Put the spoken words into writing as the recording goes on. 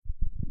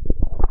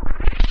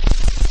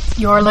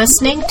You're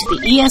listening to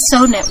the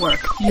ESO Network,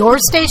 your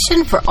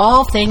station for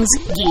all things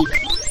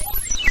geek.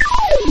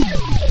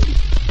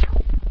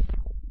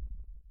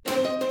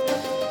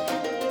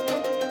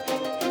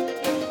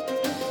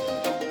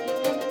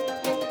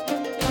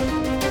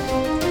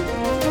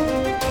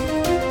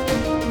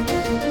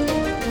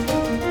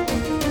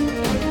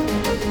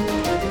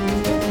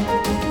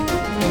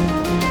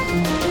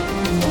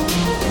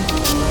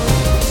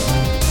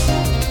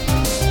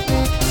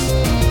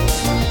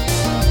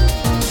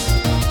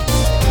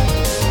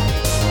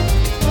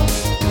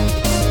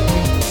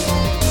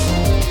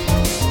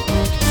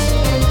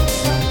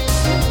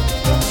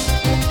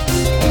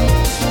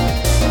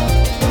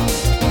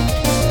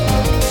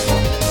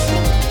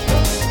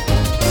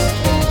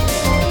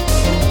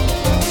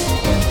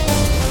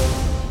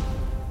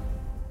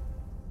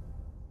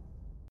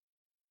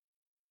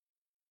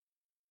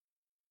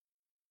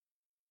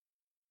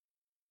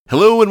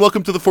 Hello and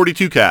welcome to the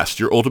 42 Cast,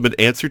 your ultimate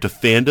answer to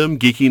fandom,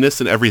 geekiness,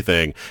 and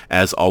everything.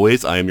 As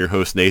always, I am your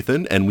host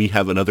Nathan, and we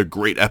have another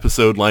great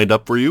episode lined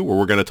up for you where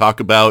we're going to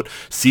talk about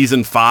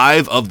Season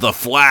 5 of The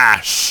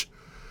Flash.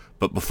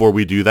 But before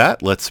we do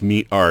that, let's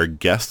meet our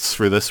guests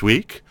for this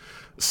week.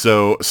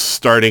 So,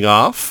 starting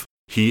off,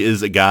 he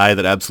is a guy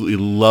that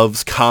absolutely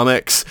loves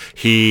comics.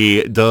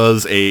 He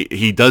does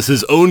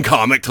his own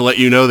comic to let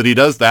you know that he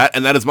does that,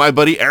 and that is my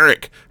buddy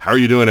Eric. How are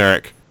you doing,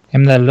 Eric?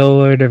 I'm the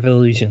Lord of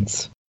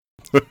Illusions.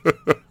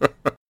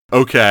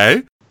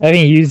 Okay. I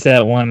haven't used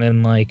that one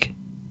in like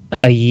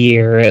a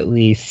year at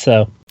least,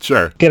 so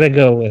Sure. Gotta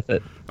go with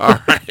it. All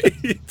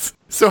right.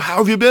 So how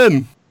have you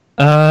been?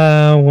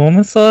 When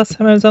was the last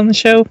time I was on the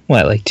show?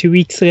 What, like 2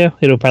 weeks ago?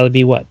 It'll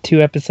probably be, 2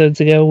 episodes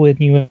ago when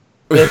you...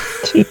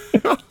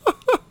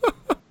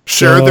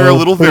 Sure, So, they're a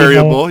little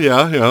variable.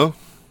 Yeah.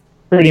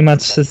 Pretty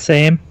much the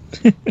same.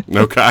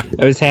 Okay.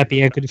 I was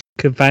happy I could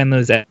find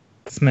those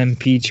X-Men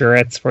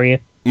featurettes for you.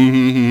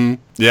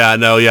 Mm-hmm. Yeah,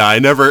 I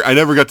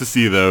never got to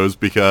see those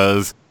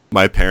because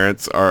my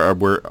parents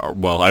were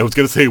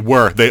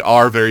they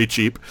are very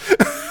cheap.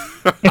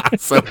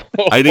 So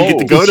I didn't get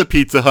to go to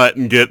Pizza Hut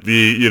and get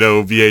the,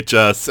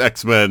 VHS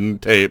X-Men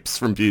tapes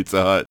from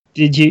Pizza Hut.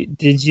 Did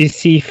you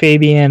see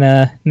Fabian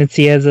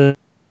Niciez's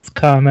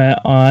comment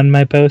on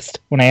my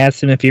post when I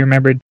asked him if he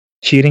remembered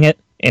shooting it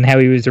and how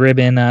he was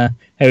ribbing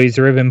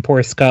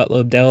poor Scott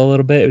Lobdell a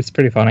little bit? It was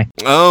pretty funny.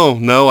 Oh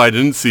no, I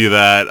didn't see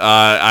that.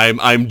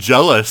 I'm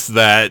jealous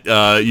that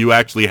you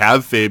actually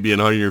have Fabian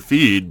on your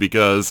feed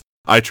because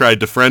I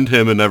tried to friend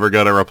him and never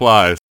got a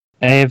reply.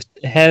 I have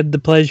had the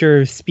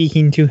pleasure of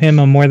speaking to him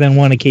on more than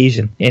one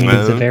occasion, and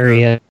he's a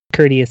very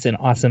courteous and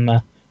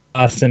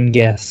awesome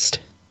guest.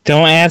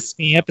 Don't ask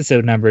me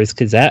episode numbers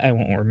because that I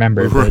won't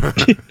remember.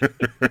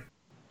 But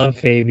love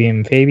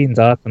Fabian. Fabian's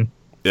awesome.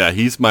 Yeah,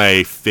 he's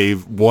my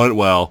one.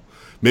 Well,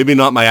 maybe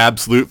not my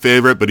absolute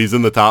favorite, but he's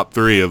in the top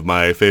 3 of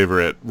my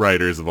favorite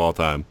writers of all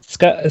time.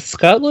 Scott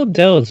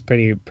Lobdell is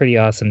pretty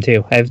awesome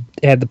too. I've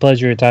had the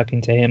pleasure of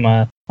talking to him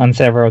on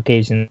several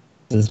occasions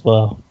as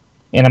well,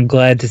 and I'm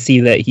glad to see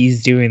that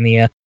he's doing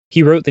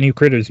he wrote the new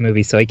Critters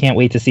movie, so I can't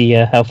wait to see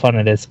how fun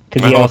it is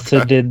because he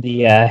also did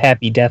the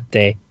Happy Death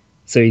Day,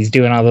 so he's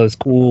doing all those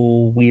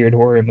cool weird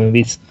horror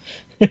movies.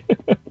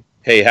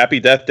 Hey, Happy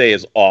Death Day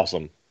is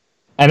awesome.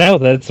 I know,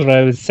 that's what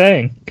I was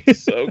saying.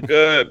 So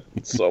good.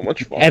 So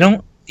much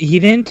fun. He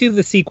didn't do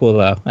the sequel,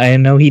 though. I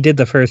know he did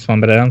the first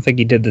one, but I don't think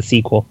he did the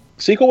sequel.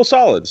 Sequel was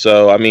solid.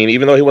 So, I mean,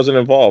 even though he wasn't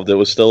involved, it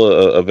was still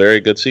a very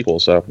good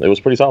sequel. So, it was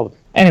pretty solid.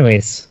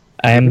 Anyways,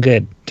 I am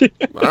good.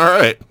 All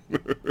right.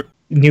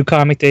 New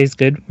Comic Day is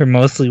good. We're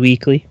mostly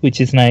weekly, which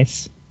is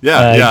nice.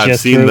 Yeah, I've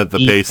seen that the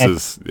pace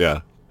is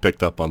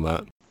picked up on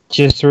that.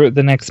 Just wrote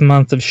the next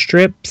month of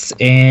strips,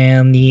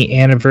 and the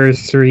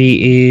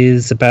anniversary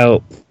is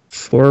about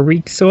 5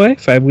 weeks away,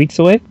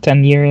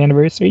 10-year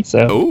anniversary,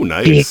 so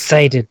nice. Be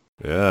excited.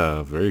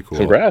 Yeah, very cool.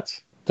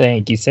 Congrats.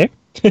 Thank you, sir.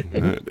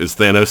 Right. Is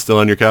Thanos still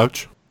on your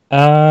couch?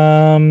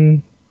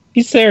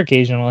 He's there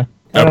occasionally.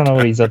 I don't know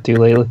what he's up to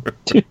lately.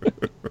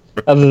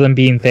 Other than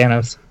being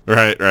Thanos.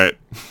 Right.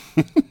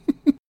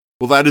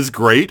 Well, that is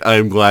great.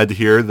 I'm glad to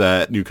hear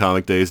that New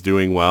Comic Day is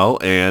doing well,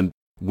 and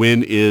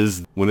when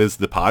is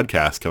the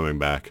podcast coming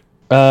back?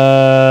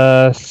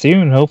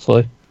 Soon,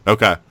 hopefully.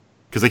 Okay.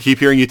 Because I keep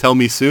hearing you tell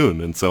me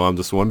soon, and so I'm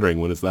just wondering,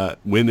 when is that?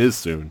 When is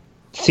soon?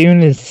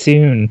 Soon is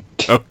soon.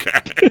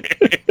 Okay.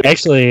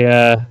 Actually,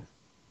 I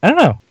don't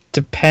know.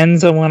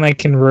 Depends on when I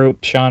can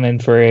rope Sean in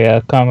for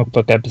a comic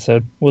book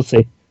episode. We'll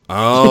see.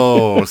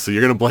 Oh, so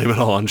you're going to blame it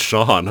all on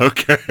Sean.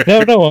 Okay.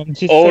 No, I'm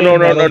just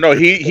No.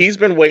 He's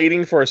been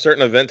waiting for a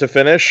certain event to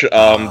finish.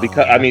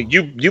 Because, I mean,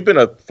 you've been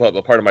a part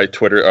of my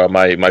Twitter,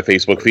 my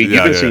Facebook feed.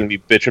 You've been seeing me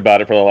bitch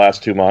about it for the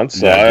last 2 months.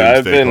 So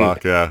I've been...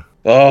 Clock, yeah.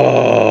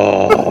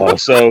 Oh,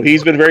 so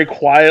he's been very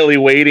quietly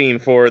waiting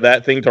for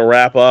that thing to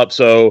wrap up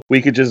so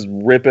we could just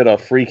rip it a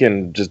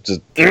freaking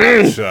just.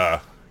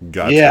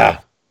 Gotcha.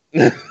 Yeah.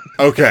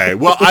 Okay.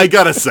 Well, I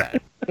gotta say,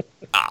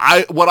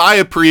 what I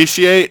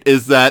appreciate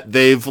is that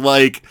they've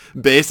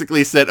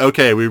basically said,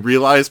 okay, we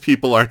realize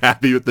people aren't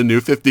happy with the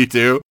new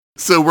 52,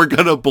 So we're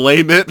going to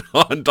blame it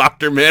on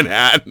Dr.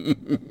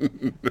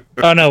 Manhattan.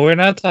 Oh, no, we're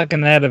not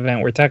talking that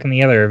event. We're talking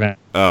the other event.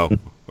 Oh,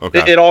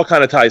 okay. It all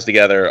kind of ties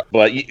together,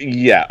 but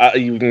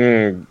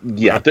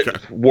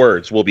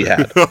words will be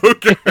had.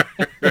 Okay.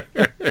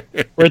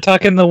 We're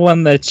talking the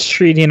one that's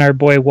treating our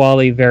boy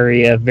Wally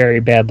very, very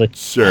badly.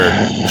 Sure,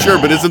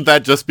 but isn't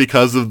that just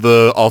because of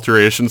the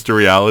alterations to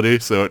reality?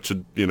 So it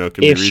should, can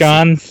be If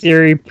Sean's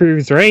theory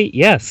proves right,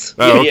 yes.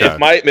 Oh, okay.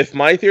 If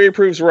my theory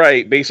proves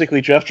right,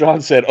 basically Jeff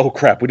Johns said, "Oh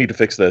crap, we need to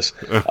fix this."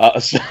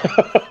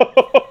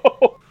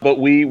 But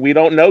we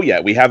don't know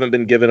yet. We haven't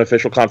been given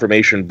official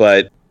confirmation.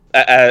 But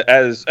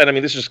this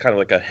is just kind of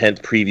like a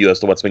hint preview as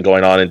to what's been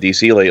going on in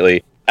DC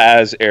lately.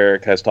 As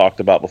Eric has talked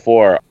about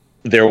before,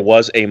 there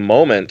was a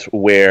moment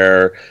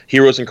where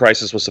Heroes in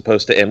Crisis was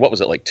supposed to end. What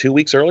was it, like 2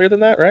 weeks earlier than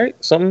that, right?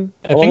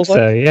 I think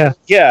so, yeah.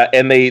 Yeah,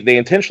 and they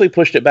intentionally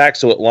pushed it back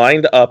so it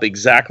lined up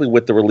exactly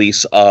with the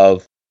release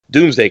of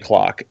Doomsday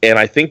Clock. And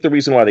I think the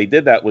reason why they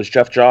did that was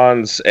Jeff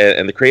Johns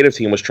and the creative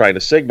team was trying to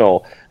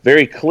signal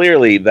very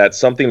clearly that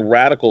something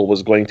radical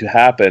was going to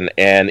happen.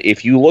 And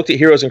if you looked at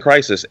Heroes in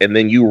Crisis and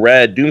then you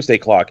read Doomsday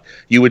Clock,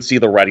 you would see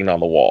the writing on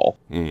the wall.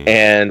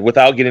 And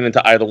without getting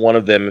into either one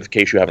of them, in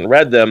case you haven't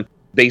read them,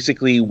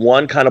 basically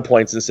one kind of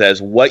points and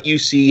says what you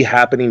see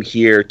happening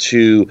here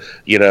to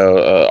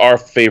our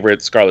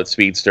favorite Scarlet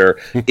Speedster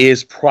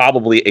is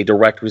probably a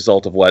direct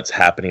result of what's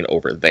happening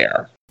over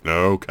there.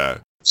 Okay.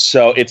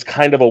 So it's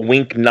kind of a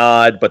wink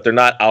nod, but they're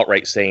not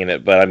outright saying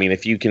it. But I mean,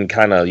 if you can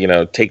kind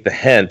of take the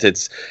hint,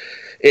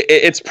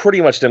 it's pretty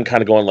much them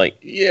kind of going like,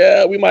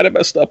 yeah, we might have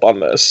messed up on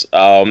this.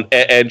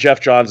 And Jeff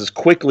Johns is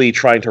quickly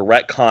trying to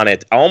retcon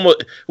it.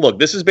 Look,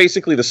 this is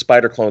basically the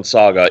Spider-Clone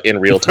saga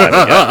in real time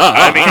again.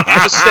 I mean,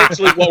 that's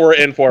essentially what we're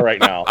in for right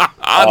now. No.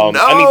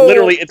 I mean,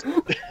 literally, it's...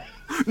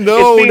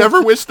 No,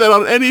 never wish that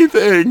on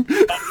anything.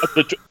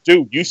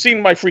 Dude, you've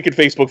seen my freaking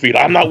Facebook feed.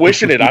 I'm not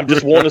wishing it. I'm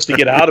just wanting us to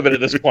get out of it at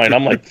this point.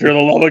 I'm like, for the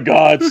love of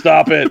God,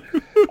 stop it.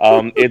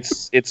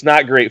 It's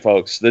not great,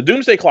 folks. The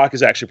Doomsday Clock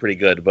is actually pretty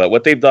good, but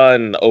what they've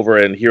done over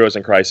in Heroes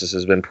in Crisis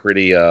has been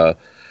pretty...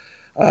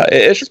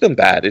 it's just been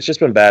bad. It's just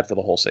been bad for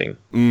the whole scene.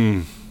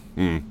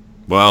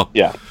 Well,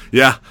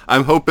 yeah.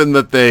 I'm hoping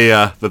that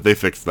they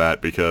fix that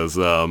because,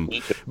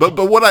 but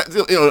what I,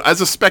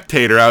 as a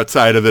spectator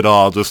outside of it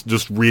all,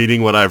 just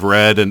reading what I've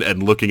read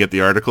and looking at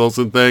the articles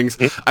and things,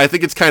 I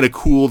think it's kind of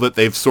cool that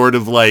they've sort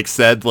of like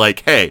said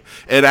like, hey,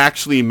 it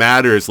actually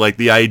matters. Like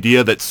the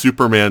idea that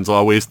Superman's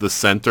always the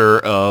center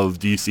of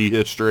DC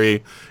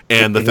history.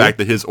 And the fact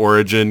that his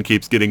origin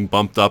keeps getting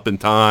bumped up in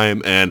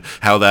time and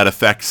how that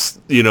affects,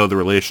 the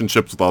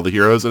relationships with all the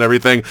heroes and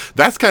everything.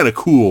 That's kind of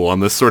cool on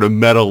this sort of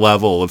meta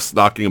level of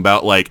talking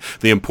about, like,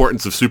 the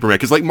importance of Superman.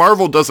 Because, like,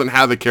 Marvel doesn't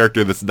have a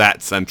character that's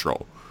that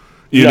central.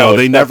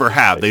 They never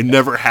have. They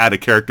never had a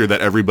character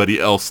that everybody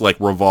else, like,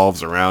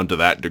 revolves around to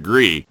that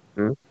degree.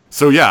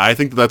 So, yeah, I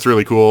think that's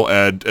really cool.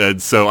 And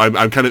so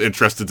I'm kind of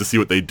interested to see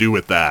what they do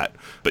with that.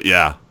 But,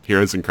 yeah,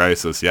 Heroes in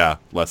Crisis, yeah.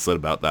 Less said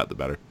about that, the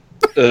better.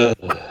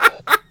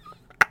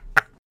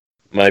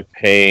 My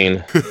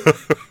pain.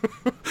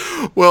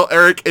 Well,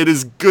 Eric, it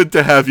is good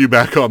to have you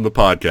back on the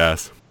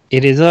podcast.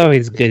 It is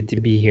always good to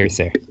be here,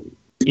 sir.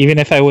 Even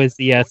if I was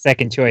the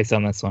second choice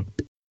on this one.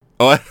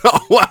 Oh,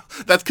 well,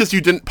 that's because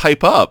you didn't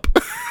pipe up.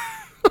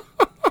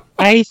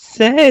 I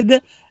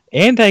said,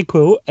 and I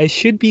quote, I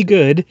should be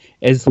good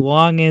as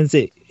long as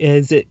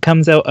it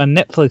comes out on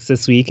Netflix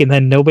this week, and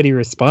then nobody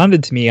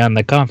responded to me on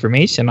the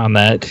confirmation on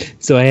that,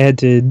 so I had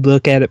to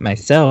look at it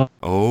myself.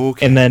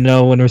 Okay. And then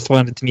no one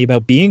responded to me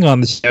about being on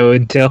the show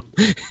until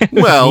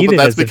well, but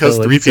that's because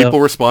three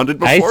people responded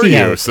before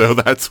you, so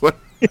that's what...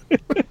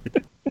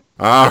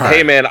 All right.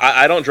 Hey man,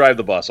 I don't drive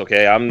the bus,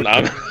 okay? I'm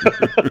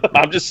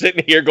I'm just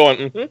sitting here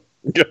going,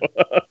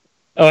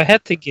 Oh, I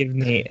have to give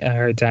me a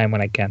hard time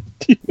when I can.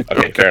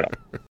 Okay, fair enough.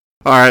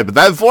 All right, but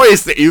that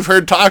voice that you've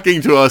heard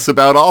talking to us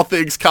about all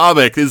things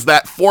comic is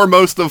that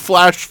foremost of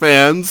Flash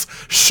fans,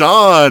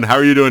 Sean. How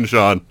are you doing,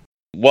 Sean?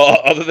 Well,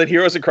 other than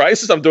Heroes in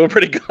Crisis, I'm doing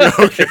pretty good.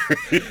 Okay.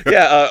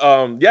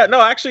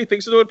 No, actually,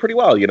 things are doing pretty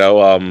well.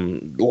 A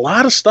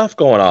lot of stuff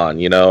going on.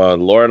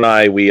 Laura and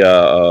I, we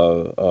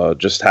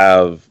just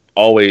have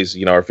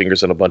always, our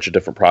fingers in a bunch of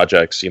different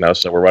projects,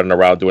 so we're running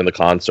around doing the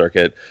con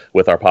circuit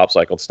with our Pop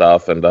Cycle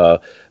stuff. And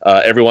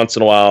every once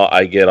in a while,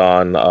 I get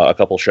on a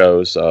couple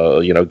shows,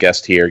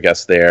 guest here,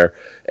 guest there,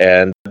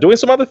 and doing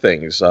some other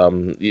things.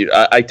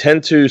 I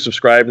tend to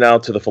subscribe now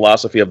to the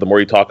philosophy of the more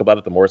you talk about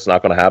it, the more it's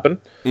not going to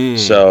happen.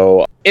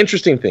 So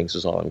interesting things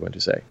is all I'm going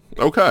to say.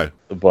 Okay.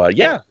 But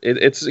yeah,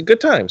 it's good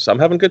times. I'm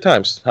having good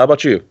times. How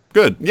about you?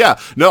 Good. Yeah.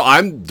 No,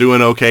 I'm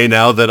doing okay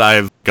now that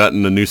I've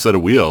gotten a new set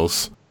of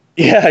wheels.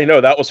 Yeah, I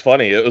know, that was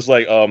funny. It was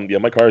like, yeah,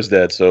 my car's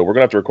dead, so we're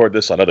gonna have to record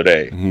this another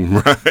day.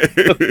 Right.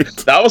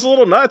 That was a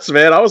little nuts,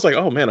 man. I was like,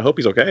 oh man, I hope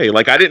he's okay.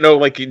 Like, I didn't know,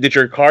 like, did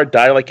your car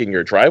die like in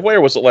your driveway,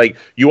 or was it like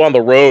you on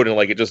the road and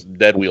like it just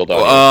dead wheeled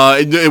on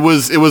you? It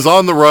was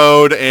on the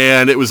road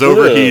and it was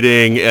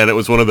overheating and it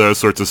was one of those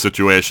sorts of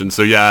situations.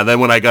 So yeah,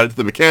 then when I got it to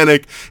the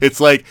mechanic, it's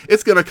like,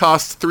 it's gonna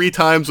cost 3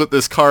 times what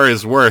this car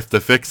is worth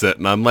to fix it.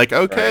 And I'm like,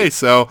 okay, right.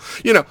 So,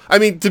 I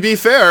mean, to be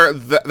fair,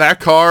 that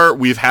car,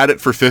 we've had it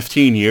for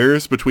 15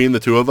 years between the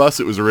two of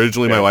us. It was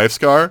originally my wife's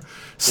car.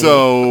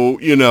 So,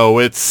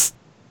 it's,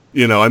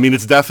 I mean,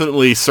 it's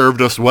definitely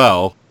served us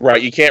well.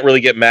 Right. You can't really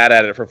get mad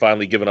at it for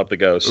finally giving up the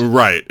ghost.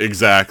 Right.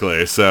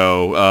 Exactly.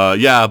 So,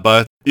 yeah,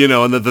 but,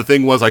 and the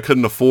thing was I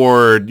couldn't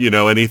afford,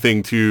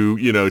 anything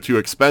too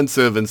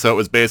expensive. And so it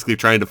was basically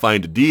trying to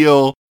find a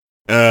deal.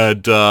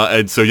 And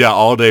so, yeah,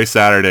 all day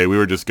Saturday, we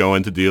were just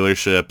going to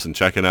dealerships and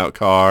checking out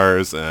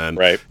cars and,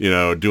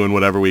 doing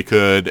whatever we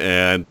could.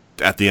 And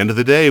at the end of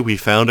the day, we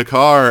found a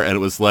car, and it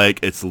was like,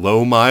 it's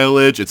low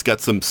mileage. It's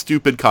got some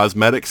stupid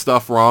cosmetic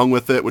stuff wrong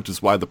with it, which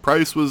is why the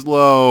price was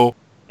low.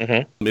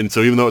 Mm-hmm. And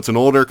so even though it's an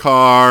older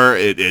car,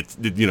 it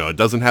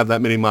doesn't have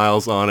that many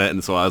miles on it.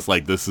 And so I was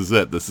like, this is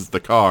it. This is the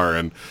car.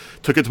 And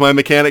took it to my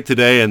mechanic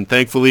today, and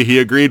thankfully he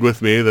agreed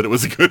with me that it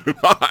was a good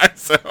buy.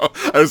 So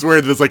I was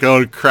worried that it's like,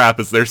 oh crap,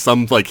 is there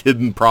some like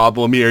hidden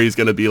problem here? He's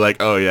going to be like,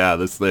 oh yeah,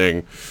 this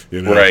thing,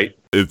 Right.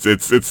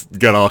 It's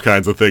got all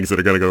kinds of things that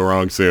are going to go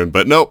wrong soon.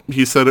 But nope,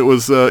 he said it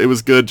was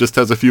good. Just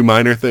has a few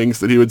minor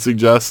things that he would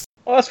suggest.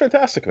 Oh, that's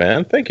fantastic,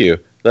 man. Thank you.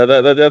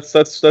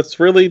 That's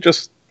really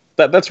just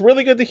that's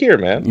really good to hear,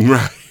 man.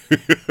 Right.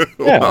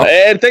 Yeah, well,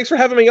 and thanks for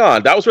having me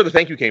on. That was where the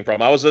thank you came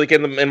from. I was like,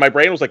 in my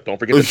brain was like, don't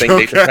forget to thank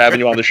Nathan for having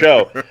you on the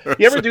show.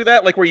 You ever do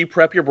that, like where you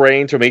prep your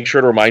brain to make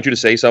sure to remind you to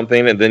say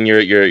something, and then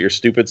your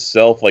stupid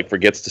self like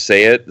forgets to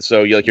say it,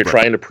 so you're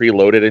trying to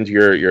preload it into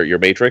your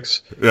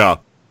matrix? Yeah.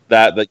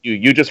 That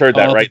you just heard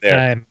that all right the there.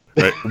 time.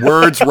 Right.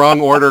 Words,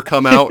 wrong order,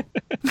 come out.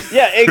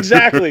 Yeah,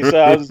 exactly. So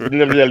I was blah,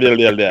 blah, blah,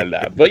 blah,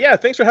 blah. But yeah,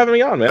 thanks for having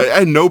me on,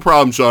 man. No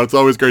problem, Sean. It's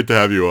always great to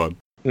have you on.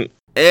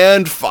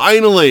 And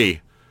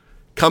finally,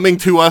 coming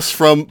to us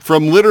from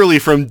literally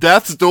from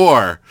death's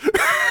door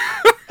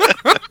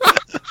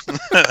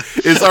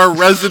is our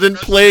resident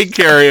plague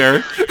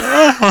carrier,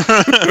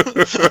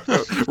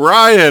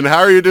 Ryan. How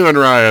are you doing,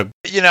 Ryan?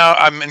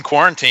 I'm in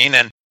quarantine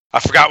and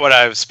I forgot what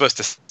I was supposed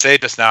to say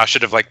just now. I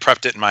should have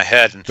prepped it in my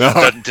head and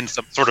done it in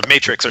some sort of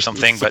matrix or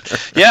something.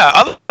 But yeah,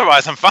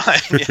 otherwise I'm fine.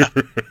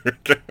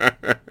 Yeah.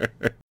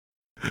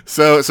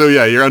 So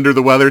yeah, you're under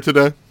the weather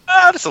today?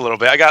 Just a little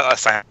bit. I got a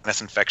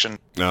sinus infection.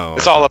 No,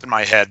 it's all up in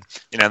my head.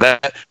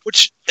 That.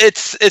 Which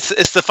it's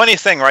the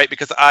funniest thing, right?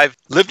 Because I've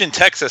lived in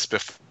Texas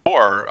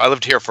before. I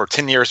lived here for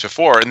 10 years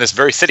before in this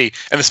very city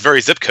and this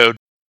very zip code.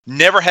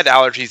 Never had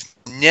allergies.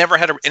 Never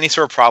had any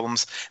sort of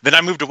problems. Then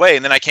I moved away,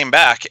 and then I came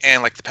back,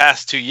 and like the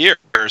past 2 years,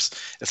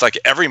 it's like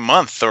every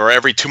month or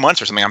every 2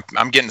 months or something,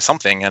 I'm getting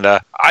something. And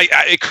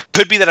it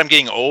could be that I'm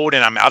getting old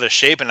and I'm out of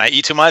shape and I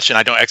eat too much and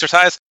I don't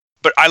exercise.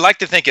 But I like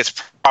to think it's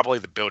probably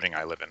the building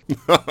I live in.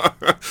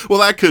 Well,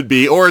 that could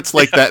be. Or it's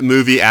like that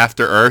movie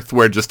After Earth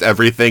where just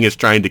everything is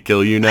trying to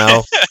kill you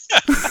now.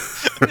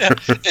 Yeah,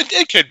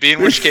 it could be,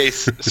 in which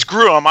case,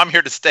 screw them. I'm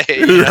here to stay.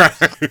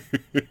 Right.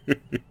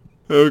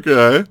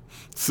 Okay.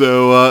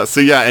 So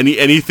yeah,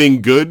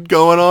 anything good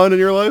going on in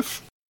your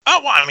life?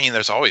 Oh, well, I mean,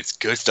 there's always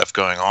good stuff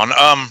going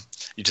on.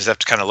 You just have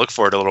to kind of look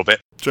for it a little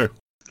bit. Sure.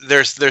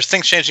 There's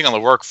things changing on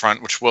the work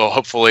front, which will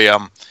hopefully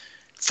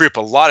free up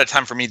a lot of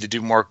time for me to do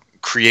more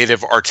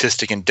creative,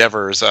 artistic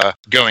endeavors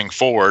going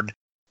forward.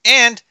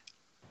 And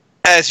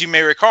as you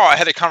may recall, I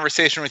had a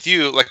conversation with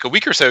you like a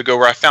week or so ago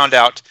where I found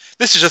out,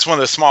 this is just one of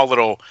those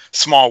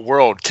small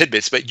world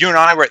tidbits, but you and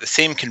I were at the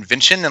same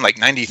convention in like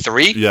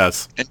 93.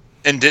 Yes.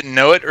 And didn't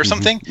know it or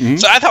something. Mm-hmm.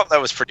 So I thought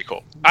that was pretty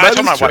cool. I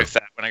told my wife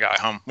that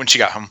when she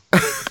got home.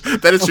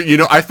 That is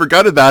true. I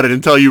forgot about it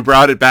until you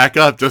brought it back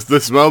up just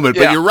this moment.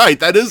 Yeah. But you're right.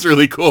 That is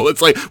really cool.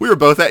 It's like we were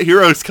both at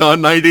Heroes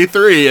Con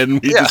 93 and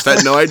we just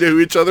had no idea who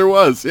each other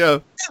was.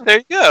 Yeah. There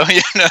you go.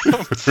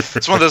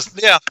 It's one of those.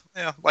 Yeah.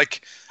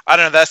 Like, I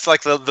don't know. That's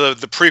like the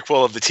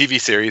prequel of the TV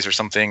series or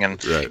something.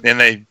 And right. Then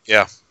they,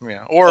 yeah.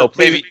 Or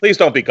please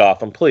don't be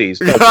Gotham. Please.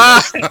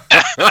 Don't be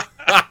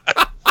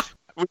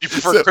Would you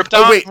prefer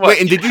Krypton? Wait,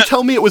 and did you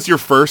tell me it was your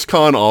first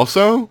con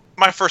also?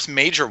 My first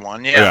major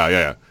one,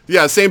 yeah.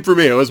 Yeah, same for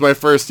me. It was my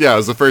first, it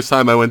was the first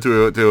time I went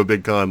to a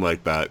big con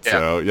like that,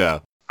 so yeah. I mean,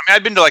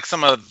 I've been to like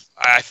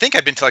I think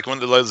I've been to like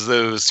one of those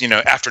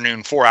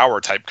afternoon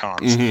 4-hour type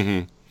cons.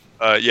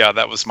 Mm-hmm. Yeah,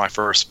 that was my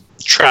first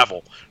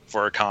travel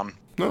for a con.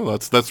 No,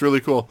 that's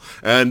really cool.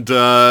 And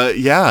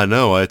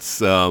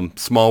it's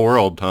small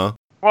world, huh?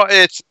 Well,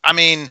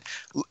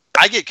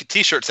 I get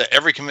T-shirts at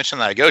every convention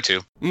that I go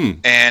to,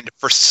 and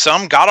for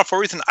some god-awful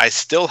reason, I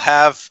still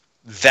have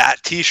that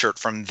T-shirt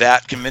from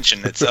that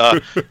convention. It's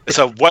a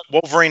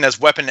Wolverine as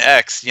Weapon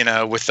X,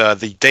 with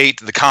the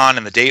date, the con,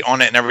 and the date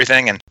on it and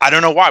everything. And I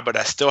don't know why, but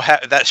I still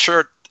have that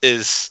shirt.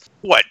 Is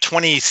what,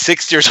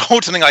 26 years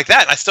old, something like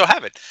that, and I still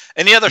have it.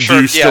 Any other shirt?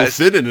 Do you still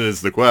fit in it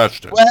is the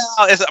question.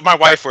 Well, my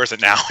wife wears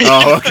it now.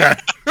 Oh, okay.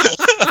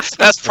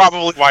 That's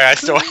probably why I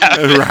still have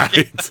it.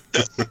 Right.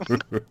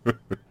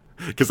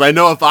 Because I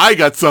know if I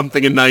got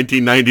something in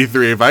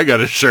 1993, if I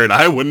got a shirt,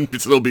 I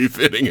wouldn't still be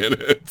fitting in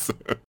it.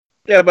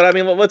 Yeah, but I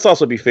mean, let's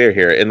also be fair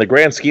here. In the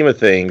grand scheme of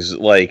things,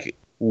 like,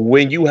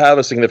 when you have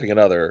a significant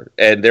other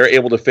and they're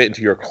able to fit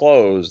into your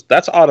clothes,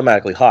 that's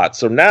automatically hot.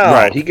 So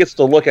now he gets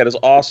to look at his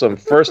awesome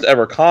first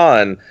ever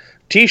con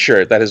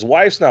t-shirt that his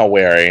wife's now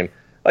wearing.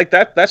 Like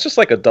that's just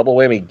like a double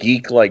whammy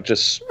geek, like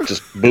just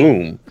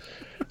boom.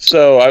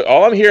 So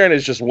all I'm hearing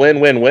is just win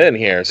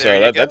here.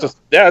 So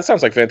that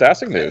sounds like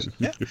fantastic news.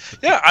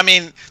 Yeah. I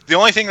mean, the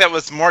only thing that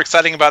was more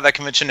exciting about that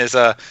convention is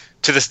to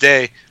this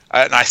day,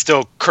 and I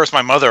still curse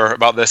my mother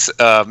about this,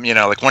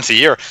 like once a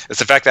year, is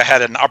the fact that I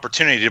had an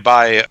opportunity to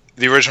buy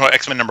the original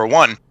X-Men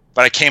 #1,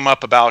 but I came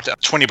up about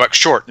 $20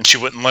 short, and she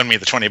wouldn't loan me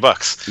the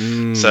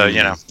 $20. So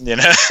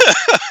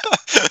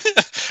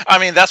I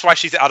mean, that's why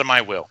she's out of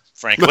my will,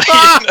 frankly.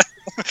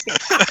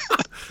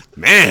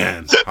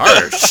 Man,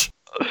 harsh.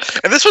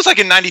 And this was like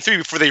in '93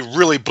 before they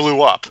really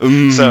blew up.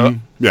 So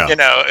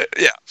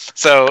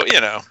So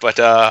but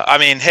I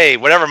mean, hey,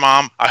 whatever,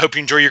 Mom. I hope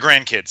you enjoy your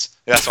grandkids.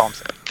 That's all I'm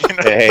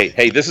saying.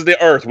 Hey, this is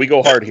the Earth. We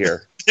go hard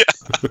here.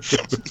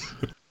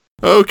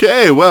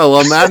 Okay, well,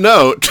 on that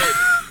note,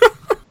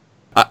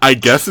 I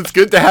guess it's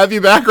good to have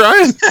you back,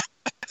 Ryan.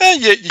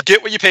 You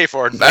get what you pay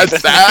for.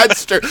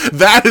 That's true.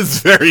 That is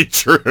very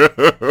true.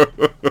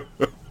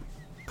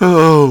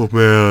 Oh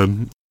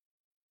man.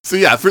 So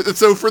yeah, for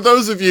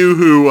those of you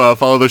who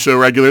follow the show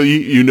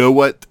regularly, you know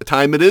what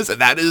time it is,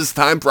 and that is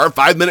time for our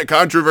 5-minute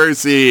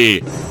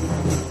controversy.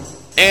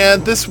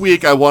 And this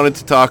week I wanted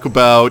to talk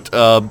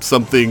about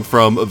something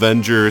from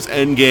Avengers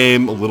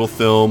Endgame, a little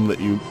film that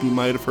you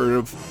might have heard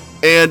of.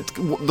 And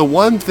the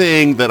one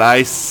thing that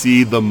I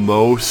see the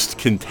most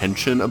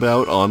contention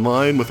about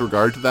online with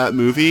regard to that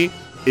movie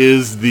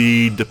is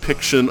the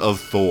depiction of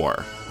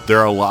Thor. There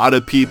are a lot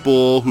of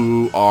people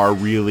who are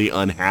really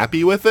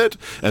unhappy with it,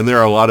 and there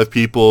are a lot of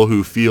people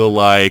who feel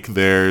like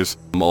there's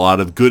a lot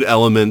of good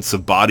elements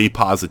of body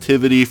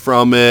positivity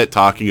from it,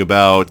 talking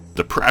about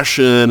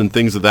depression and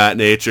things of that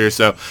nature.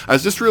 So I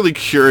was just really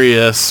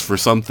curious for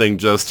something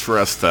just for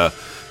us to,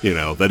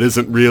 that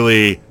isn't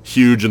really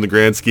huge in the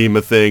grand scheme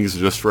of things,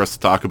 just for us to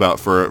talk about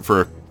for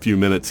a few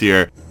minutes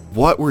here.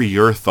 What were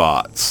your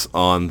thoughts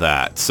on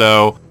that?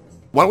 So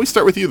why don't we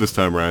start with you this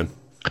time, Ryan?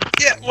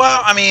 Yeah,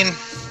 well, I mean,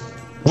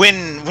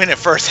 when it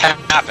first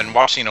happened,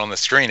 watching it on the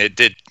screen, it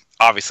did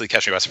obviously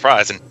catch me by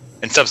surprise, and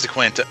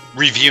subsequent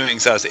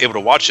reviewings, I was able to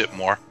watch it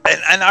more.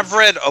 And I've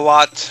read a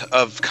lot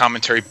of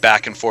commentary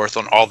back and forth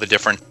on all the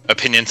different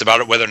opinions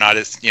about it, whether or not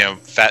it's,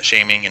 fat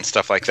shaming and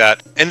stuff like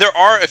that. And there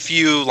are a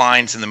few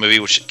lines in the movie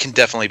which can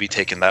definitely be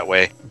taken that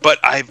way. But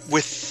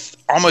with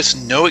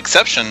almost no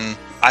exception,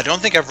 I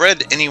don't think I've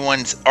read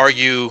anyone's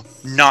argue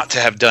not to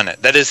have done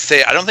it. That is to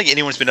say, I don't think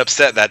anyone's been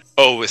upset that,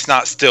 it's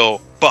not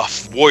still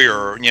buff,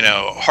 warrior,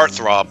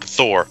 heartthrob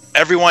Thor.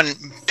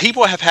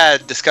 People have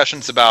had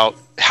discussions about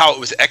how it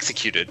was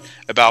executed,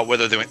 about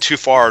whether they went too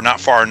far or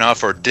not far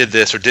enough, or did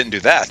this or didn't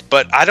do that.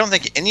 But I don't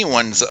think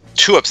anyone's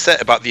too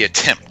upset about the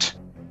attempt,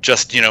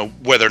 just,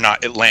 whether or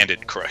not it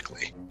landed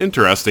correctly.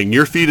 Interesting.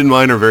 Your feed and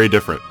mine are very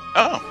different.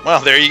 Oh,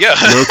 well, there you go.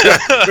 Okay.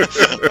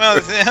 Well,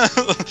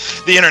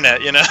 the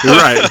internet,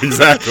 Right,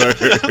 exactly.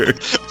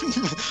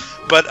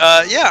 But,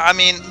 I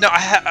mean, no, I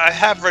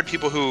have read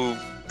people who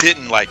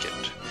didn't like it,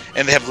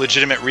 and they have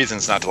legitimate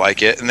reasons not to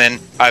like it. And then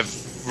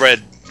I've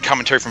read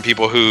commentary from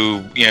people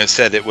who,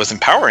 said it was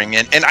empowering.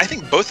 And I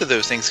think both of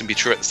those things can be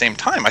true at the same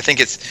time. I think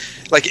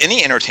it's, like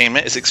any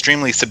entertainment, is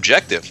extremely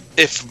subjective.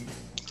 If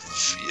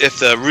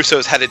the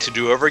Russos had it to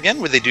do over again,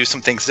 would they do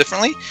some things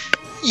differently?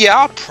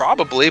 Yeah,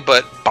 probably,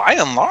 but by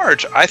and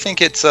large, I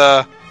think it's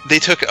they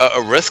took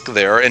a risk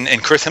there,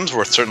 and Chris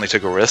Hemsworth certainly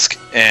took a risk,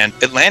 and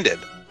it landed.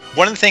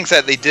 One of the things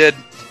that they did,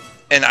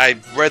 and I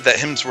read that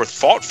Hemsworth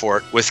fought for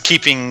it, was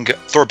keeping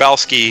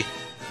Thorbalski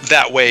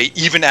that way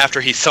even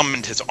after he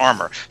summoned his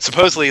armor.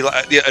 Supposedly,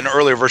 an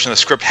earlier version of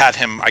the script had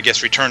him, I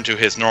guess, return to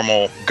his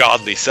normal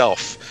godly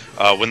self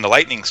when the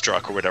lightning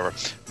struck or whatever.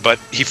 But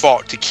he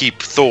fought to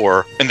keep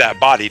Thor in that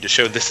body to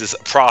show this is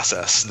a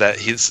process that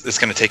it's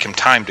going to take him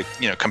time to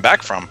come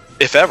back from,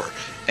 if ever.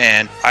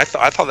 And I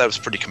thought that was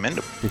pretty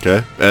commendable.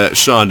 Okay.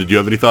 Sean, did you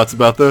have any thoughts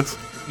about this?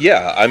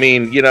 Yeah, I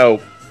mean,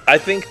 I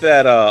think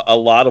that a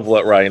lot of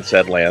what Ryan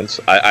said lands.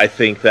 I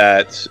think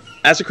that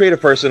as a creative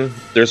person,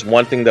 there's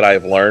one thing that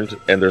I've learned,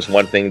 and there's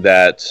one thing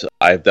that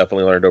I've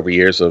definitely learned over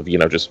years of,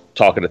 just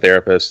talking to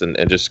therapists and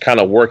just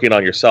kind of working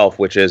on yourself,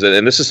 which is,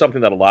 and this is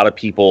something that a lot of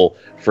people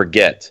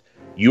forget,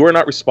 you are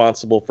not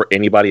responsible for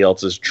anybody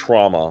else's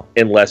trauma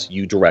unless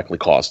you directly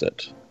caused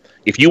it.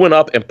 If you went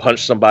up and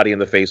punched somebody in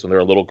the face when they're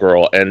a little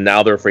girl and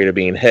now they're afraid of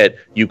being hit,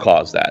 you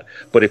caused that.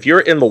 But if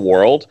you're in the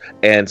world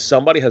and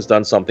somebody has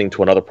done something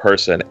to another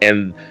person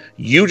and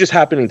you just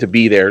happening to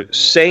be there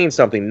saying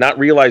something, not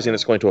realizing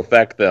it's going to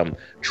affect them,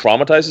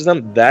 traumatizes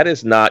them, that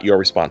is not your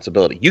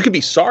responsibility. You could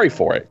be sorry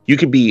for it. You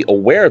could be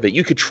aware of it.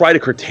 You could try to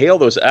curtail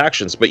those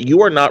actions, but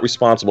you are not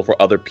responsible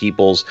for other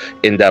people's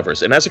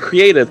endeavors. And as a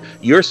creative,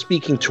 you're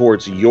speaking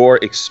towards your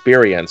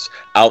experience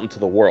out into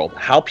the world.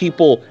 How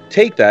people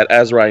take that,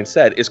 as Ryan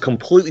said, is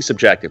completely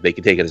subjective. They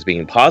can take it as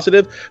being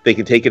positive. They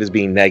can take it as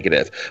being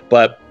negative.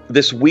 But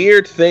this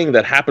weird thing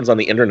that happens on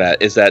the internet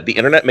is that the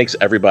internet makes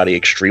everybody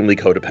extremely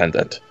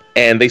codependent.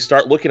 And they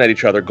start looking at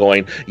each other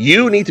going,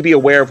 you need to be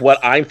aware of what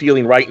I'm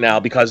feeling right now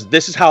because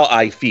this is how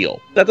I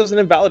feel. That doesn't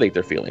invalidate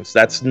their feelings.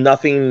 That's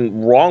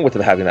nothing wrong with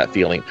them having that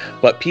feeling.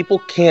 But people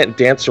can't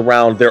dance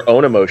around their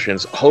own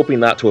emotions hoping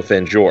not to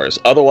offend yours.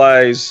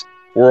 Otherwise,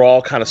 we're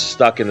all kind of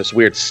stuck in this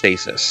weird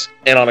stasis.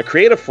 And on a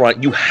creative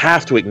front, you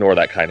have to ignore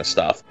that kind of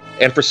stuff.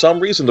 And for some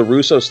reason, the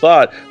Russos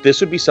thought this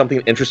would be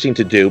something interesting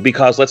to do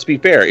because, let's be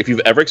fair, if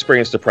you've ever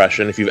experienced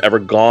depression, if you've ever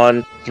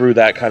gone through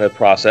that kind of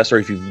process, or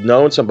if you've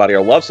known somebody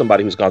or loved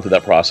somebody who's gone through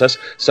that process,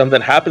 something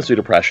that happens through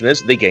depression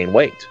is they gain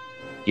weight.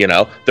 You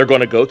know, they're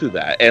going to go through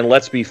that. And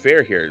let's be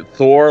fair here,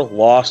 Thor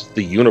lost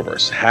the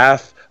universe.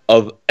 Half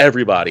of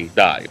everybody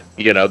died.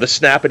 You know, the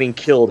snapping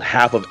killed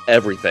half of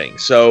everything.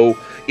 So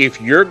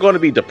if you're going to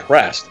be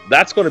depressed,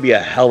 that's going to be a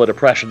hell of a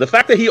depression. The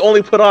fact that he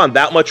only put on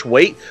that much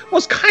weight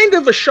was kind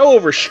of a show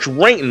of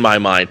restraint in my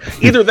mind.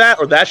 Either that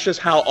or that's just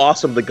how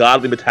awesome the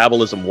godly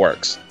metabolism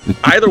works.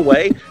 Either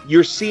way,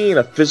 you're seeing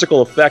a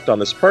physical effect on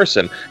this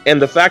person.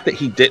 And the fact that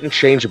he didn't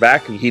change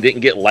back, he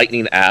didn't get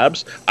lightning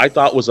abs, I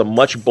thought was a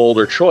much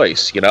bolder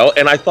choice, you know?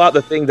 And I thought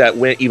the thing that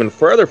went even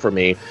further for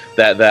me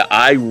that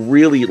I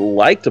really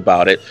liked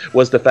about it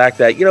was the fact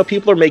that, you know,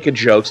 people are making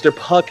jokes. They're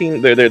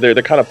kind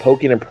of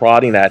poking and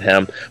prodding at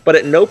him. But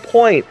at no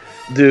point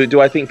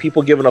do I think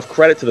people give enough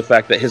credit to the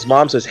fact that his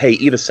mom says, hey,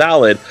 eat a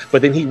salad,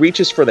 but then he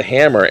reaches for the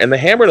hammer, and the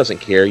hammer doesn't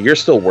care. You're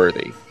still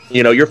worthy.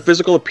 You know, your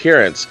physical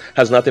appearance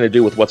has nothing to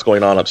do with what's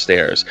going on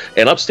upstairs.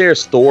 And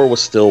upstairs, Thor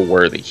was still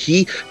worthy.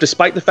 He,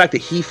 despite the fact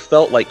that he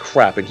felt like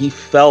crap, and he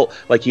felt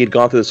like he had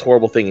gone through this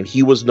horrible thing, and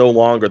he was no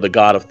longer the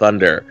god of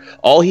thunder,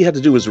 all he had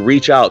to do was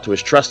reach out to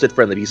his trusted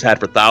friend that he's had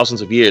for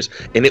thousands of years,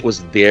 and it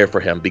was there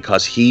for him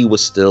because he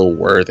was still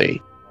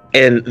worthy.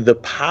 And the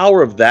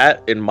power of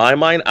that, in my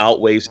mind,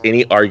 outweighs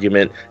any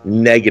argument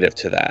negative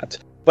to that.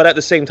 But at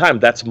the same time,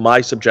 that's my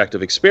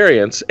subjective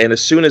experience. And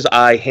as soon as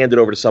I hand it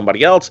over to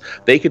somebody else,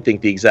 they could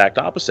think the exact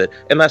opposite.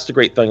 And that's the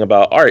great thing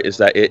about art, is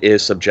that it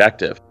is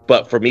subjective.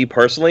 But for me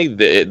personally,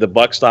 the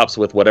buck stops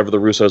with whatever the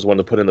Russos want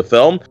to put in the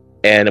film.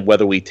 And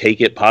whether we take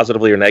it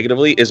positively or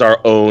negatively is our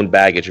own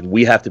baggage. And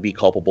we have to be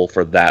culpable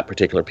for that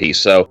particular piece.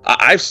 So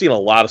I've seen a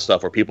lot of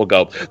stuff where people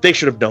go, they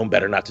should have known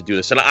better not to do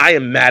this. And I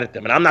am mad at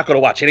them. And I'm not going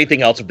to watch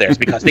anything else of theirs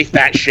because they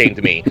fat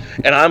shamed me.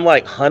 And I'm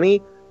like,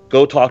 honey,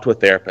 go talk to a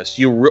therapist,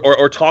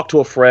 or talk to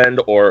a friend,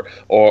 or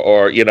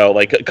you know,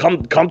 like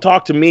come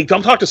talk to me,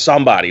 come talk to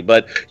somebody.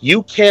 But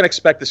you can't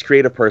expect this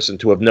creative person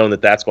to have known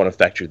that that's going to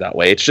affect you that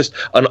way. It's just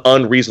an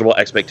unreasonable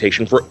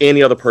expectation for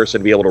any other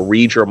person to be able to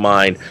read your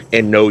mind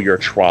and know your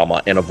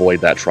trauma and avoid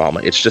that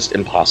trauma. It's just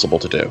impossible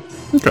to do.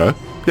 Okay,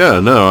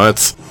 yeah, no,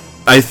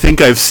 I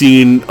think I've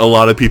seen a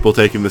lot of people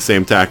taking the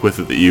same tack with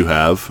it that you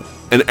have.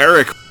 And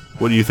Eric,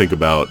 what do you think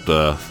about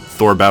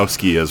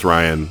Thorbowski, as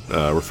Ryan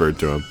referred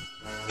to him?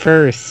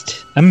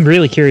 First, I'm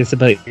really curious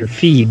about your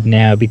feed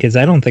now, because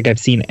I don't think I've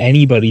seen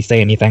anybody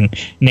say anything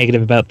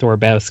negative about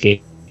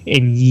Thorbowski.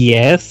 And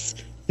yes,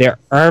 there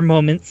are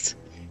moments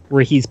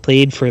where he's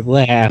played for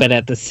laugh, but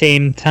at the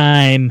same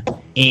time,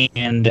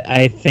 and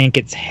I think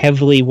it's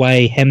heavily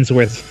why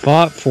Hemsworth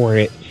fought for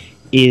it,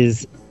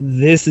 is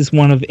this is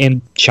one of,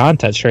 and Sean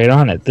touched right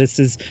on it, this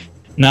is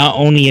not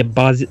only a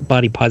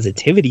body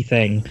positivity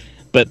thing,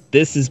 but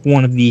this is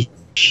one of the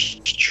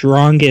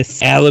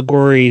strongest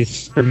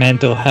allegories for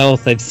mental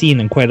health I've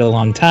seen in quite a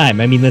long time.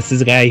 I mean, this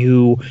is a guy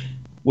who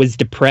was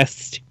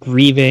depressed,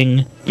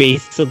 grieving,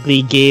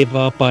 basically gave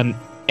up on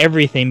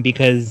everything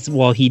because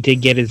while he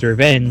did get his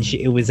revenge,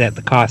 it was at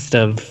the cost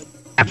of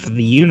half of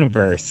the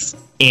universe.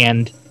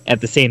 And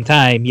at the same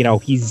time, you know,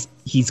 he's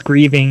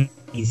grieving,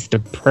 he's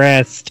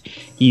depressed,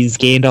 he's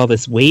gained all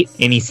this weight,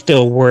 and he's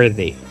still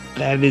worthy.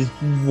 That is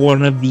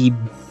one of the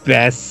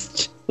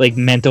best, like,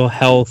 mental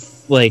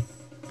health, like,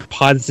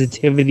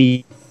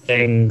 positivity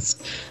things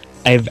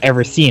I've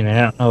ever seen.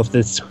 I don't know if the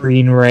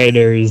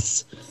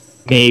screenwriters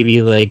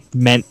maybe like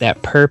meant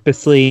that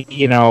purposely,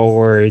 you know,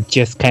 or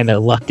just kind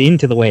of lucked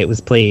into the way it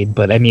was played.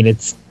 But I mean,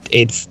 it's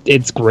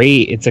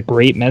great. It's a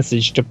great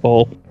message to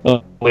pull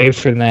away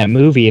from that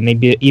movie. And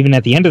maybe even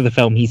at the end of the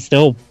film, he's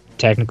still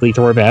technically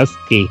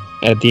Thorbowski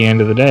at the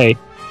end of the day.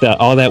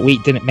 All that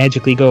weight didn't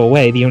magically go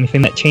away. The only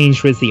thing that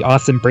changed was the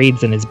awesome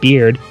braids in his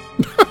beard.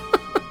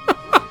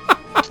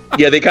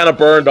 Yeah, they kind of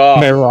burned off.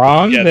 Am I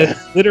wrong? Yeah,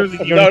 that's literally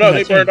the only no, thing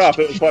they burned off.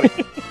 It was funny.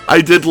 I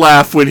did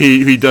laugh when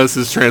he does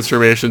his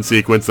transformation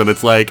sequence, and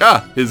it's like,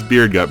 his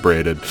beard got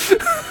braided.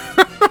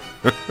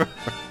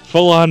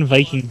 full-on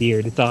Viking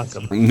beard. It's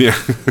awesome. Yeah.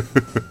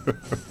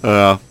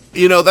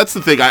 That's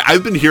the thing.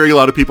 I've been hearing a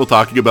lot of people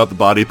talking about the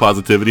body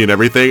positivity and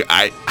everything.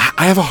 I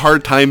have a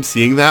hard time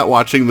seeing that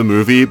watching the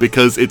movie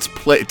because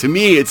to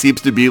me, it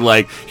seems to be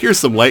like, here's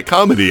some light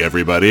comedy,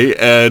 everybody.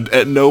 And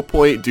at no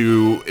point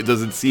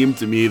does it seem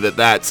to me that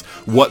that's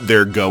what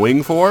they're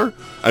going for.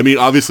 I mean,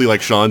 obviously,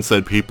 like Sean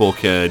said, people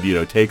can,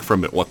 take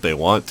from it what they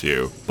want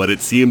to. But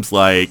it seems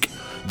like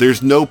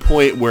there's no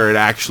point where it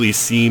actually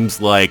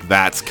seems like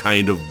that's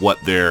kind of what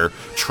they're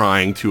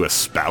trying to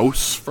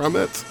espouse from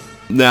it.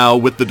 Now,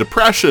 with the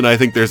depression, I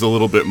think there's a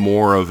little bit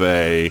more of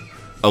a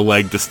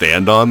leg to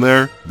stand on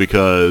there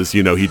because,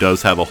 he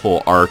does have a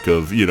whole arc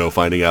of,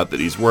 finding out that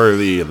he's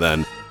worthy, and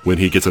then when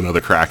he gets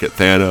another crack at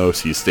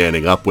Thanos, he's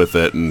standing up with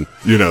it and,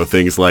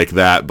 things like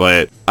that.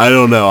 But I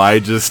don't know. I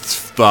just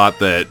thought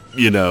that,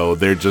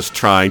 they're just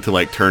trying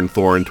to, turn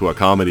Thor into a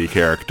comedy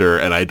character,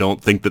 and I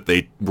don't think that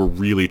they were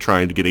really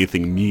trying to get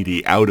anything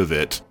meaty out of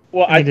it.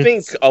 Well, I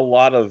think a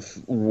lot of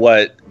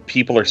what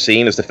people are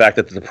seeing is the fact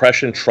that the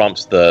depression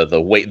trumps the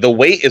weight. The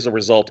weight is a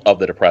result of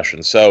the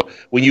depression. So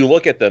when you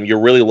look at them, you're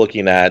really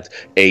looking at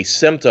a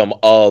symptom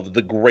of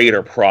the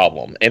greater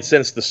problem. And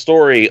since the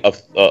story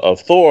of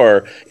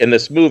Thor in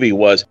this movie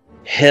was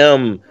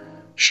him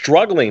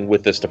struggling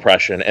with this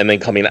depression and then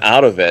coming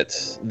out of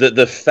it,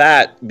 the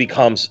fat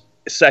becomes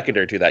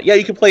secondary to that. Yeah,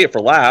 you can play it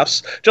for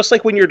laughs. Just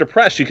like when you're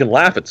depressed, you can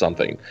laugh at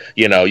something.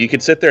 You can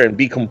sit there and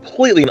be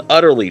completely and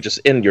utterly just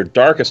in your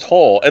darkest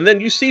hole, and then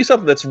you see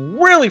something that's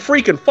really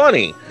freaking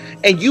funny,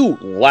 and you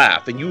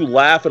laugh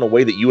in a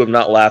way that you have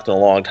not laughed in a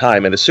long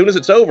time. And as soon as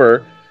it's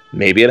over,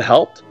 maybe it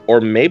helped, or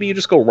maybe you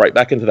just go right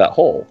back into that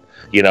hole.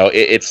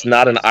 It's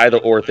not an either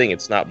or thing.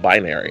 It's not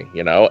binary,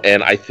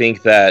 and I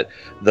think that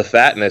the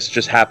fatness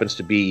just happens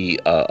to be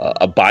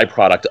a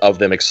byproduct of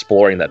them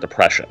exploring that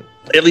depression,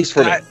 at least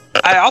for me.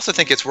 I also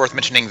think it's worth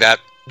mentioning that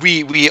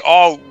we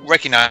all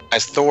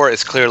recognize Thor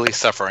is clearly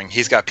suffering.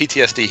 He's got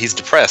PTSD. He's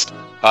depressed.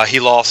 He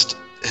lost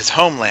his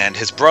homeland,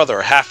 his brother,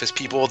 half his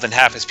people, then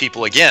half his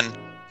people again.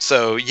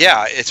 So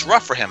yeah, it's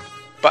rough for him.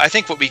 But I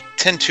think what we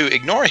tend to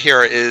ignore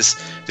here is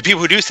the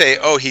people who do say,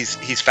 oh,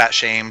 he's fat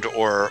shamed,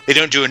 or they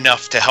don't do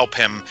enough to help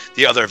him,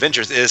 the other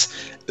Avengers, is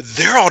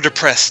they're all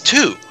depressed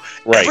too.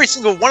 Right. Every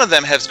single one of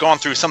them has gone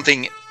through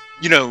something,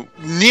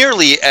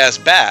 nearly as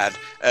bad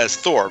as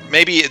Thor.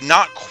 Maybe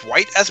not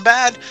quite as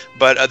bad,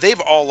 but they've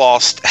all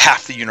lost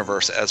half the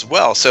universe as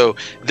well. So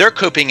they're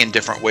coping in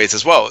different ways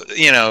as well.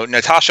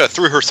 Natasha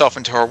threw herself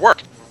into her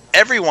work.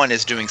 Everyone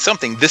is doing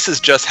something. This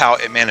is just how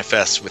it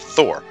manifests with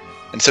Thor.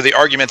 And so the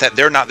argument that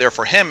they're not there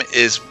for him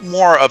is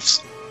more of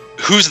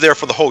who's there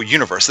for the whole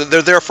universe.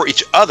 They're there for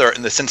each other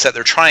in the sense that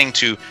they're trying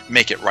to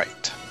make it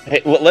right.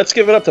 Hey, let's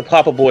give it up to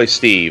Papa Boy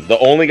Steve, the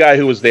only guy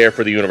who was there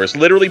for the universe,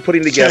 literally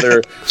putting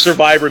together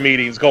Survivor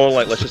meetings, going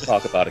like, let's just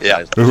talk about it,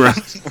 guys. Yeah.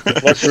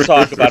 Let's just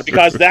talk about it,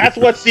 because that's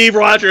what Steve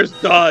Rogers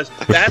does.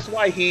 That's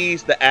why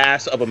he's the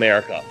ass of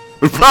America.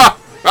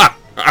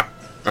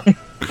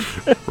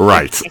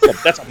 Right.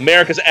 That's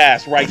America's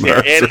ass right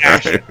there, in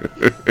action.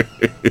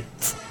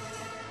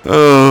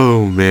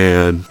 Oh,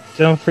 man.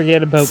 Don't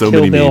forget about so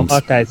Kill Bill memes.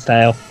 Hawkeye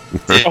style.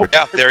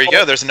 Yeah, there you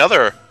go. There's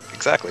another.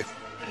 Exactly.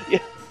 Yeah.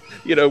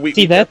 We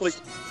see,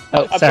 that's...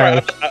 Oh, I'm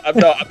sorry.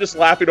 I'm just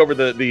laughing over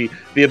the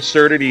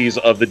absurdities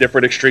of the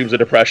different extremes of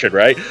depression,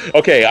 right?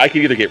 Okay, I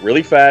could either get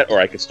really fat, or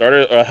I could start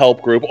a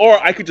help group,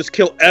 or I could just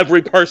kill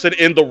every person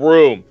in the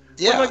room.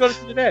 Yeah. What am I going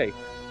to do today?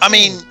 I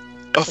mean,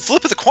 a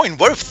flip of the coin.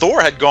 What if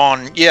Thor had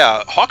gone,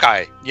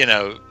 Hawkeye,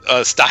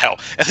 style,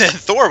 and then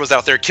Thor was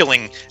out there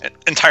killing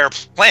entire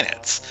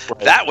planets? Right.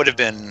 That would have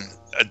been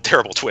a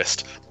terrible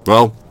twist.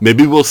 Well,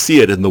 maybe we'll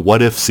see it in the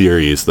What If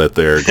series that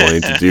they're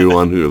going to do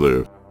on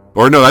Hulu.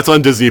 Or no, that's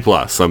on Disney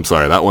Plus. I'm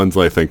sorry, that one's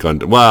I think on.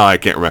 Well, I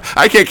can't remember.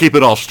 I can't keep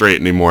it all straight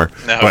anymore.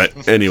 No.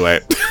 But anyway.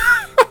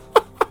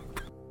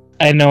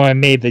 I know I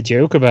made the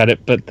joke about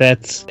it, but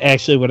that's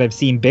actually what I've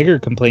seen bigger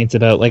complaints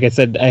about. Like I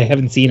said, I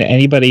haven't seen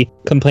anybody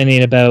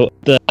complaining about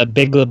the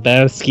Big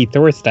Lebowski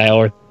Thor style,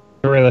 or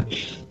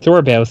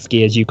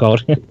Thorbowski, as you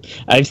called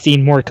it. I've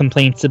seen more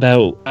complaints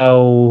about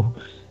how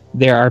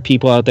there are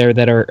people out there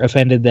that are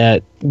offended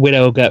that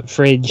Widow got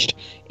fridged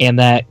and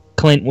that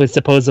Clint was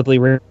supposedly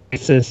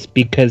racist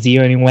because he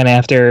only went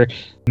after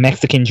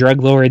Mexican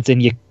drug lords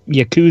and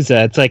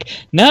Yakuza. It's like,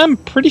 no, I'm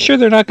pretty sure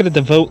they're not going to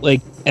devote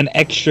like an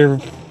extra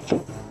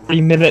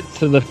 40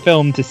 minutes of the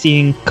film to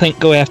seeing Clint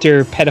go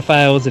after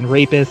pedophiles and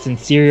rapists and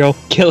serial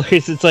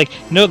killers. It's like,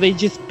 no, they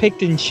just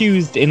picked and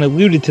chose and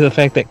alluded to the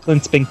fact that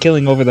Clint's been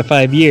killing over the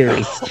 5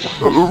 years.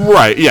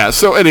 Right, yeah.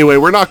 So anyway,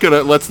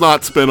 let's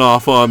not spin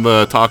off on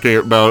the talking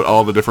about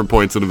all the different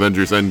points in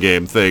Avengers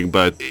Endgame thing,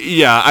 but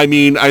yeah, I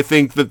mean, I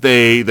think that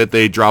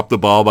they dropped the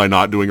ball by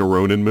not doing a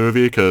Ronin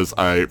movie, because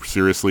I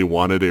seriously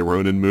wanted a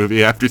Ronin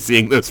movie after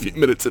seeing those few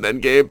minutes in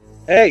Endgame.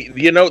 Hey,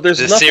 there's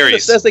nothing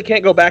that says they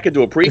can't go back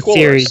into a prequel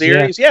or a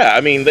series. Yeah,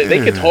 I mean, they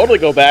can totally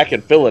go back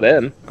and fill it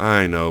in.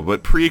 I know,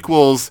 but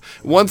prequels,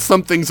 once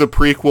something's a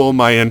prequel,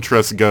 my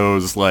interest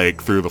goes,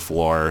 through the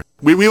floor.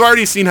 We've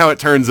already seen how it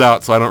turns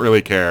out, so I don't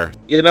really care.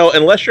 You know,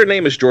 unless your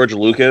name is George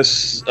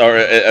Lucas, or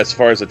as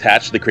far as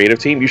attached to the creative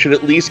team, you should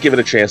at least give it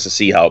a chance to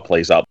see how it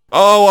plays out.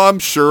 Oh, I'm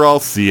sure I'll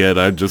see it.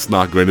 I'm just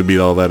not going to be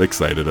all that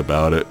excited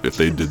about it if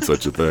they did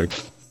such a thing.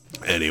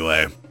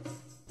 Anyway,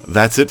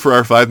 that's it for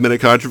our 5-minute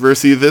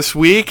controversy this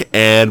week,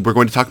 and we're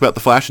going to talk about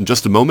The Flash in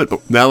just a moment,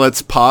 but now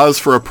let's pause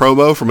for a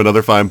promo from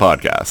another fine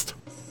podcast.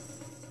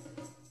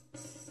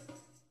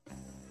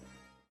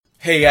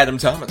 Hey, Adam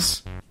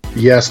Thomas.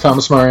 Yes,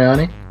 Thomas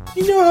Mariani?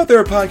 You know how there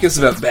are podcasts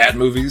about bad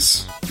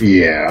movies?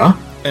 Yeah.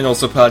 And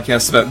also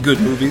podcasts about good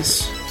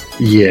movies?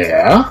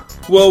 Yeah.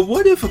 Well,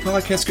 what if a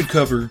podcast could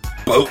cover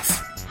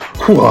both?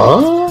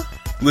 What?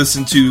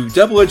 Listen to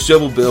Double Edge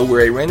Double Bill,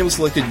 where a random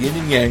selected yin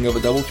and yang of a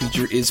double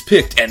feature is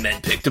picked and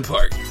then picked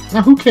apart.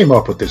 Now, who came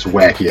up with this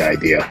wacky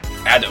idea?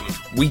 Adam,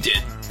 we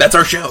did. That's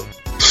our show.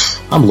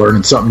 I'm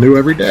learning something new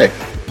every day.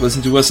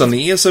 Listen to us on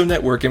the ESO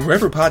Network and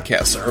wherever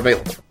podcasts are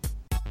available.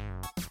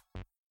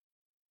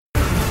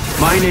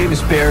 My name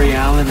is Barry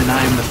Allen, and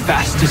I am the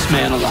fastest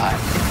man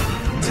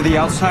alive. To the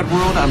outside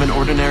world, I'm an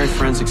ordinary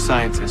forensic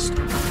scientist.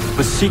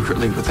 But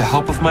secretly, with the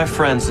help of my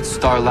friends at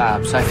Star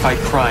Labs, I fight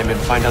crime and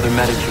find other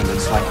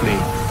metahumans like me.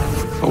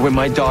 But when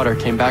my daughter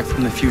came back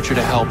from the future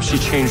to help, she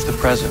changed the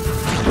present.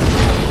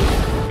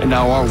 And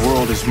now our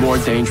world is more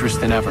dangerous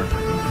than ever.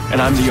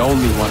 And I'm the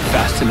only one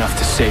fast enough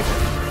to save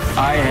it.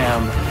 I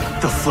am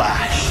the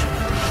Flash.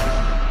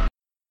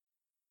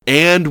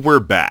 And we're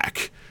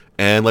back.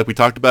 And like we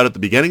talked about at the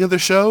beginning of the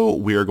show,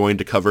 we are going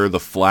to cover The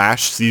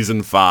Flash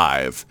Season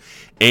 5.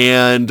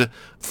 And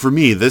for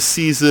me, this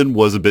season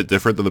was a bit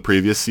different than the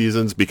previous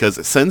seasons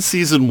because since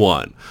Season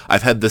 1,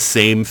 I've had the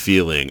same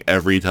feeling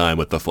every time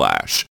with The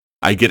Flash.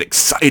 I get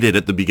excited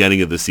at the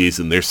beginning of the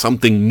season. There's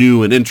something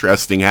new and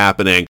interesting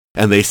happening,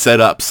 and they set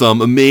up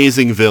some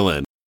amazing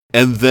villain.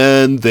 And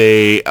then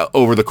they,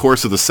 over the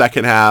course of the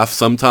second half,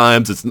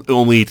 sometimes it's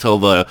only till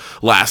the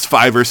last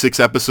 5 or 6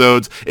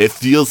 episodes, it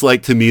feels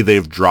like to me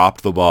they've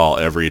dropped the ball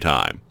every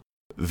time.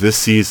 This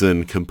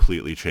season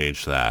completely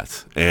changed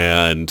that.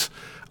 And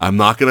I'm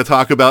not going to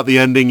talk about the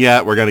ending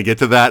yet. We're going to get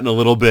to that in a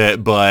little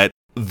bit. But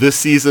this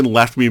season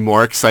left me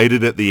more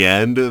excited at the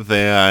end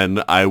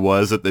than I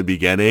was at the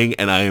beginning.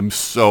 And I am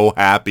so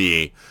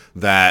happy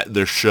that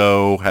the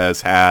show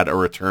has had a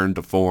return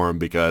to form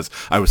because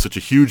I was such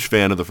a huge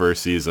fan of the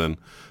first season.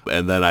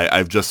 And then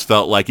I've just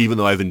felt like even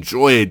though I've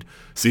enjoyed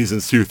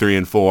seasons 2, 3,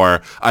 and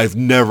 4, I've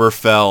never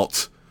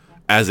felt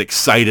as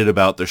excited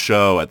about the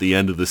show at the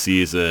end of the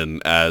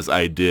season as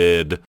I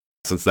did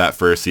since that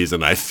first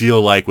season. I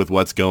feel like with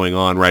what's going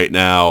on right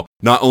now,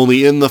 not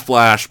only in The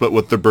Flash, but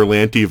with the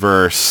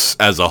Berlanti-verse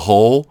as a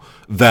whole,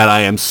 that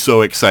I am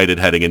so excited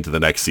heading into the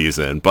next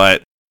season.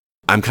 But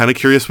I'm kind of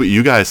curious what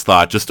you guys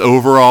thought. Just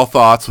overall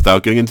thoughts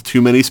without getting into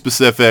too many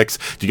specifics.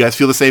 Do you guys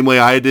feel the same way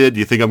I did? Do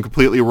you think I'm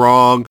completely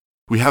wrong?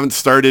 We haven't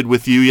started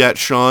with you yet,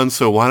 Sean,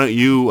 so why don't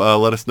you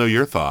let us know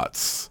your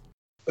thoughts?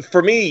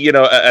 For me, you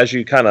know, as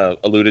you kind of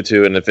alluded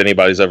to, and if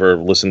anybody's ever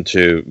listened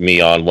to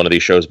me on one of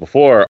these shows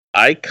before,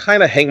 I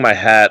kind of hang my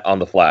hat on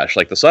The Flash.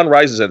 Like, the sun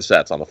rises and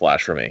sets on The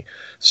Flash for me.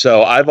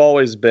 So I've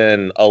always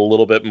been a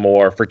little bit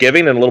more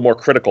forgiving and a little more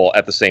critical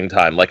at the same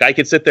time. Like, I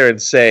could sit there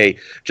and say,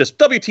 just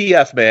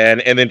WTF, man,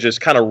 and then just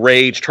kind of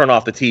rage, turn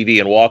off the TV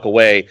and walk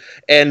away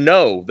and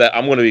know that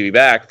I'm going to be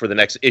back for the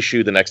next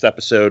issue, the next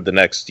episode, the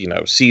next, you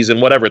know,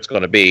 season, whatever it's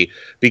going to be,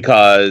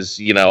 because,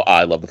 you know,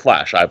 I love The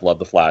Flash. I've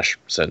loved The Flash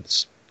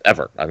since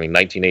ever. I mean,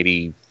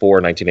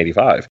 1984,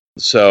 1985.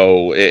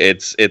 So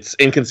it's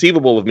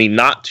inconceivable of me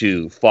not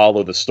to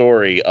follow the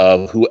story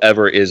of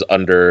whoever is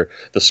under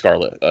the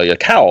Scarlet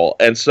Cowl.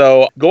 And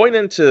so going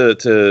into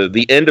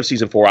the end of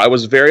season 4, I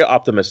was very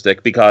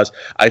optimistic because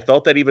I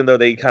felt that even though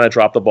they kind of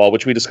dropped the ball,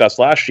 which we discussed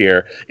last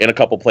year in a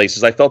couple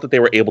places, I felt that they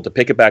were able to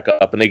pick it back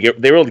up and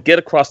they were able to get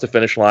across the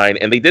finish line.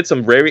 And they did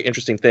some very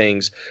interesting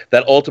things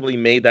that ultimately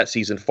made that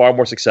season far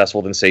more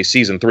successful than, say,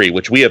 season 3,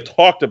 which we have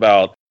talked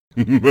about.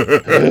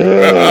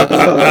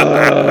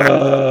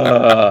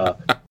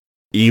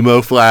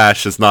 Emo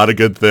Flash is not a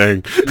good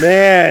thing.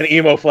 Man,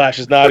 Emo Flash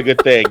is not a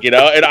good thing, you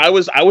know? And I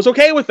was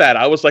okay with that.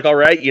 I was like, all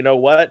right, you know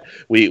what?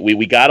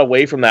 We got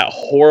away from that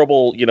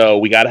horrible, you know,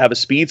 we got to have a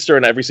speedster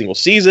in every single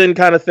season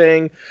kind of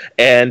thing.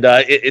 And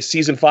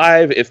season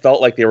 5, it felt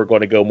like they were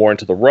going to go more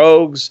into the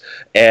rogues.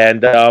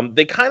 And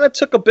they kind of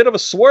took a bit of a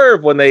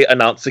swerve when they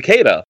announced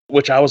Cicada,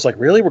 which I was like,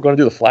 really? We're going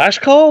to do the Flash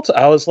cult?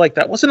 I was like,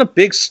 that wasn't a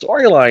big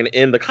storyline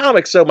in the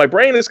comics. So my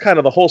brain is kind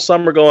of the whole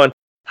summer going,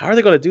 how are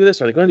they going to do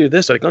this? Are they going to do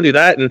this? Are they going to do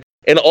that?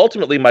 And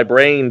ultimately, my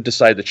brain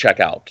decided to check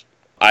out.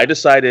 I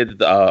decided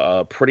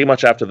pretty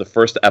much after the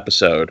first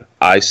episode,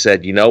 I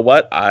said, you know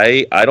what?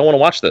 I don't want to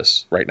watch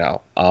this right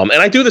now. And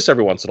I do this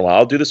every once in a while.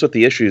 I'll do this with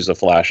the issues of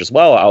Flash as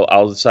well.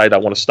 I'll decide I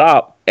want to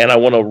stop, and I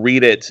want to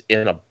read it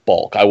in a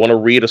bulk. I want to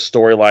read a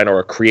storyline or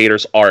a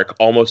creator's arc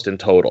almost in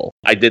total.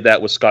 I did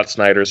that with Scott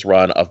Snyder's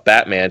run of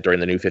Batman during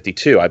the New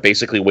 52. I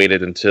basically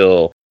waited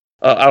until...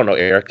 I don't know,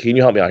 Eric, can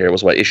you help me out here? It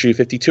was what, issue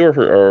 52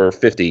 or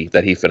 50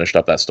 that he finished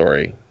up that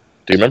story?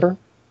 Do you remember?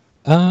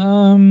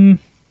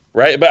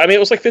 Right, but I mean, it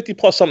was like 50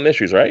 plus something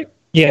issues, right?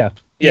 Yeah,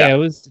 it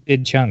was a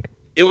good chunk.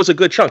 it was a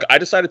good chunk. I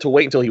decided to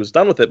wait until he was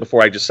done with it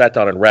before I just sat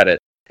down and read it.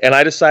 And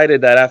I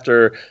decided that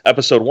after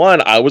episode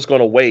 1, I was going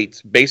to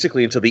wait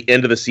basically until the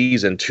end of the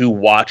season to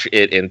watch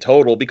it in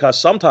total, because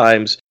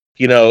sometimes,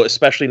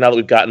 especially now that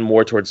we've gotten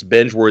more towards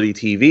binge-worthy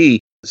TV,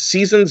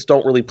 seasons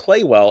don't really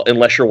play well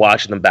unless you're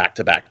watching them back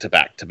to back to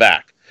back to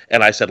back.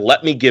 And I said,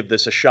 let me give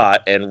this a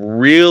shot and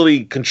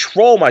really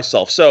control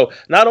myself. So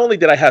not only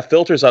did I have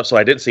filters up so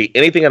I didn't see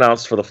anything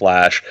announced for The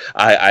Flash,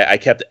 I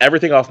kept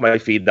everything off my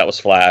feed that was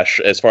Flash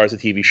as far as the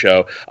TV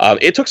show.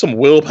 It took some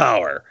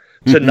willpower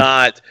to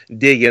not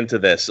dig into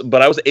this,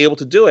 but I was able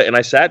to do it. And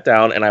I sat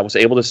down and I was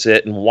able to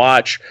sit and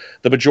watch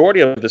the majority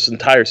of this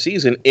entire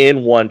season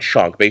in one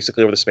chunk,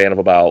 basically over the span of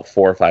about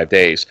 4 or 5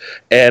 days.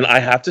 And I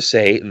have to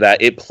say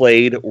that it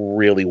played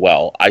really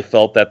well. I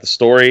felt that the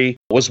story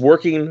was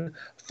working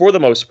for the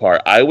most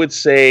part. I would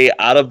say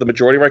out of the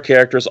majority of our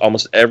characters,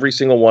 almost every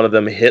single one of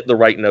them hit the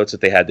right notes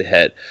that they had to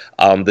hit.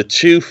 The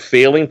 2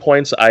 failing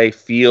points I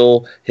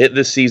feel hit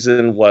this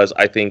season was,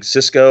 I think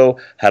Cisco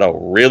had a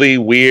really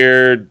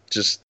weird,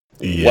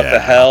 what the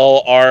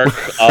hell arc.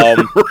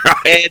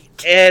 Right.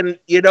 And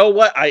you know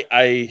what?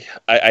 I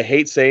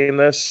hate saying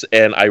this,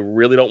 and I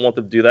really don't want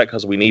them to do that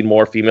because we need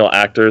more female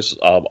actors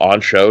on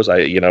shows.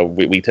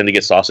 We tend to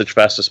get sausage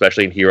fest,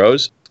 especially in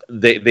Heroes.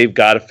 They've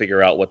got to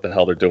figure out what the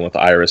hell they're doing with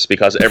Iris,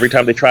 because every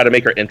time they try to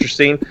make her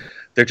interesting,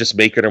 they're just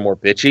making her more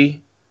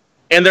bitchy.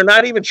 And they're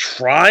not even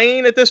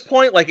trying at this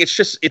point. Like, it's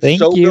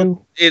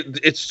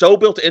so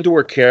built into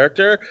her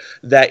character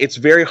that it's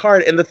very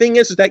hard. And the thing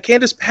is that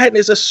Candace Patton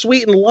is a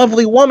sweet and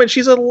lovely woman.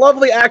 She's a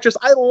lovely actress.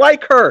 I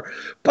like her.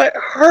 But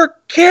her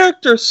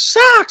character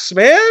sucks,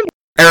 man.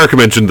 Eric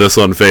mentioned this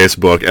on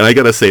Facebook, and I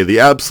gotta say, the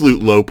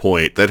absolute low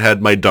point that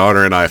had my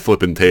daughter and I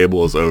flipping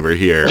tables over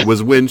here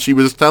was when she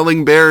was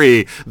telling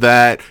Barry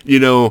that,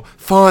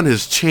 Fawn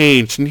has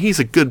changed, and he's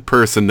a good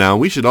person now.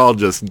 We should all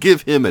just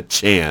give him a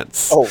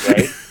chance. Oh,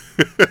 right.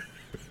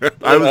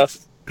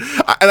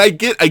 I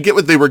get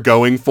what they were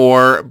going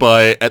for,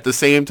 but at the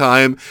same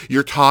time,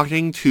 you're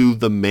talking to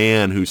the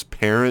man whose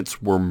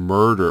parents were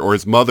murdered, or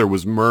his mother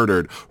was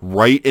murdered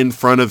right in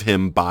front of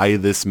him by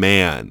this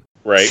man.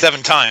 Right.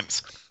 7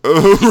 times.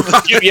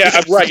 Right.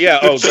 Yeah, right, yeah.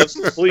 Oh,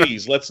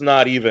 please, let's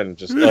not even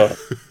just...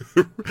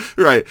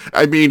 Right.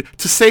 I mean,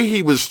 to say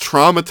he was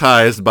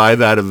traumatized by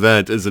that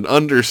event is an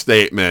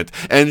understatement,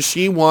 and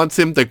she wants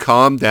him to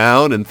calm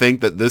down and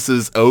think that this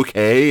is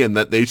okay and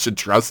that they should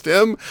trust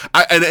him,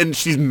 and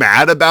she's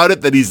mad about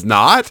it that he's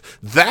not.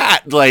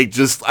 That, I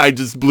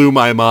just blew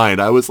my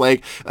mind. I was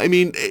like, I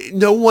mean,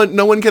 no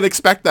one can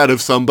expect that of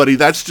somebody.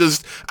 That's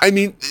just,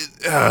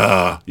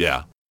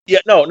 yeah. Yeah,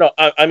 no,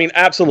 I mean,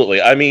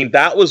 absolutely. I mean,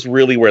 that was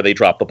really where they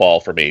dropped the ball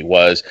for me,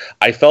 was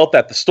I felt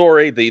that the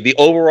story, the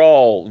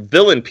overall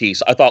villain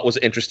piece, I thought was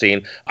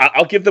interesting.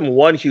 I'll give them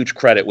one huge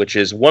credit, which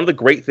is one of the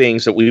great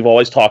things that we've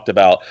always talked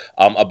about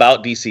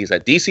DC, is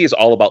that DC is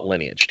all about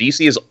lineage.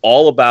 DC is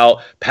all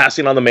about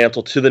passing on the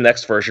mantle to the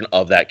next version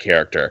of that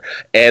character.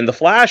 And The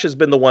Flash has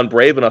been the one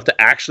brave enough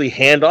to actually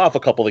hand off a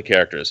couple of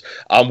characters.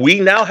 We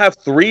now have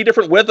 3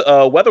 different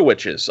weather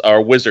witches,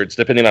 or wizards,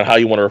 depending on how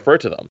you want to refer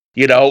to them.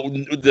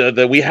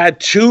 We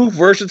had 2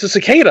 versions of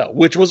Cicada,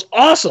 which was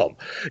awesome.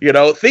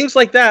 Things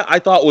like that I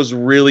thought was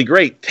really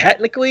great.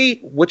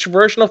 Technically, which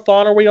version of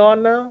Thawne are we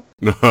on now?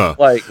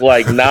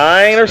 like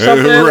 9 or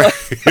something?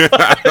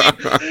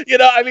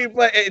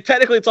 But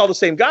technically it's all the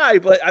same guy,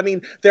 but I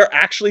mean, they're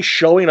actually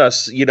showing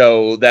us,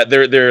 that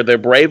they're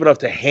brave enough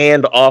to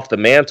hand off the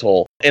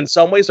mantle in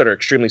some ways that are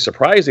extremely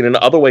surprising, and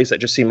other ways that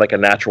just seem like a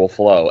natural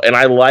flow. And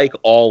I like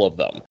all of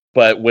them.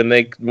 But when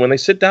they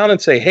sit down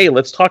and say, hey,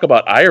 let's talk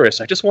about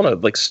Iris, I just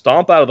want to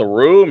stomp out of the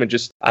room and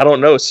just, I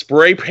don't know,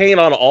 spray paint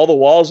on all the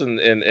walls in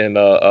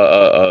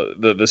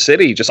the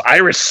city. Just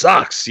Iris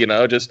sucks,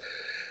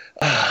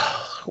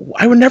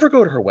 I would never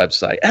go to her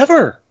website,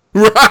 ever.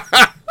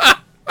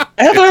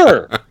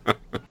 Ever.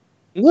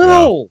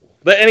 No.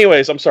 But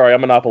anyways, I'm sorry, I'm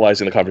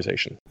monopolizing the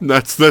conversation.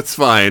 That's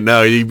fine.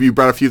 No, you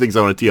brought a few things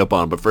I want to tee up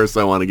on, but first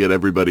I want to get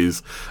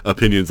everybody's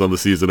opinions on the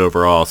season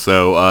overall.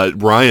 So,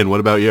 Ryan, what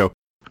about you?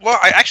 Well,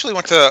 I actually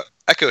want to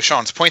echo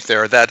Sean's point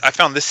there that I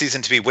found this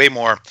season to be way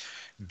more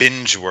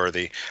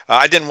binge-worthy.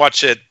 I didn't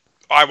watch it.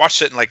 I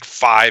watched it in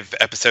 5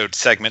 episode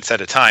segments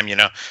at a time.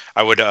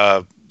 I would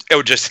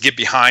just get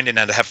behind and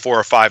I'd have 4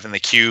 or 5 in the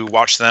queue,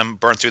 watch them,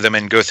 burn through them,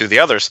 and go through the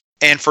others.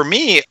 And for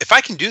me, if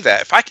I can do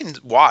that, if I can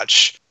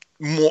watch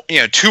more,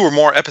 2 or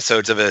more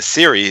episodes of a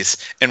series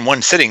in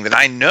one sitting, then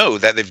I know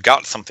that they've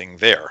got something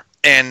there.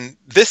 And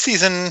this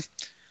season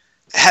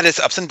had its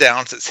ups and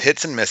downs, its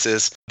hits and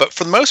misses, but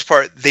for the most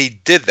part, they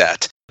did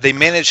that. They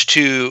managed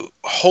to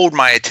hold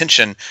my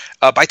attention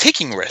by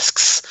taking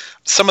risks.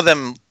 Some of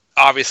them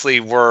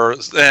obviously were,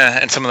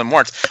 and some of them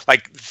weren't.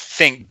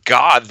 Thank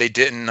God they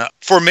didn't.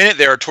 For a minute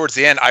there, towards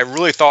the end, I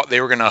really thought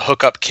they were going to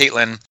hook up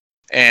Caitlin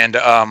and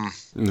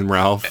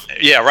Ralph.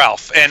 Yeah,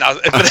 Ralph.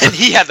 But then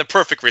he had the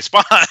perfect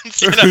response.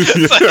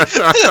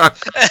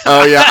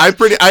 Oh yeah,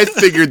 I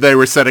figured they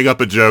were setting up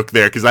a joke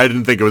there because I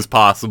didn't think it was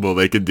possible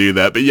they could do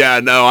that. But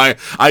yeah, no,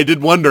 I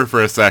did wonder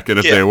for a second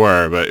if they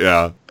were, but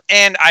yeah.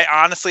 And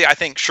I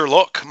think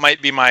Sherlock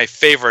might be my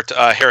favorite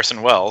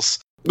Harrison Wells.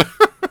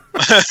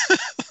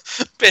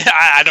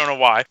 I don't know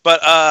why,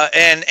 but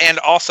and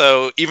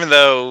also, even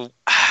though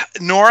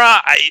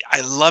Nora,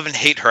 I love and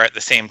hate her at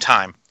the same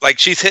time. Like,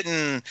 she's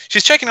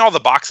checking all the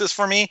boxes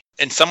for me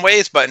in some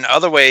ways, but in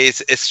other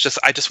ways, it's just,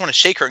 I just want to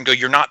shake her and go,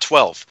 "You're not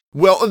 12."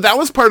 Well, that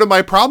was part of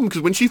my problem,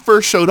 because when she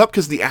first showed up,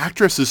 because the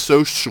actress is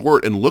so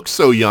short and looks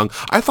so young,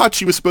 I thought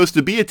she was supposed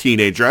to be a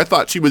teenager. I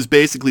thought she was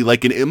basically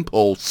like an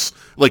Impulse,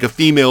 like a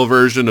female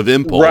version of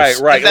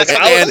Impulse. Right.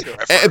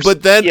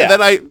 But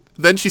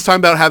then she's talking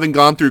about having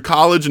gone through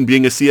college and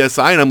being a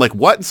CSI, and I'm like,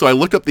 what? And so I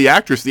looked up the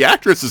actress. The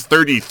actress is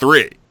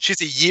 33.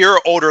 She's a year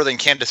older than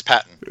Candace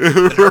Patton, than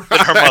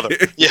her mother.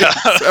 Yeah.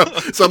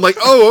 so I'm like,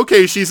 oh,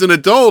 okay, she's an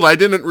adult. I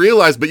didn't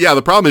realize. But yeah,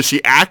 the problem is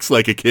she acts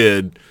like a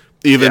kid,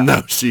 even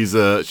though she's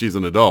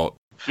an adult.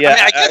 Yeah,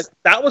 I guess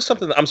that was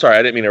something. I'm sorry,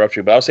 I didn't mean to interrupt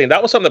you, but I was saying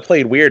that was something that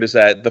played weird. Is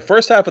that the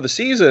first half of the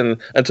season,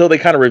 until they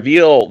kind of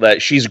reveal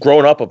that she's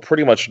grown up a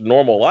pretty much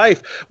normal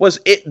life,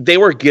 they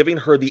were giving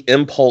her the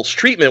Impulse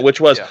treatment, which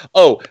was,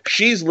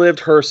 she's lived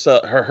her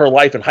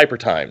life in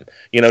hypertime,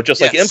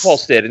 just like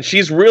Impulse did, and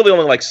she's really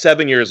only like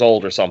 7 years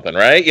old or something,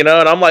 right? And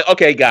I'm like,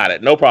 okay, got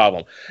it, no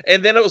problem.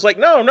 And then it was like,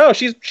 no,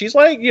 she's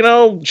like,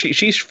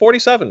 she's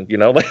 47,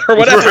 like, or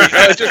whatever.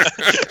 Right.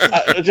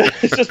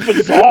 It's just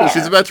bizarre.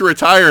 She's about to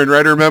retire and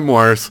write her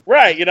memoirs.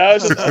 Right,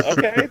 it's just,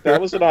 okay,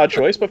 that was an odd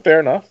choice, but fair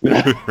enough.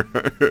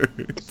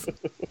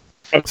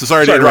 So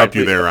sorry to interrupt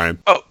you there,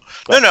 Ryan. Oh,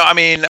 no, I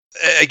mean,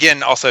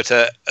 again, also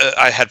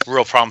I had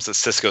real problems with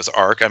Sisko's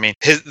arc. I mean,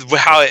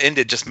 how it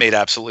ended just made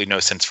absolutely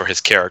no sense for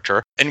his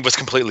character and was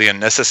completely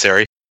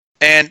unnecessary.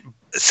 And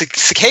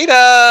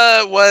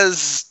Cicada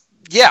was,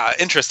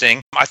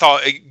 interesting. I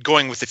thought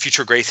going with the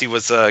future Gracie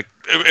was it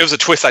was a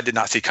twist I did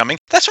not see coming.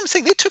 That's what I'm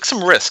saying. They took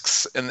some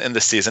risks in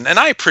this season, and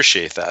I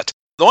appreciate that.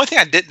 The only thing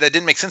that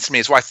didn't make sense to me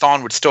is why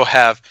Thawne would still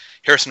have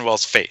Harrison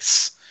Wells'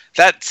 face.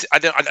 I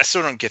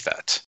still don't get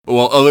that.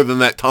 Well, other than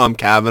that, Tom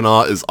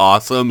Cavanaugh is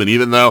awesome, and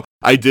even though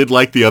I did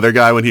like the other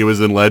guy when he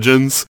was in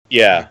Legends,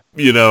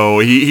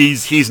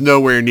 he's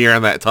nowhere near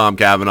on that Tom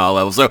Cavanaugh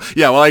level. So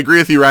I agree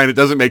with you, Ryan. It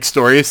doesn't make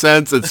story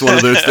sense. It's one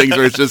of those things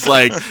where it's just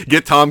like,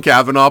 get Tom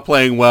Cavanaugh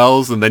playing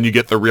Wells, and then you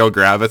get the real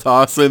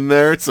gravitas in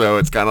there. So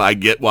it's kind of, I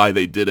get why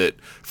they did it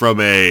from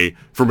a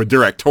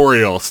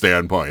directorial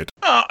standpoint.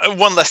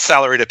 One less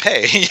salary to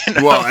pay.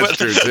 Well, that's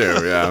true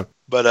too. Yeah.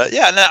 But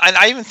and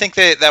I even think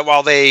that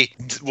while they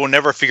will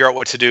never figure out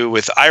what to do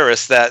with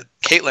Iris, that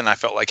Caitlin, I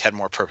felt like, had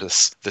more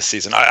purpose this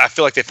season. I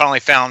feel like they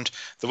finally found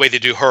the way to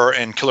do her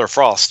and Killer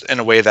Frost in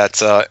a way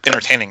that's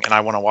entertaining, and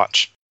I want to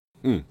watch.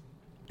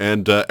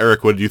 And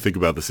Eric, what did you think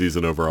about the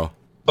season overall?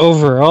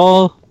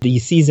 Overall, the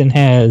season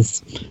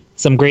has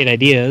some great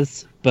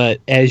ideas, but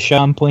as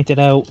Sean pointed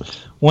out,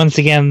 once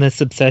again, this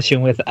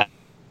obsession with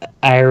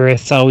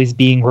Iris always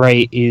being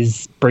right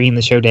is bringing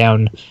the show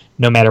down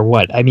no matter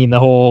what. I mean, the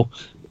whole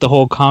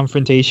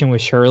confrontation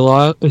with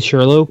Sherlock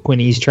when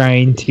he's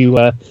trying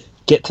to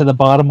get to the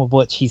bottom of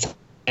what she's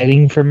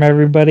hiding from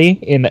everybody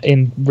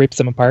and rips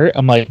them apart.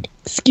 I'm like,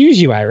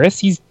 excuse you, Iris.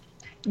 He's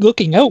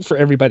looking out for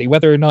everybody,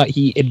 whether or not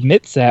he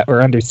admits that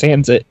or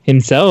understands it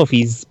himself.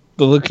 He's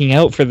looking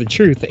out for the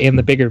truth and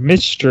the bigger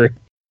mystery.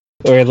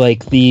 Or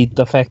like the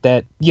fact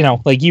that,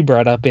 like you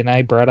brought up and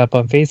I brought up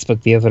on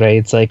Facebook the other day,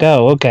 it's like,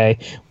 oh, okay,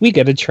 we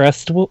gotta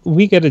trust, your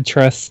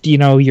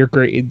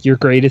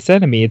greatest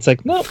enemy. It's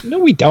like, no,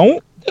 we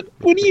don't.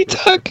 What are you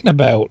talking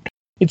about?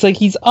 It's like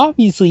he's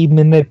obviously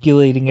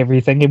manipulating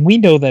everything, and we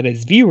know that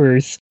as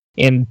viewers,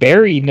 and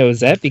Barry knows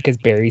that because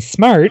Barry's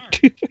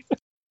smart.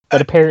 But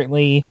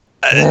apparently,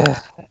 I don't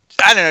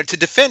know, to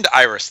defend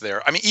Iris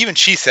there, I mean, even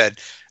she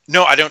said,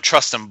 no, I don't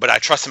trust him, but I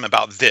trust him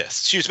about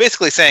this. She was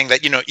basically saying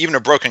that, even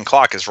a broken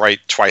clock is right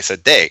twice a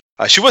day.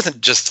 She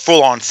wasn't just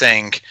full on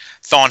saying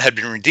Thawne had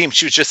been redeemed.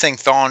 She was just saying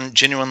Thawne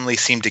genuinely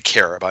seemed to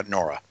care about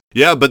Nora.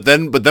 Yeah, but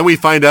then we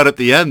find out at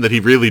the end that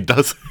he really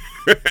doesn't.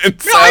 I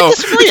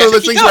disagree.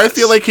 I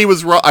feel like he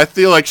was wrong. I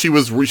feel like she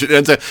was.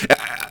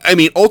 I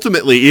mean,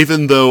 ultimately,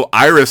 even though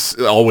Iris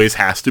always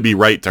has to be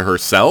right to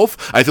herself,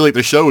 I feel like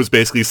the show is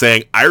basically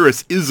saying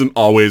Iris isn't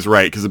always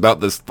right, because about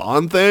this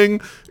Thawne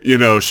thing,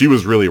 she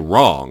was really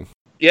wrong.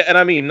 Yeah, and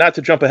I mean, not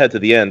to jump ahead to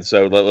the end,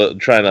 so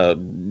trying to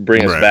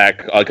bring us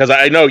back, because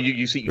I know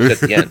you said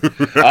the end,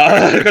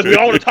 because we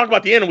all want to talk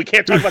about the end, and we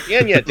can't talk about the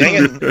end yet,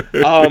 dang it.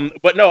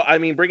 But no, I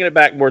mean, bringing it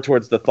back more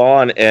towards the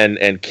Thawne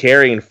and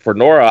caring for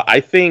Nora, I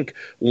think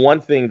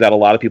one thing that a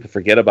lot of people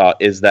forget about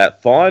is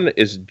that Thawne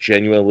is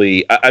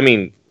genuinely, I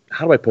mean,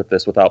 how do I put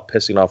this without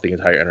pissing off the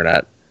entire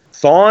internet?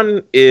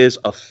 Thawne is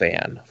a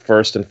fan,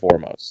 first and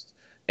foremost.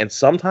 And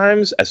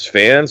sometimes, as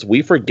fans,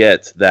 we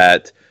forget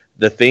that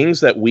the things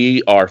that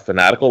we are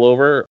fanatical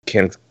over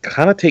can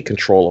kind of take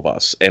control of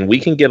us, and we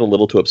can get a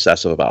little too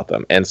obsessive about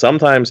them. And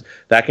sometimes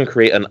that can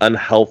create an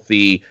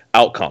unhealthy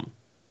outcome.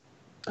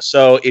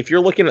 So if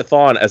you're looking at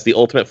Thawne as the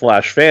ultimate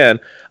Flash fan,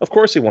 of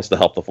course he wants to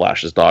help the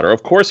Flash's daughter.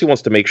 Of course he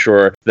wants to make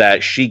sure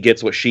that she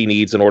gets what she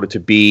needs in order to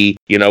be,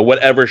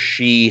 whatever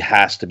she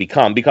has to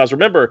become. Because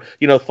remember,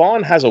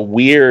 Thawne has a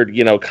weird,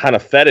 kind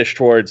of fetish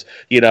towards,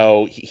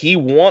 he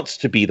wants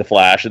to be the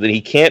Flash and then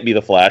he can't be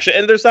the Flash.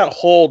 And there's that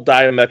whole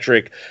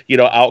diametric,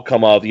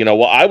 outcome of,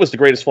 well, I was the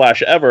greatest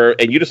Flash ever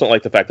and you just don't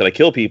like the fact that I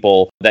kill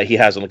people that he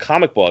has in the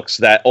comic books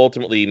that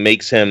ultimately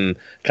makes him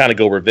kind of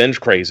go revenge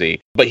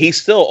crazy. But he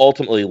still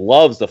ultimately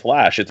loves the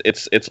Flash.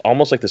 It's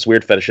almost like this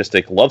weird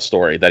fetishistic love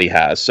story that he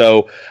has.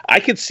 So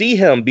I could see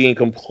him being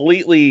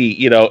completely,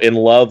 in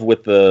love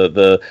with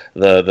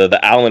the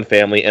Allen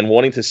family and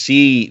wanting to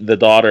see the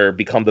daughter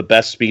become the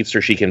best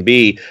speedster she can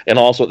be, and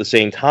also at the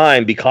same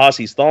time, because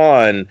he's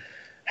Thawne,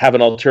 have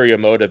an ulterior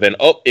motive. And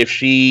if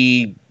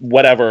she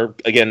whatever,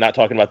 again, not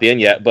talking about the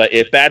end yet, but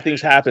if bad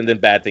things happen, then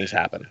bad things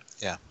happen.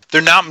 Yeah.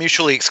 They're not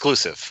mutually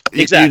exclusive.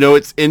 Exactly.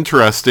 It's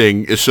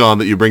interesting, Sean,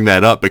 that you bring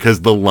that up,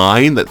 because the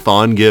line that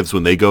Thawne gives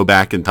when they go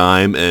back in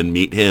time and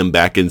meet him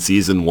back in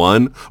season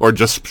 1, or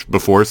just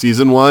before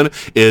season 1,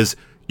 is,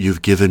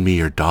 "You've given me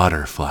your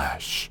daughter,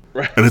 Flash."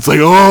 Right. And it's like,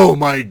 oh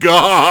my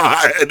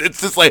God.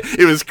 It's just like,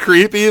 it was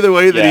creepy the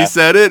way that he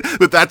said it,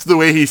 but that's the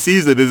way he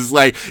sees it. Is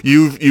like,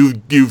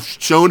 you've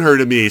shown her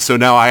to me, so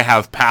now I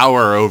have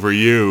power over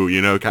you,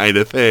 kind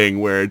of thing,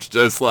 where it's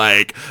just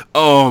like,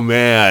 oh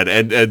man.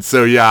 And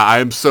so, yeah,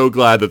 I'm so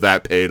glad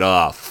that paid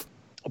off.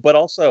 But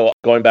also,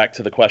 going back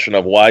to the question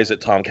of why is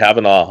it Tom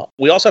Cavanaugh,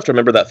 we also have to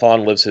remember that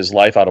Thawne lives his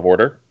life out of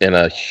order in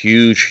a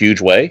huge,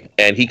 huge way.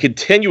 And he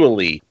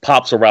continually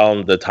pops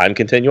around the time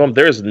continuum.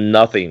 There's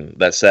nothing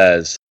that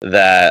says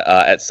that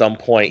at some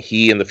point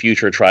he in the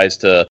future tries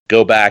to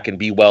go back and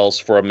be Wells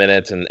for a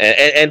minute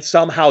and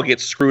somehow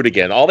get screwed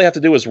again. All they have to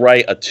do is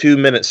write a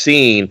 2-minute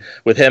scene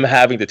with him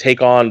having to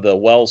take on the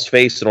Wells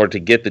face in order to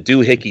get the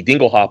doohickey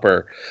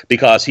dinglehopper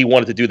because he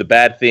wanted to do the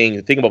bad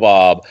thing,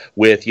 thingamabob,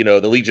 with,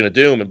 the Legion of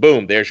Doom, and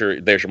boom, there's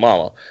your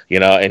mama,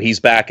 and he's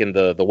back in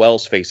the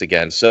Wells face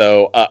again.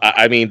 So,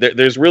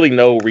 there's really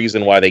no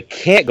reason why they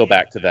can't go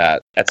back to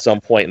that at some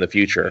point in the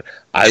future.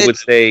 I would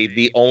say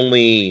the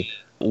only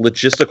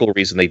logistical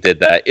reason they did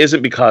that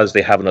isn't because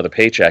they have another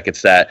paycheck.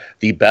 It's that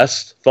the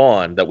best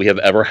Thawne that we have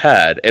ever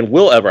had and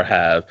will ever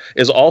have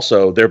is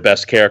also their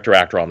best character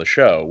actor on the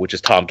show, which is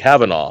Tom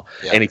Cavanaugh.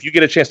 Yeah. And if you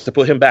get a chance to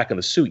put him back in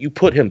the suit, you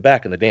put him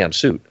back in the damn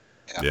suit.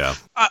 Yeah.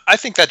 I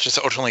think that just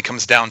ultimately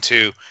comes down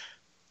to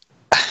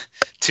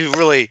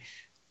really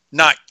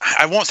not,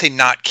 I won't say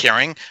not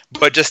caring,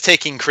 but just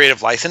taking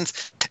creative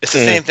license. It's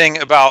the same thing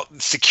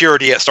about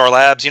security at Star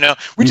Labs.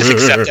 We just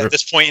accept at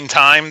this point in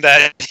time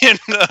that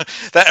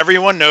that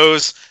everyone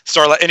knows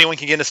anyone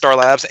can get into Star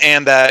Labs,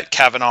 and that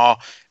Kavanaugh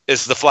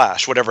is the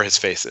Flash, whatever his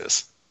face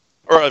is,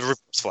 or a reverse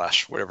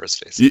Flash, whatever his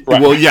face is. Right.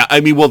 Well, yeah,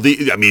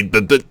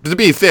 to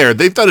be fair,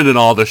 they've done it in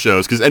all the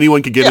shows because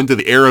anyone can get into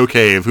the Arrow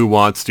Cave who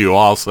wants to,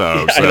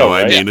 also. Yeah, so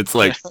it's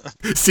like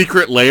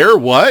secret lair.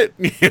 What?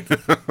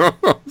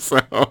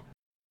 So.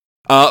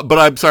 But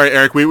I'm sorry,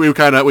 Eric. We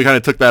kind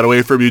of took that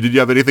away from you. Did you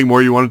have anything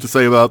more you wanted to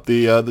say about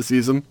the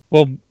season?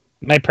 Well,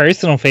 my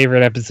personal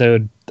favorite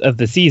episode of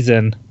the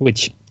season,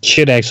 which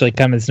should actually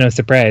come as no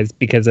surprise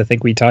because I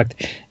think we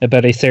talked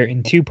about a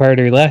certain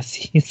 2-parter last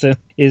season,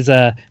 is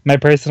my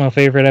personal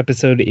favorite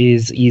episode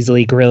is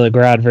easily Gorilla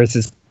Grodd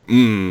versus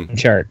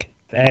Shark.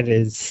 That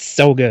is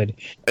so good.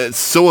 It's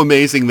so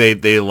amazing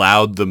they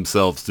allowed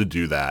themselves to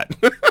do that.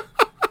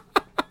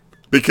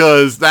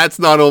 Because that's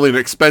not only an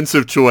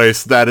expensive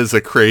choice, that is a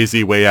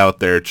crazy way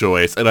out there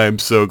choice, and I'm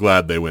so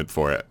glad they went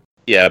for it.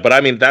 Yeah, but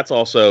that's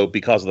also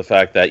because of the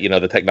fact that,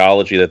 the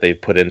technology that they've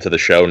put into the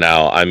show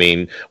now.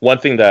 One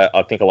thing that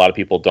I think a lot of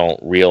people don't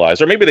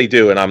realize, or maybe they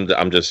do, and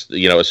I'm just,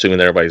 assuming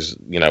that everybody's,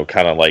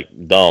 kind of like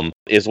dumb,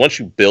 is once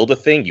you build a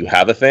thing, you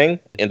have a thing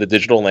in the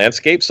digital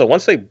landscape. So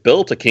once they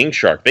built a King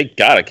Shark, they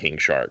got a King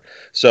Shark.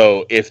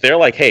 So if they're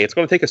like, hey, it's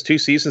going to take us 2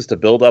 seasons to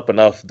build up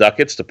enough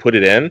ducats to put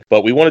it in,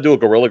 but we want to do a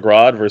Gorilla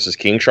Grodd versus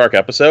King Shark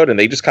episode, and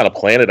they just kind of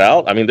plan it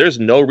out, there's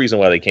no reason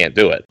why they can't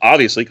do it.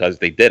 Obviously, because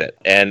they did it.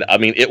 And,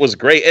 it was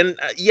great. And,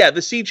 the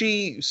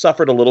CG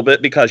suffered a little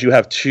bit because you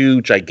have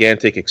 2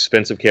 gigantic,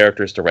 expensive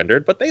characters to render,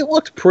 but they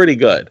looked pretty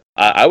good.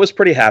 I was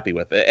pretty happy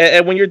with it.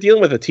 And when you're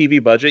dealing with a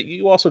TV budget,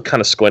 you also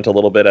kind of squint a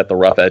little bit at the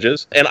rough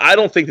edges. And I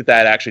don't think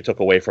that actually took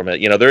away from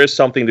it. There is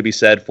something to be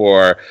said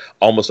for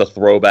almost a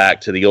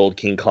throwback to the old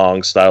King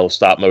Kong style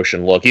stop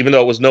motion look, even though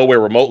it was nowhere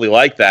remotely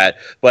like that.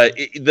 But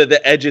the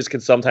edges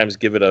can sometimes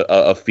give it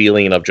a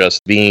feeling of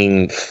just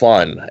being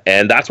fun.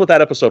 And that's what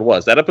that episode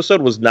was. That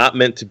episode was not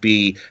meant to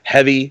be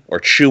heavy or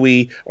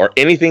chewy or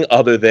anything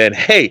other than,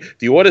 hey,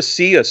 do you want to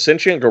see a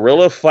sentient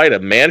gorilla fight a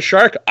man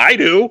shark? I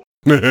do.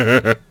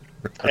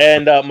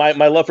 And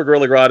my love for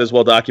Gorilla Grodd is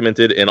well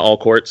documented in all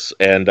courts.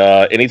 And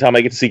anytime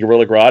I get to see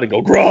Gorilla Grodd and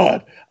go,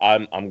 Grodd,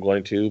 I'm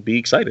going to be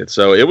excited.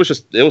 So it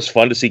was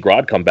fun to see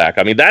Grodd come back.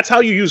 That's how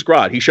you use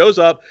Grodd. He shows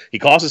up, he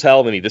causes hell,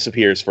 and then he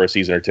disappears for a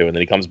season or 2, and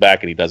then he comes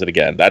back and he does it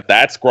again.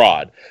 That's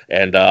Grodd.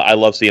 And I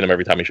love seeing him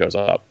every time he shows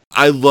up.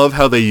 I love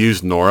how they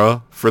use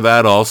Nora for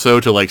that also,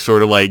 to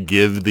sort of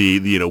give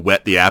the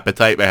whet the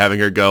appetite by having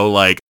her go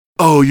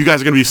oh, you guys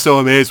are going to be so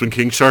amazed when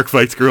King Shark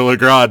fights Gorilla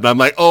Grodd. And I'm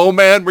like, oh,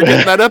 man, we're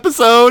getting that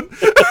episode.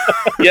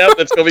 Yep,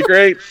 that's going to be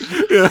great.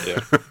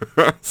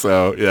 Yeah.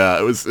 So, yeah,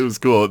 it was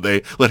cool.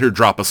 They let her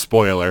drop a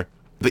spoiler.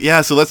 But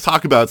yeah, so let's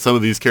talk about some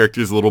of these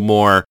characters a little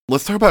more.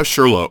 Let's talk about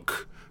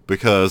Sherlock,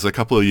 because a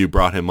couple of you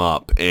brought him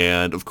up.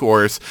 And, of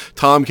course,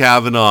 Tom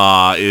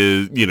Cavanaugh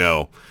is,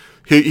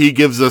 he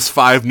gives us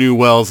 5 new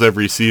Wells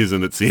every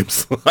season, it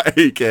seems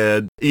like.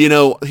 And,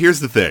 here's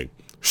the thing.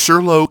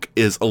 Sherlock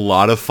is a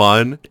lot of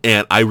fun,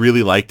 and I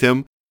really liked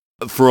him.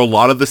 For a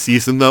lot of the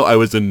season, though, I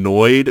was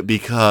annoyed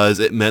because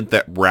it meant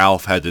that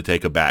Ralph had to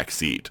take a back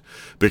seat.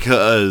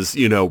 Because,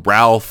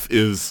 Ralph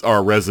is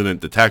our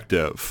resident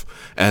detective.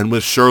 And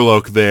with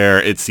Sherlock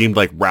there, it seemed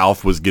like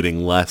Ralph was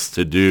getting less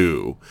to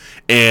do.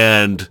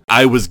 And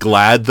I was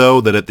glad,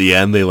 though, that at the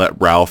end they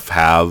let Ralph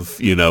have,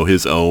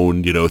 his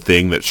own,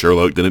 thing that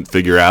Sherlock didn't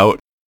figure out.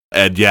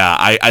 And yeah,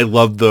 I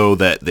love, though,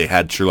 that they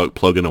had Sherlock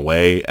plugging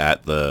away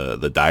at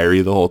the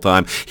diary the whole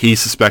time. He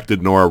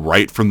suspected Nora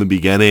right from the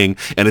beginning,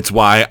 and it's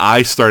why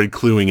I started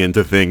cluing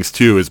into things,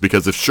 too, is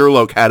because if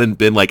Sherlock hadn't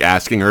been,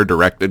 asking her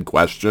directed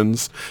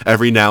questions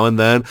every now and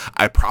then,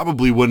 I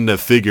probably wouldn't have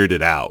figured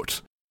it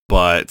out.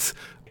 But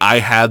I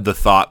had the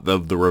thought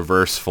of the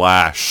reverse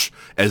Flash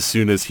as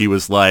soon as he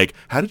was like,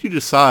 how did you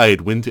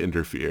decide when to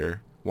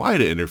interfere? Why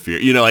to interfere?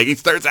 He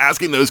starts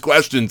asking those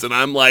questions, and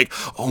I'm like,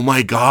 oh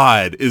my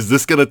god, is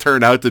this going to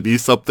turn out to be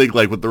something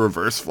like with the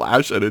reverse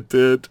Flash? And it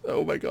did.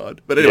 Oh my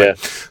god. But anyway,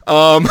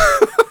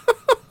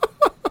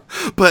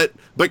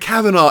 but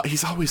Kavanaugh,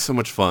 he's always so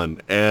much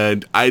fun,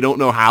 and I don't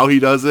know how he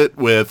does it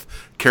with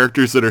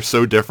characters that are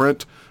so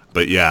different,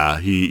 but yeah,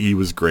 he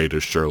was great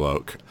as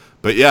Sherlock.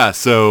 But yeah,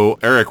 so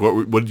Eric,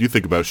 what did you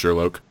think about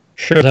Sherlock?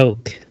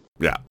 Sherlock.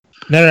 Yeah.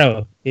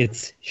 No,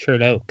 it's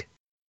Sherlock.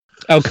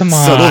 Oh, come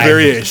on. Subtle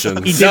variations.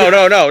 No.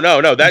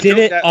 That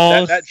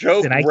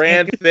joke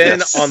ran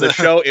thin on the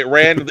show.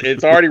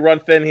 It's already run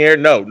thin here.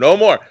 No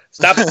more.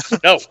 Stop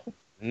it.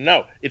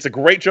 No. It's a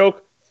great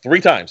joke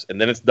 3 times,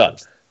 and then it's done.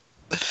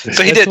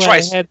 So he did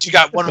twice. You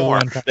got one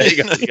more. There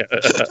you go.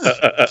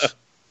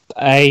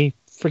 I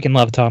freaking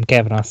love Tom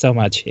Cavanaugh so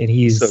much, and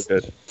he's so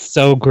good.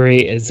 So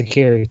great as a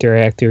character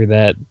actor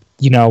that,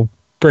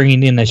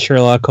 bringing in a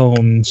Sherlock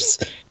Holmes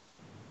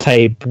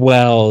type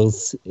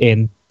Wells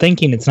and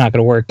thinking it's not going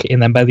to work,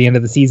 and then by the end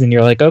of the season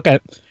you're like, okay,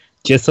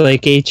 just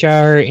like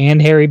HR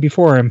and Harry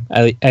before him.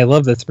 I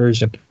love this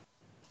version.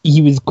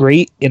 He was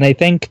great, and I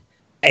think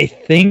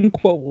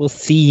what we'll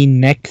see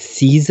next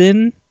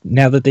season,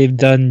 now that they've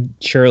done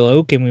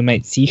Sherlock, and we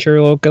might see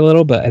Sherlock a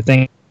little, but I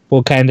think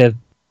we'll kind of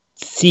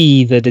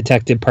see the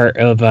detective part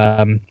of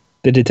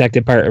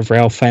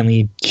Ralph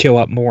finally show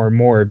up more and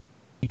more.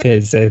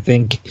 Because I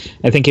think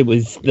it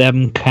was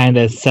them kind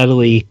of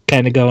subtly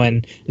kind of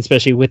going,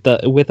 especially with the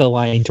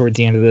line towards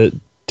the end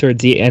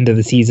of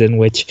the season,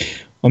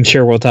 which I'm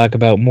sure we'll talk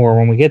about more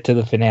when we get to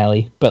the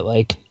finale. But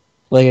like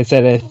I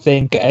said, I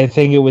think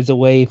it was a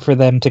way for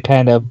them to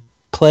kind of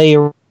play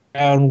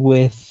around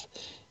with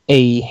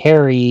a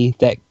Harry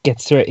that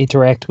gets to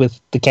interact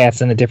with the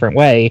cast in a different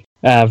way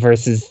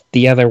versus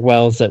the other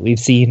Wells that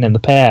we've seen in the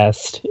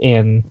past,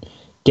 and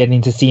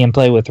getting to see him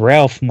play with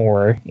Ralph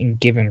more and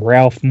giving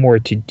Ralph more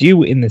to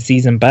do in the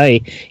season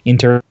by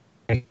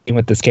interacting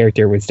with this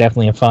character was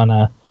definitely a fun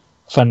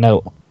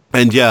note.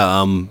 And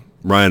yeah,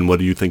 Ryan, what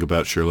do you think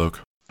about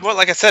Sherlock? Well,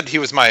 like I said, he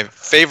was my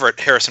favorite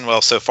Harrison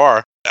Wells so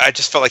far. I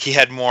just felt like he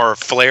had more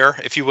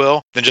flair, if you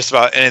will, than just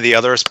about any of the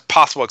others.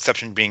 Possible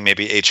exception being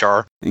maybe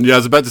HR. Yeah, I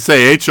was about to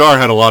say HR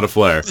had a lot of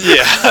flair.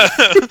 Yeah.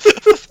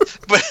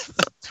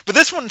 But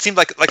this one seemed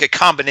like a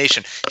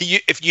combination.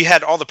 If you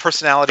had all the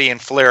personality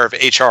and flair of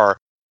HR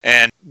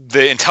and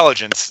the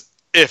intelligence,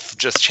 if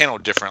just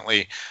channeled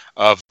differently,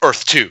 of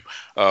Earth 2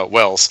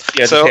 Wells.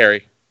 Yeah, just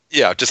Harry.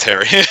 Yeah, just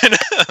Harry.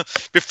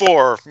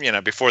 before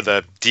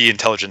the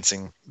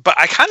de-intelligencing. But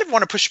I kind of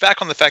want to push back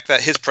on the fact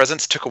that his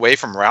presence took away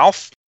from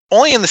Ralph,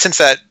 only in the sense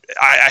that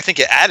I think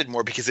it added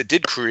more because it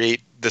did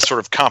create this sort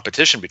of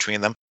competition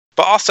between them.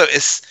 But also,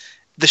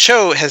 the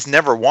show has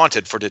never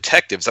wanted for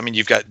detectives. I mean,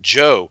 you've got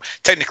Joe.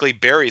 Technically,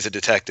 Barry's a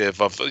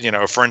detective of,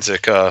 a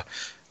forensic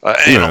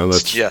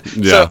analyst. Yeah.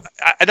 So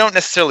I don't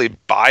necessarily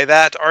buy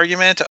that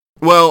argument.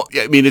 Well,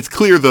 I mean, it's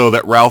clear, though,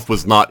 that Ralph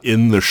was not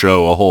in the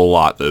show a whole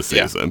lot this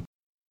season.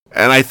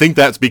 And I think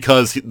that's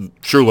because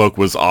Sherlock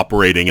was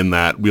operating in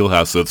that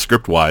wheelhouse, so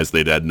script-wise,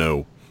 they'd had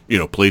no,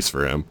 place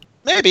for him.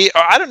 Maybe.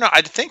 I don't know.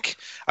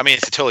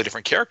 it's a totally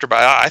different character, but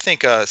I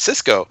think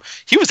Cisco,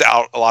 he was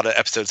out a lot of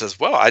episodes as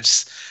well.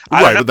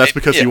 But that's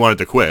because he wanted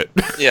to quit.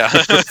 Yeah.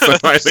 So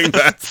I think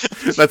that's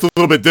a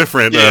little bit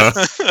different. Yeah.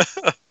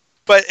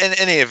 But in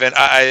any event,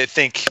 I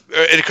think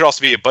it could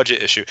also be a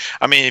budget issue.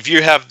 I mean, if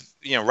you have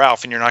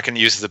Ralph and you're not going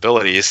to use his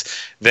abilities,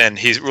 then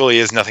he really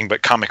is nothing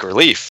but comic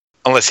relief,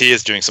 unless he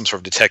is doing some sort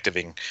of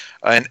detectiving.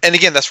 And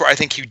again, that's where I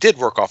think he did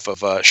work off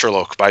of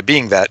Sherlock by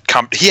being that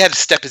he had to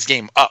step his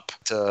game up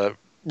to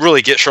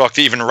really get Sherlock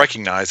to even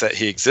recognize that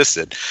he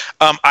existed.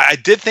 I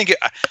did think it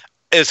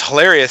is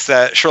hilarious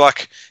that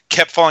Sherlock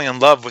kept falling in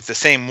love with the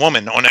same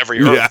woman on every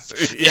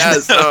Earth.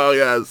 Yes. Oh,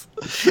 yes.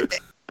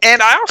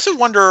 And I also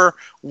wonder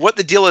what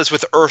the deal is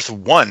with Earth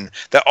 1,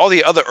 that all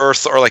the other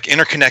Earths are like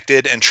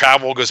interconnected and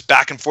travel goes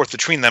back and forth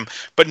between them,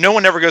 but no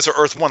one ever goes to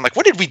Earth 1. Like,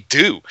 what did we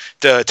do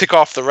to tick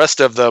off the rest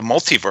of the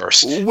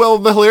multiverse? Well,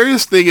 the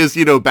hilarious thing is,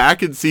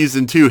 back in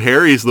season 2,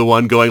 Harry's the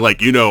one going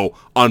like,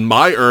 on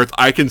my Earth,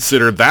 I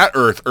consider that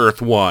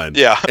Earth 1.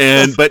 Yeah.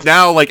 But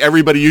now, like,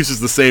 everybody uses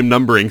the same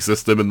numbering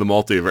system in the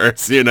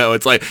multiverse.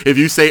 It's like, if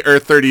you say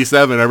Earth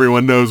 37,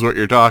 everyone knows what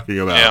you're talking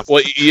about. Yeah.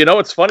 Well,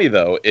 what's funny,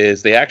 though,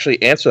 is they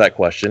actually answer that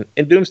question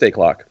in Doomsday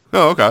Clock.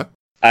 Oh, okay.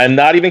 I'm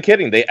not even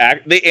kidding. They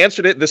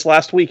answered it this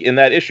last week in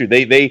that issue.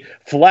 They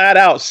flat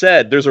out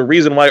said there's a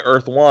reason why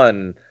Earth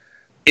 1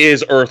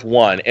 is Earth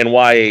 1 and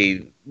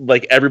why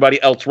like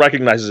everybody else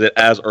recognizes it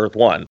as Earth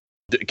 1.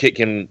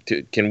 Can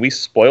we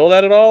spoil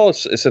that at all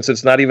since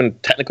it's not even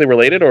technically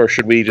related, or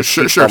should we just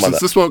sure since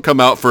this won't come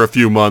out for a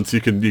few months, you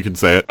can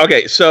say it.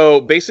 Okay,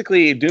 so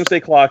basically Doomsday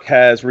Clock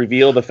has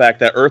revealed the fact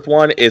that Earth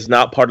 1 is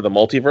not part of the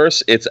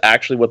multiverse. It's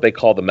actually what they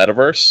call the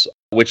metaverse,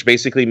 which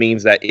basically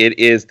means that it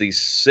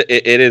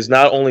is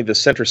not only the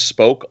center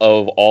spoke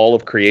of all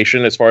of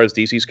creation as far as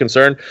DC is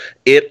concerned,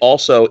 it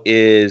also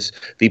is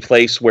the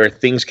place where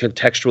things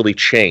contextually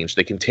change.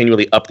 They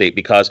continually update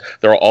because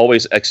there are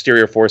always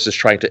exterior forces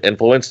trying to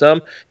influence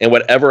them, and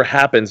whatever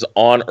happens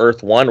on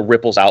Earth 1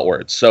 ripples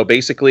outwards. So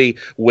basically,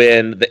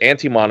 when the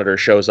Anti-Monitor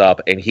shows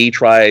up and he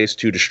tries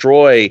to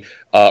destroy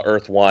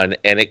Earth 1,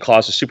 and it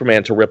causes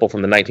Superman to ripple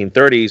from the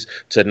 1930s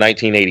to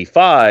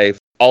 1985,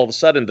 all of a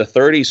sudden, the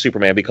 30s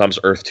Superman becomes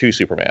Earth 2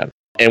 Superman.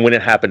 And when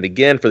it happened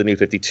again for the New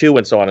 52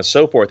 and so on and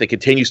so forth, it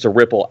continues to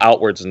ripple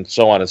outwards and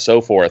so on and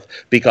so forth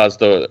because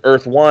the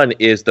Earth 1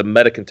 is the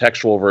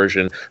meta-contextual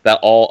version that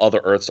all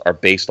other Earths are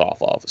based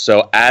off of.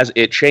 So as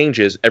it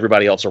changes,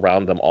 everybody else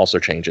around them also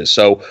changes.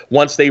 So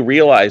once they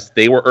realized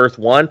they were Earth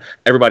 1,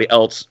 everybody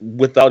else,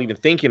 without even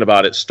thinking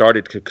about it,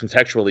 started to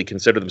contextually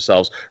consider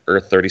themselves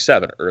Earth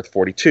 37, Earth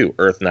 42,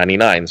 Earth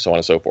 99, so on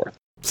and so forth.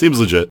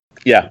 Seems legit.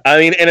 Yeah, I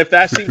mean, and if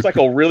that seems like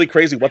a really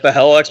crazy what the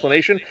hell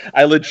explanation,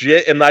 I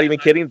legit am not even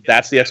kidding.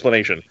 That's the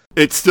explanation.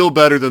 It's still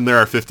better than there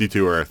are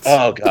 52 Earths.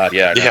 Oh, God,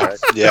 yeah.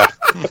 Yeah.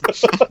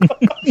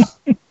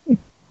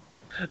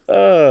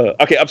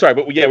 Okay, I'm sorry,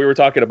 but yeah, we were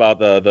talking about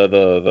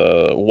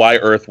the why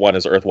Earth 1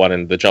 is Earth 1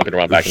 and the jumping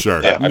around back and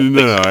forth. Sure.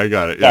 No, I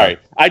got it. Yeah. Sorry,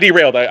 I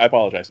derailed. I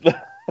apologize.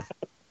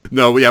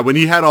 No, yeah, when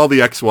he had all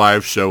the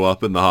ex-wives show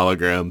up in the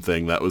hologram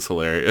thing, that was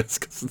hilarious,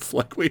 because it's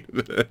like, wait a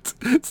minute,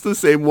 it's the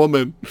same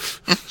woman.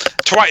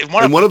 Twice.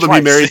 One of them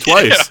he married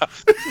twice. Yeah.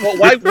 Well,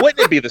 why wouldn't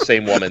it be the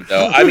same woman,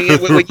 though? I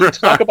mean, when you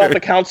talk about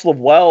the Council of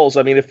Wells,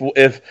 I mean,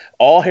 if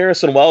all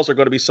Harrison Wells are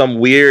going to be some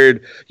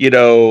weird,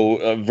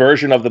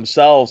 version of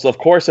themselves, of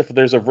course, if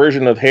there's a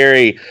version of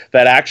Harry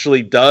that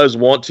actually does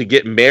want to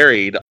get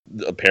married,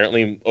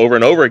 apparently over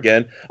and over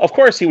again, of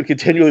course he would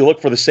continually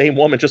look for the same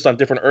woman just on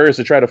different Earths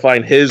to try to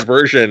find his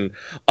version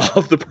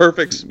of the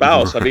perfect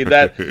spouse. I mean,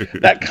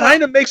 that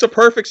kind of makes a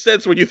perfect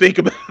sense when you think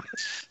about it.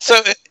 So,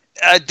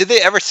 did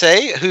they ever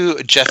say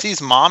who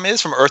Jesse's mom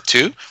is from Earth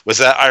 2? Was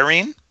that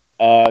Irene?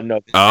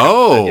 No.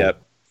 Oh. Yet,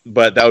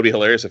 but that would be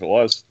hilarious if it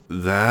was.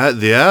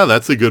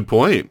 That's a good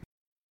point.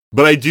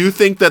 But I do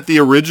think that the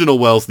original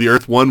Wells, the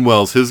Earth 1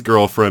 Wells, his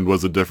girlfriend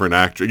was a different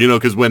actress.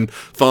 Because when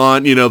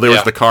Thawne, there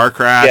was the car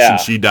crash and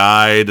she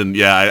died,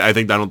 and I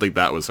don't think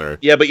that was her.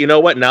 Yeah, but you know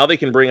what? Now they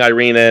can bring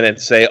Irene in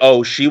and say,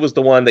 oh, she was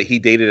the one that he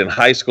dated in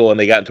high school, and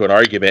they got into an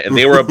argument, and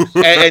they were,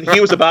 and he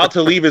was about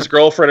to leave his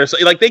girlfriend, or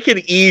something. Like they could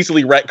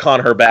easily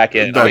retcon her back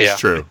in. That's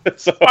true.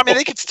 So, I mean,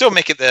 they could still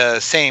make it the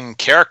same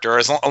character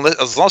as long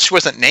as she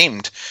wasn't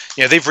named.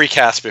 They've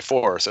recast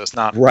before, so it's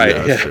not right.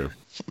 Yeah, that's true.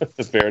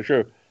 That's very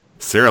true.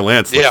 Sarah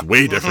Lance looks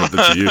way different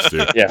than she used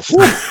to. Yeah,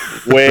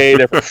 way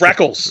different.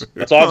 Freckles.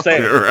 That's all I'm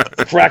saying.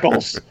 Right.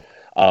 Freckles.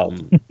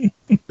 But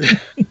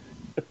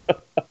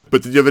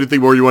did you have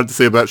anything more you wanted to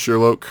say about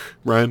Sherlock,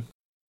 Ryan?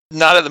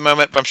 Not at the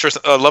moment, but I'm sure.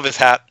 I love his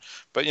hat.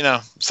 But,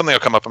 something will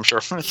come up, I'm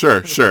sure.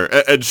 Sure.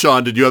 And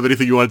Sean, did you have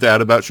anything you wanted to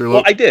add about Sherlock?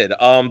 Well, I did.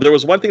 There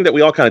was one thing that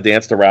we all kind of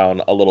danced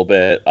around a little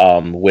bit,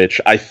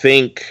 which I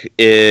think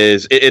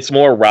it's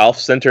more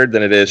Ralph-centered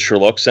than it is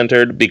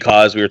Sherlock-centered,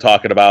 because we were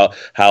talking about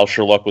how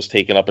Sherlock was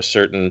taking up a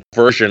certain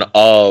version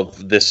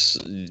of this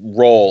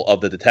role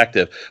of the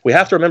detective. We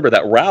have to remember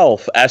that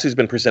Ralph, as he's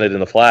been presented in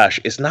The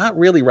Flash, is not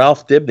really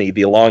Ralph Dibny,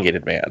 the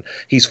elongated man.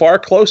 He's far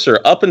closer,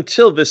 up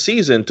until this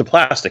season, to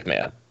Plastic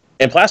Man.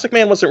 And Plastic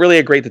Man wasn't really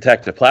a great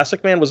detective.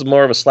 Plastic Man was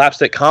more of a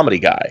slapstick comedy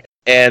guy.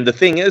 And the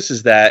thing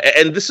is that,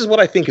 and this is what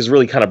I think is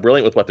really kind of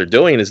brilliant with what they're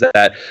doing, is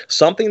that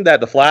something that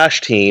the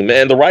Flash team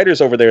and the writers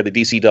over there, the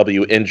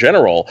DCW in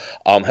general,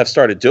 have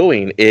started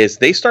doing is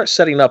they start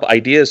setting up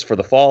ideas for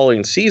the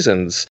following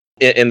seasons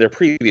in their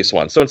previous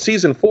one. So in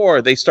season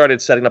 4, they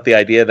started setting up the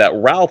idea that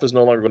Ralph is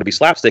no longer going to be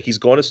slapstick. He's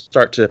going to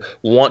start to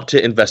want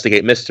to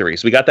investigate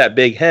mysteries. We got that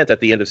big hint at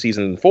the end of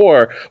season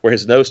 4 where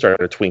his nose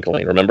started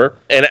twinkling, remember?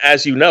 And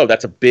as you know,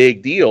 that's a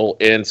big deal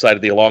inside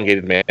of the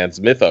elongated man's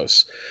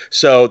mythos.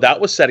 So that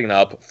was setting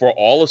up for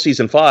all of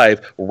season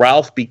 5,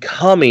 Ralph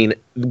becoming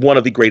one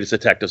of the greatest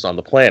detectives on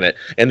the planet.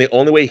 And the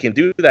only way he can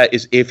do that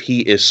is if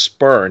he is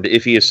spurned,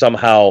 if he is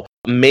somehow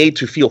made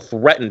to feel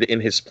threatened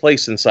in his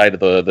place inside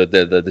of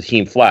the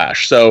Team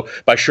Flash. So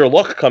by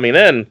Sherlock coming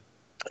in,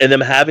 and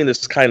them having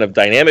this kind of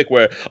dynamic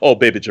where, oh,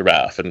 baby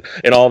giraffe and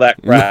all that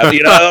crap,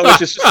 you know, it was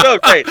just so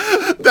great.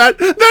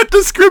 That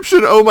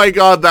description, oh my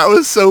God, that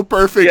was so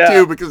perfect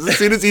too, because as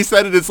soon as he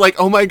said it, it's like,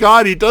 oh my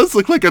God, he does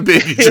look like a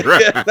baby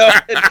giraffe.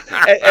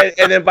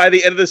 And then by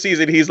the end of the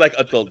season, he's like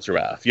adult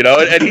giraffe, you know,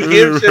 and he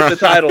gives it the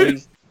title.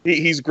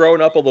 He's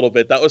grown up a little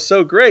bit. That was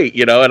so great,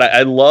 you know, and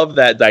I love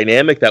that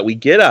dynamic that we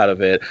get out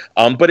of it.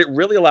 But it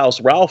really allows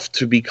Ralph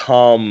to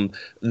become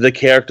the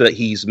character that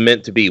he's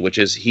meant to be, which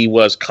is he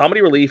was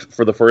comedy relief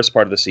for the first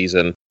part of the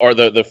season, or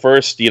the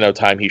first, you know,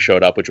 time he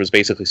showed up, which was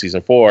basically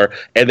season 4.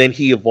 And then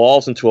he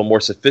evolves into a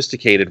more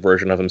sophisticated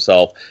version of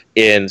himself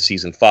in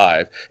season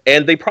 5.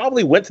 And they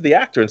probably went to the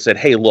actor and said,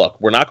 hey,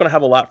 look, we're not going to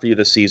have a lot for you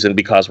this season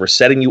because we're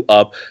setting you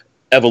up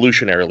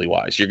evolutionarily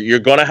wise. You're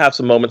going to have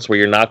some moments where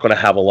you're not going to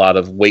have a lot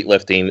of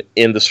weightlifting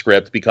in the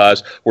script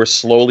because we're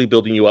slowly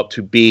building you up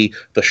to be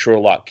the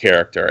Sherlock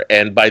character.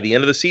 And by the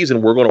end of the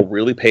season, we're going to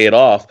really pay it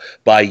off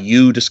by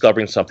you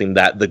discovering something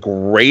that the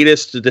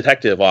greatest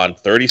detective on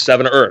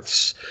 37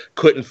 Earths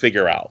couldn't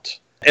figure out.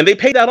 And they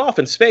pay that off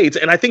in spades.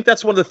 And I think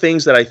that's one of the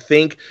things that I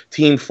think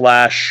Team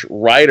Flash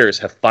writers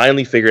have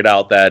finally figured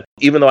out, that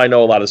even though I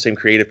know a lot of the same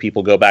creative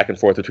people go back and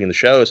forth between the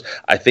shows,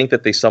 I think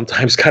that they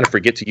sometimes kind of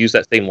forget to use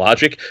that same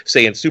logic,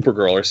 say in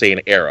Supergirl or say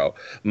in Arrow,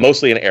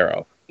 mostly in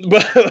Arrow.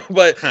 But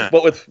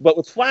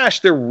with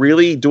Flash, they're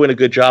really doing a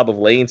good job of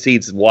laying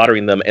seeds,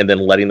 watering them, and then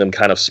letting them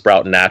kind of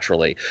sprout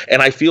naturally.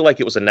 And I feel like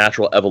it was a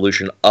natural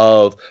evolution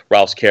of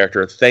Ralph's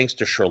character thanks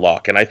to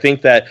Sherlock. And I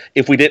think that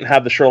if we didn't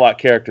have the Sherlock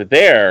character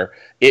there,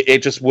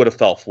 it just would have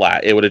fell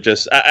flat. It would have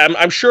just,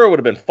 I'm sure it would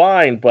have been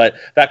fine, but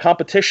that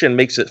competition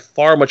makes it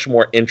far much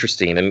more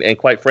interesting. And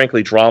quite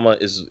frankly, drama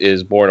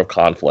is born of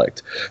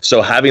conflict.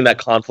 So having that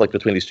conflict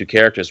between these two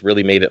characters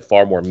really made it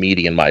far more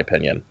meaty, in my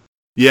opinion.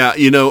 Yeah,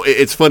 you know,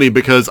 it's funny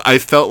because I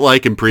felt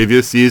like in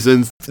previous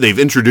seasons, they've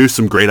introduced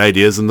some great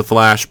ideas in The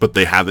Flash, but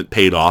they haven't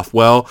paid off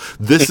well.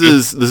 This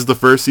is the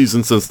first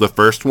season since the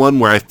first one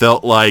where I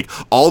felt like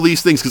all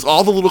these things, because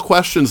all the little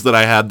questions that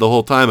I had the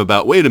whole time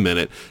about, wait a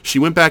minute, she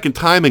went back in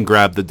time and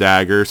grabbed the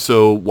dagger,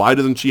 so why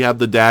doesn't she have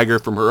the dagger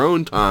from her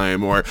own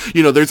time? Or,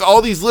 you know, there's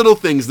all these little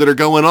things that are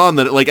going on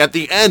that, like, at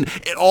the end,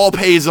 it all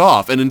pays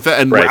off. And in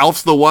fact, right.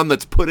 Ralph's the one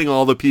that's putting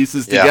all the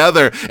pieces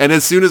together. And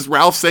as soon as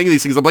Ralph's saying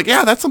these things, I'm like,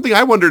 yeah, that's something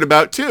I wondered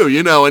about too,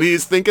 you know, and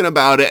he's thinking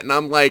about it, and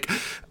I'm like,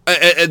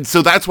 and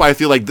so that's why I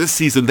feel like this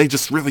season they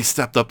just really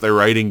stepped up their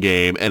writing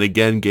game and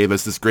again gave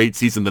us this great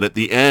season that at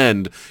the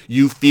end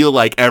you feel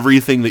like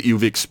everything that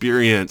you've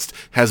experienced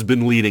has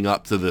been leading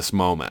up to this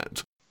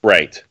moment.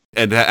 Right.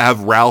 And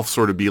have Ralph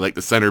sort of be like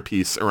the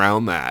centerpiece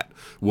around that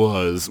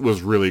was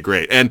really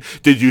great. And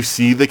did you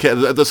see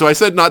so I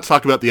said not to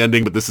talk about the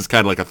ending, but this is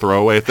kind of like a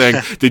throwaway thing.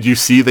 Did you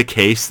see the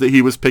case that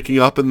he was picking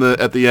up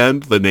at the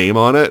end, the name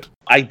on it?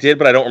 I did,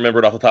 but I don't remember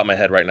it off the top of my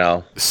head right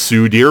now.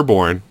 Sue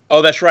Dearborn.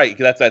 Oh, that's right.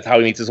 That's how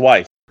he meets his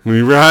wife.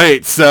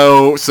 Right.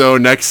 So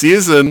next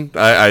season,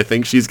 I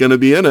think she's going to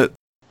be in it.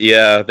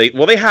 Yeah,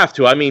 they have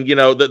to. I mean, you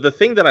know, the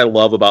thing that I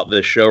love about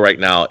this show right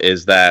now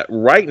is that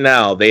right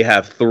now they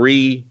have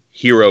 3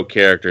 hero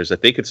characters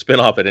that they could spin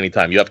off at any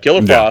time. You have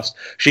Killer Frost.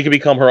 She could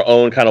become her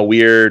own kind of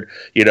weird,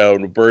 you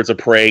know, birds of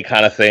prey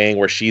kind of thing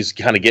where she's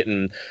kind of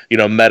getting, you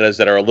know, metas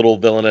that are a little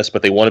villainous,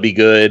 but they want to be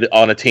good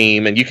on a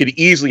team. And you could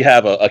easily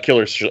have a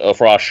Killer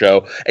Frost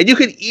show. And you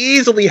could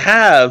easily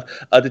have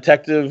a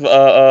detective,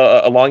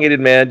 elongated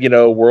man, you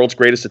know, world's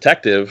greatest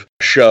detective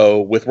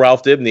show with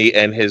Ralph Dibny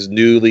and his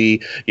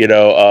newly, you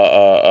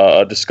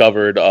know,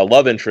 discovered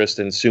love interest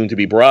and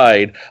soon-to-be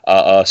bride,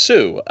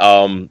 Sue.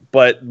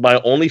 But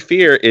my only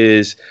fear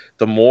is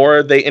the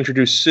more they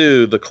introduce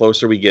Sue, the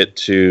closer we get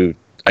to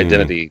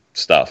identity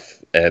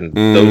stuff. And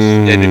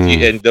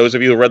those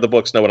of you who read the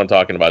books know what I'm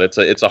talking about.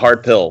 It's a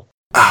hard pill.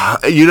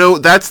 You know,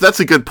 that's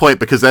a good point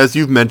because as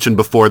you've mentioned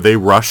before, they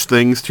rush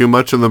things too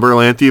much in the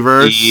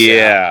Berlanti-verse.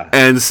 Yeah.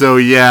 And so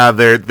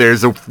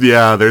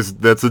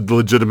that's a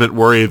legitimate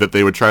worry that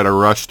they would try to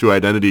rush to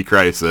Identity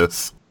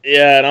Crisis.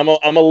 Yeah, and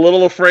I'm a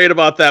little afraid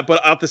about that,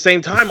 but at the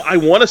same time, I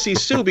want to see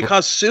Sue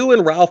because Sue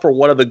and Ralph are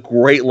one of the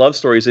great love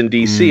stories in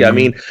DC. I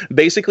mean,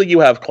 basically, you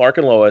have Clark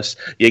and Lois.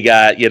 You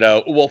got, you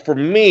know, well, for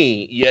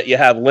me, you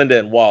have Linda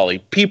and Wally.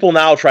 People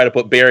now try to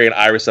put Barry and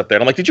Iris up there.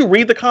 And I'm like, did you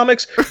read the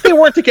comics? They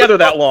weren't together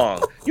that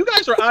long. You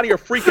guys are out of your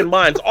freaking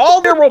minds.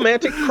 All their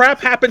romantic crap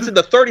happens in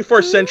the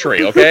 31st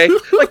century, okay?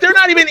 Like, they're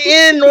not even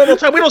in normal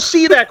time. We don't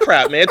see that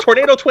crap, man.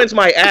 Tornado Twins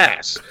my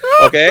ass,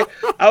 okay?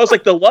 I was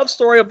like, the love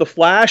story of the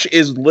Flash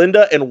is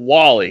Linda and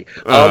Wally.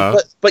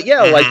 But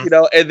yeah, like, you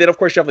know, and then of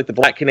course you have like the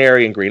Black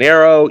Canary and Green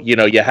Arrow. You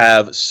know, you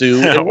have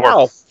Sue and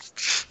Ralph.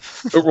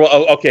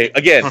 Okay,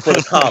 again, for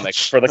the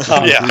comics.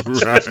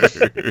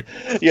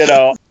 You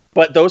know,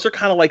 but those are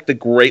kind of like the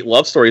great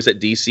love stories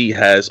that DC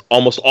has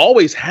almost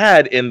always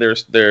had in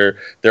their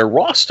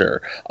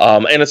roster.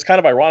 And it's kind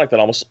of ironic that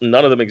almost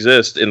none of them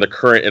exist in the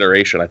current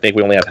iteration. I think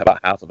we only have about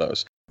half of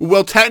those.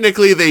 Well,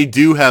 technically they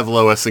do have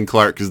Lois and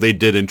Clark because they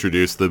did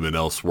introduce them in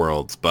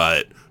Elseworlds,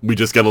 but we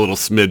just got a little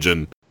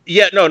smidgen.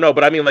 Yeah, no,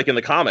 but I mean, like in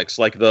the comics,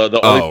 like the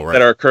only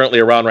that are currently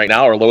around right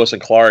now are Lois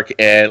and Clark,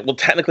 and well,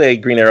 technically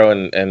Green Arrow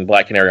and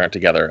Black Canary aren't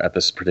together at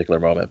this particular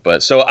moment.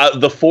 But so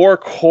the 4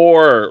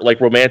 core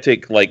like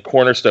romantic like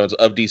cornerstones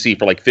of DC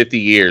for like 50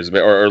 years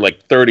or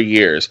like 30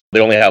 years, they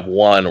only have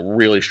one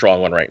really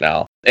strong one right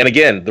now. And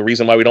again, the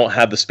reason why we don't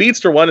have the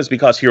Speedster one is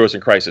because Heroes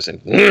in Crisis.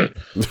 And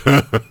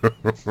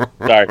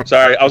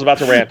sorry, I was about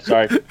to rant.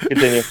 Sorry,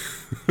 continue.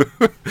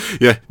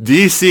 Yeah,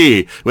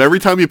 DC. Well, every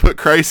time you put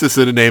Crisis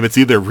in a name, it's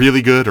either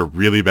really good or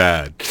really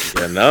bad.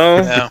 Yeah,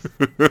 no.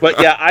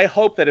 But yeah, I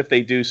hope that if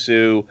they do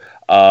sue,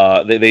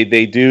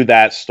 they do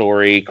that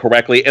story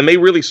correctly, and they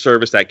really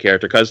service that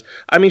character, because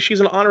I mean,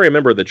 she's an honorary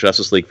member of the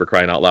Justice League, for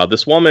crying out loud.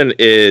 This woman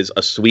is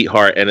a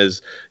sweetheart, and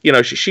is, you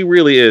know, she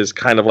really is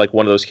kind of like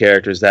one of those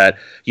characters that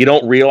you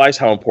don't realize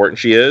how important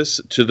she is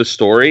to the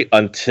story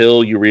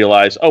until you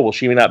realize, oh well,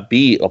 she may not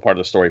be a part of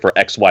the story for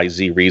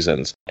XYZ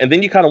reasons, and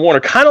then you kind of wonder,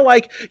 kind of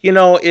like, you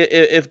know,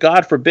 if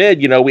God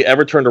forbid, you know, we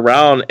ever turned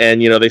around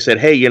and, you know, they said,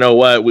 hey, you know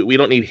what, we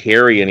don't need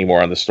Harry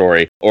anymore on the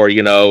story, or,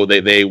 you know,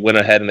 they went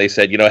ahead and they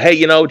said, you know, hey,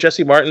 you know,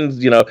 Jesse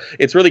Martin's, you know,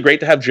 it's really great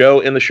to have Joe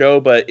in the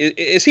show, but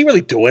is he really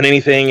doing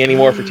anything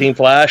anymore for Team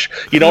Flash?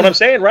 You know what I'm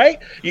saying, right?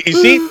 You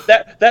see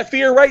that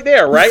fear right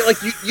there, right? Like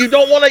you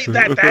don't want to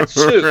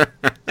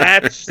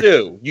that's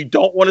Sue. You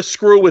don't want to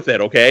screw with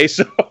it, okay?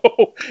 So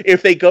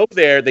if they go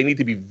there, they need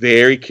to be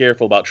very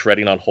careful about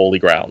treading on holy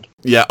ground.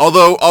 Yeah,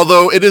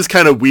 although it is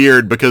kind of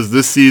weird because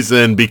this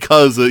season,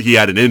 because he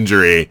had an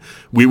injury,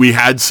 we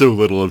had so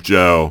little of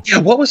Joe. Yeah,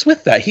 what was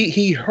with that?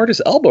 He hurt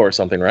his elbow or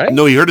something, right?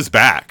 No, he hurt his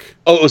back.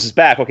 Oh, it was his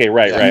back. Okay,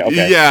 right,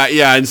 okay.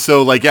 Yeah, and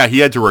so, like, yeah, he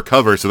had to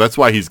recover, so that's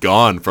why he's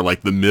gone for,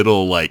 like, the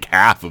middle, like,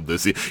 half of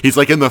this. He's,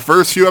 like, in the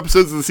first few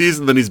episodes of the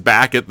season, then he's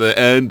back at the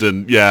end,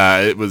 and, yeah,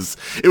 it was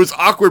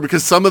awkward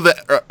because some of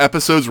the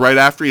episodes right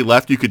after he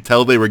left, you could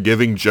tell they were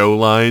giving Joe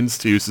lines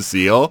to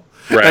Cecile.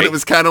 Right. And it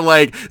was kind of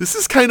like, this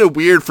is kind of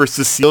weird for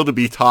Cecile to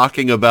be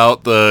talking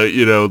about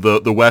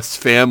the West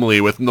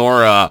family with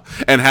Nora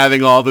and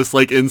having all this,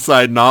 like,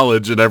 inside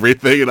knowledge and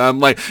everything. And I'm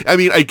like, I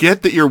mean, I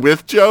get that you're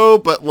with Joe,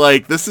 but,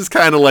 like, this is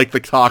kind of like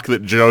the talk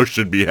that Joe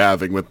should be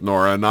having with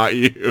Nora, not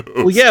you.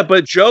 Well, yeah,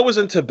 but Joe was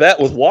in Tibet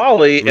with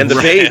Wally and the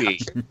baby.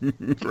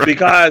 Right.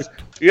 Because,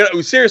 you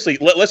know, seriously,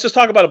 let's just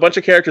talk about a bunch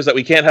of characters that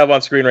we can't have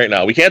on screen right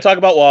now. We can't talk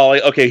about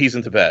Wally. Okay, he's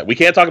in Tibet. We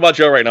can't talk about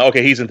Joe right now.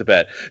 Okay, he's in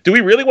Tibet. Do we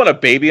really want a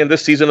baby in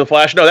this season of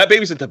Flash? No, that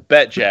baby's in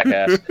Tibet,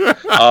 jackass.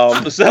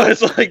 So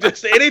it's like,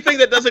 just anything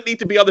that doesn't need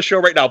to be on the show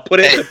right now,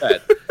 put it in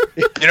Tibet.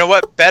 You know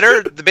what?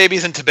 Better the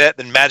baby's in Tibet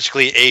than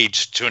magically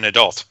aged to an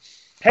adult.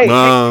 Hey, you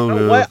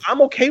know what?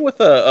 I'm okay with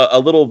a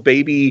little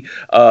baby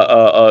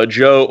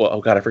Joe.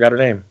 Oh God, I forgot her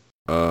name.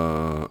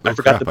 I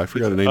forgot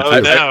her name. Oh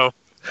no.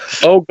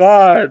 Oh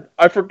God,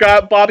 I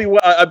forgot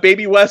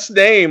Baby West's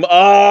name.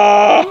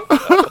 Well,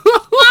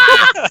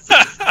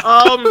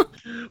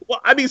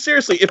 I mean,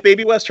 seriously, if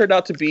Baby West turned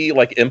out to be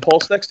like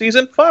Impulse next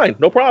season, fine,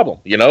 no problem.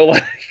 You know,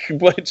 like,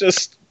 but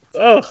just.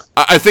 Oh.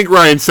 I think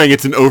Ryan's saying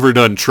it's an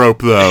overdone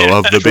trope, though,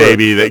 of the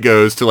baby that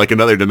goes to like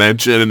another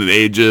dimension and it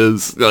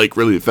ages like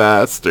really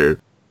fast. Or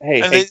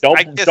hey,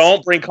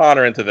 don't bring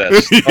Connor into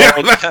this.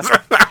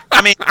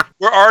 I mean,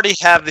 we already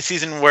have the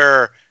season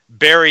where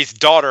Barry's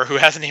daughter, who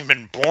hasn't even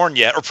been born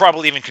yet, or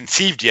probably even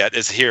conceived yet,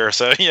 is here.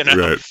 So, you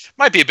know,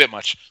 might be a bit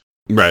much.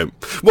 Right.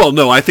 Well,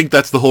 no, I think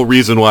that's the whole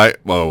reason why.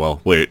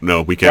 Well, wait,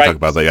 no, we can't talk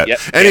about that yet. Yep.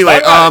 Anyway,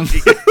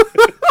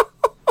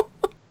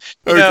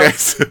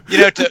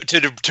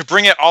 to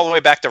bring it all the way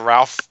back to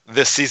Ralph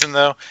this season,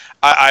 though,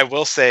 I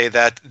will say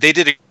that they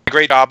did a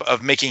great job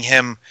of making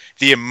him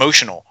the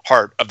emotional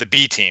heart of the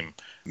B team.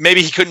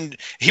 Maybe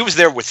he was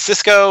there with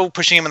Cisco,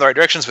 pushing him in the right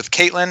directions with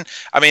Caitlin.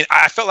 I mean,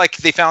 I felt like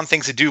they found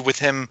things to do with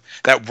him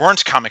that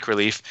weren't comic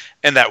relief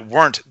and that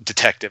weren't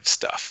detective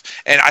stuff.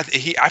 And I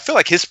feel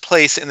like his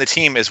place in the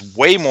team is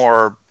way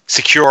more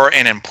secure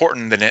and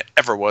important than it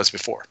ever was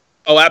before.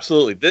 Oh,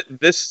 absolutely.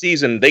 This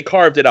season, they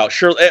carved it out.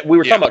 We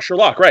were talking about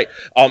Sherlock, right?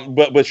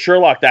 But with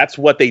Sherlock, that's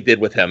what they did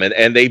with him.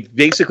 And they've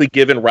basically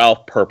given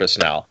Ralph purpose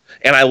now.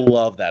 And I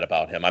love that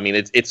about him. I mean,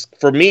 it's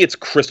for me, it's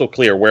crystal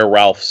clear where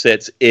Ralph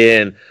sits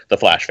in the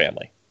Flash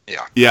family.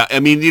 Yeah. I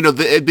mean, you know,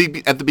 at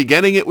the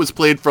beginning it was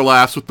played for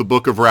laughs with the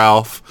Book of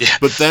Ralph,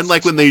 but then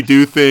like when they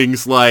do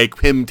things like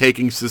him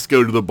taking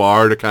Cisco to the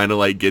bar to kind of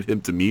like get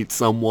him to meet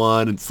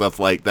someone and stuff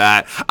like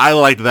that, I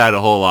liked that a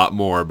whole lot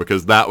more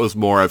because that was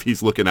more of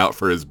he's looking out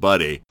for his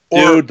buddy.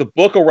 Dude, the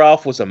Book of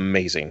Ralph was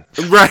amazing.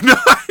 Right.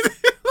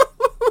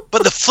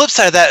 But the flip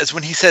side of that is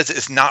when he says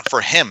it's not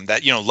for him,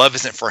 that, you know, love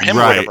isn't for him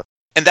or whatever.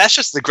 And that's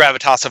just the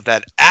gravitas of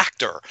that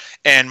actor.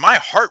 And my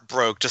heart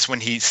broke just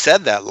when he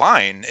said that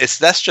line.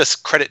 That's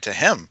just credit to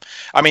him.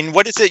 I mean,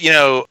 what is it? You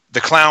know,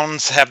 the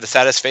clowns have the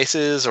saddest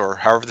faces, or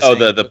however.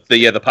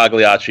 The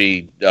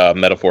Pagliacci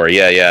metaphor.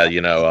 Yeah.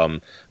 You know,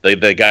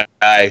 the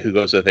guy who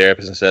goes to the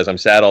therapist and says, "I'm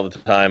sad all the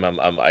time.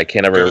 I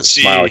can't ever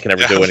smile. I can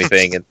never do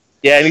anything." And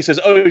and he says,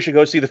 "Oh, you should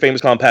go see the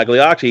famous clown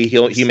Pagliacci.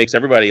 He makes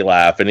everybody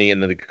laugh." And then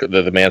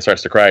the man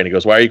starts to cry, and he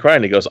goes, "Why are you crying?"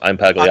 And he goes, "I'm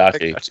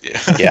Pagliacci."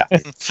 Yeah.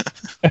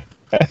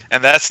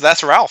 And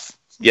that's Ralph.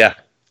 Yeah.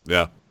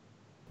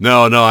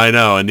 No, I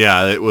know, and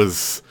yeah, it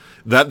was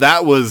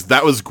that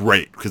was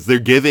great because they're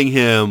giving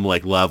him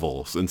like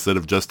levels instead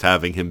of just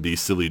having him be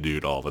silly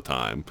dude all the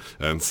time,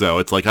 and so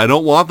it's like I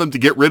don't want them to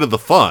get rid of the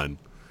fun,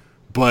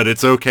 but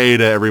it's okay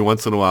to every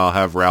once in a while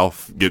have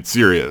Ralph get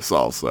serious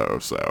also.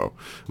 So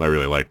I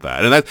really like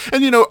that.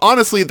 And you know,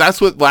 honestly, that's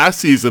what last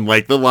season,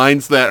 like the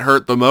lines that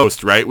hurt the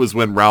most, right, was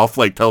when Ralph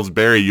like tells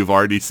Barry, "You've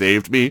already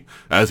saved me,"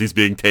 as he's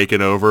being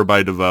taken over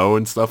by DeVoe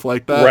and stuff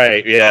like that.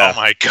 Right. Yeah.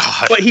 Oh my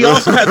God. But he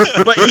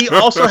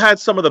also had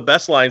some of the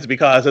best lines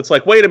because it's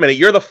like, wait a minute,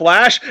 you're the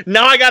Flash?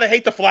 Now I gotta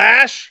hate the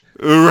Flash?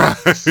 Right.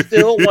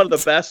 Still one of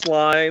the best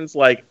lines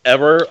like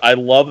ever. I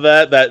love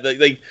that.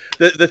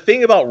 The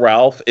thing about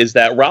Ralph is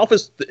that Ralph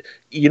is,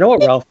 you know what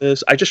Ralph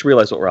is? I just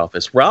realized what Ralph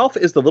is. Ralph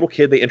is the little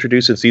kid they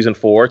introduced in season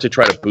 4 to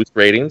try to boost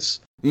ratings.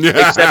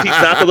 Except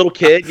he's not the little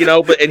kid, you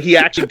know, and he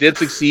actually did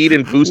succeed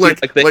in boosting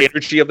the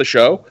energy of the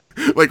show.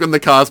 Like when the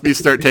Cosbys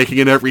start taking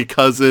in every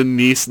cousin,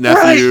 niece,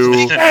 nephew.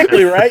 Right,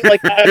 exactly, right?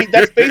 Like, I mean,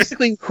 that's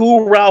basically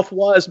who Ralph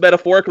was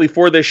metaphorically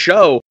for this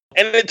show.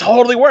 And it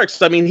totally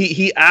works. I mean,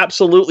 he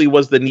absolutely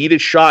was the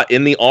needed shot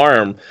in the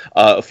arm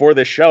for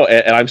this show.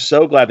 And I'm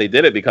so glad they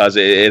did it because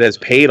it has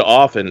paid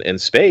off in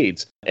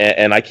spades.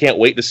 And I can't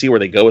wait to see where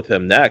they go with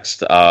him next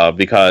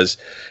because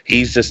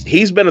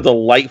he's been a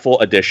delightful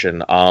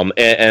addition.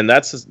 And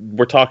that's,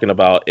 we're talking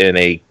about in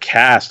a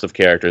cast of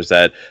characters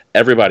that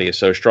everybody is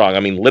so strong.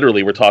 I mean,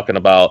 literally, we're talking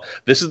about,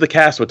 this is the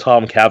cast with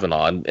Tom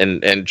Cavanaugh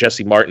and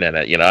Jesse Martin in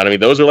it. You know what I mean?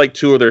 Those are like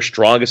two of their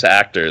strongest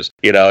actors,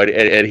 you know,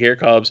 and here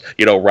comes,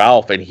 you know,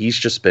 Ralph, and he's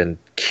just been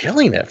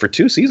killing it for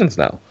 2 seasons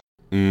now.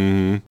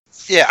 Mm-hmm.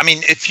 Yeah, I mean,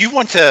 if you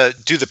want to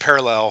do the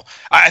parallel,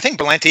 I think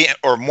Berlanti,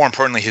 or more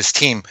importantly, his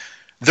team,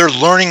 they're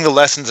learning the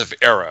lessons of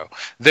Arrow.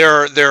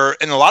 They're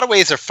in a lot of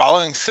ways they're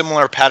following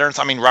similar patterns.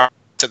 I mean, at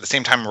the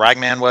same time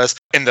Ragman was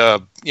in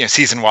the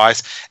season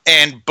wise,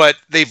 but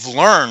they've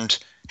learned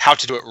how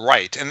to do it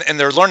right, and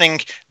they're learning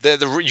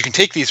you can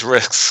take these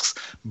risks,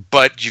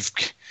 but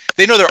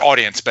they know their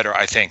audience better,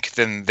 I think,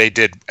 than they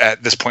did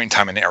at this point in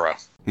time in Arrow.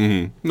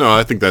 Mm-hmm. No,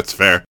 I think that's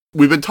fair.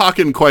 We've been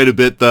talking quite a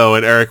bit, though,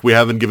 and Eric, we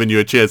haven't given you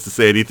a chance to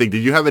say anything. Did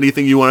you have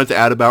anything you wanted to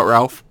add about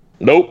Ralph?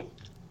 Nope.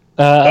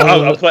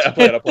 I'll play it.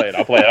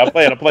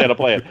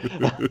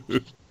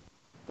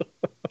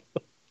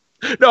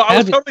 No, I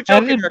was totally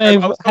joking.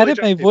 How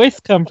did my voice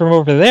come from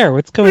over there?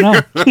 What's going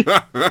on?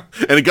 And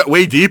it got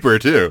way deeper,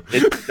 too.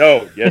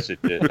 Yes,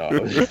 it did. No.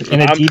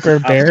 In a deeper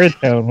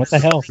baritone. What the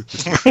hell?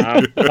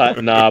 I'm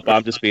cutting up.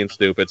 I'm just being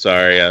stupid.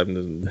 Sorry. I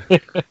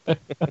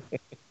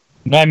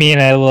mean,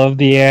 I love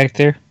the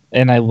actor,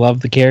 and I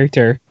love the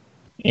character,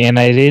 and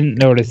I didn't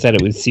notice that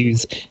it was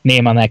Sue's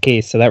name on that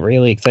case, so that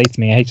really excites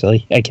me,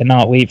 actually. I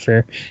cannot wait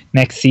for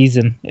next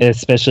season,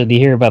 especially to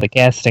hear about the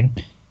casting.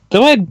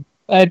 Though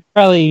I'd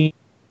probably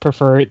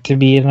prefer it to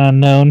be an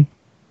unknown.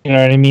 You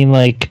know what I mean?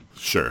 Like,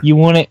 sure. You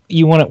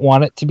wouldn't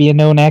want it to be a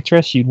known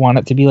actress. You'd want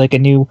it to be like a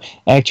new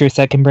actress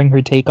that can bring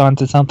her take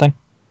onto something.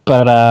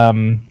 But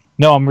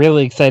no, I'm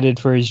really excited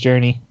for his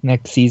journey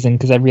next season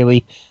because I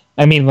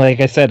mean, like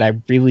I said, I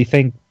really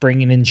think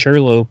bringing in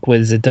Sherlock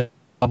was a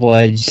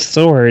double-edged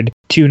sword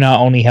to not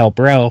only help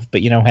Ralph,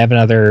 but have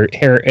another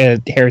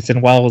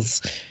Harrison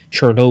Wells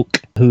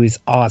Sherlock who is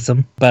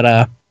awesome,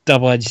 but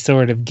double-edged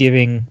sword of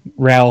giving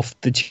Ralph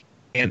the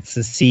chance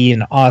to see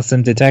an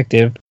awesome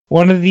detective.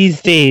 One of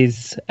these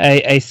days,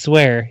 I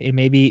swear,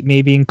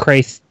 maybe in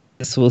Crisis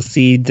we'll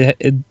see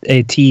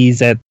a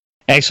tease at.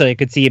 Actually, I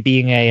could see it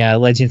being a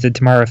Legends of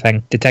Tomorrow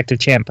thing. Detective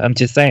Chimp. I'm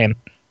just saying.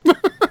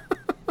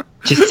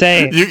 Just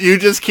saying. You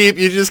just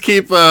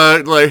keep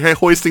like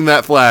hoisting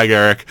that flag,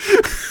 Eric.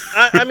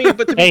 I mean,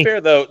 but to be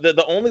fair though,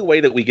 the only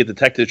way that we get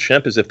Detective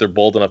Chimp is if they're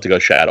bold enough to go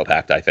Shadow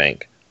Pact, I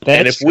think.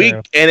 That's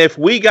true. If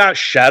we got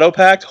Shadow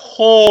Pact,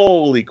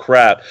 holy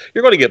crap!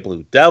 You're going to get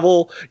Blue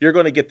Devil. You're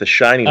going to get the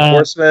Shining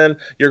Horseman.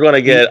 You're going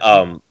to get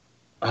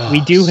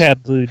we do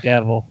have Blue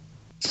Devil,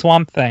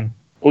 Swamp Thing.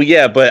 Well,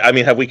 yeah, but I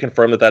mean, have we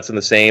confirmed that that's in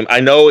the same?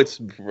 I know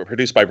it's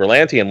produced by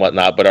Berlanti and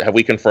whatnot, but have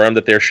we confirmed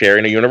that they're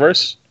sharing a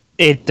universe?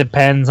 It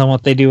depends on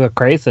what they do with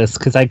Crisis,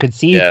 because I could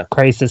see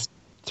Crisis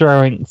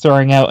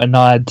throwing out a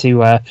nod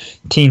to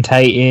Teen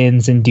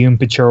Titans and Doom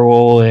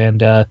Patrol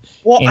and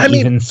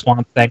even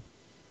Swamp Thing.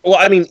 Well,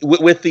 I mean,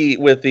 with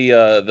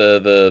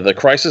the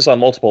Crisis on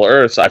Multiple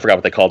Earths, I forgot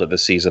what they called it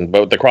this season,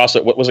 but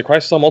what was it?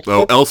 Crisis on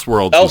Multiple? Oh,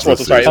 Elseworlds.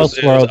 Elseworlds, sorry, it was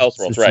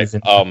Elseworlds, right?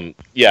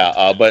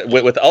 But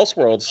with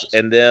Elseworlds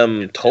and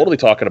them totally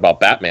talking about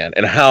Batman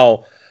and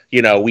how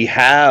we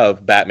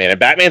have Batman and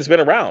Batman's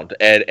been around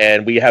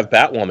and we have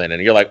Batwoman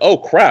and you're like, oh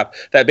crap,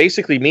 that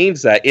basically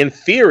means that in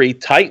theory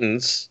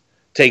Titans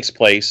takes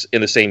place in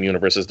the same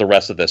universe as the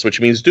rest of this,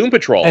 which means Doom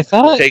Patrol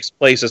takes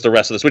place as the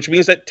rest of this, which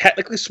means that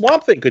technically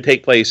Swamp Thing could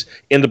take place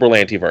in the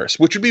Berlantiverse,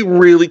 which would be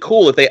really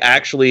cool if they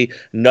actually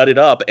nutted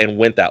up and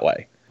went that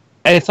way.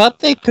 I thought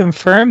they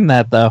confirmed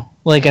that, though.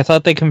 Like, I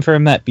thought they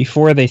confirmed that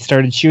before they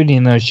started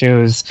shooting those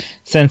shows,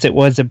 since it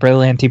was a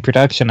Berlanti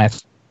production. I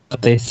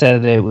thought they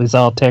said it was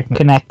all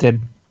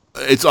connected.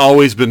 It's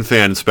always been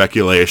fan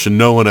speculation.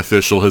 No one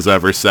official has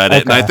ever said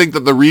it. And I think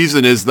that the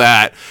reason is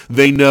that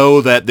they know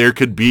that there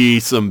could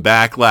be some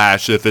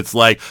backlash if it's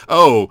like,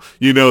 oh,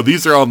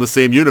 these are all in the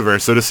same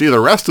universe. So to see the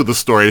rest of the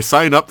story,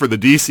 sign up for the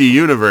DC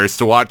universe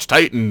to watch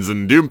Titans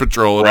and Doom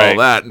Patrol and all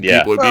that. And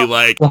people would be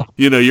like,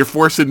 you're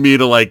forcing me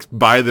to like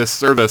buy this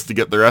service to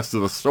get the rest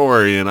of the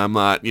story. And I'm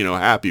not,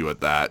 happy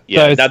with that.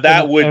 Yeah, now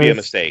that would be a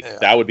mistake. Yeah.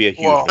 That would be a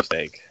huge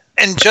mistake.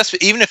 And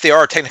even if they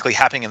are technically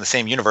happening in the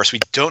same universe, we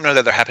don't know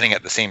that they're happening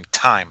at the same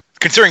time.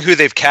 Considering who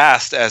they've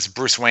cast as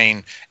Bruce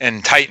Wayne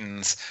and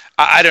Titans,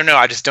 I don't know.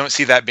 I just don't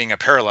see that being a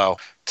parallel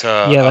to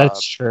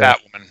that's true.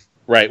 Batwoman.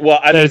 Right. Well,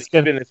 I mean,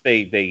 even if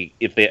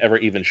they ever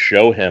even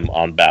show him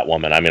on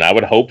Batwoman, I mean, I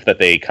would hope that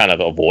they kind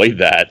of avoid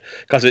that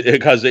because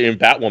in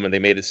Batwoman they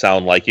made it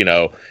sound like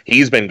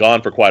he's been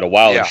gone for quite a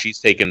while and she's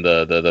taken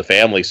the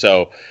family.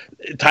 So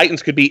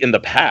Titans could be in the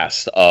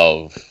past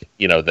of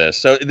this.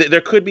 So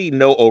there could be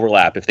no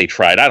overlap if they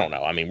tried. I don't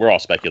know. I mean, we're all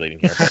speculating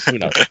here, but who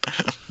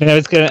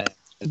knows?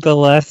 The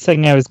last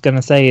thing I was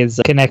gonna say is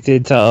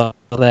connected to all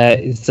that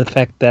is the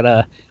fact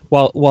that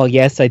while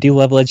yes, I do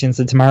love Legends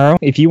of Tomorrow.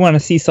 If you want to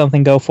see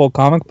something go full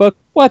comic book,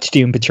 watch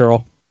Doom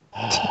Patrol.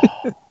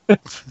 I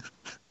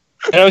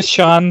know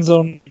Sean's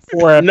on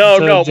 4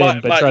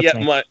 episodes.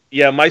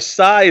 My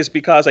sigh is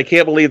because I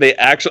can't believe they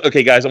actually.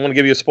 Okay, guys, I'm going to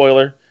give you a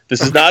spoiler.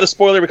 This is not a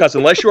spoiler because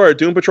unless you are a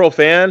Doom Patrol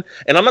fan,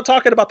 and I'm not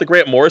talking about the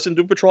Grant Morrison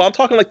Doom Patrol, I'm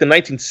talking like the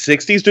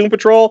 1960s Doom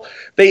Patrol,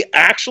 they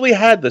actually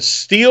had the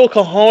steel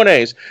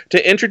cojones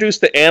to introduce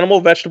the animal,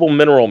 vegetable,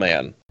 mineral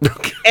man.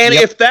 And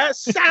if that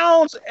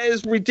sounds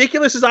as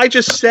ridiculous as I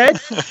just said,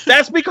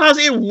 that's because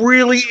it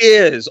really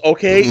is,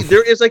 okay?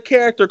 There is a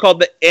character called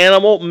the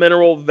animal,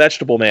 mineral,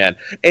 vegetable man,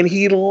 and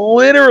he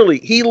literally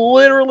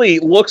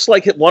looks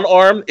like one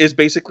arm is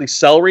basically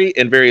celery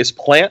and various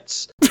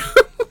plants.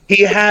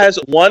 He has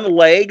one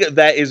leg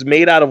that is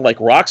made out of like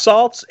rock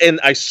salts, and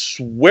I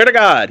swear to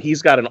God,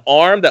 he's got an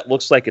arm that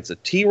looks like it's a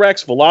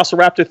T-Rex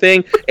Velociraptor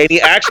thing, and he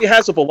actually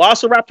has a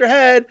Velociraptor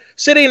head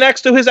sitting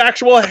next to his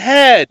actual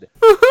head.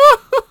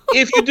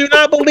 If you do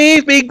not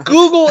believe me,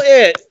 Google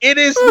it. It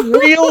is a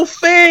real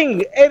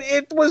thing, and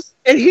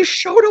he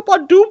showed up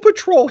on Doom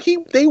Patrol.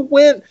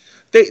 To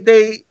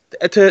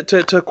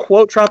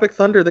quote Tropic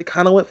Thunder, they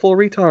kind of went full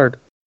retard.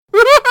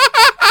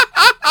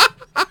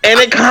 And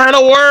it kind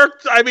of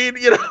worked. I mean,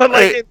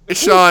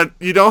 Sean,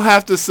 you don't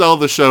have to sell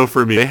the show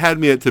for me. They had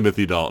me at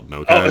Timothy Dalton,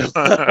 okay?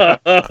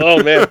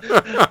 Oh man,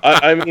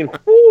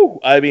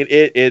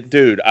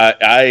 dude.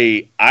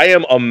 I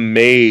am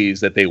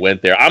amazed that they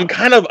went there. I'm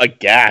kind of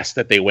aghast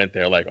that they went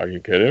there. Like, are you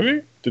kidding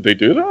me? Did they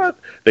do that?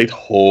 They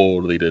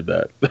totally did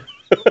that.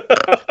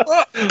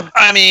 Well,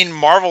 I mean,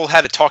 Marvel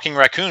had a talking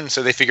raccoon,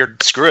 so they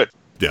figured, screw it.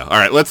 Yeah, all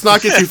right, let's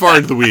not get too far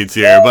into the weeds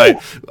here, but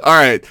all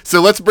right, so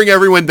let's bring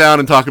everyone down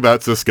and talk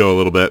about Cisco a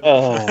little bit.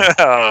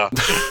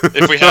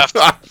 If we have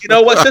to. You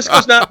know what?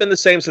 Cisco's not been the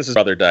same since his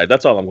brother died.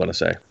 That's all I'm going to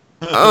say.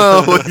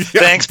 Oh,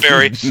 yeah. Thanks,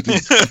 Barry.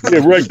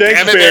 Yeah, right,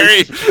 thanks,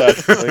 Barry.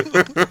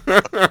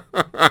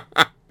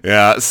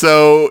 Yeah,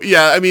 so,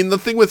 I mean, the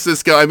thing with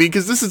Cisco,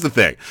 because this is the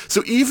thing.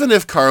 So even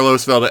if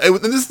Carlos fell and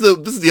this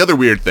is the other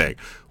weird thing.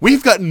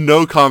 We've got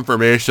no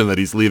confirmation that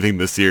he's leaving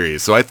the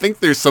series. So I think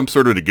there's some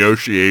sort of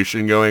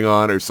negotiation going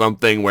on or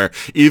something where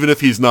even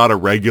if he's not a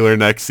regular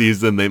next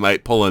season, they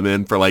might pull him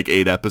in for like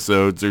 8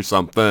 episodes or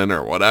something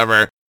or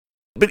whatever.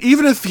 But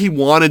even if he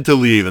wanted to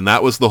leave, and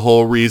that was the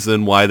whole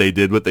reason why they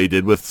did what they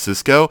did with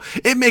Cisco,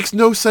 it makes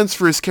no sense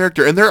for his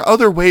character. And there are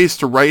other ways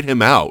to write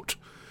him out.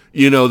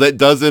 That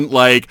doesn't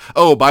like,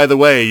 oh, by the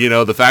way,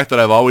 the fact that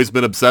I've always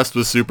been obsessed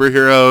with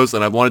superheroes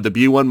and I've wanted to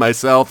be one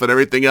myself and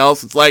everything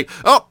else, it's like,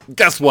 oh,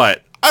 guess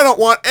what? I don't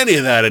want any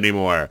of that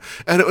anymore.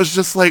 And it was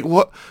just like,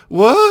 what?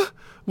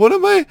 What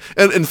am I?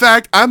 And in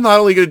fact, I'm not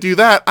only going to do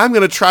that, I'm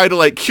going to try to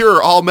like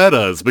cure all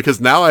metas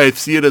because now I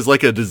see it as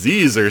like a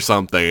disease or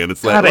something. And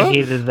it's like, I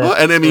hated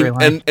that. And I mean,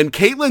 and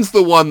Caitlin's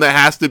the one that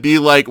has to be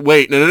like,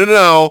 wait,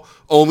 no,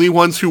 only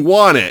ones who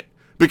want it.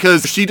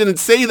 Because she didn't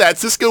say that.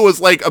 Cisco was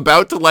like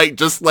about to like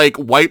just like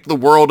wipe the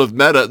world of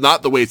meta,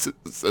 not the way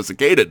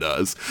Cicada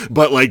does,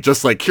 but like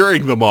just like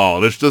curing them all.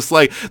 And it's just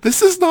like,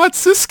 this is not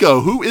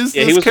Cisco. Who is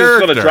this character? He was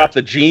going to drop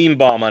the gene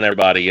bomb on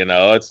everybody,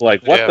 It's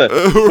like, what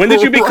the? When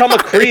did you become a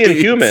Korean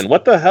human?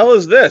 What the hell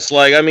is this?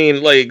 Like, I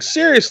mean, like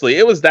seriously,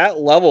 it was that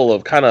level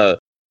of kind of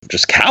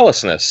just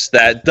callousness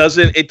that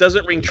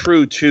doesn't ring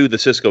true to the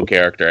Cisco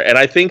character. And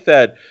I think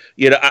that,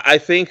 I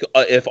think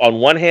if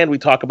on one hand we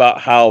talk about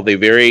how they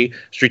very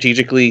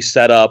strategically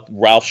set up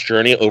Ralph's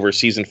journey over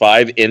season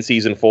 5 in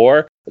season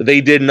 4,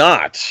 they did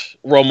not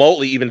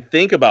remotely even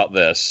think about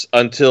this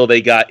until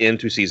they got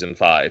into season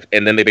 5.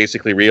 And then they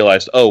basically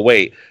realized, oh,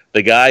 wait,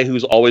 the guy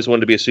who's always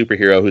wanted to be a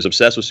superhero, who's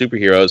obsessed with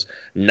superheroes,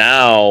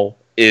 now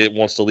it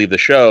wants to leave the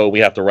show, we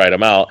have to write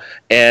him out.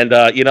 And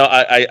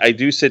I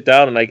do sit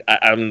down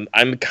and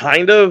I'm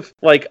kind of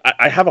like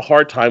I have a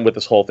hard time with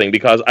this whole thing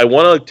because I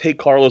want to take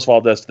Carlos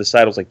Valdez to the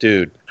side. I was like,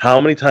 dude, how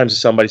many times has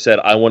somebody said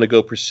I want to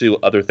go pursue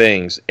other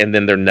things and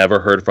then they're never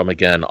heard from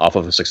again off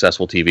of a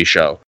successful TV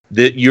show?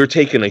 That you're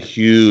taking a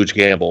huge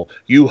gamble.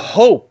 You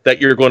hope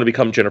that you're going to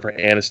become Jennifer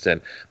Aniston,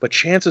 but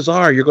chances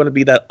are you're going to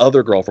be that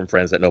other girl from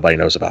Friends that nobody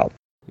knows about.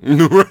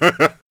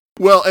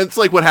 Well, it's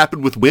like what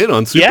happened with Wynn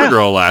on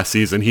Supergirl last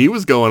season. He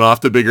was going off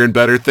to bigger and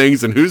better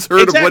things, and who's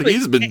heard of what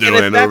he's been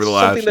doing over the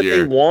last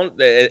year? They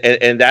want,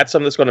 and that's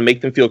something that's going to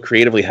make them feel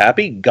creatively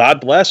happy, God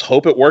bless,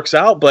 hope it works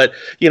out. But,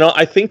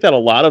 I think that a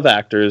lot of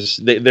actors,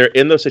 they're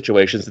in those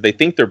situations that they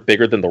think they're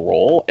bigger than the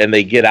role, and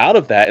they get out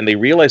of that, and they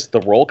realize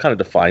the role kind of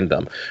defined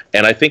them.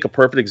 And I think a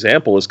perfect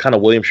example is kind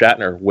of William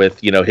Shatner with,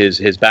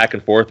 his back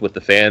and forth with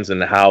the fans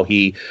and how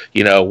he,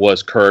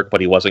 was Kirk, but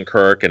he wasn't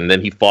Kirk, and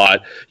then he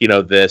fought,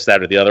 this,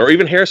 that, or the other. Or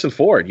even Harrison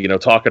Ford,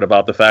 talking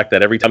about the fact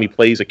that every time he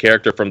plays a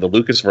character from the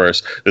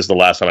Lucasverse, this is the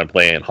last time I'm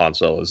playing Han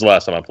Solo, this is the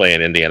last time I'm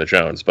playing Indiana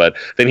Jones. But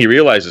then he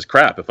realizes,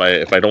 crap, if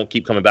I don't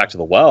keep coming back to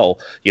the well,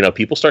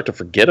 people start to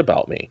forget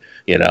about me.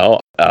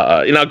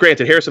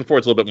 Granted, Harrison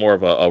Ford's a little bit more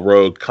of a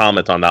rogue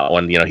comment on that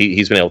one.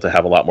 He's been able to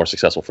have a lot more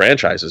successful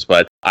franchises,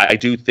 but I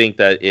do think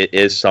that it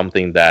is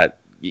something that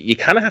you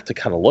kind of have to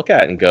kind of look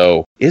at and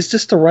go, is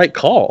this the right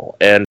call?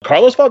 And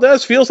Carlos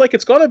Valdez feels like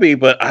it's going to be,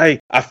 but I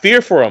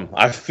fear for him.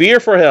 I fear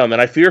for him, and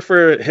I fear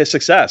for his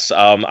success.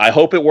 I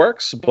hope it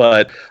works,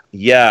 but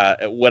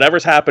yeah,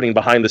 whatever's happening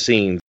behind the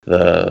scenes,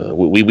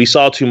 we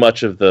saw too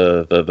much of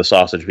the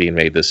sausage being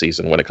made this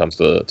season when it comes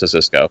to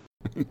Cisco.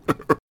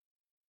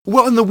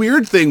 Well, and the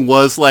weird thing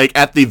was, like,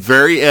 at the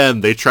very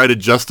end, they try to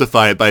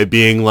justify it by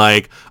being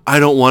like, I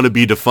don't want to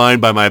be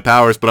defined by my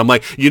powers, but I'm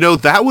like,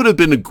 that would have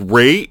been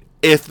great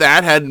if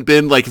that hadn't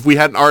been, like, if we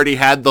hadn't already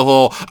had the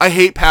whole, I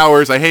hate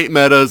powers, I hate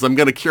metas, I'm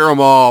gonna cure them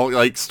all,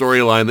 like,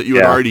 storyline that you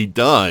had already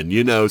done,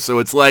 so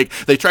it's like,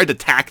 they tried to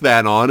tack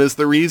that on as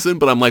the reason,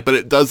 but I'm like, but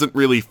it doesn't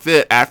really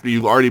fit after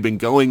you've already been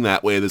going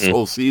that way this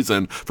whole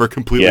season for a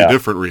completely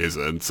different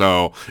reason,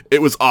 so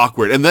it was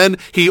awkward. And then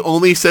he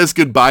only says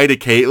goodbye to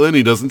Caitlin,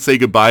 he doesn't say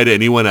goodbye to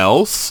anyone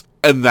else.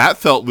 And that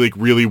felt like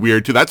really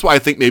weird too. That's why I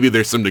think maybe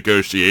there's some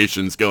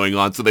negotiations going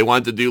on. So they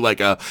wanted to do like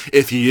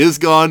if he is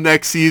gone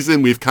next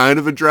season, we've kind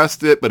of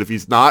addressed it. But if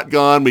he's not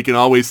gone, we can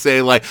always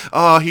say like,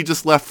 oh, he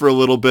just left for a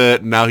little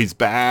bit and now he's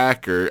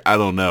back. Or I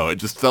don't know. It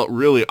just felt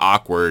really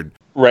awkward.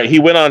 Right. He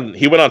went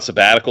on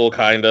sabbatical,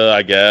 kind of,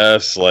 I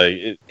guess.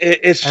 Like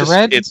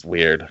it's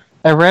weird.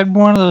 I read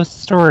one of those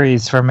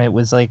stories from it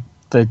was like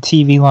the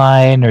TV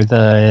Line or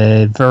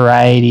the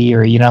Variety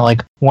or,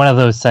 like one of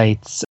those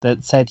sites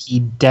that said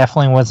he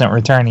definitely wasn't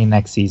returning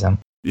next season.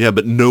 Yeah,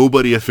 but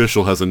nobody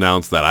official has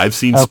announced that. I've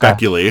seen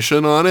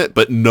speculation on it,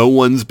 but no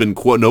one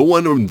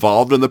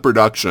involved in the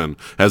production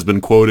has been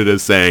quoted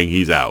as saying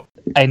he's out.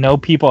 I know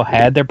people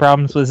had their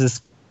problems with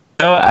Cisco.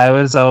 I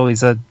was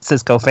always a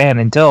Cisco fan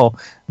until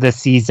this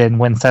season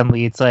when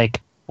suddenly it's like,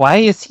 why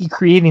is he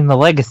creating the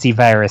legacy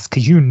virus?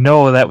 Because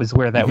that was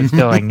where that was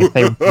going. If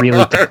they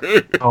really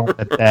go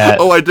with that.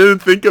 Oh, I didn't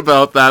think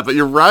about that, but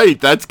you're right.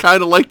 That's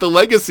kind of like the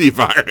legacy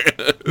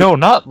virus. No,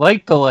 not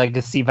like the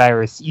legacy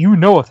virus.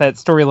 If that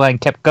storyline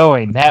kept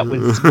going, that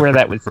was where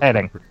that was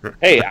heading.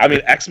 Hey, I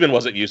mean, X-Men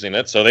wasn't using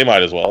it, so they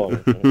might as well.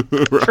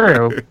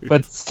 True,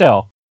 but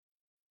still.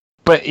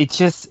 But it's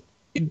just,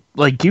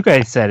 like you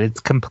guys said, it's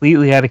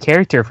completely out of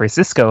character for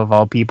Cisco, of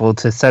all people,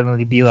 to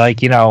suddenly be like,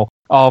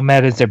 all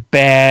metas are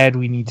bad.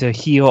 We need to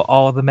heal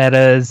all the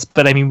metas.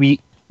 But I mean,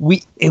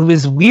 it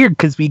was weird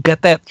because we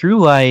got that through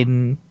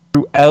line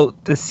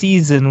throughout the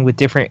season with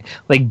different,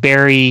 like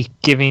Barry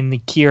giving the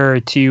cure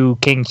to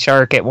King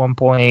Shark at one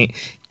point.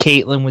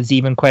 Caitlin was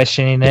even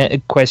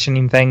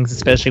questioning things,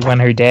 especially when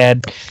her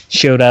dad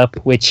showed up.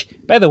 Which,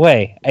 by the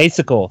way,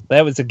 Icicle,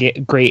 that was a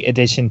great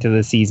addition to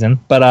the season.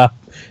 But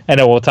I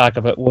know we'll talk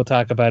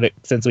about it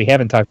since we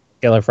haven't talked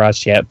about Killer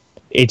Frost yet.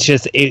 It's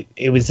just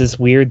it was this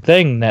weird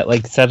thing that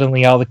like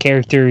suddenly all the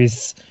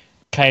characters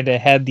kind of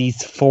had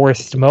these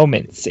forced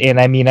moments, and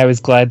I mean I was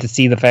glad to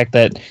see the fact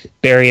that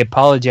Barry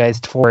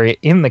apologized for it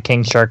in the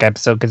King Shark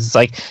episode, because it's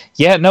like,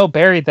 yeah, no,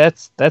 Barry,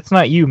 that's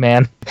not you,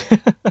 man.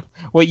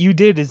 What you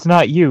did is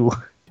not you.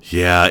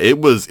 Yeah, it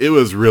was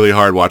really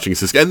hard watching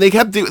Cisco, and they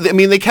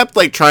kept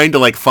like trying to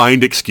like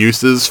find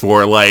excuses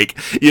for like,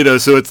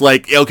 so it's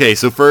like, okay,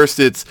 so first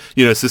it's,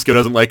 Cisco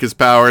doesn't like his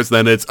powers,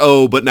 then it's,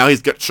 but now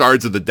he's got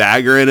shards of the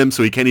dagger in him,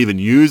 so he can't even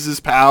use his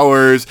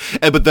powers,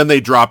 but then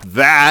they dropped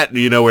that,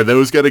 where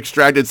those got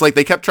extracted. It's like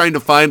they kept trying to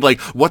find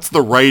like, what's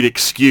the right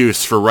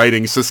excuse for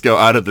writing Cisco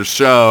out of the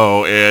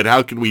show, and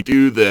how can we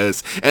do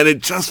this? And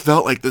it just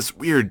felt like this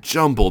weird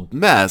jumbled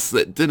mess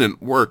that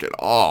didn't work at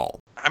all.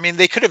 I mean,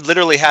 they could have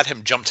literally had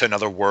him jump to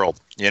another world,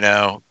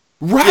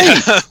 Right.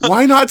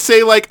 Why not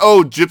say like,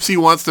 Gypsy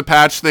wants to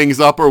patch things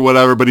up or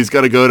whatever, but he's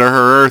got to go to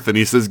her Earth and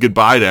he says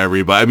goodbye to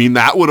everybody. I mean,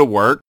 that would have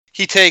worked.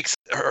 He takes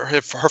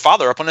her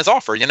father up on his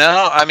offer,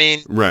 I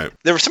mean, right.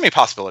 There were so many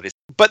possibilities.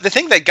 But the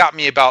thing that got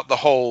me about the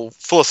whole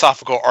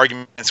philosophical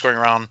arguments going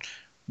around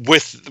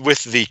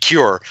with the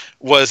cure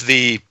was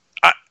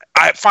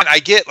I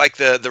get like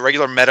the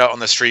regular meta on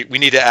the street. We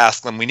need to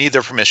ask them. We need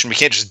their permission. We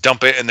can't just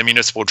dump it in the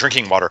municipal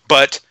drinking water.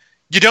 But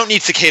you don't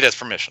need Cicada's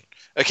permission.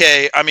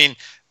 Okay, I mean,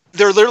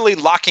 they're literally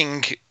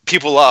locking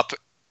people up.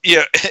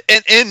 Yeah,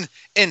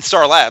 in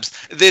Star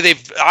Labs,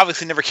 they've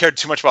obviously never cared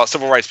too much about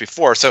civil rights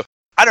before. So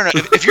I don't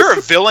know if you're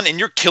a villain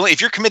and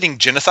if you're committing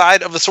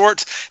genocide of the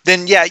sort,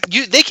 then yeah,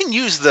 they can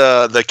use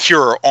the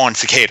cure on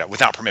Cicada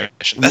without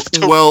permission. That's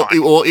totally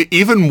fine.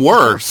 Even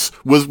worse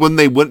was when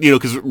they went,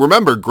 because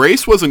remember,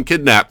 Grace wasn't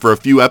kidnapped for a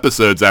few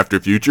episodes after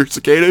Future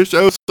Cicada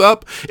shows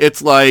up.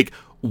 It's like,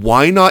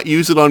 why not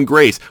use it on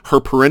Grace? Her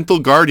parental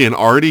guardian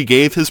already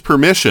gave his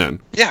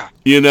permission. Yeah.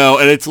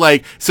 And it's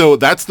like, so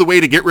that's the way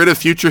to get rid of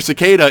Future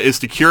Cicada is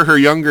to cure her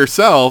younger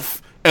self,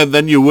 and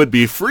then you would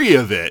be free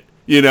of it.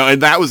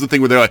 And that was the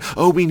thing where they're like,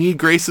 oh, we need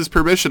Grace's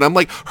permission. I'm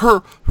like,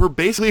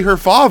 basically her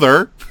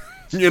father,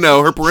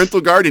 her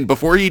parental guardian,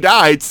 before he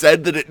died,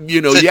 said that,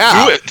 do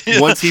it.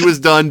 Once he was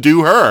done,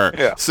 do her.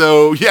 Yeah.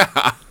 So,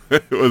 yeah.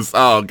 It was,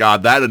 oh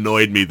God, that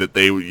annoyed me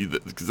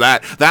because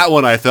that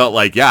one I felt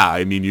like, yeah,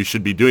 I mean, you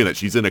should be doing that.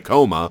 She's in a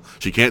coma.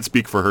 She can't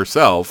speak for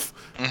herself.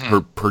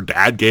 Mm-hmm. Her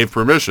dad gave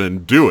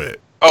permission. Do it.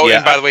 Oh, yeah.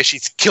 And by the way,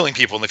 she's killing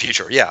people in the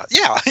future. Yeah.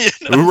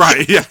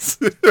 Right, yes.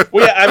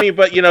 Well, yeah, I mean,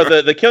 but,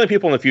 the killing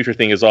people in the future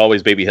thing is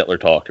always baby Hitler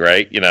talk,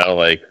 right?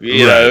 Well,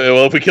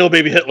 if we kill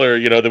baby Hitler,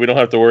 then we don't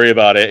have to worry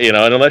about it, and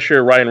unless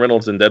you're Ryan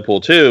Reynolds in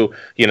Deadpool 2,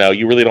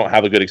 you really don't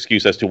have a good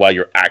excuse as to why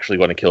you're actually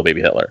going to kill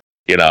baby Hitler.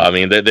 I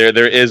mean,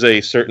 there is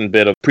a certain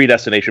bit of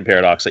predestination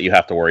paradox that you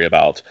have to worry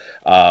about,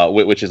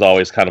 which is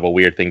always kind of a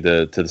weird thing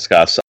to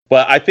discuss.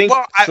 But I think...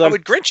 Well, I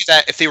would grant you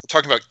that if they were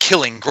talking about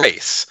killing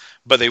Grace,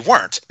 but they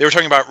weren't. They were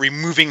talking about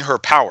removing her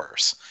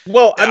powers.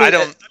 Well,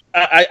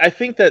 I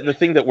think that the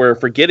thing that we're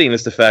forgetting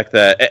is the fact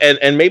that,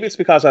 and maybe it's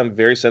because I'm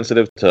very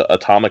sensitive to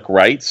atomic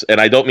rights, and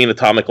I don't mean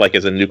atomic like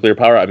as a nuclear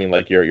power, I mean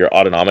like your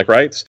autonomic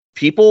rights.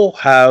 People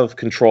have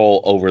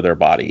control over their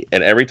body,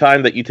 and every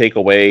time that you take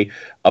away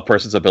a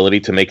person's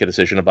ability to make a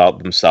decision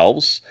about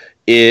themselves,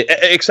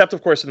 except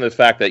of course in the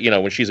fact that,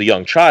 when she's a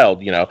young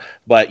child,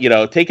 but,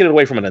 taking it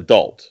away from an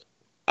adult,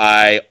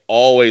 I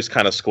always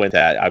kind of squint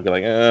at. I'd be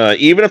like,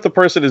 even if the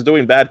person is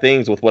doing bad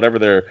things with whatever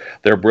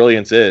their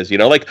brilliance is,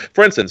 like,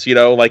 for instance,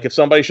 like if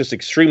somebody's just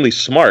extremely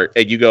smart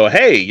and you go,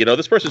 hey,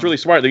 this person's really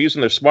smart. They're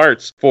using their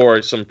smarts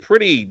for some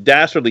pretty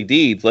dastardly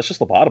deeds. Let's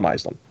just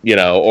lobotomize them,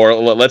 or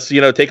let's,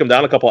 take them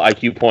down a couple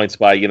IQ points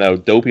by,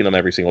 doping them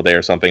every single day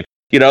or something.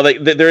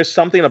 There is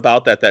something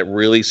about that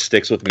really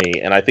sticks with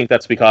me, and I think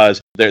that's because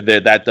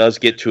that does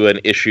get to an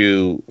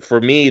issue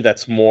for me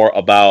that's more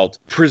about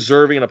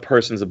preserving a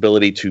person's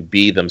ability to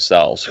be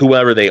themselves,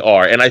 whoever they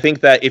are. And I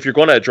think that if you're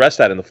going to address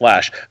that in The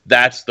Flash,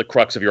 that's the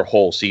crux of your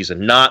whole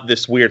season, not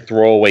this weird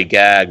throwaway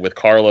gag with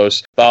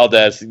Carlos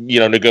Valdez,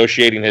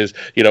 negotiating his,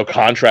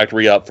 contract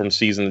re-up from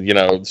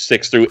season,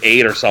 6 through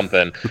 8 or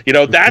something.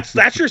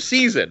 That's your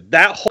season.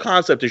 That whole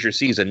concept is your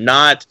season,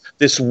 not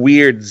this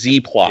weird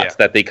Z plot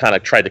that they kind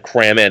of tried to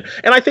cram in.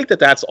 And I think that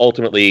that's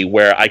ultimately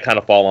where I kind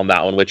of fall on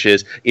that one, which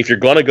is if you're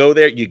going to go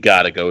there, you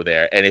got to go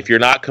there. And if you're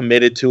not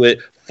committed to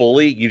it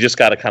fully, you just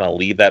got to kind of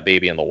leave that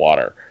baby in the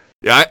water.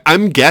 Yeah,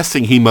 I'm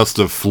guessing he must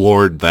have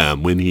floored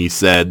them when he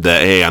said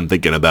that, hey, I'm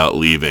thinking about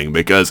leaving,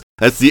 because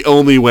that's the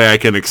only way I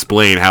can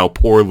explain how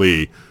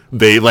poorly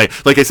they, like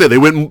I said, they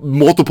went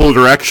multiple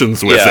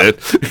directions with it,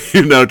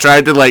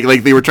 tried to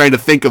like they were trying to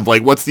think of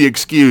like, what's the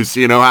excuse,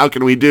 how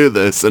can we do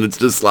this? And it's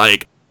just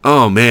like,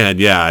 oh man,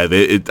 yeah,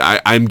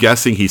 I'm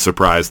guessing he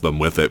surprised them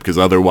with it, because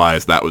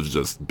otherwise that was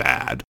just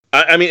bad.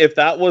 I mean, if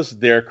that was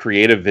their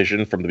creative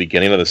vision from the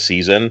beginning of the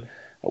season,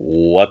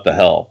 what the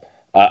hell?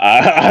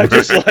 I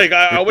just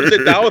I would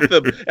sit down with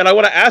them and I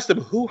want to ask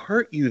them, who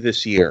hurt you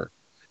this year?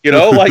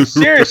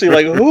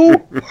 Seriously, who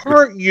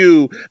hurt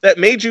you that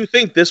made you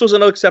think this was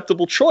an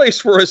acceptable choice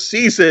for a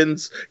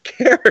season's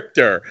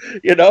character?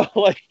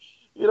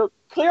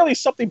 Clearly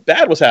something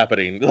bad was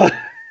happening.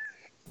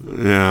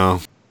 Yeah.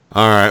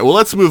 All right, well,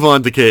 let's move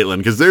on to Caitlin,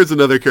 because there's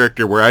another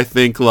character where I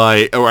think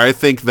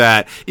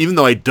that even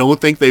though I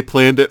don't think they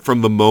planned it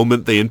from the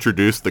moment they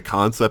introduced the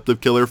concept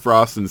of Killer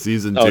Frost in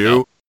season 2,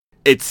 no.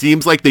 It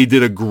seems like they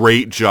did a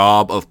great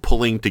job of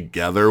pulling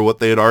together what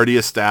they had already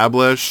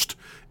established.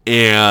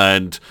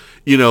 And,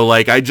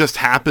 I just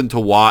happened to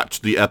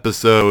watch the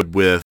episode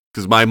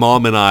because my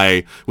mom and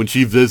I, when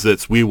she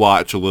visits, we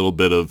watch a little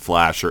bit of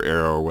Flash or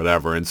Arrow or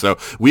whatever. And so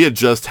we had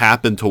just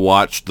happened to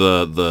watch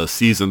the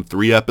season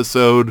 3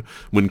 episode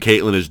when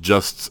Caitlin is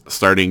just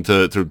starting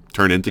to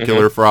turn into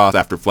Killer Frost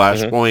after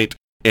Flashpoint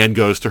and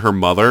goes to her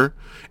mother.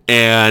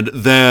 And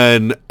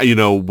then,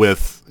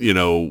 with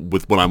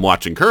what I'm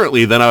watching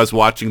currently, then I was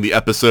watching the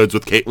episodes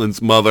with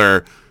Caitlin's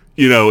mother,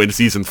 in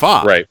season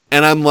 5. Right.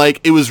 And I'm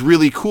like, it was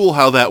really cool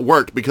how that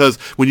worked, because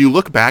when you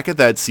look back at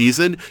that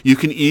season, you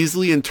can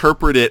easily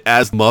interpret it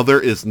as Mother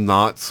is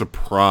not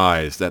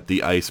surprised at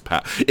the ice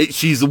pack.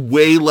 She's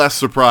way less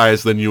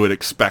surprised than you would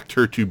expect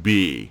her to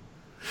be.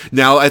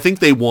 Now, I think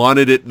they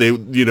wanted it,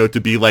 to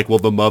be like, well,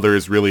 the mother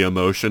is really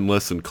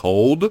emotionless and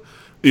cold.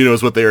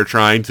 is what they were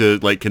trying to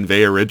like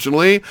convey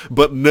originally.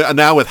 But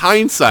now with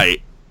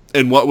hindsight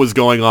and what was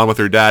going on with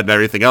her dad and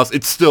everything else,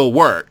 it still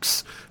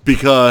works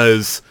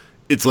because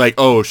it's like,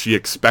 oh, she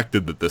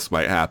expected that this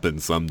might happen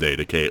someday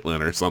to Caitlin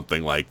or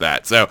something like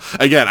that. So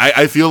again,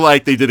 I feel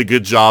like they did a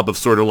good job of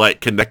sort of like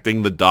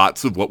connecting the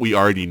dots of what we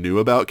already knew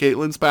about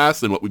Caitlin's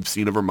past and what we've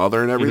seen of her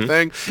mother and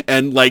everything,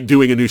 and like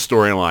doing a new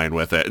storyline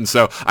with it. And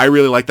so I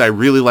really liked that. I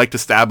really liked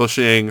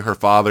establishing her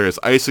father as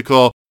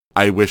Icicle.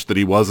 I wish that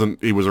he was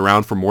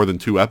around for more than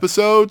 2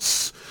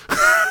 episodes,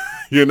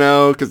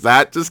 because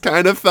that just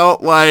kind of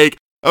felt like,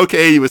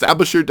 okay, you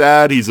establish your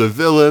dad, he's a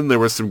villain, there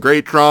was some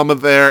great drama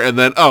there, and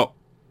then, oh,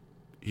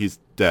 he's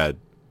dead.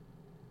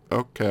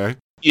 Okay.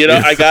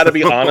 I gotta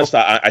be honest,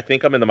 I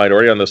think I'm in the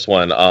minority on this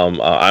one.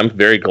 I'm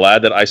very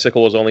glad that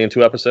Icicle was only in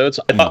 2 episodes.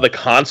 I thought the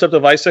concept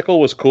of Icicle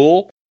was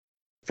cool.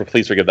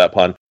 Please forgive that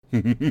pun.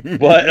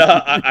 But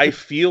I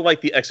feel like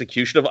the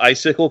execution of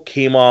Icicle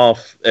came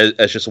off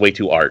as just way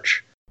too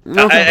arch.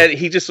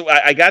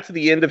 I got to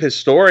the end of his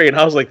story and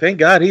I was like, thank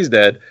God he's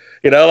dead.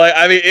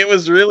 It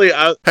was really.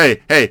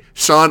 Hey,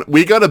 Sean,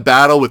 we got a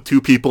battle with 2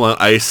 people on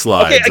ice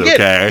slides. Okay,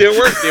 again,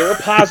 there were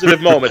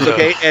positive moments.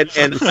 Okay, and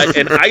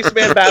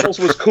Iceman battles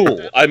was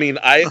cool. I mean,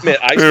 I admit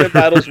Iceman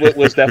battles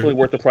was definitely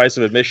worth the price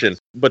of admission.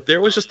 But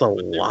there was just a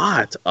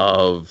lot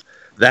of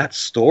that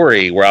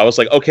story where I was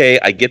like, okay,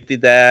 I get the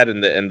dad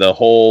and the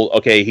whole,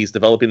 okay, he's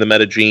developing the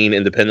metagene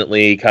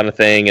independently kind of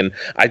thing, and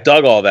I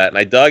dug all that, and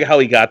I dug how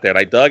he got there, and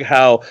I dug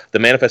how the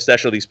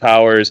manifestation of these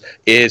powers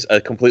is a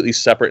completely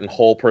separate and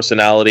whole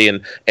personality,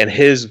 and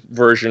his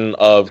version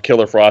of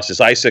Killer Frost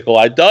is Icicle.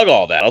 I dug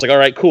all that. I was like, all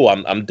right, cool,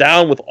 I'm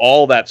down with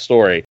all that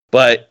story,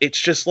 but it's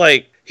just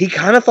like, he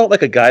kind of felt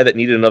like a guy that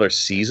needed another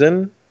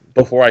season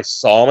before I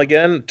saw him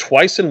again.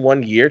 Twice in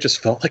 1 year just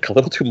felt like a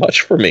little too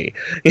much for me.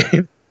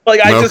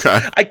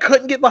 I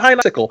couldn't get behind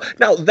Icicle.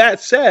 Now,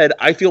 that said,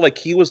 I feel like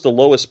he was the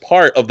lowest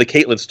part of the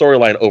Caitlyn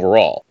storyline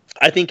overall.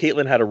 I think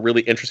Caitlyn had a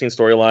really interesting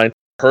storyline.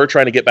 Her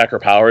trying to get back her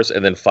powers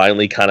and then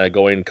finally kind of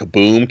going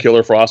kaboom,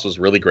 Killer Frost was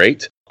really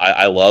great.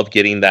 I love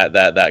getting that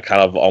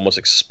kind of almost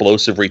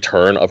explosive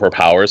return of her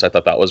powers. I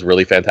thought that was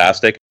really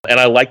fantastic. And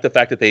I like the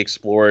fact that they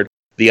explored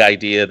the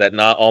idea that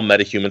not all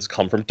metahumans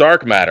come from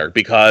dark matter,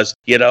 because,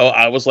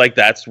 I was like,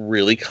 that's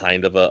really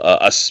kind of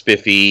a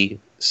spiffy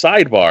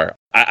sidebar.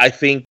 I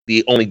think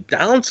the only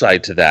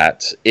downside to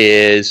that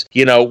is,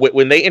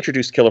 when they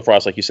introduced Killer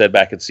Frost, like you said,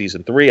 back in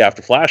season 3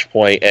 after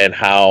Flashpoint, and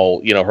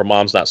how, her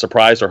mom's not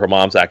surprised or her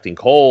mom's acting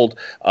cold,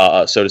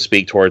 so to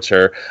speak, towards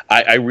her,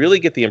 I really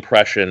get the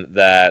impression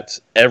that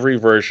every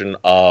version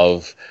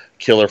of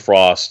Killer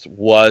Frost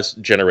was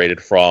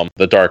generated from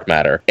the dark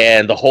matter.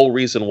 And the whole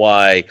reason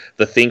why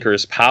the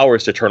Thinker's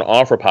powers to turn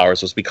off her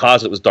powers was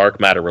because it was dark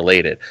matter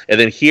related. And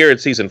then here in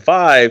season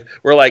 5,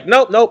 we're like,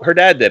 nope, her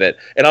dad did it.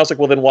 And I was like,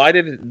 well, then why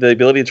did the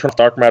ability to turn off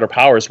dark matter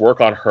powers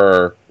work on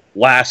her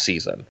last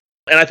season?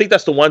 And I think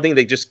that's the one thing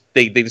they just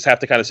have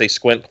to kind of say,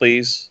 squint,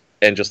 please,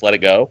 and just let it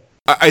go.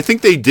 I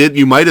think they did.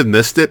 You might have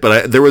missed it,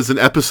 but there was an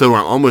episode where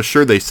I'm almost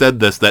sure they said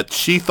this, that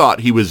she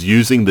thought he was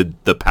using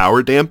the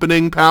power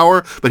dampening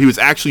power, but he was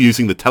actually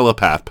using the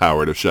telepath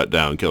power to shut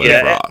down Killer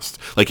Frost.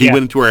 Like, he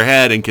went into her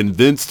head and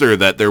convinced her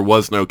that there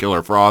was no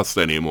Killer Frost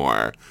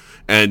anymore.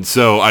 And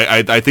so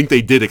I think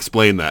they did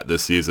explain that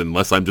this season,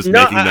 unless I'm just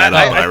making that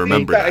up. I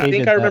remember that. I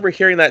think I remember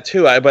hearing that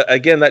too. But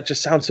again, that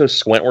just sounds so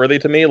squint-worthy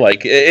to me.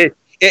 Like,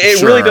 It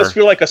sure. Really does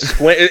feel like a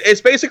squint. It's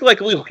basically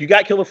like, look, you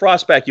got Killer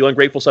Frost back, you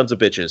ungrateful sons of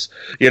bitches.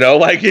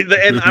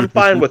 And I'm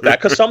fine with that,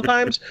 because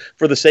sometimes,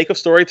 for the sake of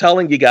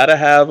storytelling, you gotta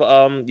have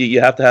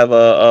you have to have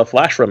a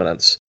Flash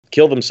remnants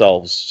kill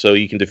themselves so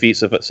you can defeat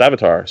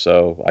Savitar.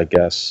 So I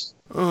guess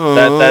that's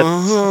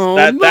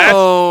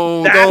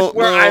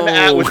where I'm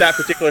at with that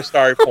particular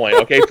story point.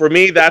 Okay, for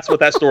me, that's what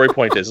that story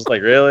point is. It's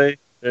like, really,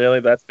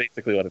 that's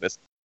basically what it is.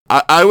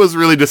 I was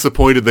really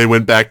disappointed they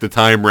went back to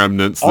time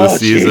remnants this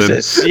season.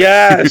 Jesus.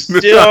 Yes.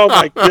 Oh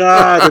my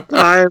God, the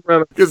time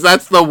remnants. Because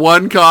that's the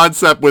one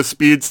concept with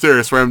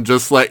speedsters where I'm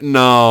just like,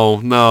 no,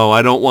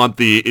 I don't want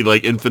the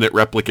infinite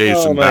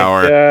replication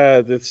power. Yeah,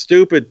 the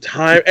stupid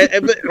time.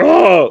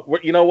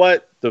 You know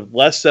what? The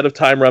less set of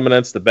time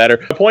remnants, the better.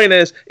 The point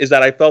is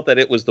that I felt that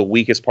it was the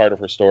weakest part of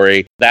her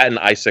story, that and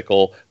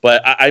Icicle.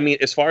 But I mean,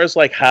 as far as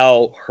like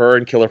how her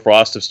and Killer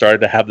Frost have started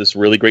to have this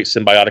really great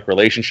symbiotic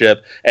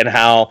relationship, and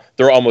how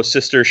they're almost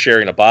sisters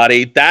sharing a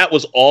body, that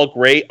was all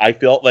great. I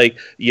felt like,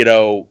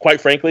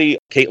 quite frankly,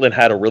 Caitlyn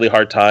had a really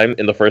hard time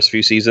in the first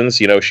few seasons.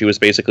 She was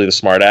basically the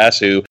smartass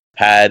who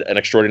had an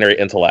extraordinary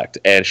intellect,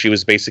 and she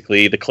was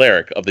basically the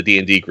cleric of the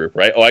D&D group,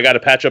 right? Oh, I got to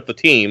patch up the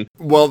team.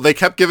 Well, they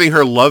kept giving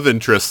her love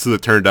interests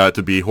that turned out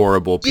to be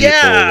horrible people.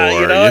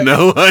 And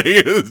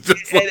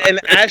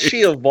as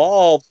she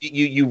evolved,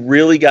 you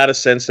really got a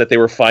sense that they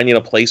were finding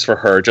a place for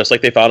her, just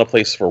like they found a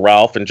place for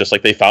Ralph, and just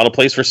like they found a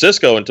place for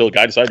Cisco until a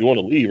guy decided he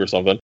wanted to leave or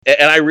something.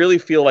 And I really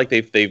feel like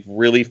they've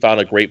really found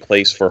a great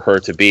place for her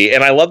to be.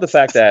 And I love the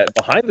fact that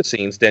behind the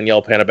scenes,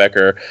 Danielle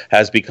Panabecker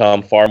has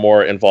become far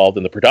more involved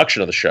in the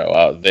production of the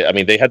show.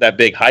 They had that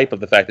big hype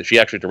of the fact that she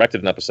actually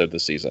directed an episode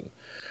this season.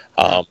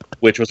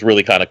 which was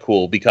really kind of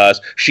cool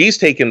because she's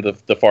taken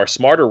the far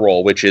smarter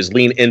role, which is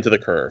lean into the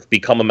curve,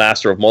 become a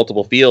master of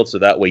multiple fields, so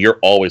that way you're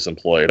always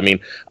employed. I mean,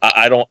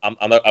 I don't want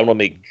to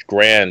make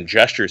grand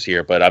gestures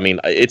here, but I mean,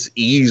 it's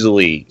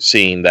easily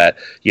seen that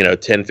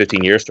 10,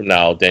 15 years from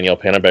now, Danielle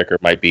Panabaker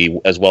might be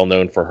as well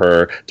known for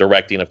her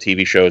directing of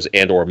TV shows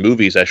and or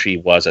movies as she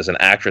was as an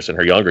actress in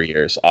her younger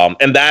years,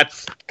 and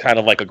that's kind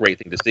of like a great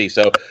thing to see.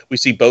 So we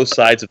see both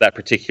sides of that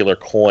particular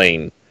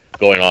coin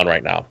going on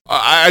right now.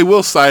 I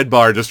will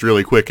sidebar just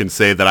really quick and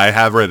say that I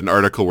have read an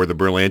article where the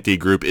Berlanti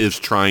group is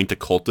trying to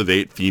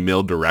cultivate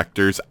female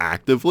directors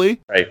actively.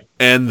 Right.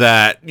 And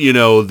that,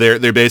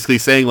 they're basically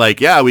saying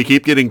like, yeah, we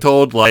keep getting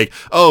told like,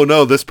 oh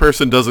no, this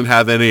person doesn't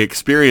have any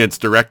experience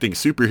directing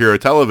superhero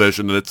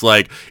television. And it's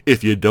like,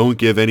 if you don't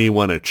give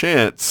anyone a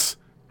chance,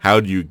 how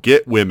do you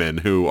get women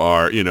who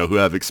are, who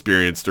have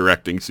experience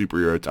directing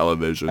superhero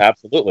television?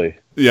 Absolutely.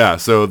 Yeah,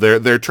 so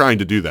they're trying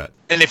to do that.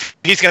 And if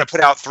he's going to put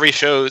out three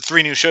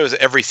new shows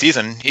every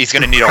season, he's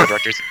going to need all the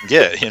directors he can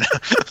get,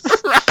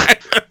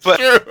 Right.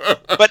 But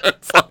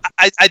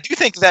I do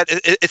think that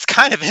it's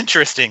kind of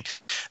interesting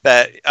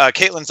that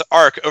Caitlyn's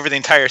arc over the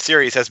entire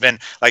series has been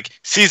like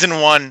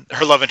season 1,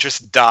 her love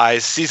interest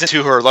dies. Season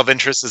 2, her love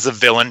interest is a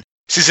villain.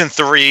 Season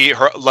 3,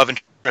 her love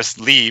interest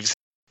leaves.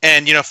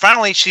 And,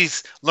 finally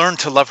she's learned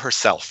to love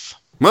herself.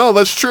 Well,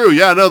 that's true.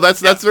 Yeah, no,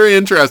 that's very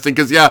interesting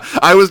because,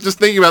 I was just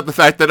thinking about the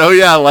fact that,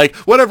 like,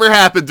 whatever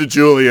happened to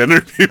Julian?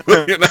 Or,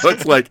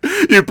 it's like,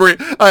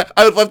 I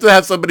would love to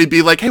have somebody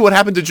be like, hey, what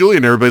happened to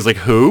Julian? Everybody's like,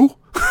 who?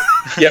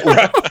 Yeah,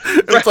 right.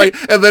 It's like,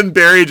 and then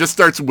Barry just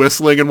starts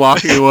whistling and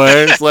walking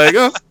away. It's like,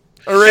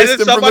 erased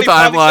him from the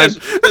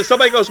timeline.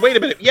 Somebody goes, wait a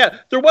minute. Yeah,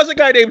 there was a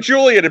guy named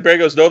Julian. And Barry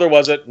goes, no, there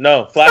wasn't.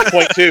 No,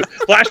 Flashpoint 2.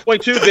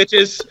 Flashpoint 2,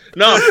 bitches.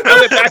 No, I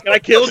went back and I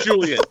killed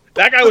Julian.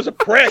 That guy was a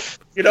prick.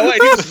 And he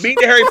was mean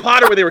to Harry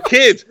Potter when they were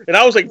kids. And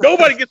I was like,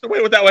 nobody gets away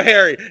with that with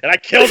Harry. And I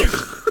killed him.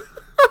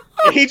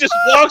 And he just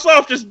walks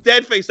off just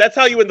dead face. That's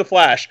how you win the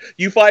Flash.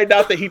 You find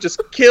out that he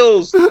just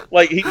kills,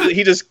 like,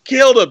 he just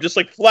killed him just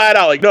like flat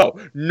out. Like, no,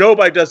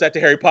 nobody does that to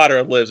Harry Potter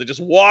and lives. It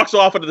just walks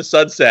off into the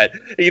sunset.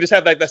 And you just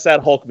have that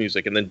sad Hulk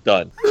music and then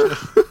done.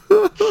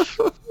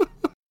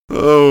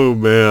 Oh,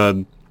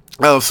 man.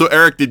 Oh, so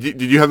Eric,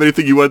 did you have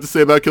anything you wanted to say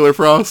about Killer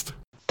Frost?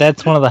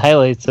 That's one of the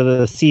highlights of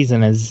the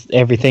season is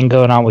everything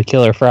going on with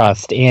Killer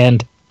Frost.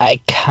 And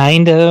I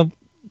kind of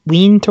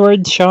lean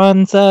towards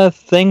Sean's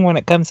thing when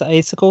it comes to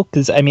Icicle,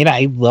 because, I mean,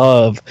 I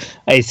love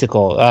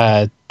Icicle.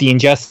 The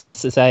Injustice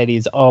Society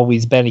has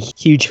always been a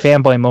huge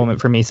fanboy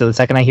moment for me, so the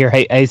second I hear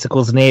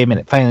Icicle's name and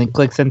it finally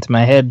clicks into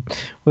my head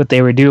what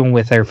they were doing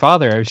with her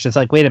father, I was just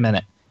like, wait a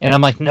minute. And I'm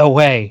like, no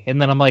way.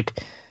 And then I'm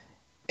like,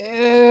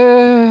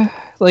 I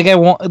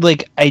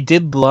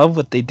did love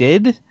what they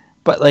did,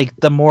 but, like,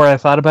 the more I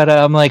thought about it,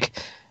 I'm like,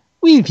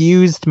 we've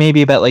used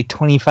maybe about, like,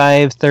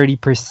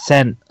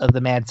 25-30% of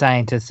the mad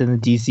scientists in the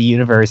DC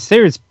universe.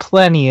 There's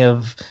plenty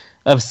of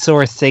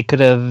source they could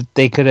have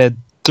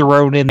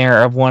thrown in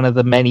there of one of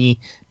the many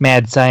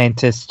mad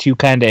scientists to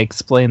kind of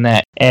explain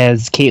that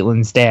as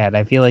Caitlyn's dad.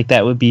 I feel like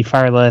that would be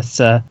far less...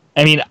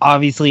 I mean,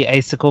 obviously,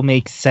 Icicle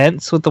makes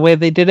sense with the way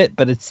they did it,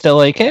 but it's still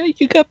like, hey,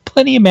 you got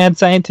plenty of mad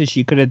scientists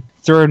you could have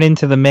thrown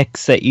into the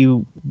mix that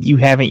you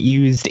haven't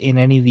used in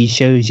any of these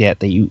shows yet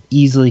that you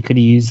easily could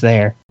have used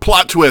there.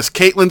 Plot twist,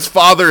 Caitlyn's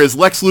father is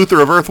Lex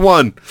Luthor of Earth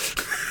 1.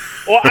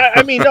 Well,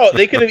 I mean, no,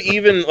 they could have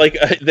even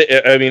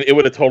it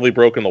would have totally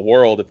broken the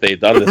world if they had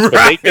done this. But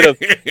Right.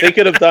 they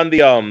could have done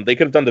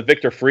the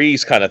Victor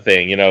Freeze kind of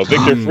thing.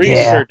 Victor Freeze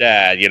is her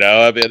dad.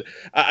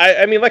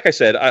 I mean, like I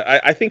said,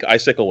 I think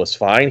Icicle was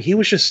fine. He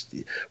was just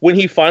when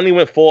he finally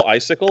went full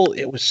Icicle,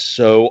 it was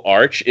so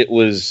arch. It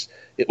was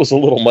a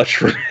little much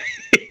for me.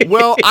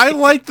 Well, I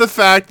like the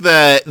fact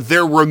that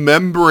they're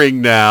remembering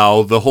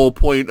now the whole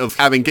point of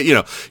having,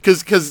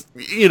 because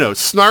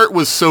Snart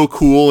was so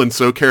cool and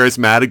so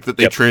charismatic that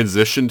they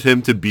transitioned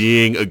him to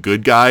being a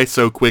good guy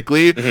so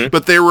quickly,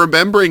 but they're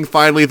remembering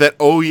finally that,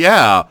 oh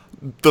yeah,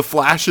 the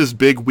Flash's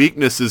big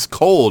weakness is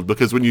cold,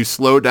 because when you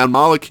slow down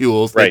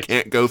molecules, they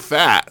can't go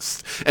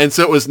fast. And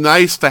so it was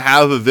nice to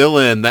have a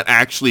villain that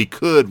actually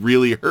could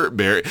really hurt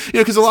Barry.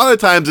 Because a lot of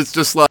times it's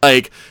just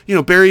like,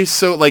 Barry's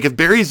so, like, if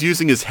Barry's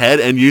using his head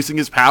and using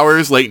his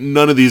powers, like,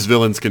 none of these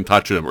villains can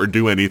touch him or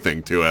do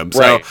anything to him.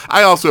 So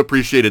I also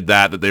appreciated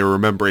that they were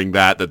remembering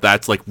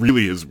that's, like,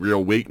 really his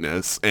real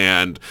weakness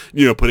and,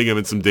 putting him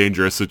in some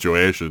dangerous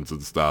situations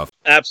and stuff.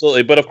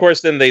 Absolutely. But, of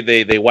course, then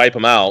they wipe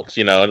him out,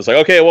 and it's like,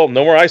 okay, well,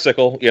 no more Icicle.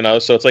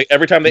 So it's like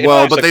every time they...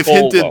 Well, but they've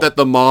hinted that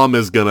the mom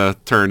is going to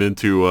turn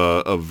into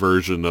a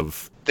version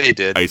of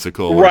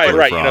Icicle. Right,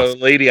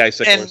 Lady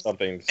Icicle or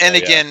something. So, and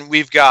again,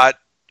 we've got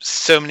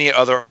so many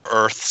other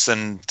Earths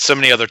and so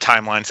many other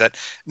timelines that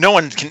no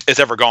one is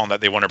ever gone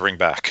that they want to bring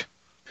back.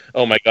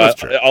 Oh my God!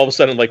 All of a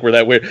sudden, like, we're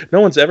that weird. No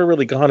one's ever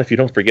really gone if you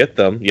don't forget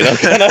them. I've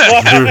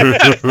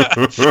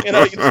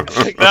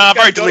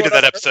already deleted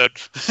that episode.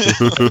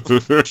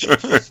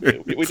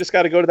 We just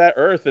got to go to that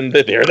Earth, and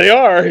there they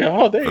are.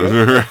 Oh, there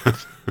you go.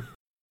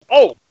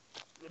 Oh,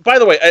 by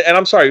the way, and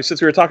I'm sorry,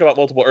 since we were talking about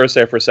multiple Earths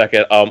there for a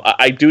second,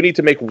 I do need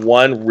to make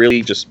one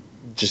really just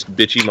just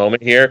bitchy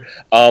moment here,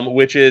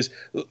 which is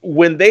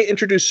when they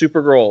introduce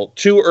Supergirl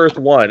to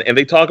Earth-1 and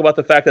they talk about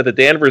the fact that the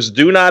Danvers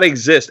do not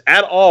exist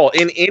at all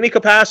in any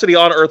capacity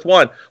on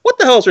Earth-1. What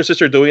the hell is her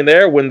sister doing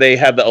there when they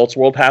have the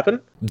Elseworld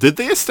happen? Did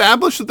they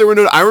establish that there were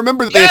no... I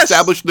remember that they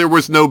established there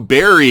was no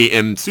Barry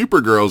in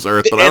Supergirl's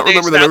Earth, but I don't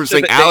remember them ever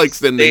saying Alex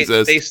didn't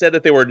exist. They said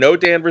that there were no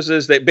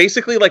Danverses. They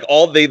basically, like,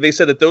 they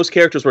said that those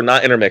characters were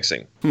not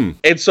intermixing.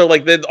 And so,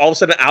 like, then all of a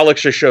sudden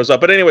Alex just shows up.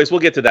 But anyways,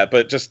 we'll get to that.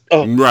 But just...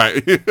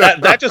 right.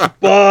 that just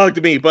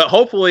bugged me. But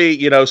hopefully,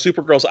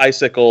 Supergirl's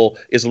icicle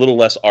is a little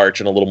less arch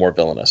and a little more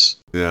villainous.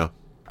 Yeah.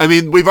 I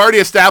mean, we've already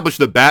established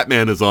that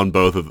Batman is on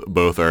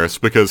both Earths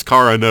because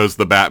Kara knows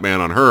the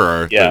Batman on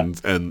her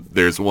Earth, and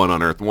there's one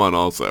on Earth-1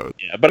 also.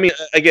 Yeah, but I mean,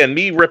 again,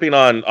 me ripping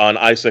on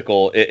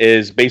Icicle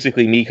is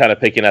basically me kind of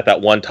picking at that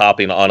one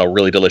topping on a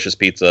really delicious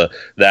pizza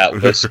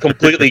that was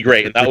completely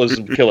great, and that was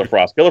Killer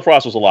Frost. Killer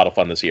Frost was a lot of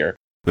fun this year.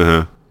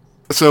 Uh-huh.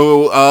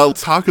 So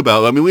let's talk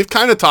about, I mean, we've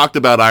kind of talked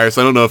about Iris.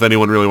 I don't know if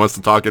anyone really wants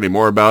to talk any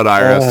more about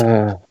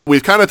Iris.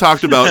 We've kind of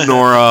talked about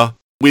Nora.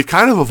 We've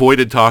kind of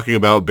avoided talking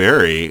about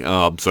Barry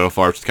so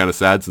far, which is kind of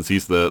sad since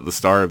he's the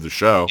star of the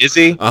show. Is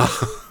he?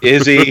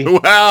 Is he?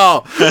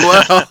 well,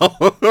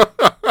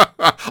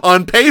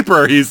 on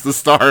paper, he's the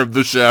star of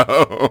the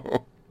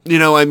show.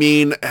 I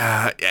mean,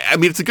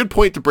 it's a good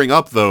point to bring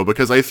up, though,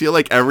 because I feel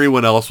like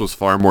everyone else was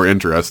far more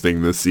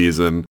interesting this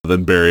season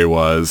than Barry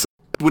was.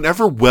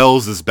 Whenever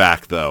Wells is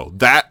back, though,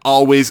 that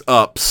always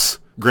ups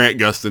Grant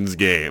Gustin's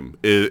game,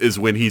 is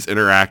when he's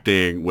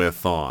interacting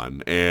with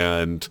Thawne.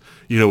 And,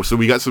 so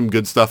we got some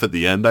good stuff at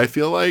the end, I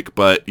feel like.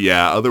 But,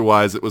 yeah,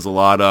 otherwise it was a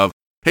lot of,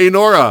 hey,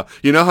 Nora,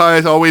 you know how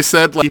I always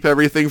said, like, keep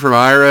everything from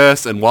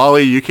Iris? And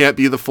Wally, you can't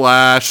be the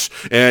Flash.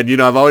 And,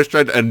 I've always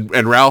tried to,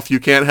 and Ralph,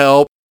 you can't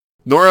help.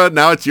 Nora,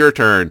 now it's your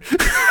turn.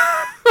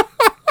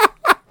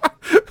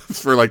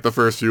 For, like, the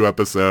first few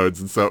episodes.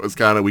 And so it was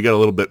kind of, we got a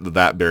little bit of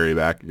that Barry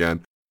back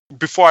again.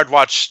 Before I'd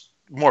watch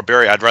more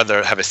Barry, I'd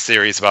rather have a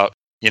series about,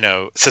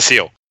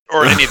 Cecile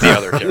or any of the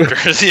other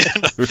characters.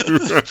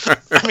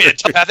 I mean, a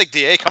telepathic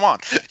DA, come on.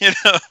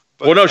 But,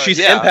 well, no, she's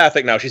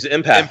empathic now. She's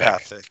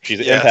empathic. She's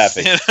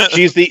empathic.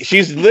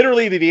 She's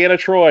literally the Deanna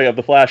Troi of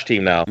the Flash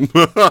team now.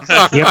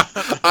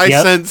 I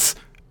sense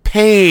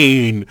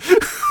pain.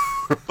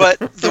 But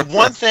the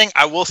one thing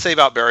I will say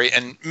about Barry,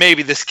 and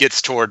maybe this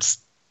gets towards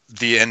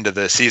the end of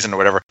the season or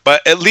whatever,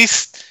 but at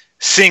least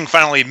Singh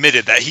finally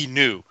admitted that he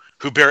knew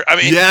who Barry. I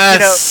mean,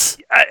 yes.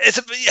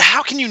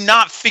 How can you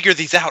not figure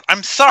these out?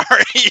 I'm sorry.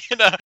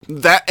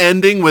 That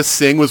ending with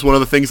Singh was one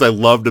of the things I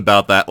loved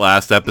about that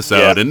last episode.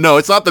 Yeah. And no,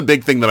 it's not the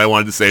big thing that I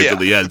wanted to say till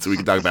the end, so we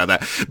can talk about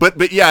that.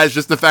 But yeah, it's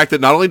just the fact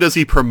that not only does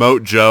he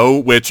promote Joe,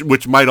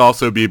 which might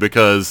also be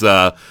because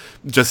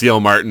Jesse L.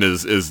 Martin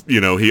is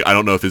I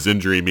don't know if his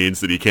injury means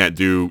that he can't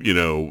do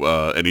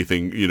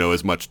anything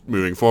as much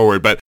moving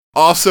forward, but.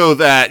 Also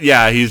that,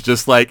 he's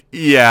just like,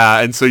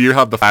 and so you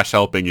have the Flash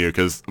helping you,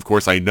 because, of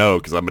course, I know,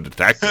 because I'm a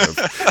detective.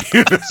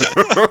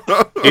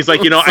 He's like,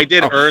 I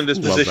did earn this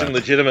position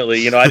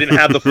legitimately. I didn't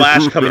have the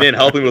Flash coming in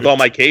helping with all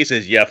my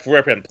cases. Yeah,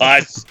 frippin'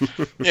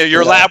 putz. Yeah,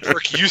 your lab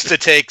work used to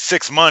take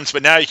 6 months,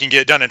 but now you can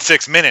get it done in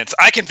 6 minutes.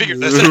 I can figure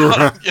this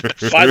out.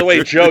 By the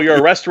way, Joe, your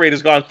arrest rate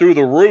has gone through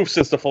the roof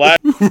since the Flash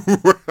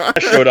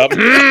showed up.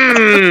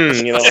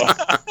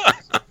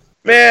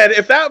 Man,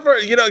 if that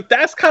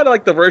that's kind of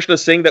like the version of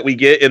Singh that we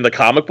get in the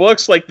comic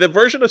books. Like the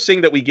version of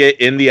Singh that we get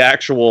in the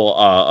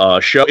actual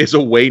show is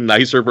a way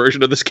nicer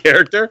version of this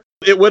character.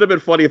 It would have been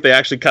funny if they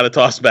actually kind of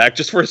tossed back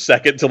just for a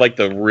second to like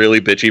the really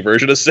bitchy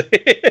version of Singh.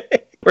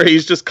 Where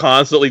he's just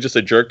constantly just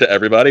a jerk to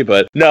everybody.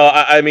 But no,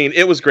 I mean,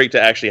 it was great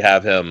to actually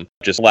have him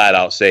just flat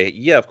out say,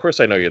 yeah, of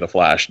course I know you're the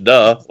Flash.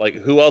 Duh. Like,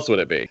 who else would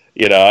it be?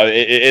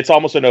 It's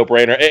almost a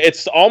no-brainer.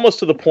 It's almost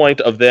to the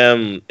point of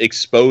them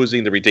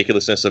exposing the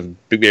ridiculousness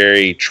of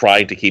Barry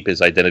trying to keep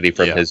his identity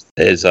from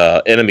his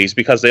enemies,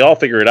 because they all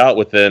figure it out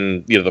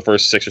within, the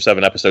first 6 or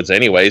 7 episodes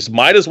anyways.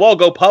 Might as well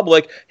go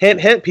public.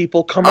 Hint, hint,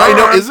 people, come on. I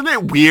know, isn't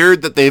it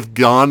weird that they've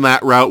gone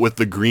that route with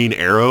the Green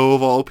Arrow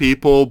of all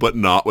people, but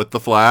not with the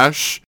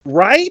Flash?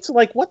 Right?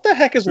 Like, what the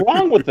heck is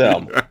wrong with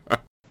them?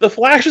 The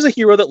Flash is a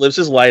hero that lives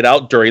his light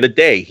out during the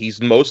day.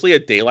 He's mostly a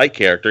daylight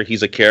character.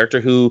 He's a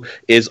character who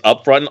is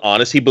upfront and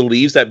honest. He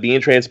believes that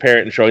being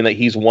transparent and showing that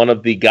he's one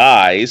of the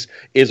guys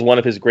is one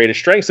of his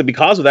greatest strengths. And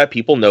because of that,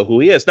 people know who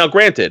he is. Now,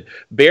 granted,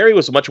 Barry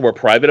was much more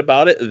private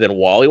about it than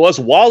Wally was.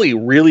 Wally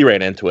really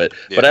ran into it.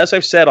 Yeah. But as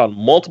I've said on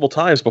multiple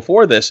times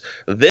before this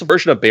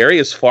version of Barry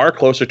is far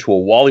closer to a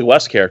Wally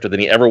West character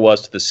than he ever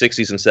was to the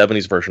 60s and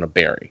 70s version of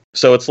Barry.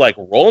 So it's like,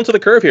 roll into the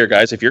curve here,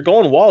 guys. If you're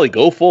going Wally,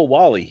 go full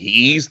Wally.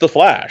 He's the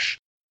Flash.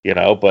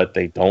 But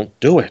they don't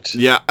do it.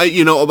 Yeah, but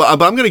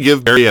I'm going to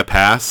give Barry a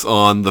pass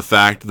on the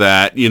fact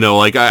that,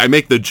 like I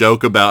make the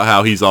joke about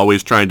how he's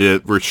always trying to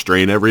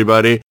restrain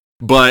everybody.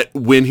 But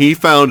when he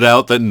found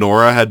out that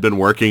Nora had been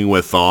working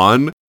with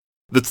Thawne,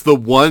 that's the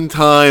one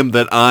time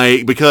that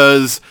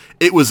because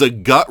it was a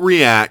gut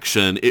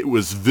reaction, it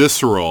was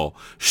visceral.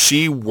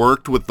 She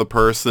worked with the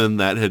person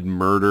that had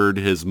murdered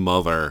his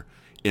mother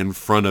in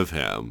front of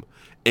him.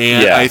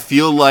 And I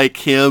feel like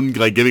him,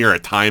 like, giving her a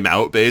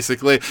timeout,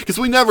 basically, because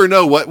we never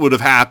know what would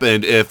have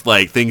happened if,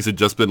 like, things had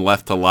just been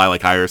left to lie,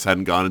 like Iris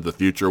hadn't gone into the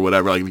future or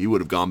whatever. Like, if he would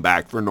have gone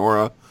back for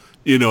Nora,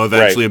 you know,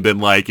 eventually and been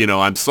like, you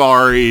know, I'm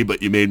sorry,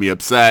 but you made me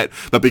upset.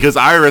 But because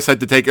Iris had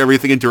to take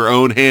everything into her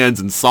own hands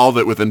and solve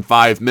it within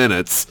 5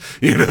 minutes,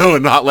 you know,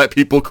 and not let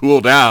people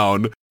cool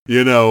down,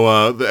 you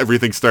know,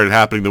 everything started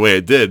happening the way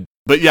it did.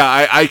 But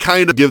yeah, I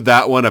kind of give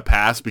that one a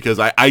pass because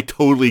I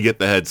totally get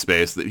the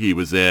headspace that he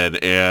was in,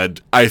 and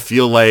I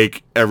feel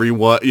like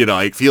everyone, you know,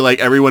 I feel like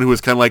everyone who was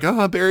kind of like,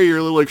 oh, Barry, you're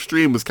a little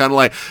extreme, was kind of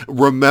like,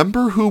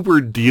 remember who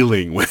we're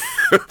dealing with,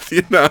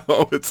 you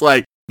know? It's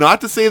like,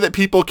 not to say that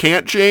people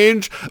can't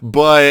change,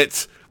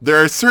 but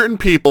there are certain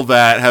people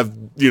that have,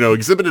 you know,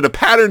 exhibited a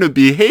pattern of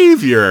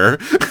behavior.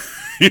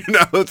 You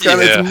know, it's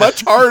kind of, it's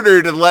much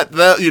harder to let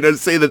them, you know,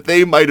 say that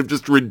they might have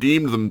just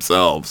redeemed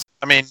themselves.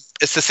 I mean,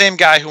 it's the same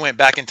guy who went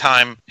back in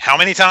time how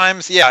many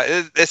times? Yeah,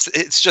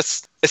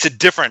 it's a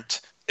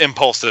different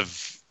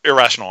impulsive,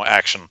 irrational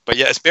action. But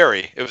yeah, it's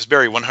Barry. It was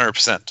Barry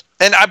 100%.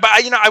 And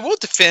I will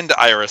defend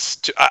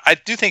Iris. I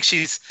do think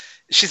she's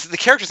the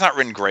character's not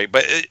written great,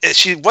 but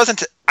she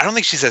wasn't. I don't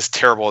think she's as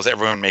terrible as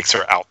everyone makes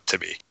her out to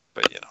be.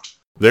 But you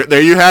know,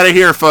 there you had it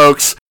here,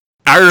 folks.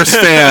 Iris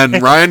fan,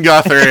 Ryan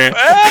Guthrie.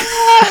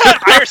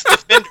 Iris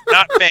defender,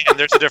 not fan.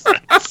 There's a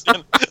difference.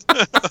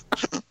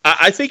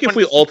 I think if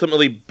we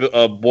ultimately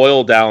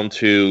boil down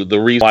to the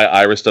reason why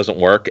Iris doesn't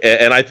work,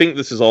 and I think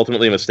this is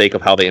ultimately a mistake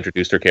of how they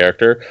introduced her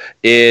character,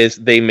 is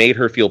they made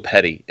her feel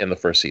petty in the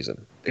first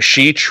season.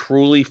 She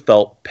truly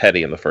felt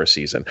petty in the first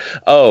season.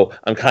 Oh,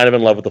 I'm kind of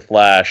in love with the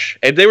Flash.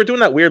 And they were doing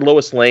that weird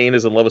Lois Lane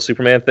is in love with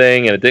Superman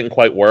thing, and it didn't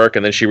quite work.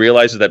 And then she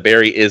realizes that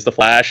Barry is the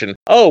Flash. And,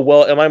 oh,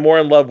 well, am I more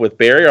in love with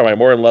Barry, or am I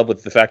more in love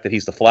with the fact that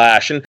he's the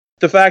Flash? And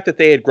the fact that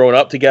they had grown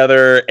up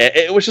together,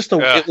 it was just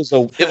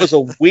it was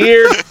a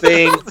weird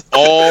thing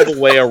all the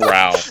way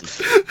around.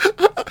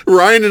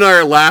 Ryan and I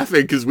are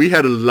laughing because we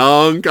had a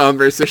long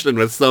conversation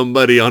with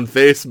somebody on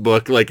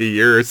Facebook like a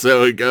year or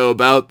so ago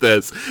about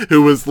this,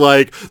 who was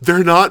like,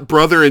 they're not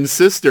brother and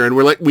sister. And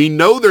we're like, we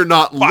know they're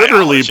not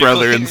literally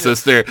brother and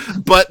sister,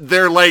 but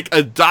they're like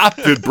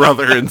adopted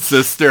brother and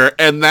sister.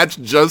 And that's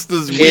just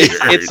as weird.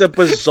 It's a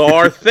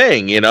bizarre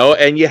thing, you know,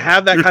 and you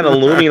have that kind of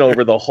looming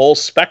over the whole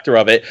specter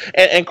of it.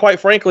 And quite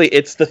frankly,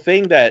 it's the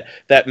thing that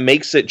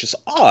makes it just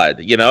odd,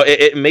 you know,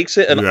 it makes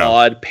it an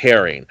odd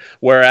pairing.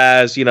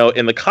 Whereas, you know,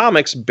 in the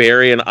comics,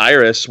 Barry and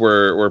Iris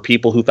were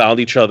people who found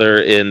each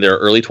other in their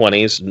early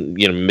 20s,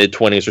 you know,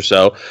 mid-20s or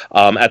so,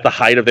 at the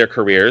height of their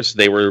careers.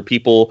 They were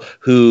people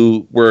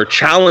who were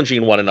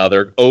challenging one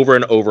another over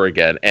and over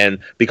again. And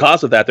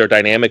because of that, their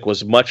dynamic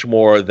was much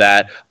more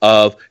that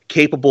of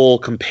capable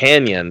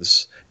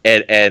companions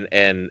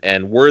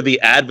and worthy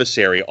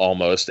adversary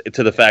almost,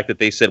 to the fact that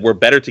they said we're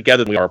better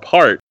together than we are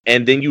apart.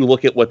 And then you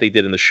look at what they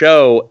did in the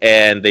show,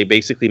 and they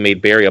basically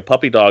made Barry a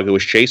puppy dog who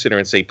was chasing her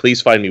and say,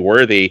 please find me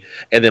worthy.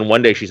 And then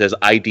one day she says,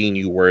 I deem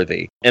you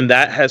worthy. And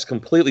that has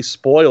completely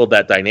spoiled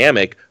that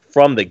dynamic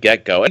from the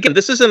get-go. Again,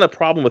 this isn't a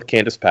problem with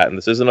Candace Patton.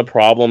 This isn't a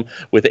problem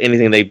with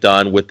anything they've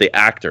done with the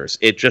actors.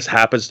 It just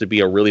happens to be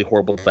a really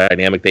horrible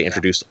dynamic they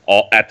introduced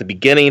all at the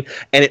beginning,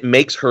 and it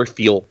makes her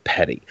feel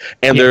petty.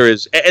 And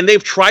and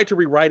they've tried to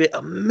rewrite it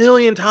a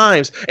million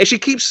times, and she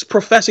keeps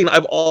professing,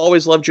 I've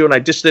always loved you, and I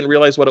just didn't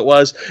realize what it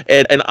was,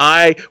 and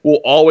I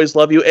will always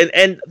love you.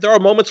 And there are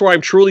moments where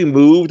I'm truly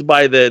moved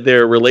by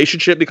their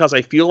relationship because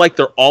I feel like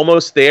they're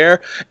almost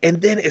there.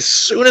 And then as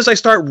soon as I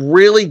start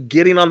really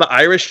getting on the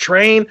Irish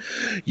train,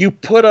 you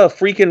put a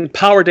freaking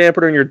power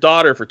dampener in your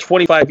daughter for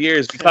 25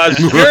 years because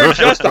you're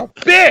just a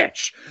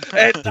bitch.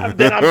 And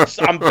then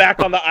I'm back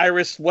on the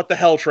Iris what the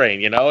hell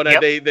train, you know?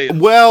 And they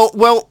Well,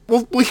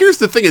 here's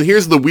the thing, and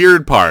here's the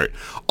weird part.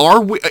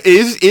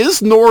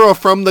 Is Nora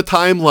from the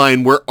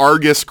timeline where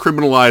Argus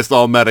criminalized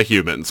all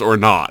metahumans or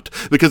not?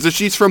 Because if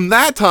she's from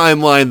that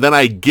timeline, then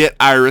I get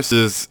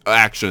Iris's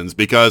actions,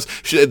 because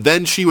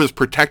then she was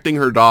protecting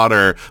her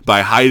daughter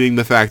by hiding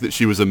the fact that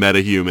she was a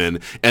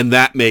metahuman, and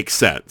that makes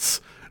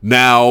sense.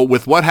 Now,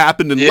 with what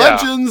happened in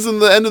Legends in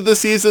the end of the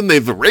season,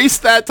 they've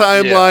erased that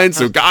timeline,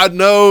 so God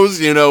knows,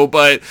 you know,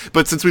 but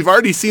since we've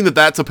already seen that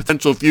that's a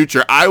potential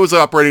future, I was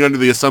operating under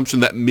the assumption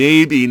that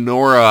maybe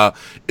Nora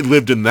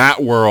lived in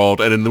that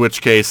world, and in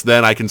which case,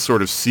 then I can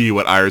sort of see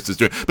what Iris is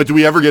doing. But do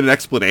we ever get an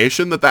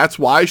explanation that that's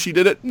why she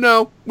did it?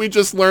 No, we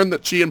just learned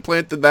that she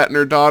implanted that in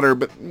her daughter,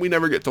 but we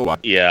never get told why.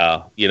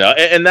 Yeah, you know,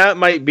 and that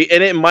might be,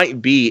 and it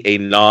might be a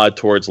nod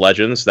towards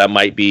Legends. That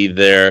might be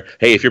their,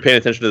 hey, if you're paying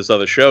attention to this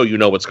other show, you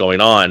know what's going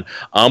on.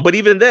 But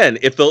even then,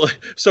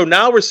 so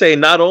now we're saying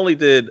not only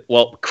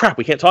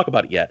we can't talk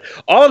about it yet.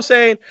 All I'm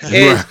saying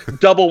is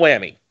double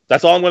whammy.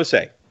 That's all I'm going to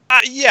say.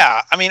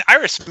 Yeah, I mean,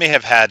 Iris may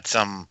have had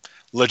some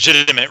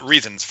legitimate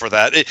reasons for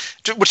that,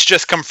 which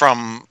just come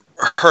from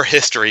her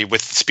history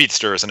with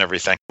speedsters and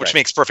everything, which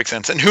makes perfect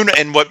sense.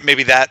 And what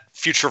maybe that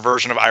future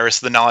version of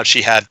Iris, the knowledge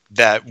she had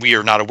that we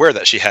are not aware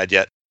that she had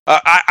yet.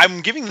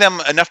 I'm giving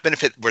them enough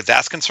benefit where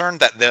that's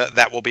concerned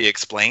that will be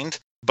explained.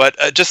 But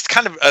just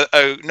kind of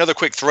another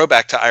quick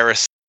throwback to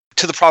Iris,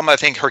 to the problem I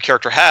think her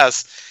character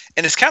has,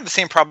 And it's kind of the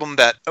same problem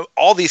that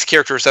all these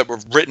characters that were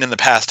written in the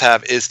past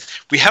have, is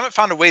we haven't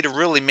found a way to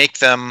really make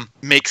them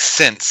make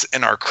sense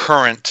in our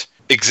current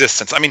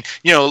existence. I mean,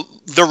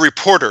 the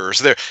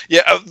reporters,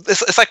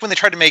 it's like when they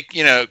tried to make,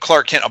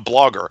 Clark Kent a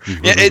blogger.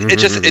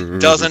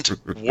 It doesn't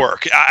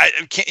work. I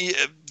can't,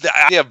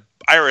 the idea of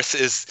Iris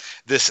is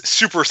this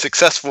super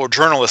successful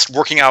journalist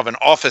working out of an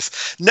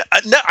office. No,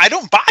 I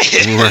don't buy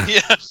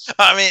it.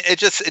 I mean,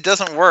 it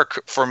doesn't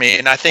work for me.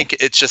 And I think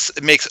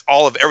it makes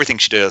everything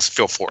she does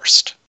feel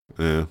forced.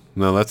 Yeah,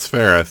 no, that's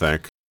fair, I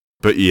think.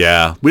 But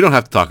yeah, we don't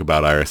have to talk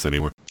about Iris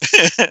anymore.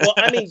 Well,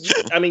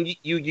 I mean,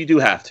 you do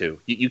have to.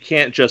 You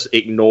can't just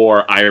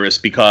ignore Iris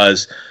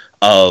because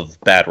of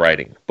bad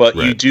writing. But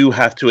you do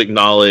have to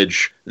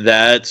acknowledge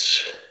that.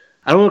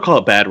 I don't want to call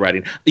it bad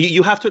writing.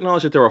 You have to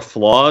acknowledge that there are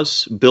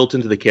flaws built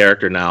into the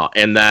character now,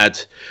 and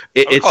that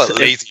it's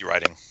lazy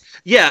writing.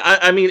 Yeah,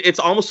 I mean, it's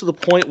almost to the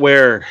point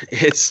where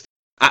it's.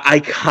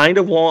 I kind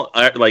of want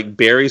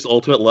Barry's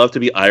ultimate love to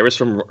be Iris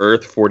from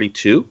Earth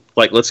 42.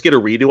 Like, let's get a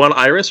redo on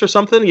Iris or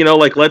something.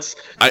 Let's.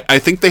 I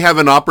think they have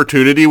an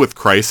opportunity with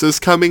Crisis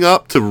coming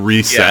up to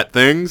reset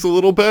things a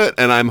little bit,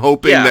 and I'm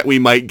hoping that we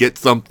might get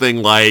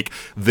something like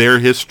their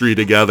history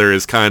together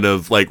is kind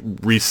of like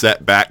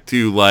reset back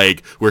to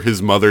like where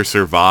his mother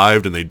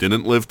survived and they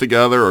didn't live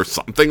together or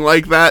something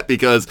like that,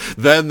 because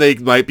then they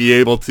might be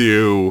able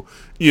to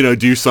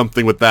do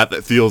something with that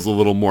feels a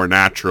little more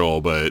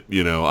natural. But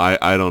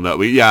I don't know.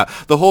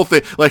 The whole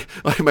thing, like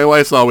my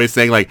wife's always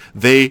saying, like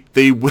they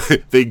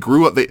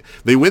grew up,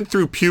 they went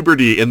through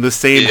puberty in the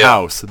same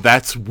house.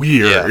 That's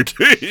weird.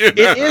 It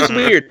is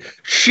weird.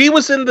 She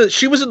was in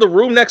the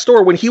room next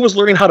door when he was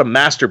learning how to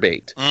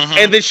masturbate,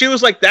 and then she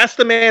was like, "That's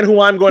the man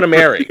who I'm going to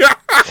marry."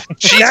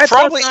 She's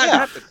probably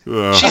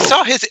she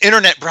saw his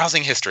internet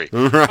browsing history.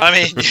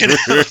 I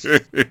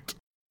mean,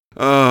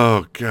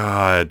 Oh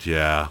God,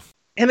 yeah.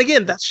 And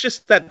again,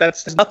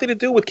 that's nothing to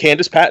do with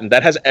Candace Patton.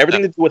 That has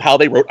everything to do with how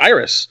they wrote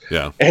Iris.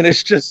 Yeah. And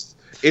it's just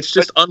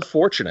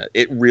unfortunate.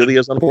 It really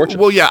is unfortunate.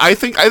 Well, yeah, I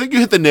think you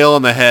hit the nail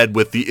on the head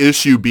with the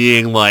issue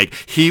being like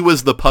he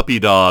was the puppy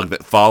dog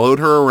that followed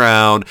her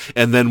around,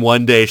 and then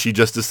one day she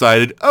just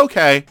decided,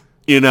 okay,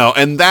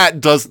 and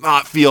that does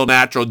not feel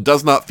natural.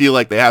 Does not feel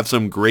like they have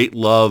some great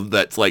love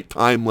that's like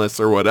timeless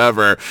or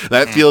whatever.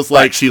 That feels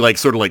like she like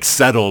sort of like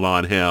settled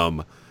on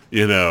him,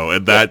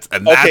 and that's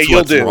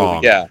what's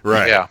wrong. Yeah.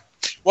 Right. Yeah.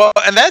 Well,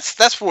 and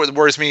that's what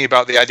worries me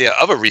about the idea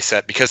of a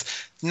reset, because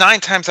 9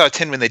 times out of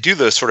 10 when they do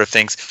those sort of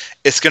things,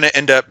 it's going to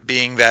end up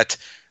being that,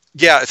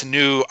 it's a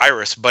new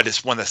Iris, but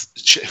it's one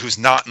who's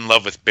not in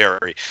love with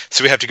Barry.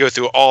 So we have to go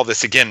through all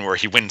this again where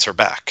he wins her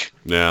back.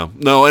 Yeah.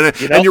 No, and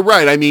you're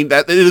right. I mean,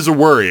 that it is a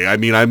worry. I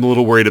mean, I'm a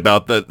little worried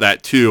about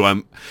that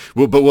too.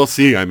 But we'll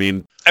see. I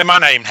mean, it might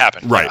not even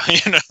happen. Right.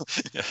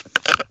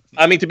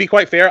 I mean, to be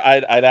quite fair,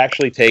 I'd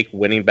actually take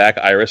winning back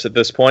Iris at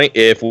this point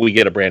if we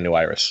get a brand new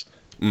Iris.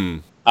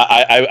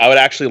 I would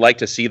actually like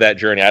to see that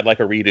journey. I'd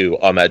like a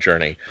redo on that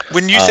journey.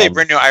 When you say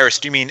brand new Iris,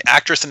 do you mean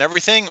actress and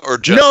everything, or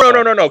just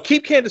No.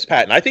 Keep Candace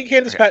Patton. I think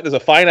Candace Patton is a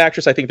fine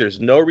actress. I think there's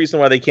no reason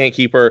why they can't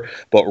keep her,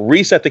 but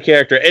reset the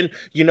character. And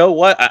you know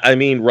what? I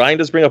mean, Ryan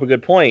does bring up a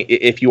good point.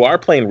 If you are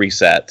playing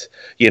reset,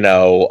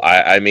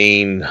 I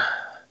mean,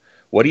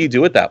 what do you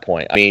do at that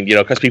point? I mean,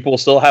 because people will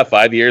still have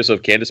 5 years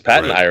of Candace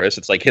Patton Iris.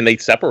 It's like, can they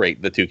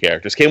separate the two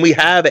characters? Can we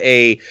have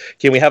a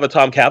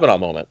Tom Cavanaugh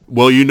moment?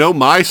 Well,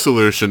 my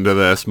solution to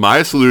this.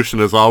 My solution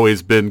has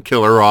always been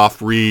kill her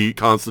off,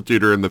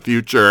 reconstitute her in the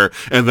future,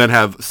 and then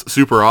have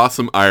super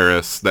awesome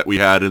Iris that we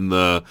had in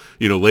the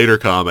later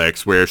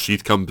comics, where she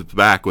comes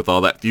back with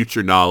all that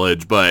future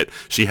knowledge, but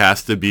she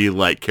has to be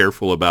like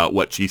careful about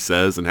what she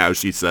says and how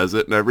she says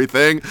it and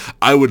everything.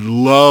 I would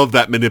love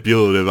that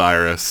manipulative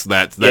Iris.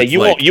 That's you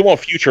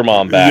won't Future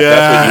Mom back.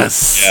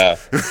 Yes.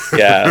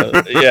 Yeah.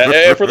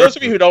 And for those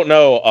of you who don't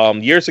know,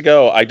 years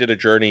ago I did a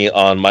journey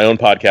on my own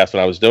podcast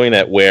when I was doing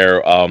it,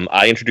 where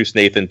I introduced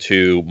Nathan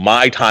to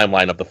my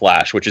timeline of the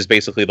Flash, which is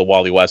basically the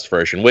Wally West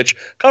version, which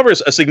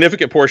covers a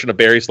significant portion of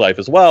Barry's life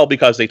as well,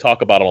 because they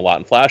talk about him a lot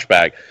in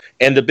flashback.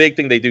 And the big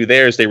thing they do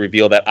there is they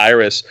reveal that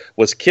Iris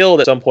was killed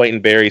at some point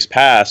in Barry's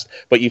past,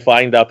 but you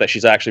find out that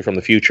she's actually from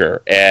the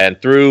future. And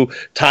through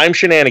time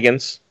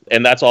shenanigans,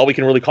 and that's all we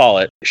can really call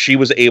it, she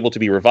was able to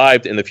be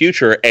revived in the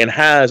future and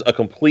has a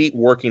complete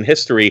working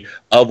history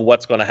of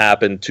what's going to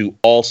happen to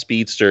all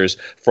speedsters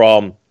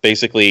from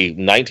basically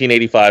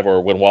 1985, or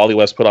when Wally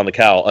West put on the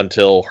cowl,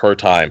 until her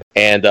time.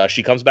 And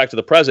she comes back to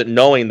the present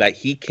knowing that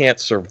he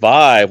can't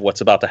survive what's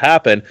about to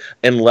happen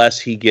unless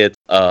he gets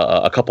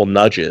a couple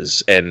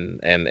nudges and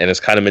is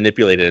kind of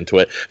manipulated into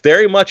it.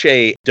 Very much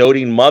a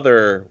doting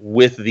mother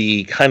with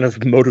the kind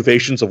of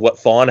motivations of what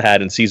Thawne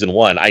had in season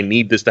 1. I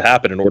need this to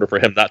happen in order for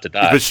him not to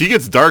die. But she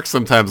gets dark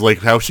sometimes, like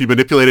how she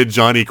manipulated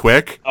Johnny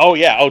Quick. Oh,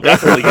 yeah. Oh,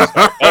 definitely.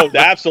 Oh,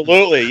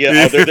 absolutely.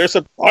 Yeah. There's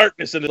some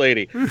darkness in the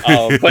lady.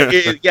 But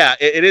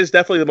it it is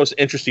definitely the most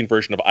interesting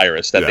version of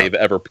Iris that they've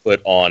ever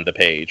put on the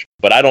page.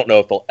 But I don't know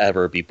if they'll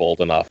ever be bold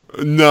enough.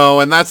 No,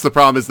 and that's the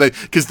problem, is that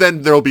because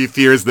then there'll be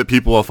fears that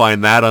people will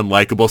find that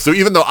unlikable. So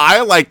even though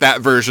I like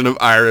that version of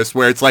Iris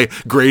where it's like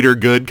greater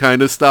good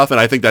kind of stuff, and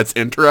I think that's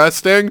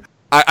interesting,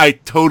 I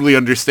totally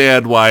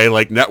understand why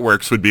like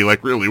networks would be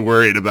like really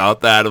worried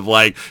about that, of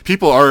like,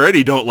 people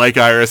already don't like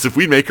Iris. If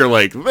we make her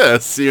like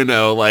this,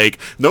 like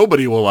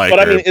nobody will like her.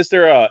 But I mean, is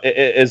there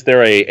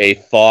a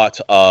thought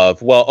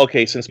of, well,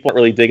 okay, since we're not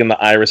really digging the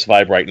Iris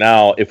vibe right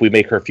now, if we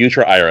make her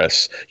future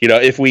Iris,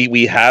 if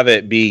we have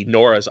it be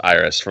Nora's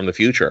Iris from the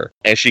future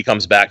and she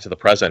comes back to the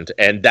present,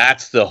 and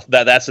that's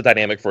the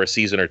dynamic for a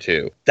season or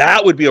two,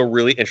 that would be a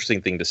really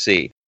interesting thing to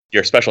see.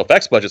 Your special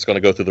effects budget's going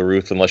to go through the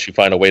roof unless you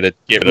find a way to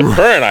give it a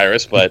current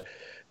Iris, but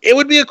it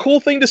would be a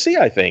cool thing to see,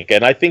 I think.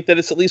 And I think that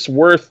it's at least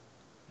worth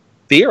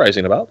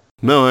theorizing about.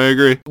 No, I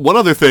agree. One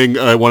other thing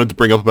I wanted to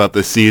bring up about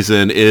this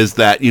season is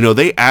that,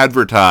 they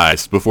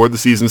advertised before the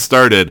season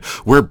started,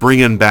 we're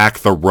bringing back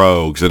the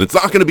Rogues, and it's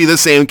not going to be the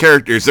same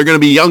characters. They're going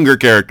to be younger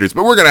characters,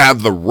 but we're going to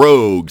have the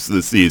Rogues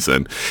this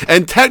season.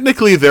 And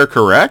technically they're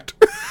correct,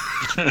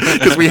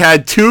 because we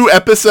had 2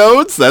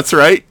 episodes. That's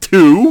right,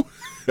 2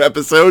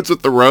 episodes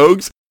with the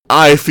Rogues.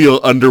 I feel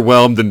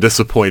underwhelmed and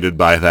disappointed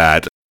by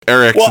that.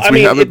 Eric, well,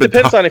 it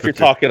depends on if you're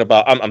talking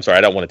about... I'm sorry,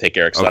 I don't want to take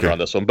Eric's thunder on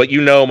this one, but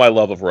my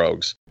love of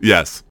Rogues.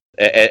 Yes.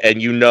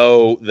 And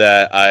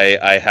that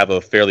I have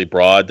a fairly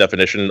broad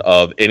definition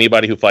of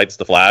anybody who fights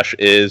the Flash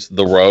is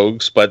the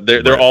Rogues, but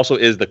there also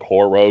is the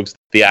core Rogues,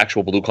 the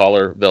actual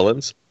blue-collar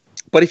villains.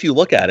 But if you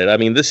look at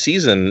it, this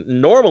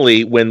season,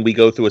 normally when we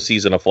go through a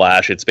season of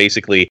Flash, it's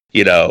basically,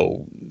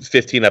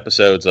 15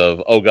 episodes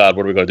of, oh God,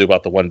 what are we going to do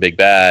about the one big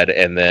bad?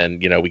 And then,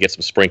 we get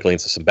some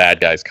sprinklings of some bad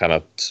guys kind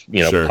of,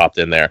 popped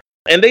in there.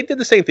 And they did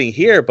the same thing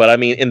here.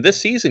 But in this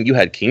season, you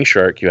had King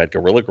Shark, you had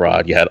Gorilla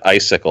Grodd, you had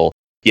Icicle,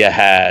 you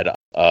had,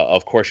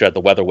 of course, you had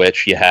the Weather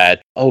Witch, you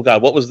had, oh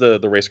God, what was the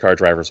race car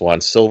driver's one?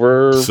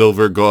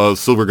 Silver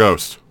Ghost.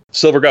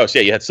 Silver Ghost,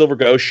 yeah, you had Silver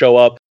Ghost show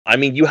up.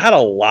 You had a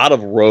lot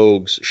of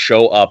Rogues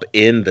show up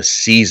in the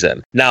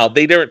season. Now,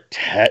 they weren't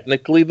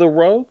technically the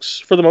Rogues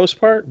for the most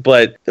part,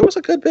 but there was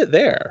a good bit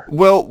there.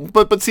 Well,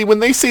 but see, when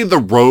they say the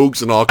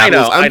Rogues and all kinds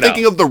of, I'm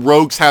thinking of the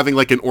Rogues having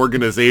like an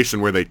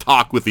organization where they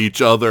talk with each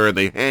other and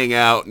they hang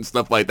out and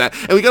stuff like that.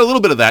 And we got a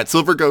little bit of that.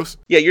 Silver Ghost.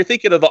 Yeah, you're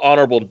thinking of the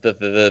honorable,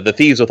 the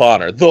Thieves with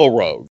Honor, the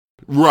Rogue.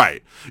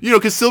 Right.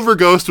 Because Silver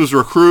Ghost was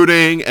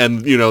recruiting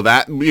and,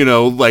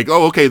 like,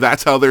 oh, okay,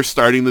 that's how they're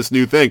starting this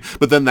new thing.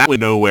 But then that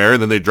went nowhere,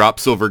 and then they drop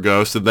Silver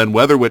Ghost, and then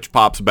Weather Witch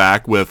pops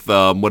back with,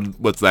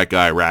 what's that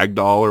guy,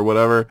 Ragdoll or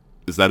whatever?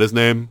 Is that his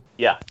name?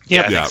 Yeah.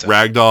 Yeah, so.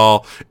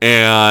 Ragdoll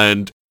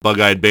and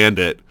Bug-Eyed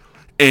Bandit.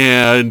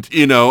 And,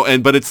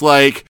 but it's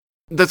like,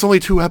 that's only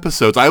 2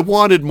 episodes. I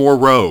wanted more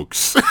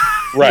Rogues.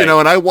 Right.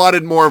 And I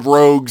wanted more of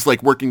Rogues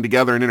like working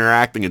together and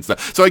interacting and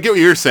stuff. So I get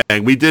what you're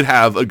saying. We did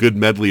have a good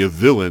medley of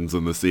villains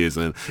in the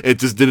season. It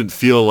just didn't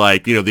feel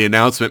like, the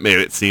announcement made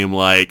it seem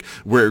like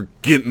we're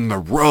getting the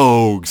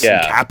Rogues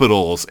and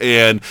Capitals,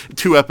 and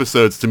 2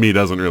 episodes to me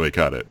doesn't really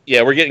cut it.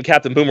 Yeah, we're getting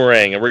Captain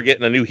Boomerang and we're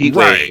getting a new Heat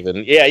Wave,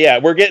 and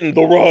we're getting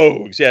the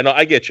Rogues. Yeah, no,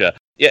 I get you.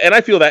 Yeah, and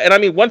I feel that.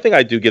 And one thing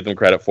I do give them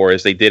credit for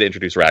is they did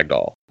introduce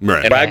Ragdoll.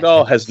 Right. And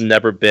Ragdoll has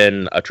never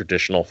been a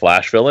traditional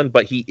Flash villain,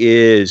 but he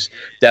is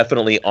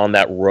definitely on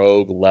that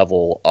rogue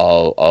level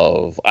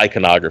of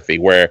iconography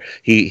where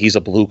he's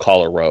a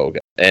blue-collar rogue.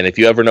 And if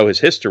you ever know his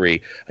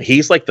history,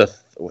 he's the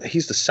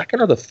second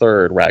or the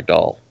third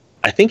Ragdoll.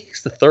 I think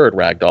he's the third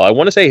Ragdoll. I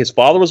want to say his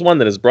father was one,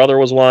 then his brother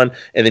was one,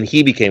 and then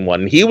he became one.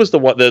 And he was the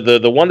one,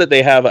 the one that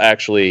they have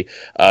actually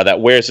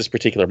that wears this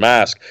particular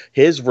mask.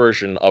 His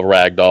version of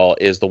Ragdoll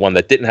is the one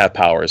that didn't have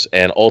powers,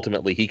 and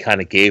ultimately he kind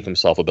of gave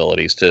himself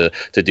abilities to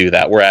do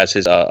that. Whereas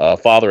his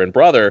father and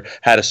brother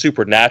had a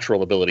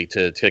supernatural ability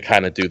to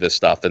kind of do this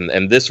stuff.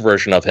 And this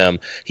version of him,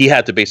 he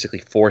had to basically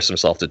force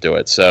himself to do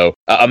it. So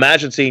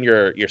imagine seeing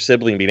your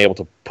sibling being able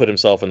to put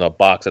himself in a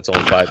box that's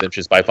only 5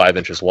 inches by 5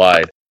 inches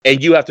wide.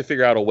 And you have to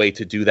figure out a way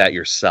to do that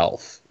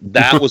yourself.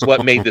 That was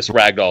what made this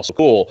Ragdoll so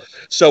cool.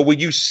 So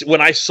when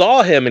I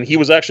saw him and he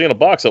was actually in a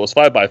box that was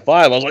 5 by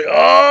 5, I was like,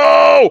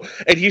 oh!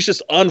 And he's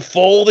just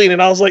unfolding,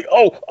 and I was like,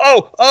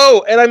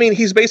 oh! And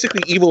he's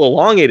basically evil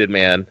elongated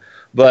man,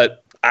 but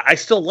I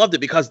still loved it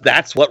because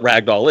that's what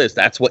Ragdoll is.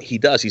 That's what he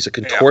does. He's a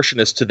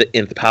contortionist to the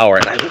nth power,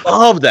 and I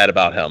love that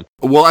about him.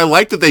 Well, I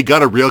like that they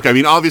got a real...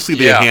 obviously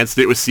they enhanced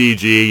it with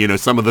CG.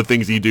 Some of the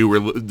things he did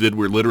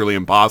were literally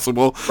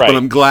impossible. Right. But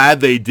I'm glad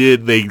they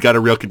got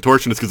a real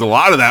contortionist because a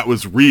lot of that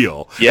was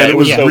real. Yeah, and it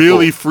was so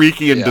really cool.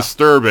 Freaky and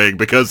disturbing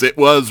because it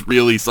was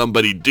really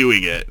somebody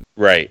doing it.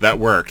 Right. That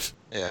worked.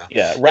 Yeah.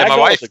 Yeah,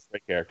 Ragdoll is a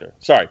great character.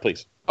 Sorry,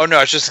 please. Oh, no,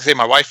 I was just going to say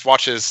my wife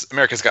watches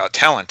America's Got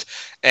Talent,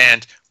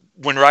 and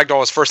when Ragdoll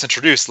was first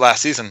introduced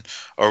last season,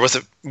 or was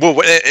it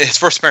his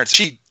first appearance,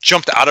 she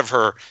jumped out of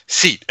her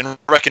seat and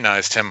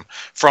recognized him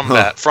from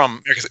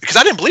because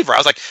I didn't believe her. I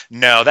was like,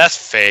 no, that's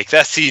fake,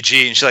 that's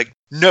CG. And she's like,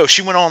 no,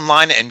 she went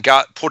online and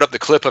pulled up the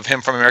clip of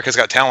him from America's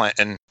Got Talent,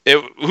 and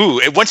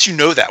once you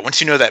know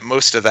that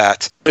most of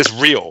that is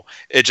real,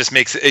 it just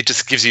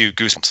gives you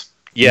goosebumps.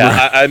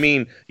 Yeah, I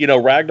mean,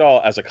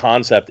 Ragdoll as a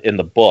concept in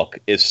the book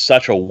is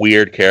such a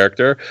weird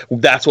character.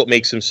 That's what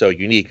makes him so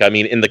unique. I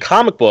mean, in the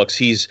comic books,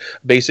 he's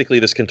basically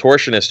this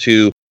contortionist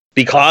who,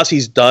 because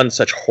he's done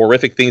such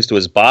horrific things to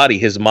his body,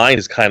 his mind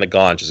has kind of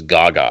gone just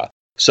gaga.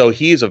 So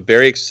he's a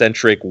very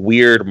eccentric,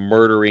 weird,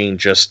 murdering,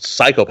 just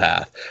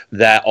psychopath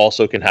that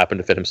also can happen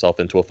to fit himself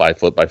into a 5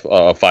 foot by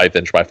 5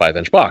 inch by 5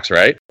 inch box,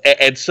 right?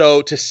 And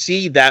so to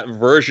see that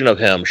version of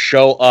him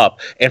show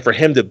up and for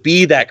him to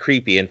be that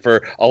creepy and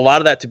for a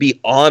lot of that to be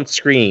on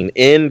screen,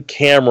 in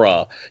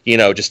camera,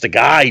 just a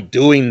guy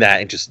doing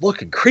that and just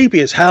looking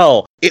creepy as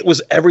hell. It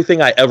was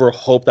everything I ever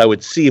hoped I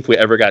would see if we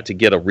ever got to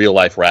get a real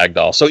life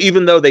Ragdoll. So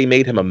even though they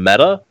made him a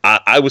meta,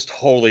 I was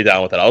totally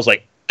down with it. I was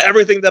like,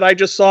 everything that I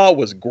just saw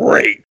was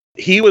great.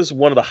 He was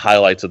one of the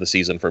highlights of the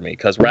season for me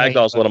because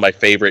Ragdoll is one of my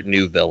favorite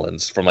new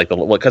villains from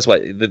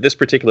this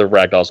particular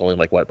Ragdoll is only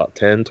about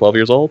 10, 12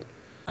 years old.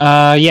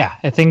 Yeah,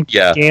 I think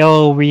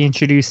Gale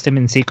reintroduced him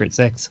in Secret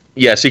 6.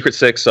 Yeah, Secret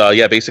 6,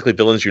 basically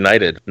Villains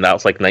United. Now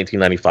it's like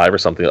 1995 or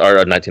something,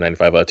 or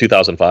 1995,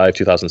 2005,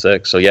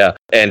 2006. So yeah,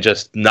 and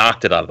just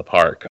knocked it out of the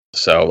park.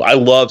 So I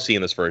love seeing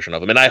this version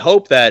of him. And I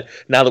hope that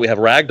now that we have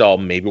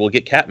Ragdoll, maybe we'll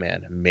get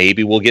Catman.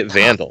 Maybe we'll get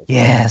Vandal.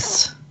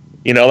 Yes.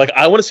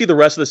 I want to see the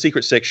rest of the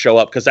Secret Six show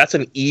up because that's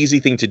an easy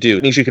thing to do.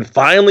 It means you can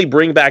finally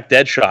bring back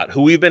Deadshot,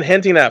 who we've been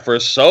hinting at for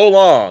so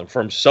long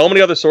from so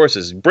many other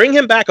sources. Bring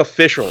him back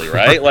officially,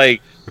 right?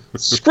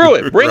 Screw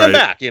it. Bring him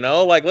back,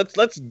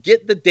 let's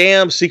get the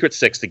damn Secret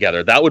Six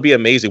together. That would be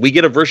amazing. We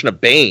get a version of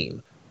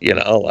Bane,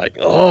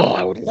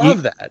 I would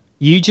love that.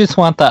 You just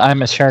want the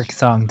I'm a Shark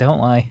song, don't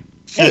lie.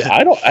 Hey,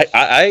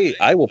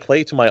 I will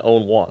play to my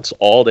own wants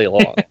all day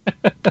long.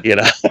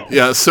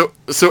 Yeah. So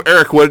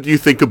Eric, what do you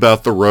think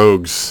about the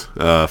Rogues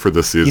for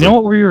this season? You know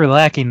what we were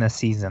lacking this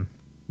season,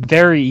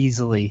 very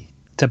easily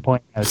to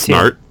point out.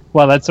 Snart.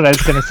 Well, that's what I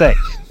was going to say.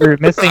 We were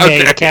missing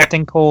a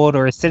Captain Cold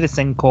or a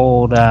Citizen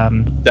Cold.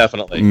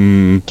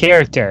 Definitely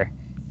character.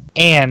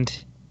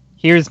 And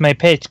here's my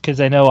pitch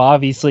because I know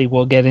obviously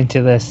we'll get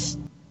into this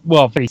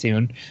pretty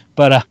soon.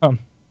 But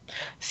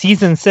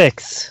season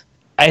 6.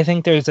 I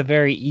think there's a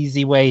very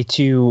easy way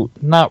to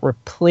not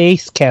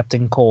replace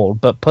Captain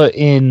Cold, but put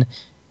in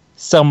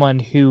someone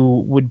who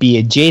would be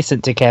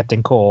adjacent to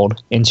Captain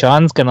Cold. And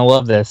Sean's going to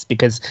love this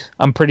because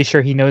I'm pretty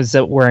sure he knows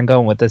that where I'm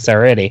going with this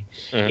already.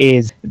 Mm-hmm.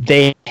 Is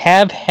they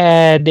have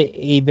had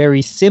a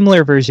very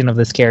similar version of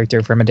this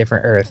character from a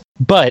different Earth.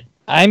 But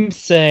I'm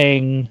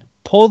saying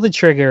pull the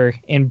trigger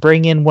and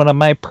bring in one of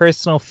my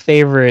personal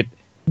favorite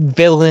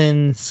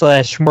villain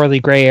 / morally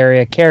gray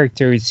area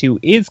characters who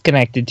is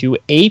connected to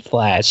a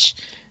Flash,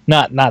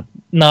 not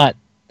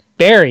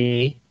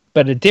Barry,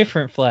 but a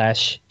different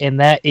Flash, and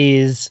that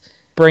is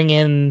bring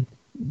in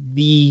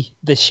the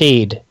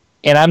Shade.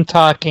 And I'm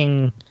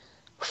talking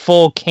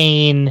full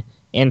cane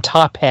and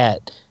top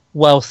hat,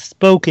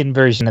 well-spoken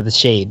version of the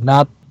Shade,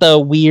 not the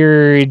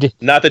weird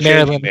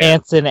Marilyn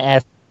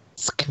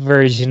Manson-esque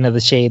version of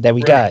the Shade that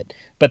we got,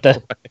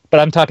 but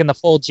I'm talking the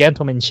full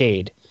gentleman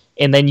Shade.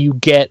 And then you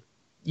get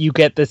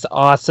this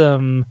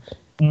awesome,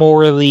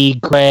 morally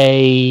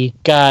gray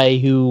guy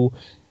who,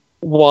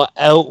 while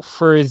out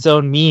for his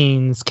own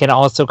means, can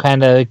also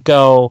kind of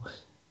go,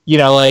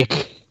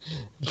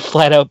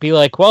 flat out be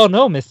like, well,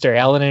 no, Mr.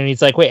 Allen. And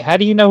he's like, wait, how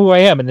do you know who I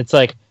am? And it's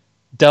like,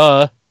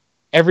 duh,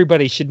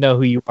 everybody should know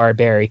who you are,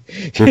 Barry.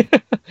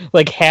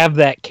 Have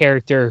that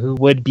character who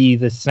would be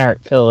the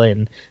Snart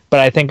fill-in. But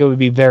I think it would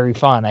be very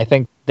fun. I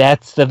think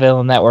that's the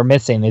villain that we're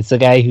missing. It's the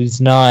guy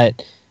who's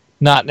not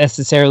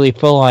necessarily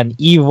full on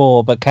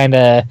evil, but kind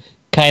of,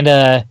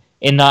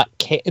 and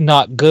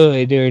not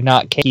good or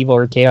not evil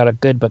or chaotic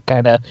good, but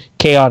kind of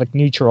chaotic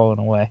neutral in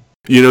a way.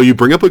 You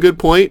bring up a good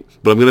point,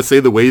 but I'm going to say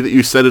the way that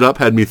you set it up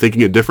had me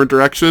thinking a different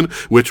direction,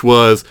 which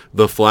was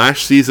The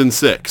Flash Season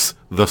 6,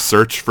 The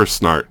Search for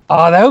Snart.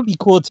 Oh, that would be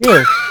cool,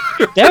 too.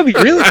 That would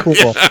be really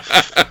cool.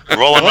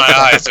 Rolling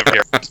my eyes over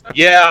here.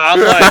 Yeah, I'm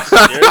like,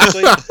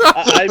 seriously?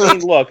 I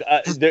mean, look,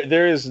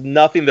 there is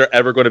nothing they're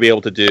ever going to be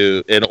able to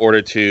do in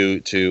order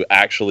to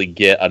actually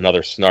get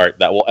another Snart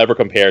that will ever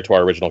compare to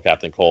our original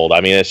Captain Cold.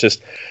 I mean, it's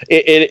just,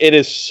 it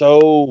is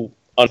so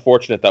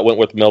unfortunate that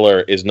Wentworth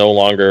Miller is no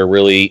longer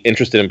really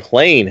interested in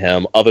playing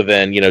him other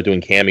than,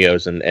 doing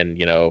cameos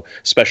and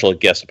special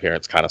guest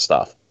appearance kind of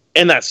stuff.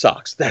 And that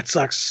sucks. That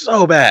sucks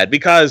so bad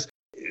because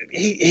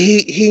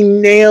he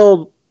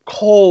nailed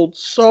Cold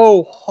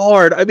so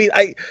hard. I mean,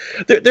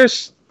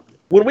 there's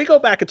when we go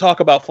back and talk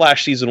about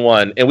Flash Season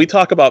 1 and we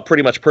talk about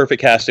pretty much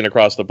perfect casting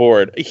across the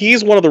board,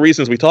 he's one of the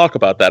reasons we talk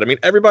about that. I mean,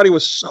 everybody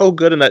was so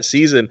good in that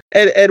season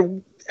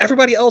and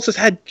everybody else has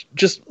had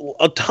just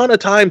a ton of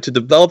time to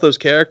develop those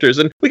characters.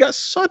 And we got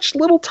such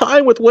little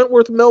time with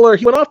Wentworth Miller.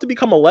 He went off to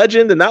become a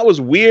legend, and that was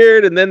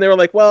weird. And then they were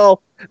like,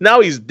 well, now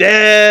he's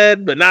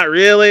dead, but not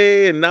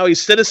really. And now he's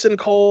Citizen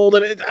Cold.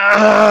 And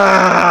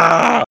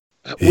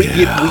we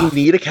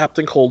need a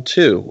Captain Cold,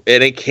 too.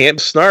 And it can't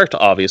be Snart,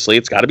 obviously.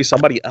 It's got to be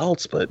somebody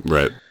else. But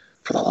right.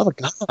 For the love of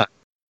God.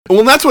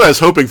 Well, that's what I was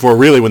hoping for,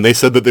 really, when they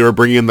said that they were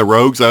bringing in the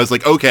Rogues. I was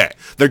like, okay,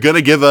 they're going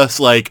to give us,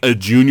 like, a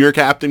junior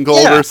Captain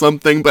Cold or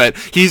something, but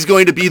he's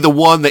going to be the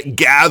one that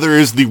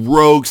gathers the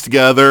Rogues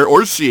together,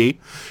 or she,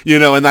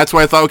 and that's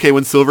why I thought, okay,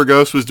 when Silver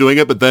Ghost was doing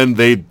it, but then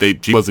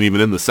she wasn't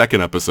even in the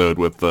second episode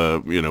with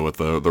the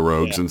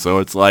Rogues, and so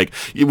it's like,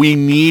 we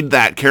need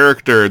that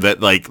character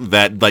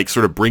that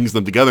sort of brings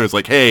them together. It's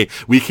like, hey,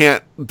 we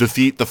can't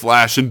defeat the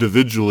Flash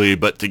individually,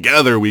 but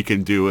together we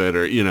can do it,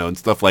 or, and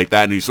stuff like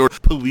that, and he sort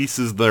of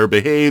polices their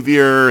behavior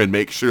and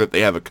make sure that they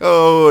have a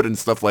code and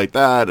stuff like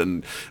that,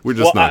 and we're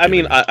just not.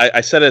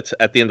 I said it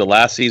at the end of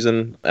last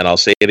season, and I'll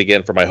say it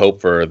again for my hope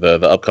for the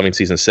upcoming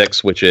season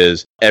 6, which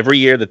is every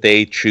year that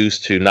they choose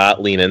to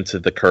not lean into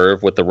the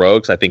curve with the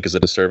Rogues, I think is a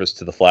disservice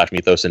to the Flash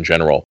mythos in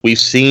general. We've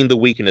seen the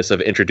weakness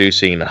of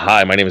introducing,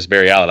 hi, my name is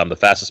Barry Allen, I'm the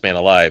fastest man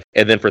alive,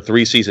 and then for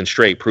 3 seasons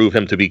straight prove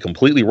him to be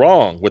completely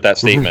wrong with that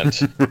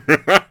statement.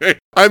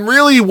 I'm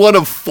really one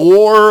of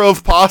 4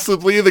 of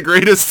possibly the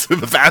greatest,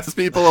 the fastest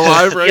people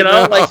alive right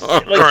now.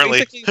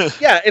 Currently.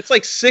 It's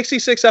like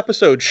 66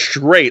 episodes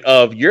straight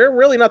of, you're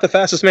really not the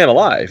fastest man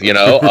alive,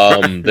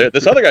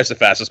 this other guy's the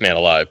fastest man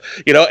alive,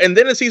 and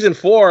then in season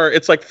 4,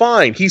 it's like,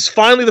 fine, he's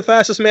finally the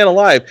fastest man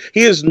alive.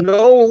 He is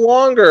no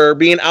longer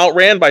being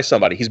outran by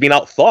somebody. He's being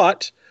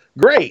outthought.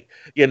 Great,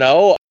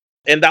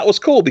 And that was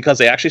cool because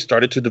they actually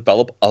started to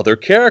develop other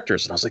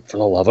characters. And I was like, for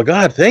the love of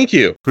God, thank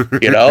you.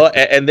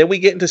 And then we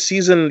get into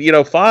season,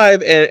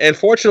 5. And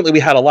fortunately, we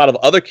had a lot of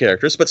other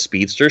characters, but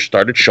speedsters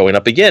started showing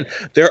up again.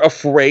 They're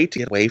afraid to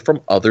get away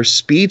from other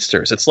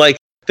speedsters. It's like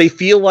they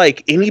feel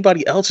like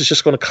anybody else is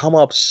just going to come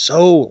up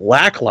so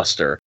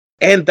lackluster.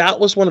 And that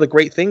was one of the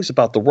great things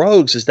about the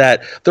Rogues is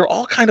that they're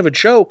all kind of a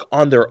joke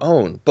on their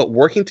own. But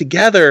working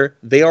together,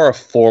 they are a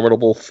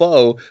formidable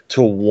foe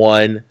to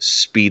one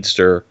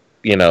speedster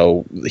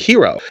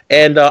hero.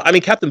 And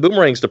Captain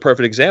Boomerang's the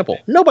perfect example.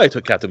 Nobody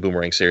took Captain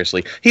Boomerang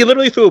seriously. He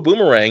literally threw a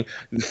boomerang,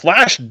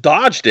 Flash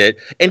dodged it,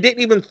 and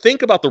didn't even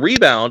think about the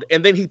rebound,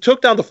 and then he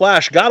took down the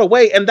Flash, got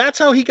away, and that's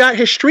how he got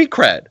his street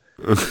cred.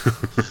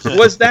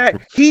 Was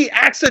that he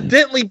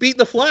accidentally beat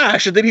the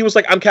Flash, and then he was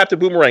like, I'm Captain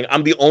Boomerang.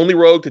 I'm the only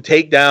Rogue to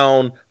take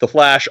down the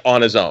Flash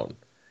on his own.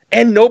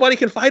 And nobody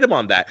can fight him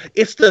on that.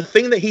 It's the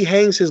thing that he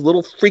hangs his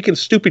little freaking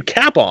stupid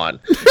cap on,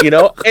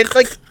 and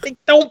like they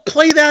don't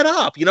play that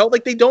up,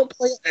 like they don't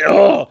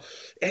play.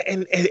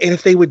 And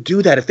if they would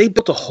do that, if they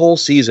built a whole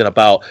season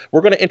about we're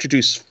going to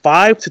introduce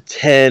 5 to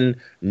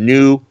 10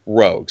 new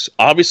Rogues.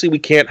 Obviously, we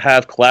can't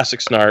have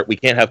classic Snart. We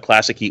can't have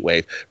classic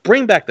Heatwave.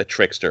 Bring back the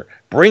Trickster.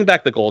 Bring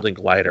back the Golden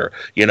Glider.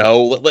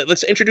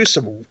 Let's introduce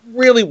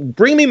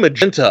bring me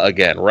Magenta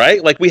again,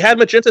 right? Like we had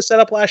Magenta set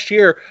up last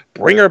year.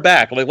 Bring her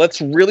back. Like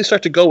let's really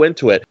start to go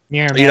into it.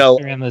 Mirror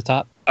Master in the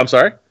top. I'm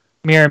sorry?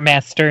 Mirror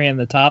Master in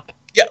the top.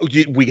 Yeah,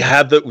 we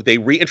have they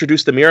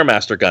reintroduced the Mirror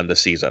Master gun this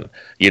season,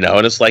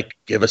 and it's like,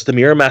 give us the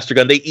Mirror Master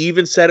gun. They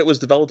even said it was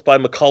developed by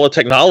McCullough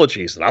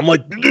Technologies, and I'm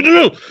like,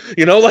 give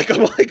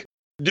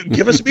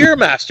us Mirror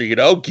Master,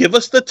 give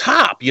us the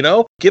top,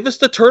 give us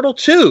the Turtle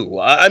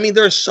too.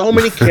 There are so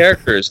many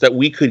characters that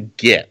we could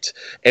get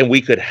and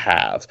we could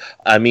have.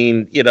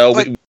 I'm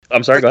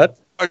sorry, go ahead.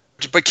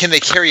 But can they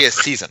carry a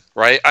season,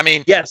 right?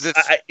 Yes.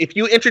 If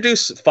you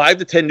introduce 5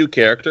 to 10 new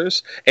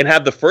characters and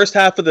have the first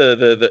half of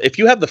if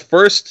you have the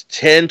first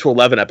 10 to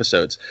 11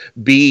 episodes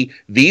be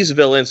these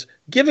villains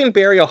giving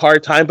Barry a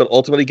hard time, but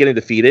ultimately getting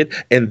defeated,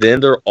 and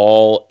then they're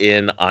all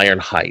in Iron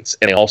Heights,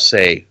 and they all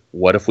say,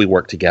 what if we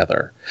work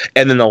together?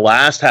 And then the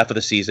last half of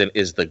the season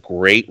is the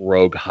great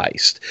Rogue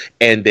heist,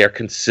 and they're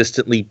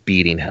consistently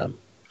beating him.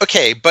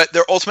 Okay, but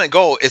their ultimate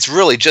goal is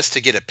really just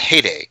to get a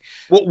payday.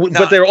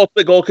 But their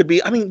ultimate goal could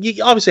be,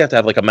 you obviously have to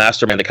have like a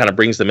mastermind that kind of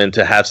brings them in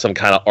to have some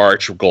kind of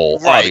arch goal.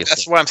 Right, obviously.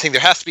 That's what I'm saying. There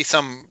has to be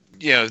some,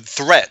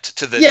 threat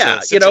to the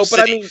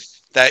city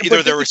that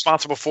either they're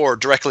responsible for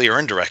directly or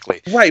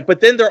indirectly. Right, but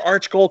then their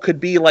arch goal could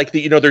be like,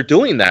 they're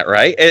doing that,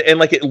 right? And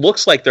like it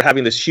looks like they're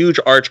having this huge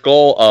arch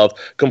goal of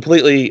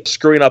completely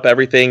screwing up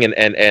everything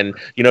and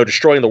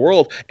destroying the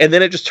world. And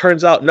then it just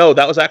turns out, no,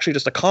 that was actually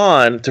just a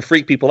con to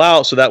freak people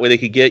out so that way they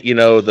could get,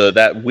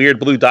 that weird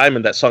blue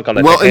diamond that sunk on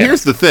that. Well, and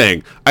here's the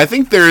thing. I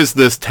think there is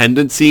this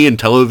tendency in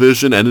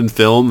television and in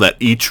film that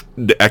each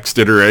next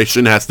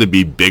iteration has to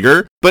be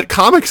bigger. But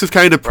comics have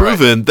kind of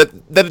proven that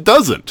it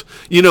doesn't.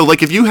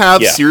 Like if you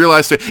have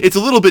serialized, it's a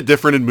little bit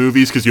different in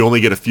movies because you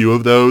only get a few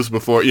of those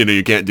before,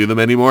 you can't do them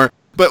anymore.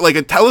 But like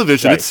in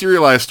television, it's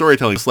serialized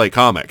storytelling, just like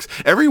comics.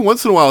 Every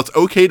once in a while, it's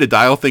okay to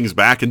dial things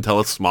back and tell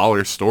a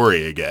smaller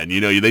story again.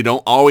 They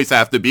don't always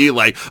have to be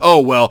like, oh,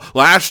 well,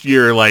 last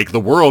year, like, the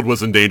world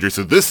was in danger,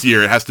 so this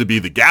year it has to be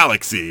the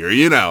galaxy,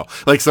 or,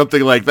 like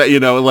something like that.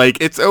 Like,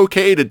 it's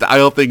okay to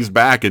dial things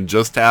back and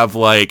just have,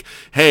 like,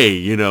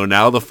 hey,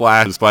 now the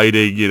Flash is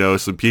fighting,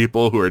 some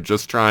people who are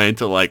just trying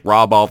to, like,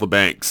 rob all the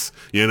banks.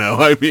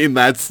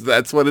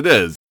 That's what it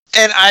is.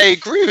 And I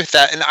agree with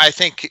that, and I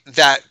think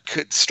that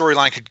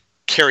storyline could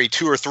carry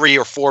 2 or 3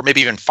 or 4,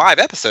 maybe even 5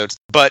 episodes.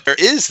 But there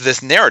is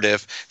this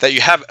narrative that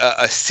you have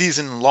a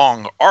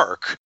season-long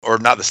arc, or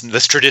not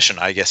this tradition,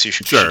 I guess you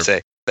should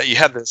say, that you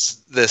have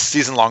this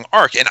season-long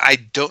arc, and I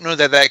don't know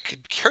that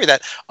could carry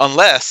that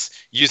unless,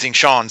 using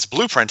Sean's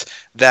blueprint,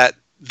 that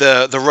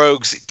the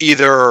rogues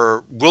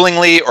either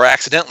willingly or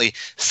accidentally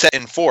set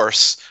in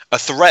force a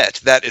threat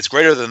that is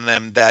greater than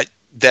them that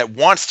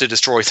wants to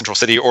destroy Central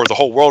City or the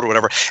whole world or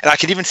whatever. And I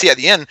can even see at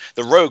the end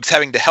the rogues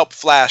having to help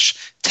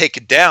Flash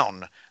take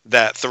down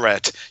that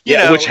threat. You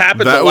know, which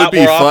happens that a would lot be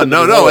more fun. often.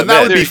 No, and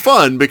that would be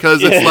fun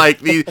because it's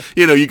like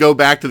you go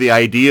back to the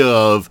idea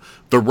of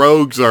the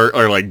rogues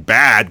are like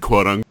bad,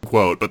 quote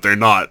unquote, but they're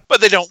not. But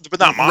they're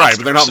not monsters. Right,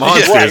 but they're not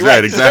monsters.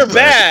 Right, exactly.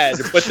 They're bad,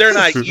 but they're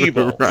not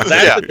evil. Right.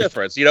 That's the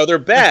difference. They're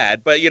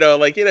bad, but you know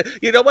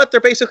what? They're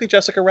basically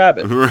Jessica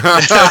Rabbit. I'm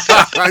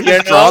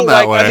drawn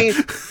that way. I mean,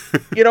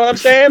 you know what I'm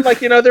saying? Like,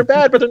 they're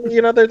bad, but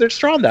they're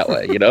strong that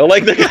way.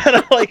 Like they're kind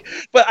of like.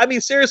 But I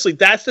mean, seriously,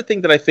 that's the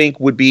thing that I think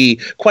would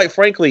be, quite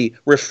frankly,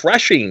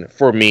 refreshing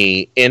for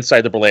me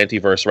inside the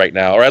Berlanti-verse right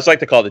now, or as I like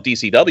to call it, the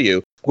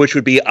DCW. Which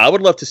would be, I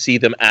would love to see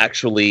them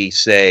actually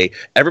say,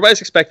 everybody's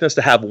expecting us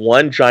to have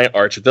one giant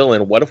arch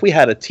villain. What if we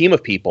had a team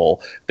of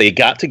people, they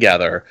got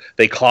together,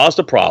 they caused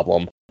a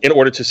problem in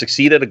order to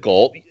succeed at a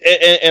goal?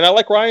 And I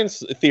like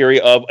Ryan's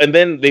theory of, and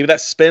then maybe that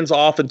spins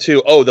off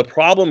into, the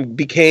problem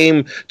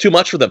became too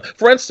much for them.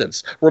 For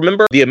instance,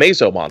 remember the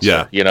Amazo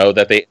monster,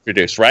 that they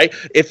introduced, right?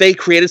 If they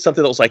created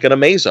something that was like an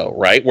Amazo,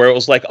 right? Where it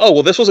was like,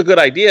 this was a good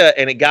idea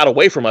and it got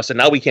away from us and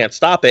now we can't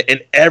stop it.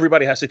 And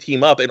everybody has to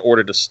team up in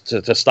order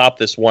to stop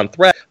this one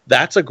threat.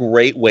 That's a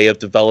great way of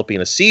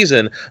developing a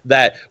season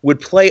that would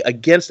play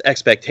against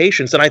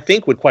expectations and I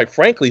think would, quite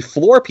frankly,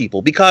 floor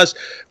people. Because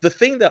the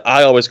thing that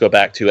I always go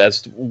back to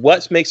as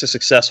what makes a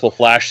successful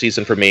Flash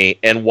season for me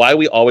and why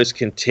we always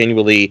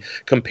continually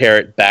compare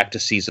it back to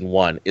season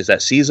 1 is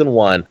that season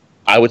 1,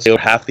 I would say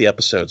half the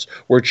episodes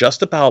were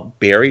just about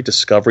Barry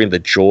discovering the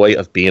joy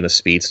of being a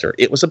speedster.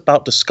 It was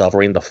about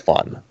discovering the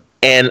fun.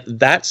 And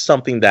that's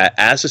something that,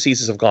 as the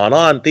seasons have gone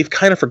on, they've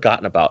kind of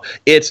forgotten about.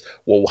 It's,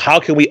 how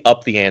can we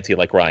up the ante,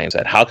 like Ryan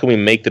said? How can we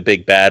make the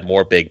big bad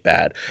more big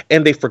bad?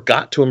 And they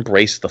forgot to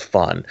embrace the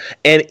fun.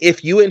 And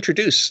if you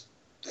introduce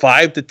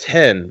 5 to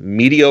 10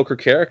 mediocre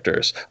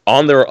characters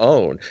on their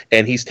own,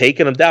 and he's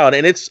taking them down,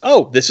 and it's,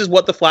 this is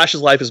what the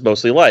Flash's life is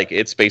mostly like.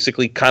 It's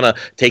basically kind of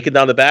taking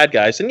down the bad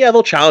guys, and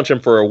they'll challenge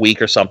him for a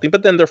week or something,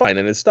 but then they're fine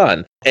and it's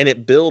done. And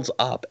it builds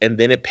up, and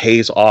then it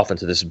pays off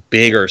into this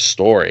bigger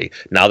story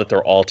now that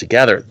they're all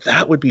together.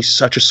 That would be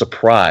such a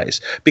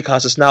surprise,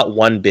 because it's not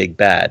one big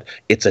bad.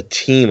 It's a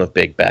team of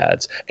big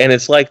bads. And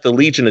it's like the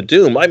Legion of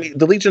Doom. I mean,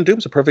 the Legion of Doom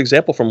is a perfect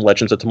example from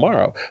Legends of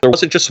Tomorrow. There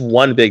wasn't just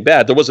one big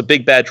bad. There was a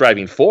big bad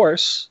driving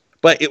force,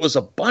 but it was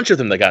a bunch of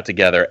them that got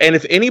together. And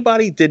if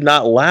anybody did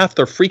not laugh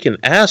their freaking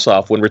ass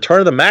off when Return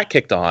of the Mac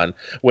kicked on,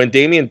 when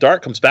Damien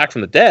Dark comes back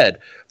from the dead,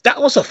 that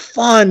was a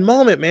fun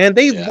moment, man.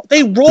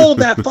 They rolled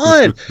that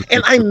fun.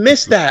 And I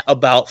miss that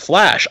about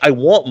Flash. I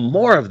want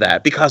more of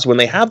that, because when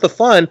they have the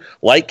fun,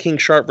 like King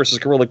Shark versus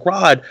Gorilla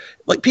Grodd,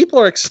 like, people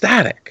are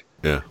ecstatic.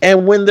 Yeah.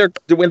 And when they're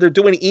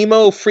doing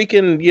emo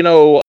freaking,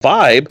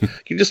 vibe,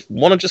 you just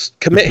want to just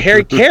commit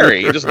Harry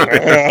Carey. Just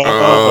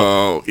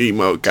emo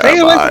kind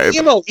of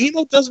vibe.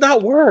 Emo does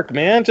not work,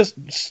 man. Just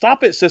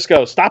stop it,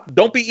 Cisco. Stop.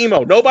 Don't be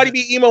emo. Nobody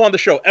be emo on the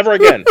show ever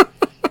again.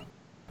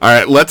 All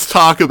right, let's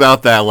talk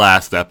about that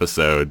last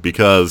episode,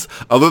 because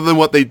other than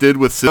what they did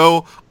with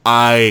Cisco,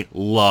 I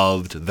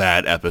loved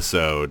that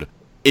episode.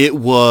 It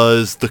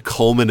was the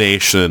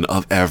culmination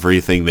of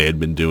everything they had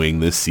been doing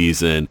this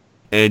season.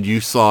 And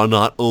you saw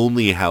not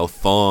only how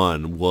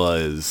Thawne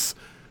was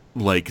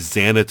like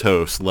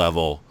Xanatos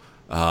level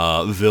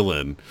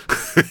villain.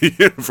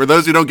 For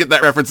those who don't get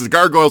that reference, it's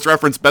Gargoyles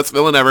reference, best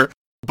villain ever.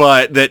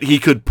 But that he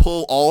could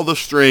pull all the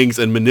strings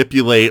and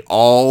manipulate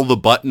all the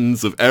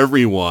buttons of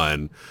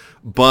everyone.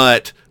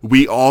 But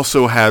we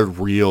also had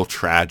real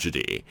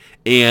tragedy.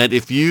 And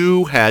if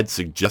you had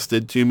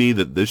suggested to me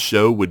that this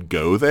show would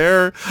go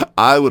there,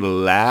 I would have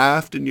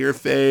laughed in your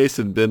face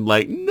and been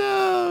like,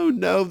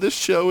 no, this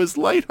show is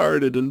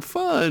lighthearted and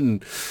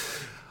fun.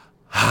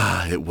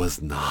 It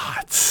was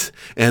not.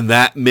 And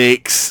that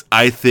makes,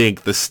 I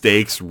think, the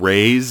stakes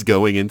raise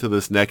going into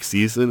this next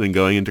season and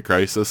going into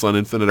Crisis on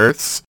Infinite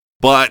Earths.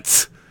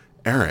 But,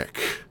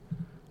 Eric,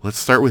 let's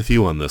start with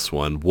you on this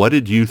one. What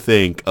did you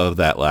think of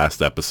that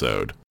last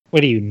episode?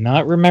 What, do you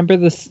not remember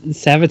the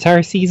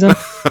Savitar season?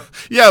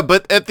 Yeah,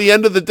 but at the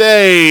end of the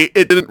day,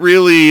 it didn't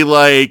really,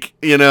 it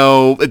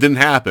didn't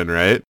happen,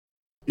 right?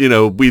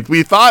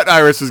 We thought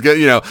Iris was going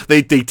to,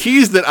 they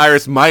teased that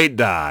Iris might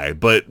die,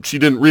 but she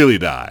didn't really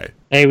die.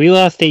 Hey, we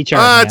lost HR,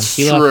 That's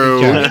man.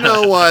 true. You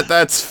know what?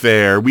 That's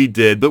fair. We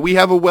did, but we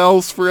have a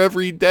Wells for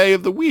every day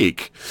of the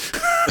week.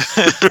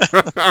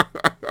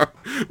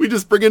 We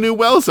just bring a new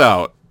Wells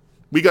out.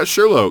 We got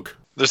Sherlock.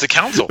 There's a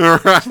council.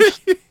 Right?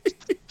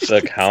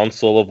 The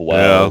Council of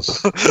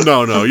Wells. Yeah.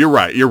 No, you're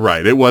right.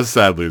 It was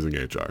sad losing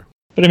HR.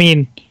 But I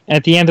mean,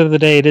 at the end of the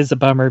day, it is a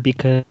bummer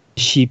because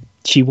she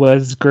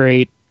was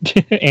great.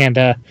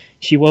 And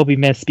she will be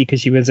missed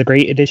because she was a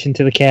great addition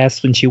to the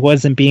cast when she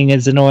wasn't being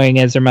as annoying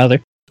as her mother.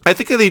 I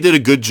think they did a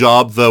good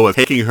job, though, of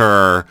taking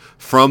her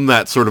from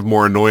that sort of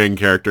more annoying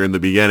character in the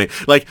beginning.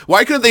 Like,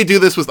 why couldn't they do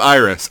this with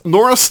Iris?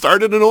 Nora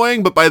started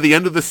annoying, but by the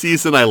end of the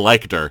season, I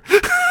liked her.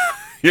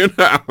 You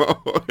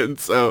know? And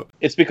so...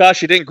 It's because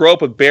she didn't grow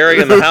up with Barry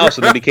in the house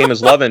and then became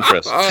his love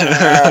interest.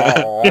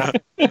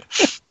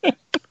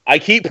 I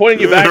keep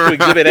pointing you back to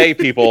Exhibit A,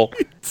 people.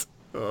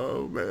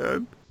 Oh,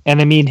 man.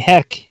 And I mean,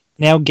 heck,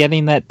 now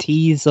getting that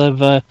tease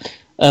of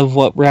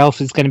what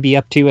Ralph is going to be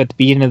up to at the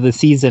beginning of the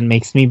season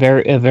makes me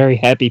a very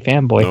happy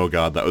fanboy. Oh,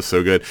 God, that was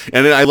so good.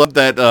 And I love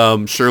that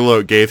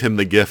Sherlock gave him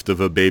the gift of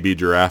a baby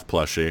giraffe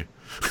plushie.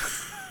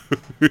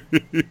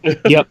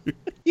 Yep.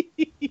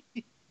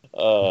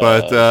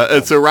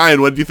 But so,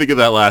 Ryan, what did you think of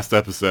that last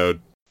episode?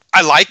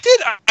 I liked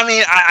it. I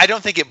mean, I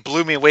don't think it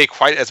blew me away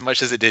quite as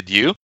much as it did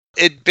you.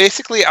 It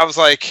basically, I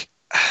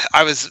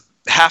was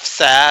half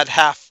sad,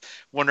 half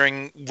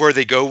wondering where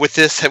they go with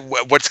this,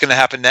 what's going to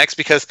happen next.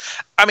 Because,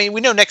 I mean,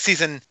 we know next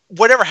season,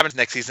 whatever happens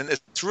next season,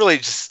 it's really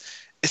just,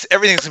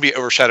 everything's going to be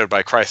overshadowed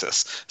by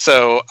Crisis.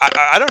 So,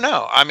 I don't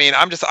know. I mean,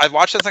 I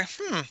watched it, it's like,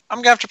 I'm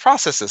going to have to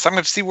process this. I'm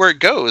going to see where it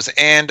goes.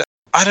 And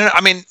I don't know.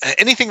 I mean,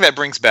 anything that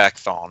brings back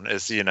Thawne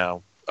is,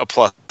 a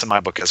plus in my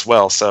book as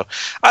well. So,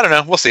 I don't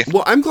know. We'll see.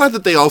 Well, I'm glad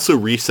that they also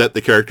reset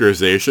the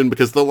characterization,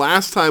 because the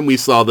last time we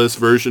saw this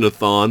version of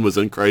Thawne was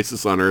in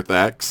Crisis on Earth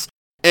X.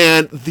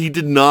 And he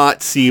did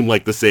not seem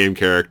like the same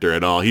character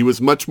at all. He was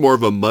much more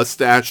of a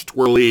mustache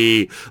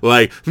twirly,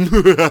 like,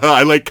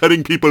 I like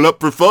cutting people up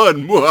for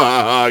fun,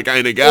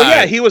 kind of guy. Well,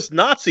 yeah, he was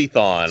Nazi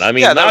Thawne. I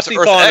mean, yeah, Nazi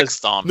Thawne is...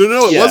 Thawne.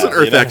 No, it wasn't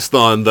Earth X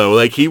Thawne, though.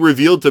 Like, he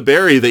revealed to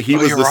Barry that he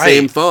was the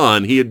same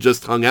Thawne. He had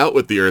just hung out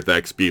with the Earth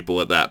X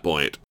people at that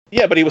point.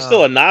 Yeah, but he was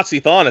still a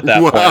Nazi Thawne at that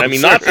point. I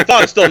mean, Nazi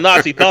Thawne is still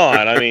Nazi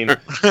Thawne. I mean...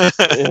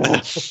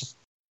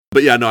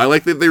 But yeah, no, I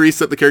like that they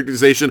reset the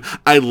characterization.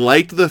 I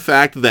liked the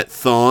fact that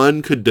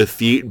Thawne could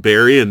defeat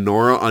Barry and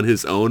Nora on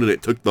his own, and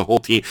it took the whole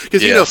team.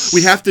 Because, you know,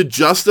 we have to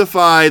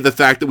justify the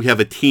fact that we have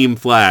a Team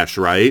Flash,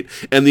 right?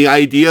 And the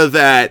idea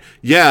that,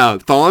 yeah,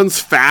 Thawne's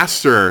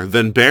faster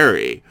than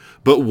Barry.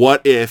 But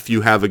what if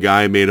you have a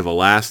guy made of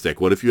elastic?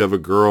 What if you have a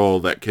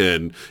girl that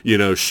can,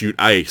 shoot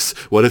ice?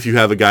 What if you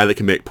have a guy that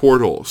can make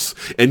portals?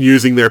 And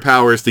using their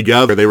powers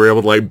together, they were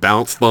able to, like,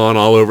 bounce Thawne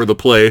all over the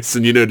place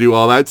and, do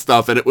all that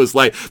stuff. And it was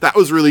like, that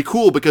was really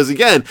cool because,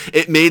 again,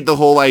 it made the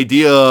whole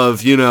idea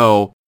of,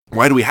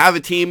 why do we have a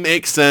team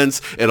make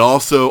sense? It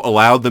also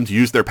allowed them to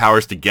use their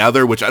powers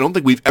together, which I don't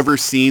think we've ever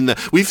seen.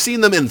 We've seen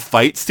them in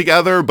fights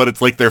together, but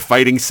it's like they're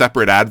fighting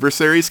separate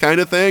adversaries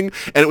kind of thing.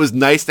 And it was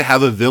nice to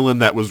have a villain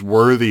that was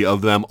worthy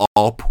of them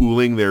all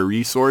pooling their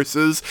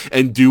resources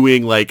and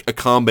doing like a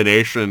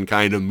combination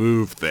kind of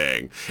move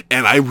thing.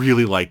 And I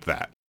really liked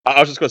that. I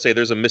was just going to say,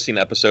 there's a missing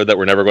episode that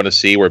we're never going to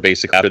see where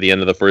basically after the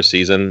end of the first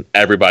season,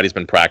 everybody's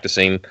been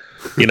practicing,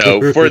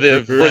 for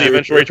the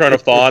eventual return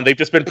of Thawne. They've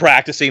just been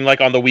practicing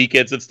like on the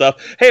weekends and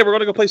stuff. Hey, we're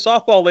going to go play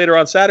softball later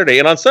on Saturday.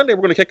 And on Sunday,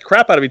 we're going to kick the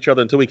crap out of each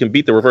other until we can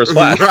beat the Reverse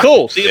Flash. Right.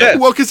 Cool. See you then.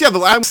 Well, because, the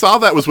last time I saw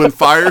that was when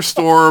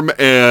Firestorm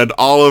and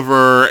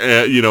Oliver,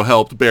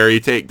 helped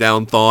Barry take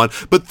down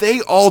Thawne. But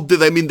they all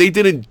did. I mean, they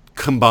didn't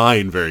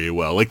combine very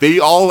well. Like, they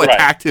all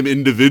attacked him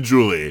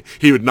individually.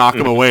 He would knock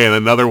them away and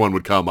another one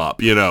would come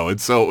up,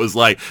 and so it was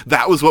like,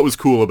 that was what was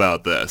cool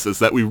about this, is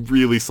that we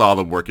really saw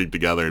them working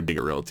together and being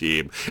a real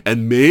team.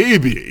 And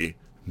maybe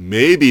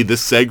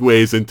this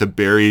segues into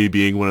Barry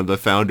being one of the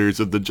founders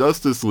of the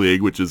Justice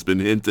League, which has been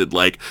hinted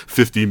like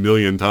 50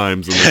 million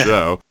times in the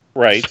show.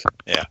 Right.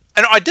 Yeah.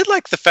 And I did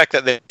like the fact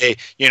that they,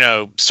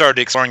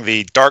 started exploring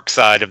the dark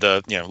side of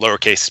the,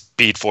 lowercase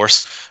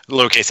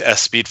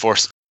S Speed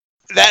Force.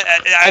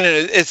 That, I don't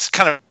know, it's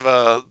kind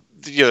of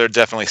there are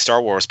definitely Star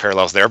Wars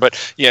parallels there,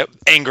 but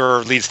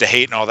anger leads to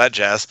hate and all that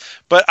jazz.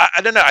 But I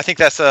don't know. I think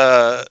that's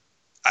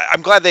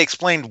I'm glad they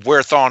explained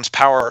where Thawne's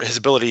power, his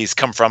abilities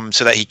come from,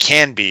 so that he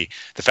can be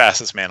the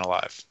fastest man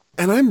alive.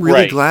 And I'm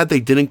really glad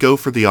they didn't go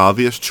for the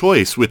obvious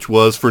choice, which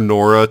was for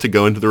Nora to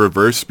go into the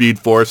Reverse Speed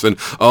Force and,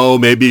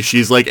 maybe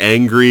she's like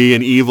angry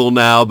and evil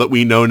now, but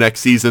we know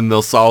next season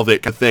they'll solve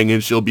it kind of thing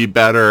and she'll be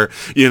better,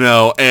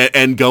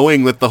 and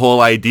going with the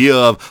whole idea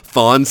of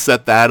Thawne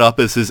set that up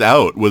as his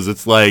out, was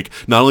it's like,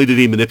 not only did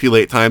he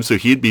manipulate time so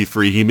he'd be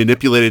free, he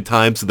manipulated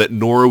time so that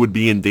Nora would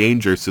be in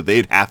danger, so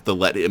they'd have to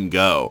let him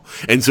go.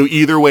 And so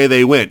either way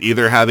they went,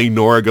 either having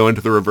Nora go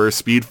into the Reverse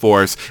Speed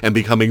Force and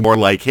becoming more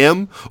like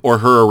him, or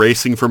her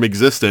erasing from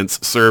existence,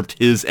 served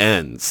his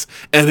ends.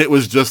 And it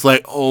was just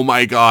like, oh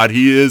my god,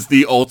 he is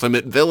the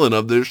ultimate villain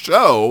of this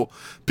show,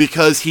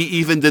 because he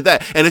even did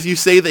that. And if you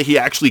say that he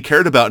actually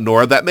cared about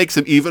Nora, that makes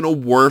him even a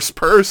worse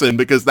person,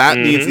 because that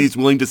means he's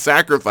willing to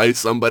sacrifice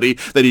somebody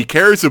that he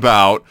cares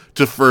about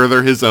to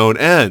further his own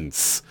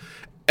ends.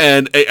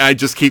 And I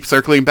just keep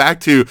circling back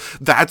to,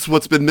 that's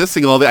what's been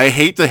missing all day. I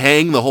hate to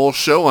hang the whole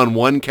show on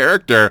one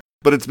character,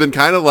 but it's been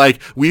kind of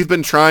like, we've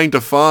been trying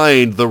to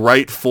find the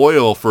right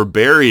foil for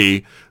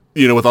Barry,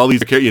 with all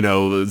these,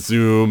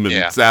 Zoom and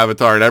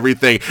Savitar and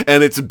everything,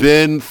 and it's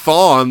been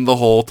Thawne the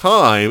whole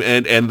time,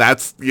 and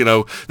that's,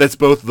 that's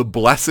both the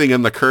blessing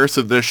and the curse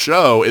of this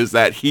show, is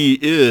that he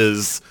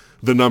is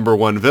the number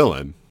one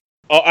villain.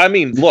 Oh, I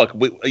mean, look,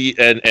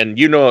 and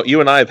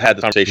you and I have had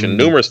this conversation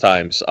numerous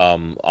times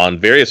on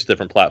various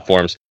different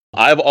platforms.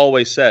 I've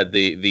always said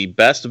the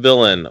best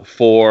villain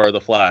for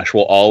the Flash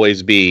will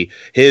always be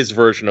his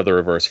version of the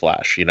Reverse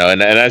Flash, and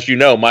as you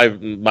know,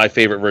 my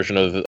favorite version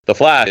of the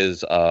Flash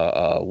is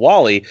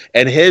Wally,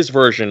 and his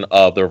version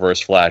of the Reverse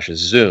Flash is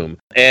Zoom.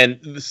 And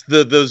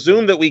the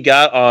Zoom that we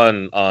got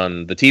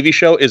on the TV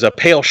show is a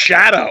pale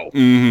shadow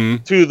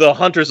to the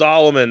Hunter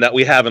Zolomon that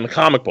we have in the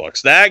comic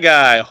books. That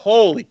guy,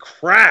 holy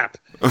crap.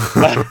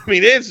 I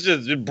mean, it's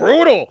just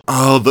brutal.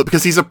 Oh,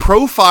 because he's a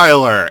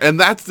profiler, and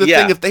that's the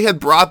thing. If they had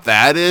brought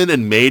that in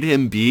and made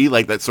him be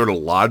like that sort of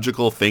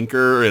logical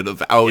thinker and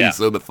of how he's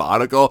so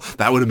methodical,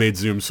 that would have made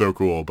Zoom so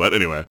cool. But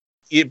anyway.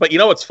 But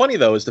what's funny,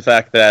 though, is the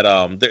fact that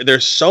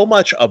there's so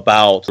much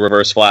about the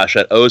Reverse Flash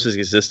that owes his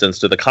existence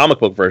to the comic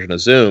book version of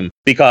Zoom,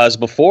 because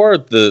before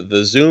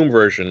the Zoom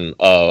version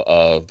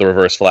of the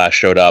Reverse Flash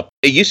showed up,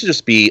 it used to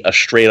just be a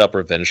straight-up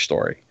revenge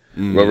story.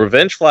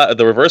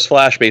 The Reverse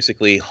Flash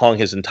basically hung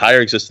his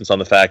entire existence on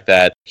the fact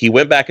that he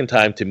went back in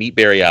time to meet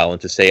Barry Allen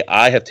to say,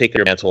 I have taken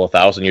your mantle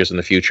 1,000 years in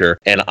the future,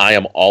 and I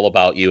am all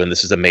about you, and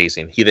this is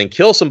amazing. He then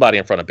kills somebody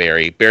in front of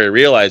Barry. Barry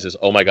realizes,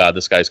 oh my God,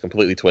 this guy's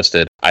completely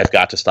twisted. I've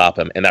got to stop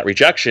him. And that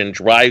rejection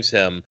drives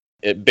him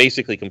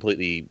basically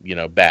completely,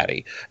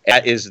 batty.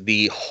 That is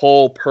the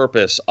whole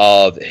purpose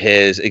of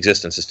his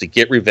existence, is to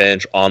get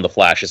revenge on the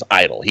Flash's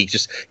idol. He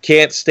just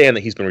can't stand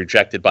that he's been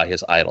rejected by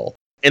his idol.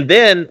 And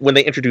then when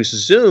they introduced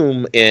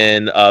Zoom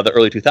in the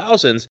early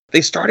 2000s,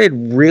 they started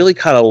really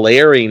kind of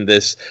layering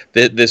this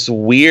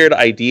weird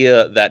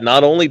idea that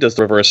not only does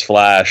the Reverse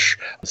Flash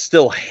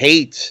still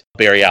hate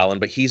Barry Allen,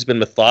 but he's been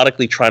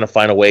methodically trying to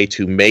find a way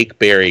to make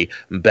Barry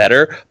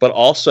better, but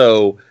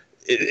also,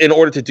 in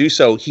order to do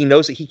so, he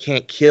knows that he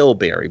can't kill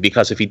Barry,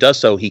 because if he does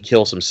so, he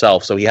kills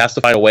himself. So he has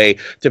to find a way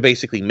to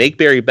basically make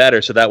Barry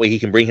better, so that way he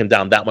can bring him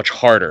down that much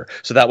harder.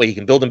 So that way he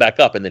can build him back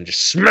up and then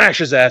just smash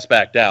his ass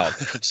back down.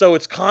 So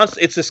it's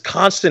this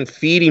constant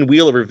feeding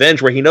wheel of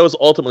revenge where he knows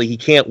ultimately he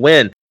can't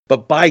win.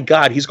 But by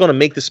God, he's going to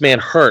make this man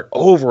hurt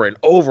over and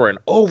over and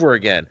over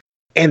again.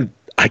 And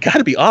I got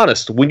to be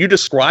honest, when you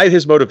describe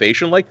his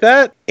motivation like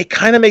that, it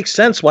kind of makes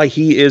sense why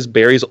he is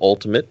Barry's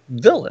ultimate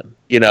villain.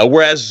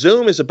 Whereas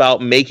Zoom is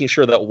about making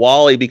sure that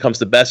Wally becomes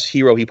the best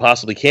hero he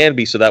possibly can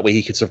be, so that way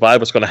he can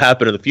survive what's going to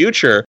happen in the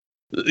future.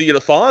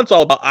 Thawne's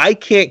all about, I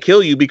can't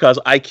kill you because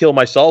I kill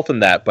myself in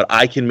that, but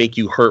I can make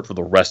you hurt for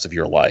the rest of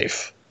your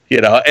life.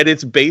 And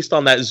it's based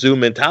on that Zoom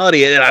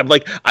mentality. And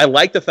I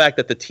like the fact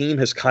that the team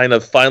has kind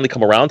of finally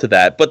come around to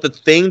that. But the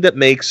thing that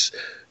makes,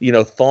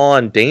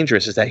 Thawne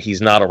dangerous is that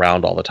he's not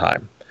around all the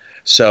time.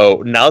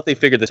 So now that they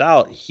figured this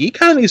out, he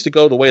kind of needs to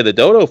go the way of the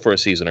dodo for a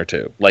season or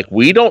two.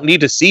 We don't need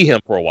to see him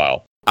for a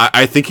while.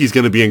 I think he's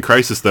going to be in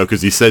Crisis, though,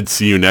 because he said,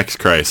 see you next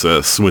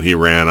Crisis, when he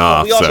ran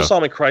off. We also saw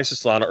him in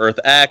Crisis on Earth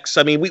X.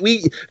 I mean,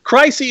 we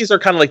crises are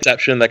kind of like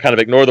exception that kind of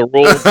ignore the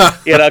rules,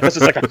 because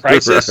it's like a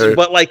crisis. Right.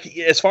 But,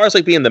 as far as,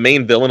 being the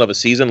main villain of a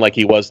season like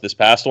he was this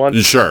past one.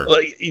 Sure.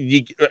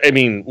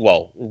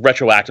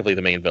 Retroactively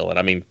the main villain.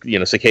 I mean,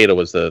 Cicada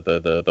was the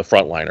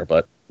frontliner,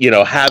 but,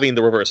 having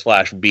the Reverse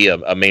Flash be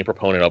a main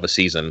proponent of a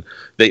season,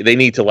 they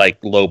need to,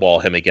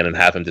 lowball him again and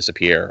have him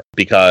disappear,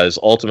 because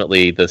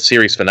ultimately the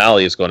series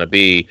finale is going to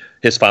be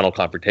his final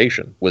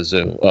confrontation with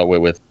Zoom,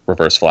 with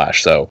Reverse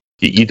Flash. So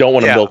you don't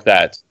want to milk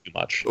that too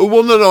much.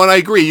 Well, no, and I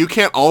agree. You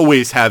can't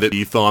always have it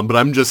be Thawne, but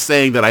I'm just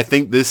saying that I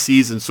think this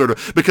season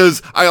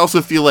because I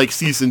also feel like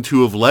season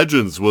 2 of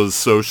Legends was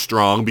so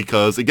strong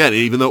because, again,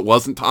 even though it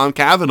wasn't Tom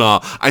Cavanaugh,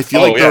 I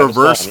feel the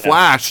Reverse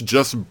Flash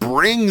just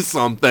brings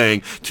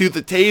something to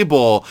the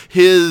table.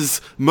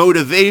 His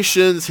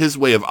motivations, his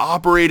way of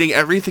operating,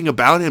 everything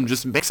about him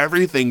just makes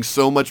everything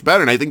so much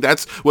better. And I think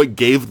that's what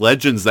gave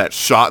Legends that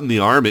shot in the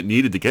arm it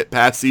needed to get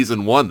past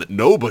season 1 that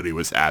nobody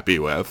was happy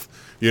with.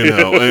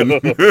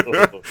 And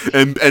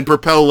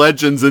propel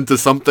Legends into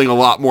something a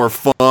lot more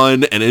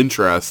fun and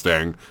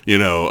interesting, so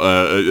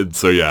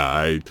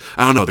I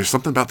don't know, there's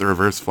something about the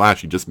Reverse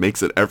Flash, he just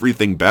makes it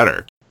everything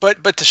better.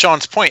 But to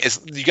Sean's point,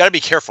 is you got to be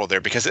careful there,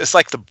 because it's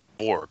like the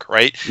Borg,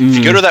 right? Mm-hmm. If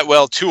you go to that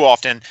well too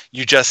often,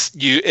 you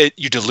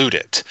dilute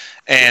it.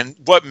 And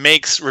what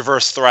makes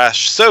Reverse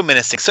Flash so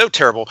menacing, so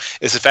terrible,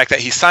 is the fact that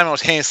he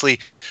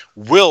simultaneously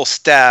will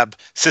stab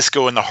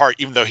Cisco in the heart,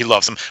 even though he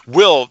loves him,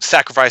 will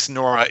sacrifice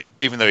Nora,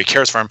 even though he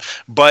cares for him,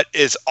 but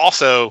is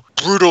also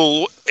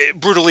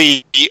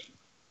brutally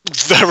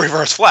the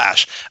Reverse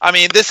Flash. I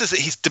mean,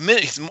 he's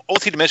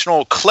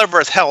multidimensional,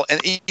 clever as hell,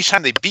 and each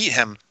time they beat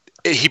him,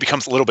 he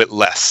becomes a little bit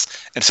less.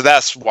 And so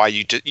that's why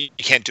you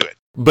can't do it.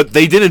 But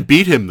they didn't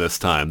beat him this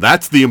time.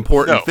 That's the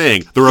important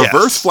thing. The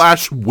Reverse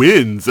Flash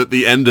wins at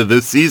the end of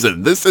this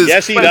season.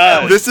 Yes, he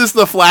does. This is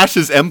the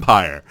Flash's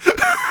empire.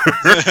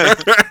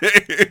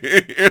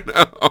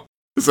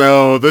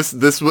 So this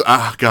was,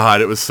 oh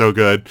God, it was so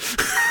good.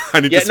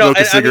 I need to smoke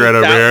a cigarette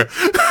over here.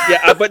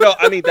 But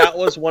that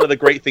was one of the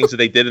great things that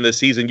they did in this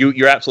season.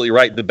 You're absolutely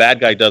right. The bad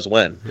guy does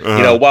win.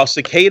 While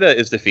Cicada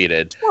is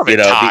defeated,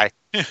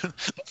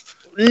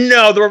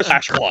 No, the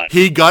Flash won.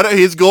 He got it.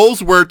 His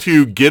goals were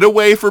to get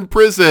away from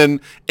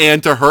prison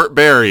and to hurt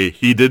Barry.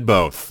 He did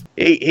both.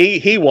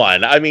 He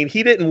won. I mean,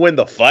 he didn't win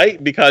the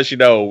fight because,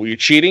 you're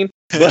cheating.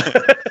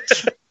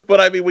 But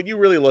I mean, when you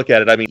really look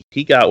at it, I mean,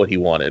 he got what he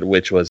wanted,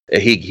 which was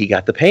he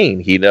got the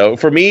pain.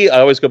 For me, I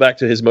always go back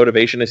to his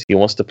motivation is he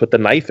wants to put the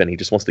knife in. He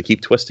just wants to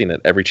keep twisting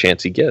it every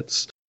chance he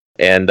gets.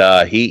 And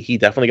he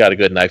definitely got a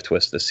good knife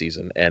twist this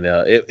season. And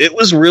it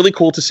was really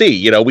cool to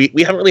see.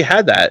 We haven't really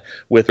had that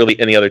with really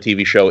any other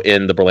TV show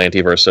in the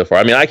Berlantiverse so far.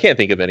 I mean, I can't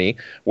think of any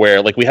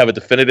where we have a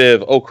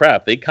definitive, oh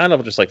crap, they kind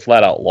of just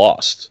flat out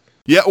lost.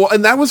 Yeah, well,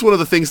 and that was one of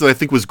the things that I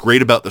think was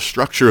great about the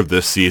structure of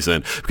this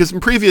season. Because in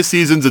previous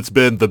seasons, it's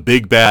been the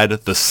big bad,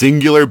 the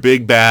singular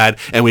big bad,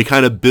 and we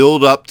kind of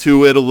build up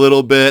to it a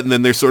little bit, and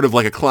then there's sort of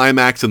a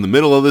climax in the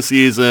middle of the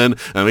season,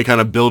 and we kind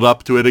of build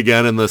up to it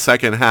again in the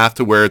second half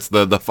to where it's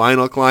the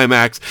final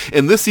climax.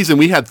 In this season,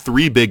 we had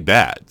 3 big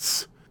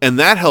bads. And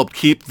that helped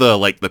keep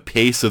the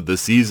pace of the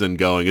season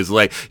going. Is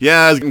I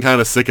was getting kind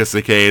of sick of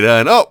Cicada,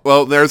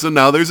 and there's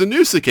a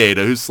new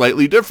Cicada who's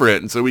slightly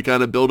different, and so we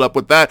kind of build up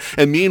with that.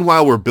 And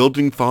meanwhile, we're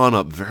building Thawne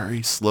up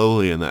very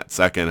slowly in that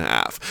second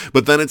half.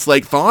 But then it's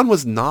Thawne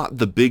was not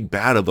the big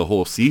bad of the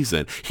whole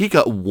season. He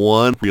got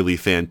one really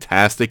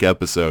fantastic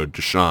episode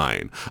to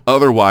shine.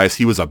 Otherwise,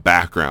 he was a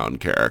background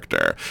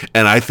character,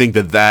 and I think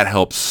that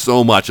helps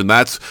so much. And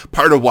that's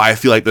part of why I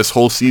feel like this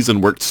whole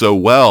season worked so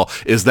well.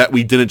 Is that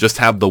we didn't just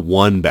have the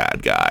one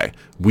bad guy.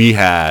 We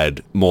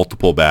had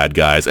multiple bad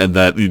guys, and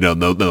that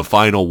the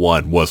final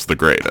one was the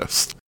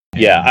greatest.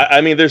 Yeah,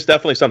 I mean, there's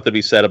definitely something to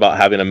be said about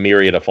having a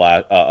myriad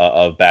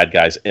of bad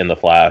guys in the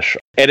Flash,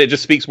 and it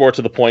just speaks more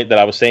to the point that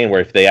I was saying, where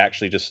if they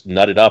actually just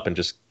nutted up and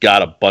just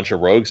got a bunch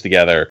of rogues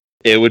together,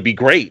 it would be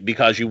great,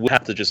 because you would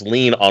have to just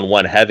lean on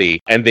one heavy,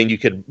 and then you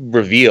could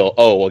reveal,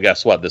 oh, well,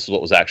 guess what? This is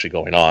what was actually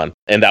going on.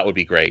 And that would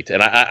be great.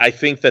 And I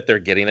think that they're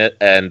getting it.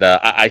 And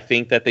I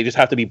think that they just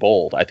have to be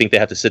bold. I think they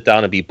have to sit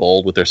down and be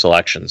bold with their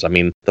selections. I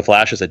mean, the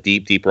Flash is a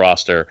deep, deep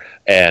roster.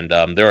 And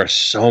there are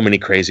so many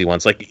crazy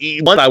ones.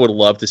 One I would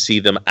love to see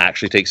them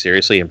actually take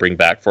seriously and bring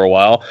back for a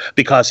while,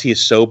 because he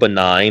is so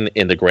benign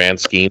in the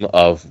grand scheme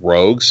of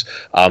rogues.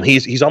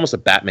 He's almost a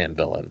Batman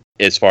villain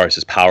as far as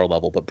his power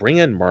level. But bring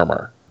in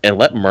Murmur. And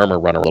let Murmur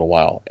run a little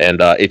while. And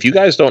if you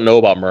guys don't know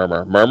about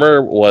Murmur,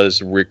 Murmur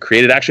was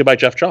created actually by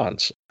Jeff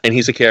Johns. And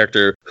he's a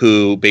character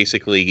who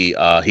basically,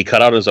 he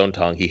cut out his own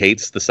tongue. He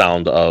hates the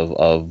sound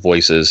of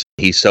voices.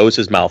 He sews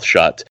his mouth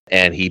shut.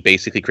 And he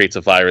basically creates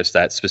a virus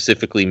that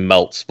specifically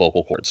melts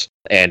vocal cords.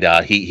 And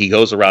he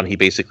goes around, he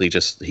basically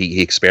just,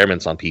 he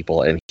experiments on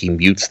people and he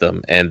mutes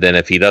them. And then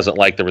if he doesn't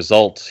like the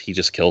result, he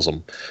just kills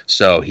them.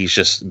 So he's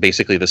just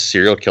basically the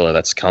serial killer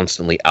that's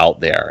constantly out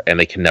there, and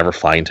they can never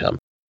find him.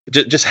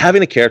 Just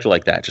having a character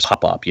like that just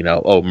pop up,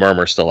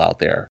 Murmur's still out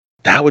there.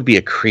 That would be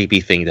a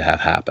creepy thing to have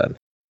happen.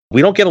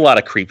 We don't get a lot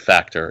of creep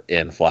factor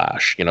in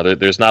Flash.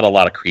 There's not a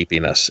lot of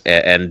creepiness.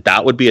 And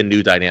that would be a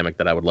new dynamic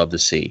that I would love to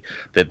see.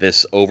 That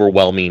this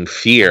overwhelming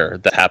fear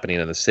that's happening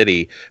in the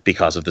city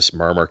because of this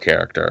Murmur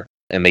character,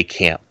 and they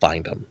can't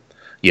find him.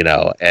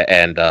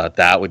 And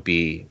that would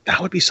be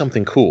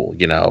something cool,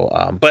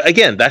 But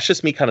again, that's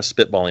just me kind of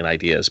spitballing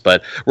ideas.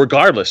 But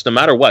regardless, no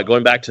matter what,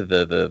 going back to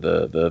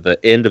the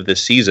end of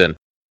this season,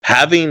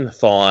 having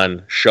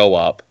Thawne show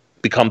up,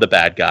 become the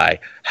bad guy,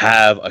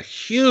 have a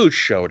huge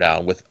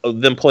showdown with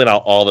them pulling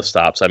out all the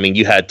stops. I mean,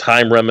 you had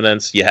Time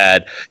Remnants, you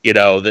had,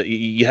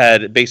 you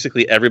had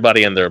basically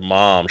everybody and their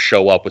mom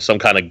show up with some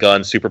kind of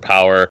gun,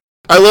 superpower.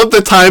 I love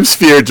the time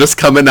sphere just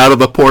coming out of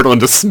the portal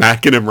and just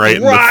smacking him right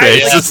in the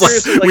face. Yeah,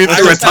 it's we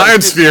threw a time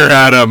sphere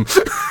at him.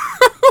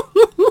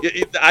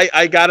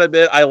 I gotta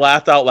admit, I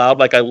laughed out loud.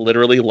 I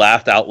literally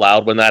laughed out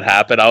loud when that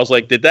happened. I was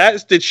like,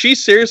 did she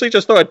seriously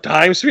just throw a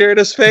time sphere in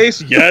his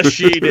face? Yes,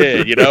 she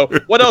did.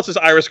 What else is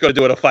Iris going to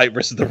do in a fight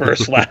versus the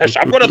Reverse Flash?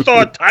 I'm going to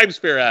throw a time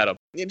sphere at him.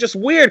 Just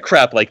weird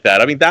crap like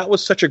that. I mean, that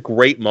was such a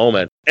great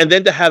moment. And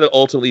then to have it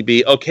ultimately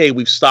be, okay,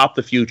 we've stopped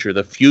the future.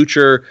 The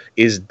future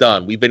is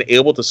done. We've been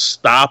able to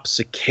stop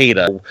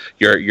Cicada,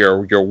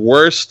 your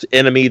worst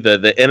enemy,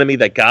 the enemy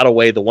that got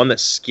away, the one that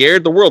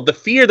scared the world, the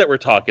fear that we're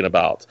talking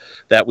about,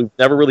 that we've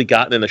never really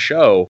gotten in the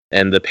show.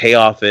 And the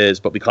payoff is,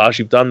 but because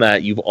you've done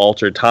that, you've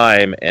altered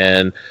time.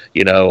 And,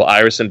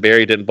 Iris and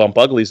Barry didn't bump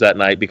uglies that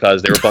night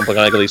because they were bumping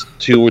uglies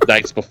 2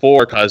 nights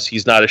before, because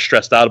he's not as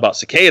stressed out about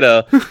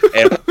Cicada.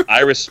 And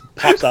Iris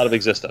pops out of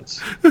existence.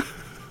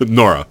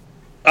 Nora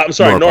pops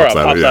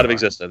out of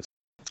existence.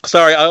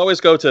 Sorry, I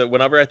always go to,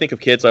 whenever I think of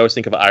kids, I always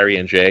think of Irie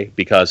and Jay,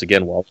 because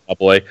again, Walt's my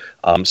boy.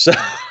 So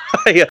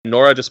yeah,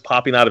 Nora just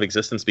popping out of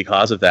existence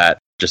because of that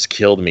just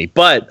killed me.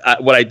 But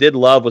what I did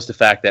love was the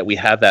fact that we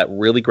have that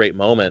really great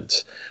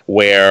moment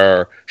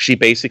where she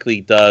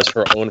basically does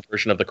her own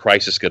version of the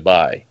Crisis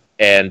Goodbye.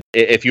 And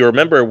if you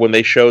remember when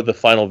they showed the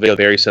final video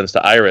Barry sends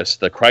to Iris,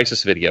 the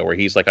Crisis video, where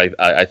he's like,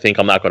 I think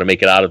I'm not going to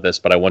make it out of this,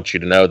 but I want you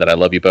to know that I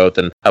love you both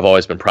and I've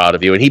always been proud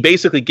of you. And he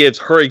basically gives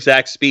her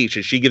exact speech,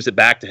 and she gives it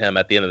back to him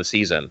at the end of the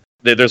season.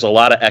 There's a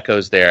lot of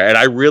echoes there. And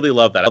I really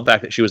love that. I love the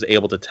fact that she was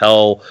able to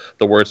tell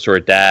the words to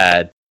her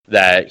dad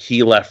that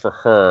he left for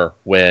her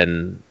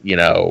when, you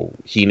know,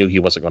 he knew he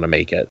wasn't going to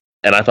make it.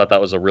 And I thought that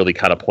was a really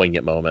kind of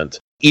poignant moment,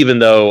 even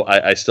though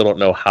I still don't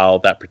know how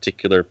that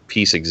particular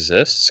piece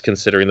exists,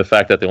 considering the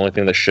fact that the only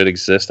thing that should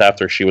exist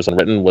after she was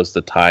unwritten was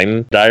the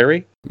time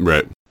diary.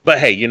 Right. But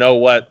hey, you know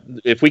what?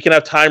 If we can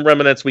have time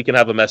remnants, we can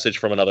have a message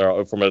from another.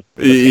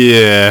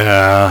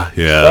 Yeah.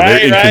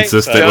 They're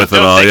inconsistent So with it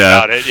don't all. think Yeah,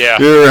 about it, yeah.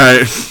 You're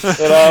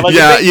right.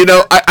 Yeah, you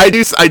know, I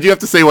do have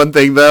to say one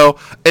thing though.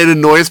 It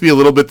annoys me a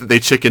little bit that they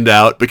chickened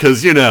out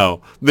because, you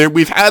know,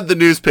 we've had the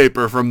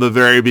newspaper from the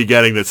very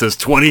beginning that says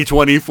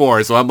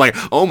 2024. So I'm like,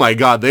 oh my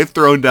god, they've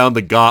thrown down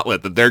the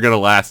gauntlet that they're gonna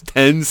last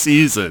 10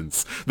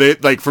 seasons. They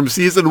like from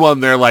season 1,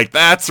 they're like,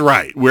 that's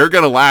right, we're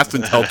gonna last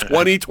until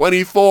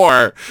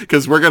 2024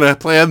 because we're gonna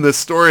plan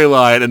this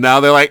storyline, and now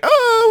they're like,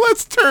 oh,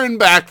 let's turn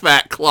back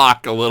that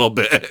clock a little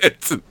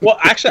bit. Well,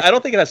 actually, I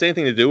don't think it has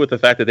anything to do with the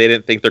fact that they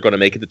didn't think they're going to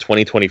make it to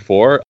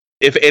 2024.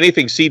 If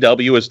anything,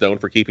 CW is known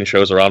for keeping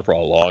shows around for a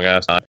long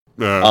ass time.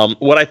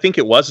 What I think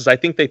it was is I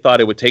think they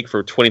thought it would take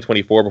for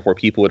 2024 before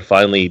people would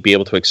finally be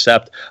able to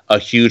accept a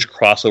huge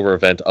crossover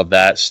event of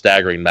that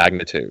staggering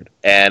magnitude.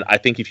 And I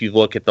think if you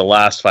look at the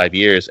last 5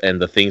 years and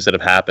the things that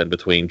have happened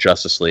between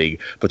Justice League,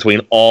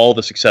 between all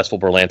the successful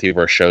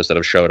Berlantiverse shows that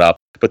have showed up,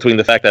 between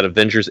the fact that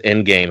Avengers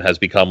Endgame has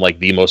become like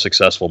the most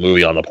successful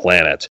movie on the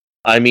planet.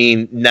 I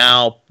mean,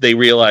 now they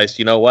realized,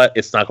 you know what?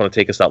 It's not going to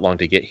take us that long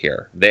to get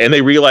here. And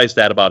they realized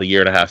that about 1.5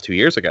 years, 2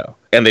 years ago.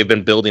 And they've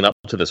been building up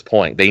to this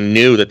point. They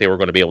knew that they were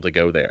going to be able to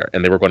go there.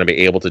 And they were going to be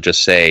able to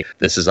just say,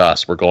 this is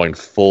us. We're going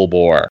full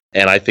bore.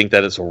 And I think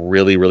that it's a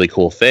really, really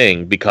cool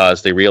thing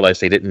because they realized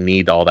they didn't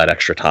need all that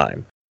extra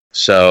time.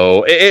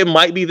 So it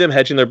might be them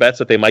hedging their bets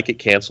that they might get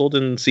canceled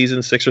in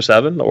season 6 or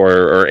 7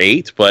 or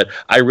 8, but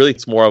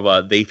it's more of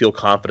a they feel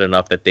confident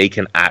enough that they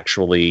can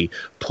actually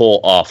pull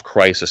off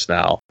Crisis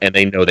now, and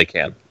they know they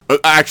can.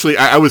 Actually,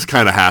 I was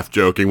kind of half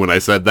joking when I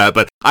said that,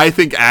 but I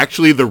think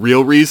actually the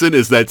real reason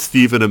is that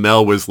Stephen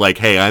Amell was like,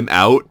 hey, I'm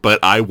out, but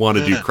I want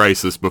to do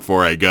Crisis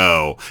before I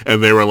go.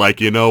 And they were like,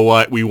 you know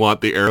what? We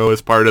want the Arrow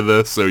as part of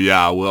this, so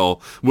yeah,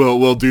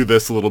 we'll do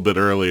this a little bit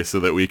early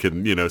so that we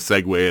can, you know,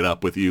 segue it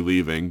up with you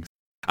leaving.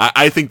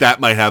 I think that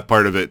might have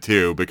part of it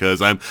too,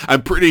 because I'm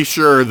pretty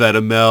sure that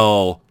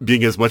Amell,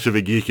 being as much of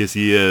a geek as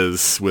he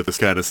is with this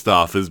kind of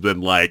stuff, has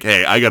been like,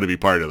 hey, I got to be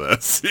part of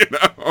this, you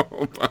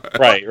know?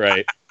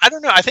 Right. I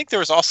don't know. I think there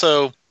was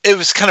also, it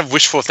was kind of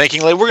wishful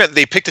thinking. Like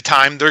they picked a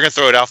time, they're going to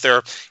throw it out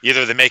there.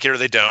 Either they make it or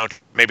they don't.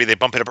 Maybe they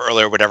bump it up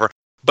early or whatever.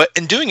 But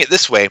in doing it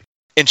this way,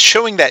 in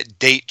showing that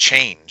date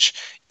change,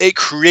 it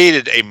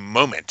created a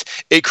moment.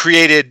 It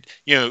created,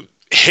 you know,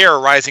 hair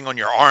rising on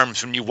your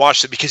arms when you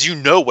watched it because you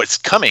know what's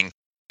coming.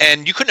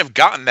 And you couldn't have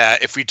gotten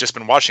that if we'd just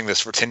been watching this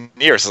for 10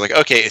 years. It's like,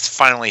 okay, it's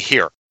finally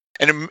here.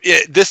 And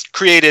this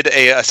created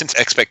a sense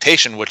of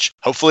expectation, which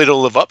hopefully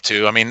it'll live up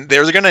to. I mean,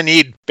 they're going to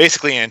need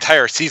basically an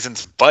entire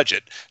season's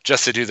budget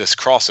just to do this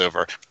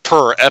crossover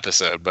per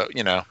episode. But,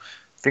 you know,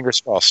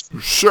 fingers crossed.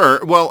 Sure.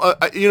 Well,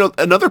 you know,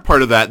 another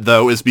part of that,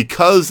 though, is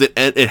because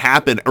it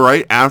happened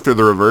right after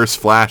the Reverse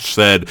Flash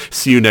said,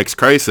 see you next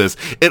Crisis,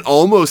 it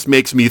almost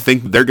makes me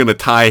think they're going to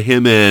tie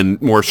him in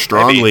more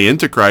strongly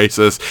into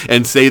Crisis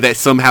and say that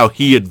somehow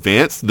he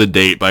advanced the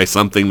date by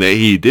something that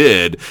he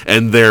did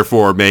and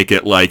therefore make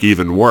it, like,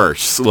 even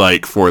worse,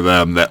 like, for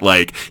them, that,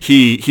 like,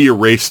 he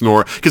erased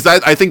Nora. Because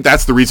I think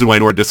that's the reason why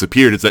Nora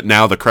disappeared, is that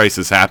now the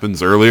Crisis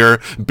happens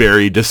earlier,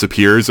 Barry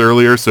disappears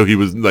earlier, so he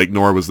was, like,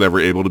 Nora was never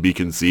able to be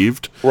conceived.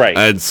 Right.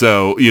 And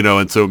so, you know,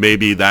 and so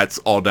maybe that's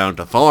all down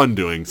to Thawne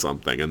doing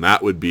something, and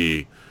that would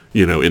be,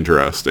 you know,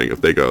 interesting if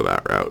they go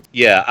that route.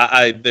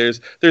 Yeah, there's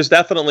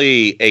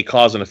definitely a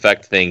cause and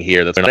effect thing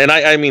here. And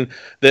I mean,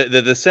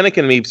 the cynic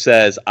in me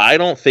says, I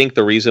don't think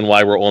the reason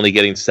why we're only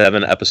getting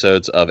 7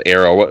 episodes of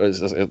Arrow, what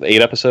is this,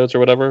 8 episodes or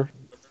whatever?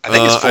 I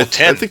think it's full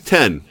 10. I think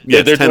 10.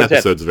 Yeah, they're 10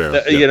 episodes 10. Of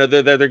Arrow. You know,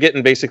 they're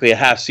getting basically a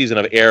half season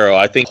of Arrow.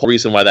 I think the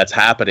reason why that's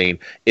happening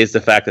is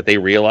the fact that they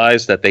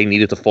realized that they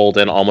needed to fold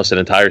in almost an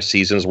entire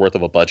season's worth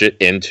of a budget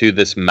into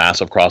this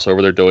massive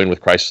crossover they're doing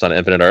with Crisis on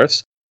Infinite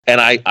Earths. And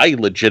I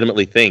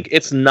legitimately think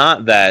it's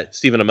not that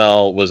Stephen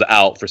Amell was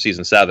out for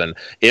season 7.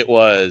 It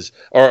was,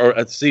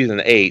 or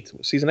season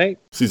 8. Season 8?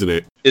 Season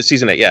 8. It's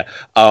season 8, yeah.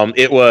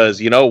 It was,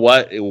 you know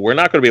what? We're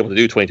not going to be able to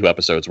do 22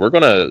 episodes. We're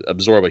going to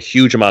absorb a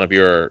huge amount of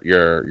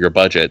your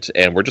budget,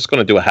 and we're just going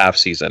to do a half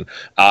season.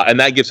 And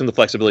that gives them the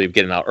flexibility of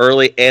getting out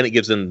early, and it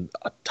gives them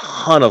a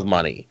ton of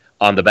money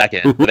on the back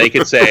end. They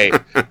could say,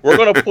 we're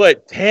going to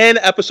put 10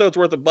 episodes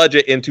worth of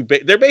budget into...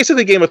 They're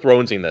basically Game of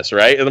Thronesing this,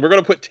 right? And we're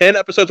going to put 10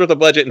 episodes worth of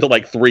budget into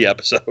like 3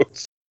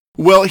 episodes.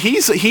 Well,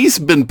 he's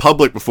been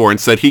public before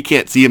and said he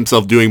can't see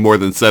himself doing more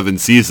than 7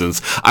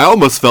 seasons. I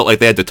almost felt like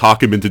they had to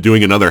talk him into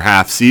doing another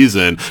half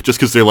season just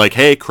because they're like,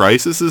 hey,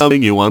 Crisis is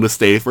coming. You want to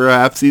stay for a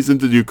half season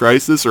to do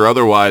Crisis or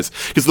otherwise?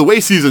 Because the way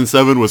season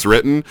 7 was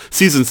written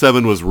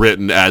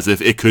as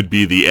if it could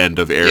be the end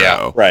of Arrow.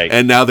 Yeah, right.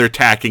 And now they're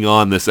tacking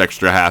on this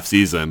extra half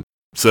season.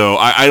 So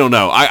I don't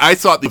know. I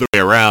thought the other way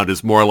around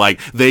is more like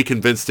they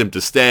convinced him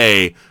to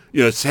stay,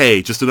 you know,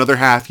 hey, just another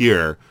half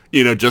year.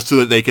 just so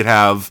that they could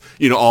have,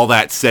 all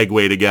that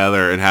segue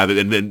together and have it.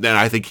 And then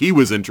I think he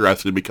was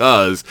interested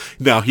because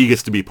now he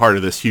gets to be part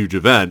of this huge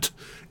event,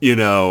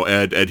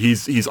 and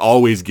he's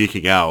always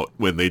geeking out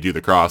when they do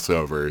the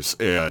crossovers.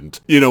 And,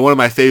 one of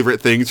my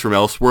favorite things from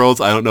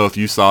Elseworlds, I don't know if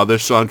you saw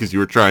this, Sean, because you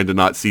were trying to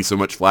not see so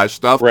much Flash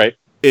stuff. Right.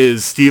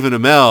 Is Stephen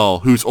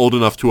Amell, who's old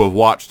enough to have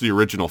watched the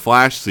original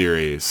Flash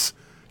series,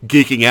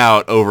 geeking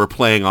out over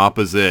playing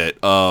opposite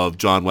of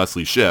John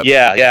Wesley Shipp.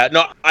 Yeah.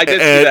 No, I did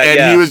see that,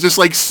 And he was just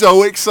like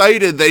so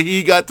excited that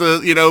he got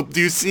to,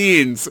 do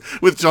scenes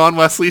with John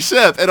Wesley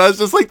Shipp. And I was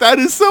just like, that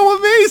is so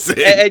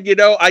amazing.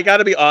 And I got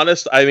to be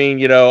honest. I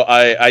mean,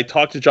 I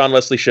talked to John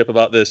Wesley Shipp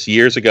about this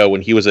years ago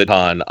when he was at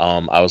Con.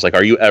 I was like,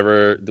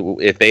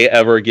 if they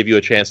ever give you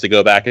a chance to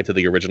go back into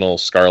the original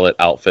Scarlet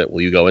outfit,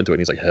 will you go into it?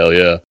 And he's like, hell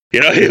yeah. He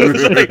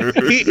was like,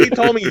 he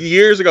told me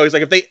years ago, he's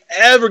like, if they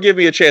ever give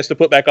me a chance to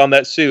put back on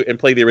that suit and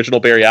play the original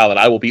Barry Allen,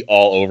 I will be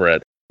all over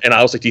it. And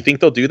I was like, do you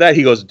think they'll do that?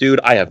 He goes, dude,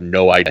 I have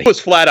no idea. He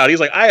was flat out. He's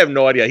like, I have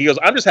no idea. He goes,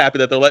 I'm just happy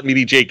that they're letting me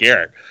be Jay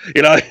Garrick.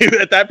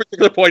 At that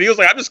particular point, he was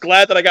like, I'm just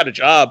glad that I got a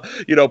job,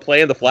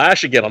 playing the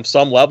Flash again on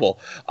some level.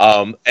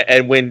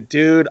 And when,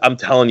 dude, I'm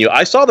telling you,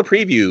 I saw the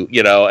preview,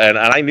 and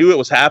I knew it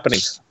was happening.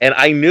 And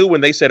I knew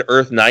when they said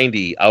Earth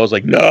 90, I was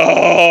like,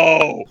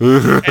 no.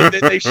 And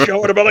then they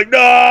showed him. I'm like,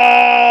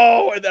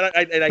 no. And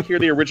then I hear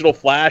the original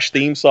Flash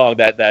theme song,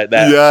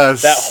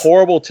 that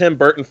horrible Tim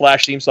Burton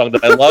Flash theme song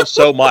that I love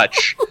so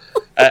much.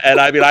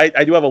 And I mean,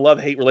 I do have a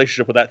love-hate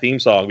relationship with that theme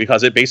song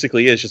because it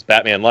basically is just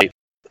Batman Light.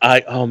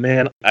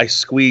 I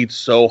squeezed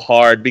so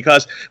hard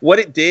because what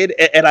it did,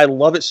 and I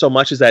love it so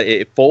much, is that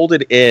it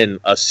folded in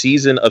a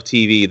season of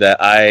TV that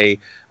I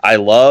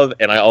love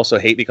and I also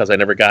hate because I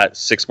never got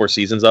 6 more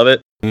seasons of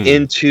it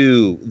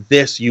into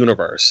this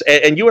universe.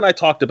 And you and I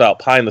talked about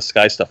pie in the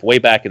sky stuff way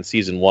back in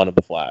season 1 of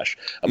The Flash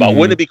about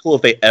wouldn't it be cool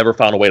if they ever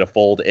found a way to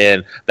fold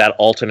in that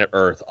alternate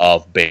Earth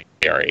of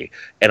Barry?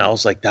 And I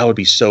was like, that would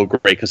be so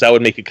great because that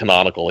would make it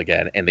canonical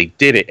again. And they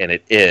did it, and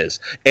it is.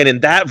 And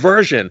in that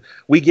version,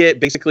 we get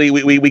basically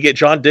we get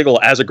John Diggle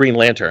as a Green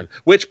Lantern,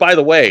 which, by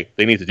the way,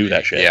 they need to do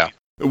that shit. Yeah.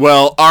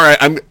 Well, all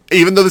right.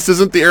 Even though this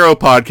isn't the Arrow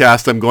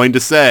podcast, I'm going to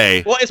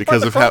say, well, it's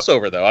because of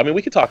crossover, though. I mean,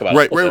 we could talk about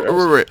it.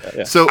 Right.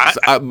 Yeah. So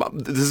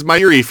this is my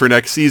theory for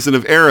next season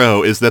of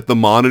Arrow is that the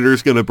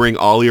Monitor's going to bring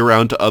Ollie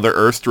around to other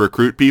Earths to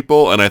recruit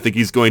people, and I think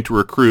he's going to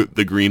recruit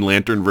the Green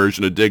Lantern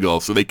version of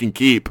Diggle so they can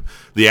keep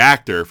the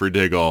actor for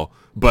Diggle.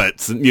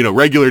 But,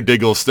 regular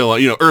Diggle's still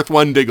on, Earth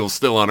 1 Diggle's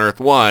still on Earth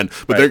 1,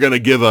 but they're going to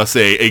give us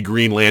a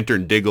Green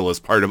Lantern Diggle as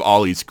part of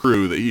Ollie's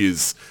crew that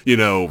he's,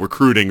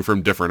 recruiting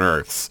from different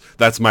Earths.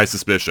 That's my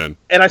suspicion.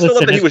 And I still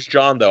love that he was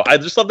John, though. I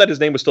just love that his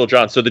name was still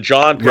John. So the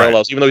John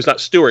parallels, even though he's not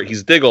Stewart,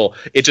 he's Diggle.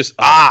 It just...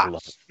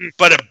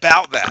 But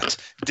about that,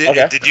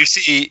 did you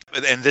see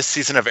in this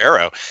season of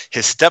Arrow,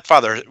 his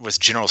stepfather was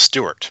General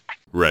Stewart.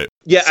 Right.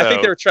 Yeah, so, I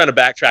think they were trying to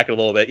backtrack it a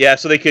little bit. Yeah,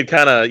 so they could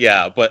kind of,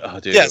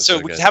 but dude. Yeah, so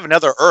we could have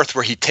another Earth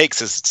where he takes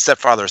his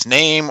stepfather's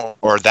name,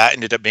 or that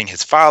ended up being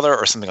his father,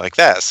 or something like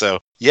that.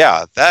 So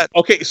yeah, that.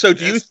 Okay, so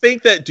do you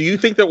think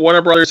that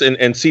Warner Brothers and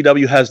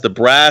CW has the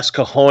brass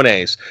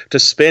cojones to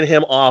spin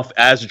him off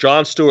as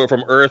John Stewart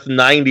from Earth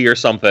 90 or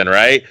something,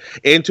 right,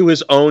 into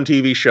his own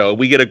TV show?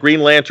 We get a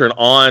Green Lantern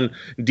on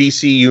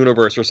DC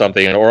Universe or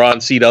something, or on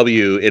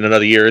CW in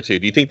another year or two.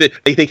 Do you think that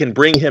they can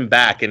bring him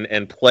back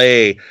and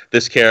play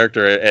this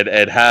character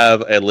and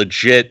have a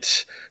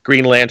legit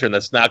Green Lantern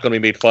that's not going to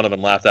be made fun of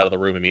and laughed out of the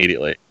room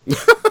immediately?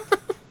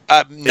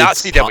 Not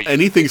CW.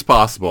 Anything's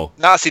possible.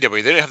 Not CW.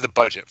 They didn't have the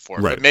budget for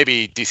it. Right. But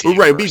maybe DC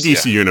Universe. Right, be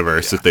DC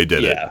Universe if they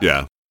did it.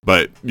 Yeah.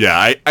 But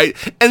yeah, I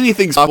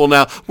anything's possible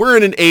now. We're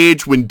in an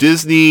age when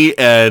Disney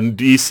and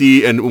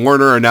DC and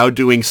Warner are now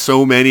doing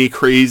so many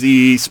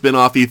crazy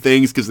spin-offy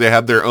things because they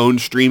have their own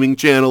streaming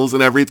channels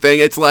and everything.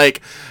 It's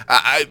like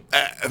I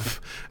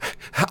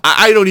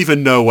don't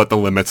even know what the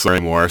limits are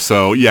anymore.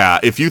 So yeah,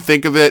 if you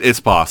think of it, it's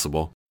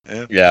possible.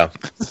 Yeah.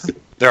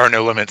 There are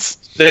no limits.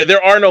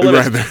 There are no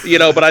limits,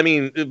 but I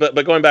mean,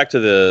 but going back to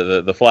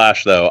the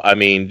Flash, though, I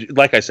mean,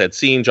 like I said,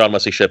 seeing John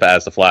Wesley Shipp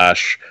as the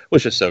Flash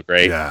was just so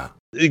great. Yeah.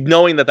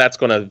 Knowing that that's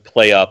going to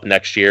play up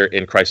next year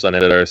in Crisis on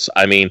Infinite Earths,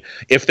 I mean,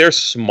 if they're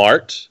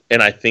smart,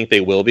 and I think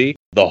they will be,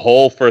 the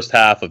whole first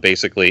half of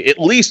basically at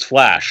least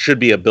Flash should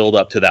be a build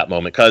up to that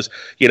moment. Because,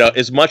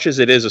 as much as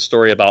it is a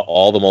story about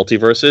all the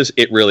multiverses,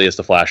 it really is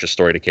the Flash's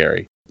story to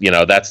carry.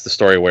 That's the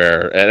story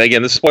where, and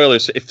again, the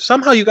spoilers, if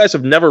somehow you guys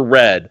have never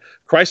read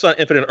Crisis on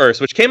Infinite Earths,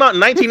 which came out in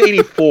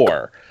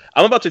 1984,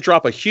 I'm about to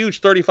drop a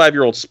huge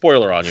 35-year-old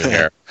spoiler on you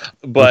here,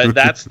 but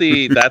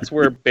that's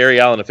where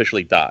Barry Allen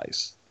officially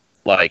dies.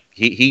 Like,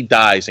 he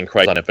dies in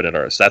Crisis on Infinite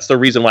Earths. That's the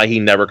reason why he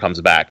never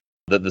comes back.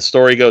 The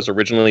story goes,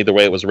 originally the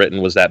way it was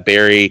written was that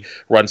Barry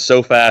runs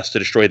so fast to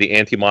destroy the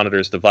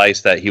Anti-Monitor's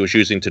device that he was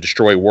using to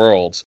destroy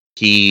worlds.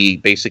 He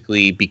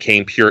basically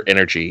became pure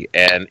energy.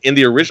 And in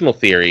the original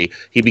theory,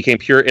 he became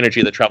pure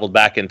energy that traveled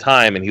back in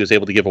time, and he was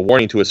able to give a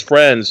warning to his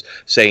friends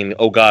saying,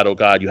 oh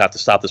God, you have to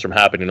stop this from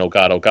happening, oh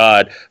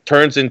God,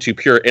 turns into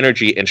pure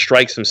energy and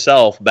strikes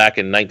himself back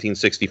in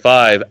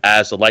 1965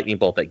 as the lightning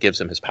bolt that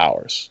gives him his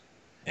powers.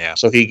 Yeah.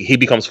 So he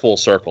becomes full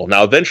circle.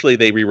 Now, eventually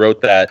they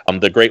rewrote that.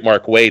 The great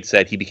Mark Waid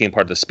said he became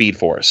part of the Speed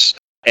Force.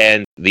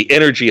 And the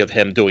energy of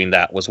him doing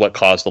that was what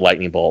caused the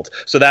lightning bolt.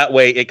 So that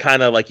way, it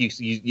kind of like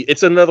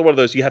it's another one of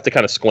those you have to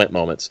kind of squint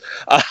moments.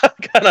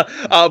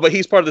 But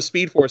he's part of the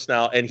Speed Force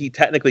now, and he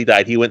technically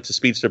died. He went to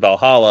Speedster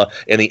Valhalla,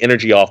 and the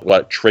energy off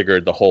what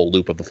triggered the whole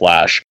loop of the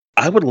Flash.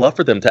 I would love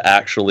for them to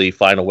actually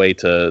find a way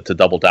to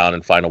double down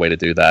and find a way to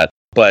do that.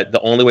 But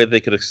the only way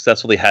they could have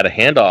successfully had a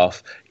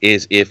handoff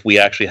is if we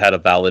actually had a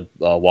valid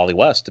Wally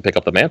West to pick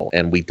up the mantle,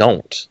 and we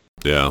don't.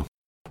 Yeah.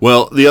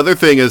 Well, the other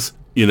thing is,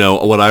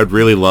 what I'd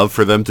really love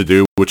for them to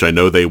do, which I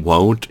know they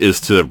won't, is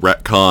to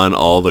retcon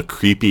all the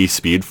creepy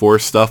Speed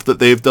Force stuff that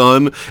they've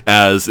done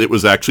as it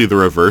was actually the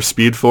reverse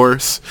Speed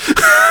Force.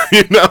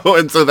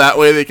 And so that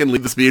way they can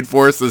leave the Speed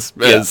Force as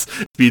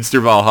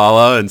Speedster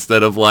Valhalla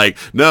instead of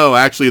no,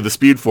 actually the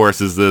Speed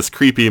Force is this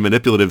creepy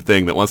manipulative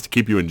thing that wants to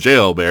keep you in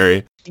jail,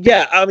 Barry.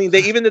 Yeah, I mean, they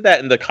even did that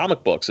in the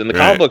comic books. In the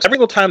comic books, every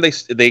single time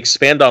they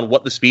expand on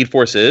what the Speed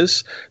Force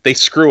is, they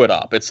screw it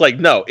up. It's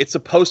no, it's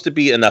supposed to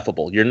be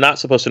ineffable. You're not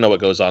supposed to know what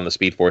goes on in the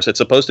Speed Force. It's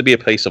supposed to be a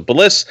place of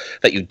bliss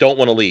that you don't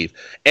want to leave.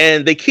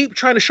 And they keep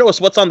trying to show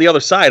us what's on the other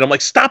side. I'm like,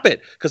 stop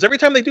it. Because every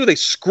time they do, they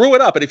screw it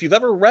up. And if you've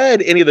ever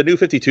read any of the New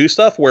 52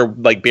 stuff where,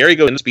 Barry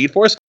goes into Speed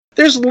Force,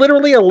 there's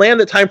literally a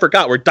land that time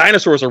forgot where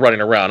dinosaurs are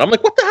running around. I'm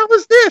like, what the hell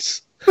is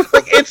this?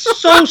 It's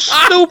so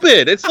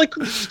stupid. It's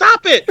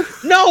stop it.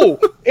 No,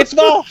 it's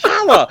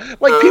Valhalla.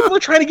 People are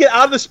trying to get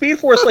out of the Speed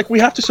Force. We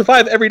have to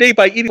survive every day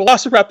by eating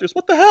velociraptors.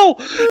 What the hell?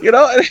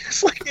 And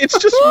it's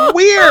just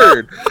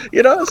weird.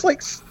 It's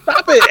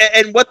stop it.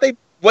 And what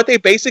they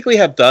basically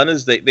have done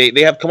is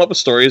they have come up with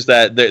stories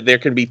that there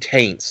can be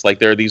taints.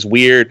 There are these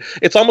weird,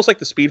 it's almost like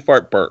the Speed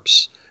Fart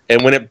burps.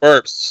 And when it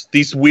burps,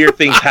 these weird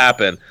things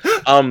happen.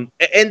 And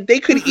they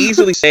could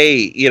easily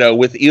say,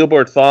 with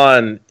Eobard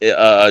Thawne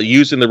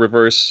using the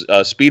reverse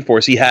Speed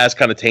Force, he has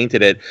kind of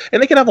tainted it.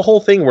 And they could have a whole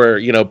thing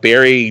where,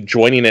 Barry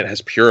joining it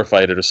has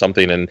purified it or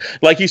something. And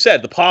like you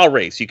said, the paw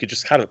race, you could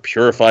just kind of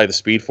purify the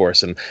Speed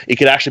Force. And it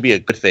could actually be a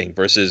good thing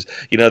versus,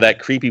 that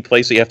creepy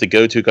place that you have to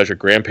go to because your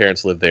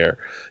grandparents live there.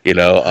 You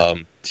know what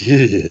I'm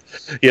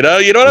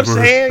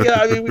saying?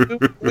 I mean,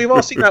 we've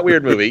all seen that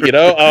weird movie, They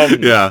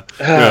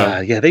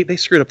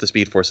screwed up the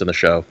Speed Force in the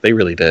show. They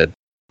really did.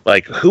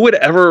 Who would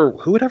ever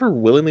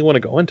willingly want to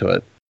go into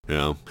it?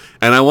 Yeah.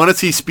 And I want to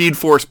see Speed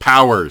Force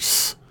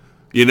powers.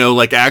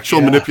 Actual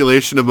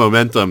manipulation of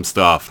momentum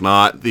stuff,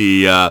 not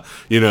the,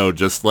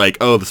 just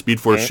the Speed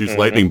Force shoots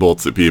lightning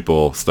bolts at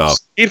people stuff.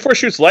 Speed Force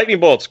shoots lightning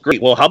bolts.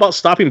 Great. Well, how about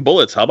stopping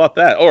bullets? How about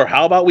that? Or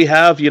how about we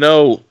have,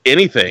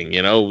 anything,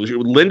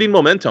 lending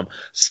momentum?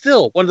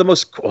 Still, one of the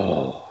most...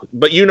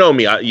 but you know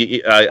me.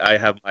 I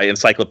have my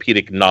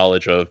encyclopedic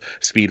knowledge of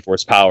Speed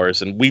Force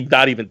powers, and we've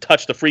not even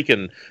touched the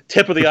freaking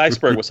tip of the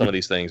iceberg with some of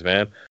these things,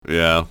 man.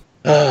 Yeah.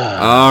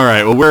 All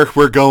right. Well,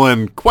 we're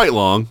going quite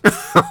long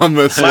on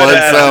this one,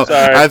 so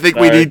I think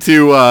we need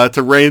to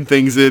rein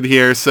things in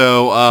here.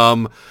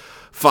 So,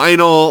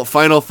 final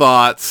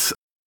thoughts.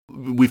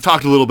 We've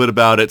talked a little bit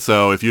about it,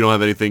 so if you don't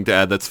have anything to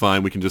add, that's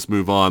fine. We can just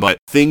move on. But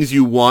things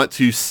you want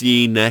to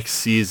see next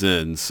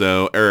season.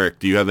 So, Eric,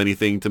 do you have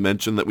anything to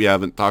mention that we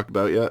haven't talked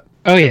about yet?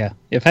 Oh, yeah.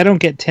 If I don't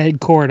get Ted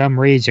Kord, I'm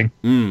raging.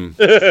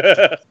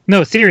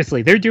 No,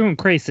 seriously, they're doing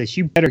Crisis.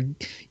 You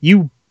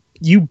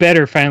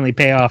better finally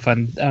pay off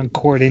on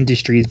Kord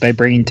Industries by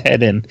bringing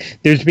Ted in.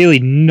 There's really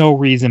no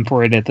reason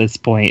for it at this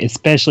point,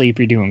 especially if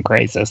you're doing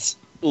Crisis.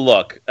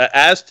 Look,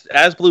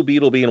 as Blue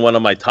Beetle being one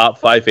of my top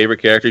 5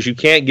 favorite characters, you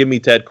can't give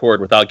me Ted Kord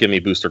without giving me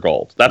Booster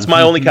Gold. That's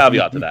my only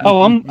caveat to that.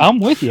 Oh, I'm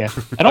with you.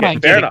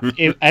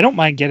 I don't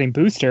mind getting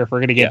Booster if we're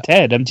gonna get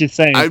Ted. I'm just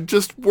saying. I'm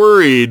just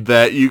worried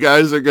that you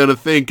guys are gonna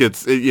think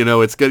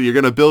you're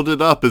gonna build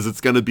it up as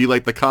it's gonna be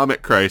like the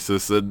Comic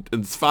Crisis, and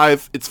it's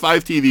five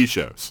TV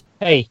shows.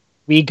 Hey.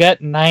 We got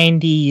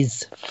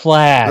 90s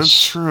Flash.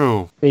 That's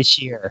true. This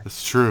year.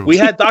 That's true. We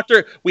had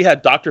Dr.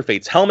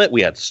 Fate's helmet.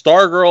 We had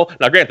Stargirl.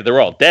 Now, granted, they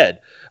were all dead.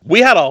 We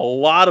had a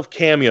lot of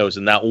cameos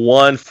in that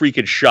one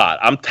freaking shot.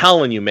 I'm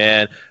telling you,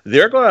 man,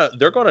 they're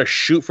gonna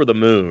shoot for the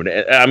moon.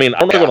 I mean, I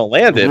don't know if they're gonna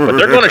land it, but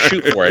they're gonna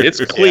shoot for it.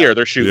 It's clear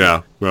they're shooting.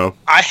 Yeah. Well,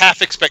 I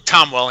half expect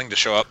Tom Welling to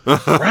show up.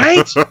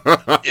 Right?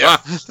 Yeah.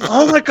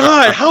 Oh my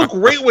God, how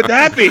great would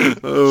that be?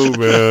 Oh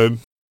man.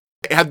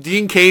 Have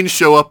Dean Cain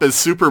show up as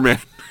Superman.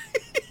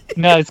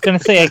 No, I was going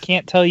to say I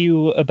can't tell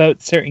you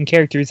about certain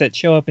characters that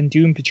show up in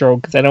Doom Patrol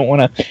because I don't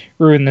want to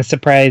ruin the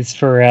surprise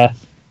for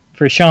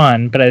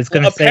Sean. But I was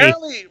going to say,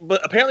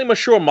 apparently,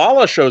 Mashur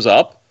Mala shows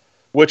up,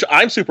 which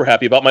I'm super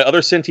happy about. My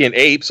other sentient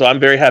ape, so I'm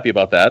very happy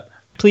about that.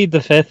 Plead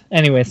the fifth.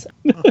 Anyways.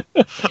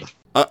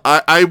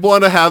 I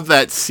want to have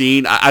that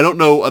scene. I don't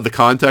know the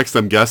context.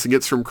 I'm guessing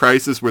it's from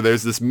Crisis, where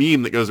there's this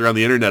meme that goes around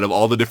the internet of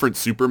all the different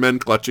Supermen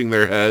clutching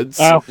their heads.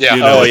 Oh,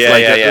 yeah.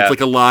 It's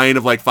like a line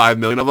of 5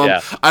 million of them.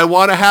 Yeah. I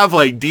want to have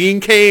Dean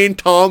Cain,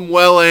 Tom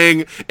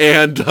Welling,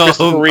 and what's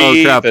the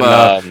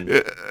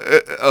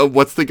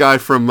guy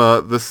from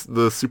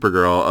the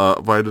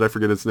Supergirl? Why did I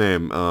forget his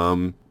name?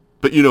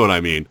 But you know what I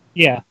mean.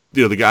 Yeah.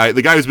 the guy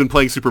who's been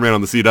playing Superman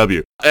on the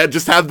CW. And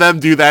just have them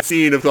do that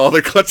scene of all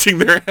they're clutching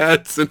their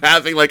heads and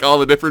having like all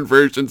the different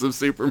versions of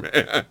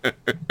Superman.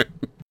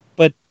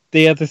 But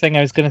the other thing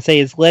I was going to say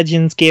is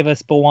Legends gave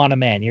us Bwana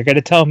Man. You're going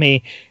to tell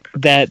me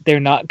that they're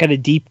not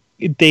going to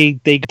they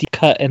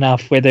cut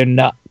enough where they're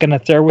not going to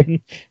throw in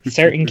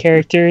certain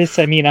characters?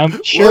 I mean,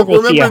 I'm sure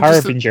we'll see a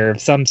Harbinger of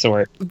some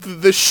sort.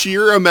 The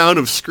sheer amount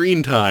of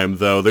screen time,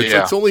 though,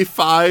 it's only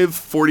 5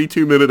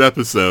 42-minute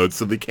episodes,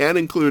 so they can't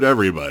include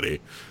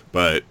everybody.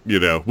 But,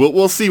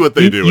 we'll see what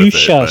they do with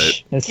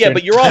shush. it.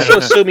 But you're also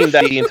assuming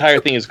that the entire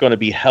thing is going to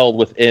be held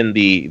within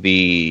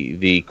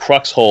the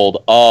crux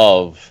hold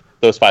of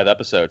those 5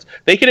 episodes.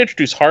 They could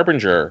introduce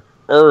Harbinger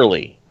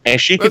early. And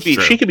she could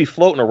be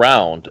floating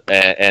around,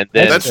 and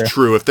then that's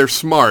true. If they're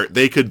smart,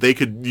 they could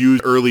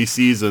use early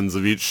seasons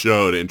of each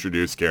show to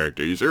introduce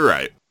characters. You're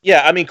right.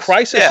 Yeah, I mean,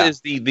 Crisis is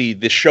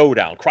the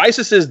showdown.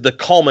 Crisis is the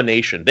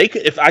culmination. They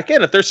could,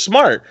 if they're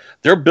smart,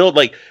 they're built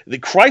like the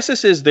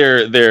Crisis is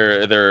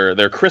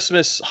their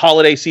Christmas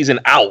holiday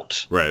season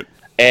out. Right.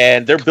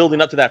 And they're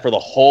building up to that for the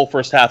whole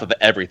first half of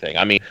everything.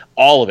 I mean,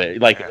 all of it.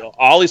 Like,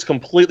 Ollie's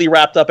completely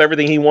wrapped up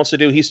everything he wants to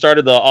do. He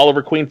started the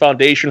Oliver Queen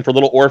Foundation for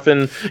little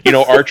orphan,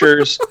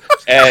 archers,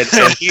 and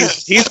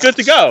he's good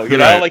to go.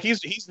 Right. Like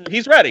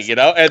he's ready.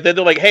 And then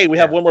they're like, hey, we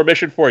have one more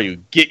mission for you.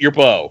 Get your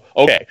bow.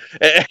 Okay.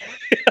 I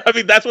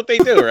mean, that's what they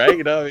do,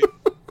 right?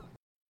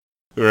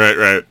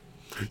 Right.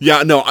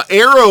 Yeah, no,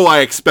 Arrow I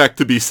expect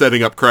to be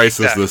setting up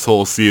Crisis this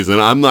whole season.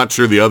 I'm not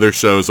sure the other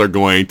shows are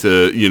going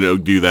to,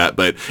 do that,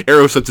 but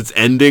Arrow, since it's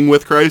ending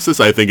with Crisis,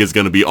 I think is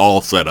going to be all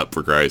set up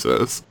for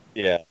Crisis.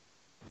 Yeah,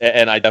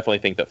 and I definitely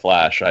think that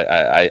Flash,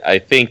 I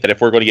think that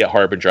if we're going to get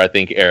Harbinger, I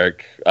think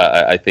Eric,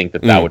 I think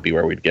that would be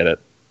where we'd get it.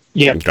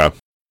 Yeah. Okay.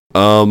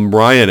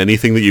 Ryan,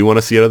 anything that you want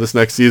to see out of this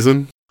next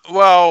season?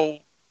 Well,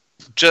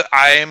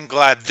 I am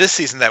glad this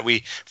season that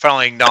we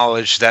finally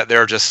acknowledge that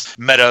they're just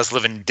metas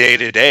living day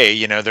to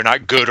day. They're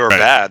not good or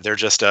bad. They're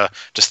just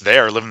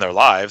there living their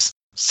lives.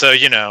 So,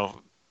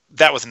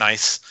 that was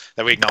nice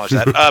that we acknowledge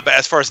that. But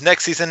as far as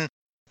next season,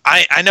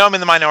 I know I'm in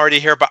the minority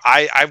here, but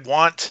I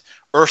want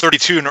Earth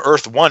 32 and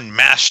Earth 1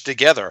 mashed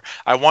together.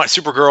 I want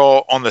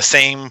Supergirl on the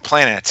same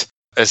planet,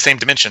 same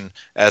dimension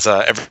as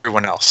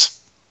everyone else.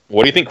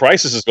 What do you think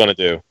Crisis is going to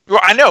do? Well,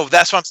 I know.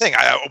 That's what I'm saying.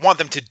 I want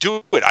them to do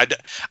it.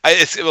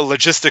 It's a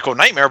logistical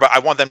nightmare, but I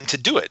want them to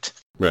do it.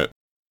 Right.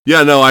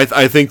 Yeah, no, I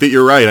think that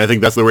you're right. I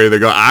think that's the way they're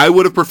going. I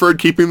would have preferred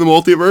keeping the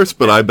multiverse,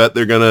 but I bet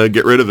they're going to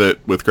get rid of it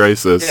with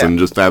Crisis and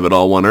just have it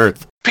all one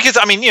Earth. Because,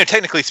 I mean,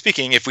 technically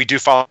speaking, if we do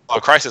follow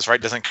Crisis, right,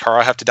 doesn't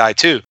Kara have to die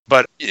too?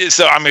 But,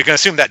 so I'm going to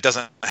assume that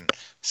doesn't happen.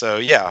 So,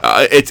 yeah.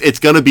 It's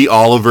going to be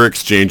Oliver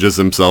exchanges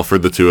himself for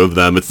the two of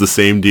them. It's the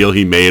same deal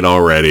he made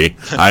already.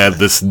 I have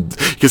this,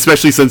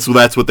 especially since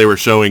that's what they were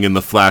showing in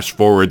the flash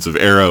forwards of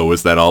Arrow,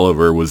 was that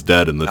Oliver was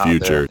dead in the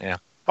future. Yeah.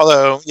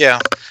 Although,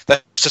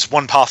 that's just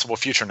one possible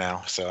future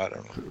now, so I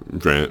don't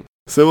know. Right.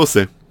 So we'll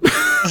see.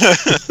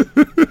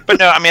 But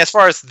no, I mean, as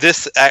far as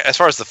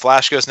the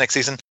Flash goes next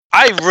season,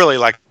 I really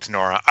like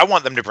Nora. I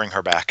want them to bring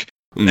her back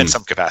in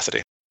some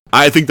capacity.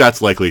 I think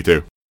that's likely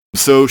too.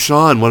 So,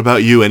 Sean, what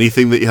about you?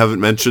 Anything that you haven't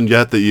mentioned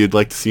yet that you'd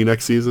like to see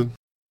next season?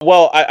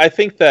 Well, I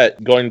think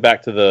that going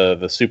back to the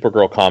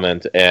Supergirl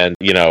comment and,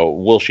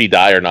 will she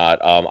die or not,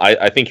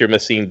 I think you're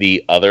missing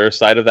the other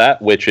side of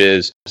that, which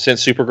is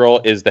since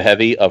Supergirl is the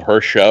heavy of her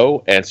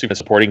show and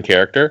supporting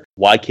character,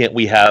 why can't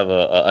we have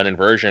an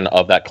inversion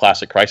of that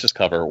classic Crisis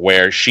cover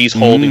where she's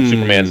holding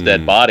Superman's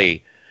dead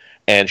body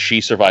and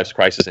she survives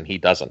Crisis and he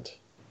doesn't?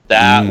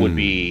 That would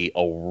be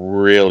a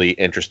really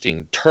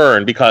interesting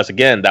turn because,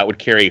 again, that would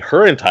carry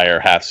her entire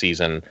half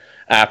season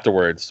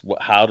afterwards.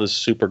 How does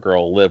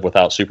Supergirl live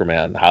without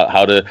Superman?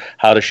 How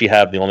does she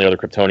have the only other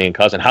Kryptonian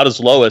cousin? How does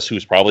Lois,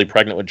 who's probably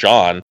pregnant with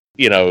John,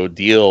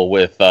 deal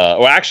with...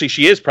 well, actually,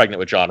 she is pregnant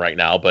with John right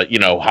now, but,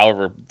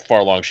 however far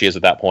along she is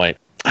at that point,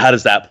 how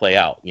does that play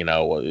out?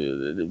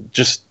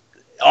 Just...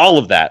 all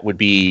of that would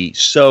be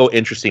so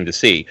interesting to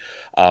see.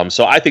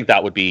 So I think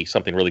that would be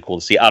something really cool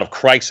to see out of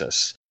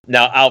Crisis.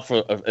 Now,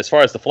 as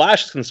far as the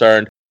Flash is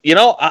concerned,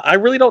 I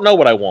really don't know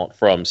what I want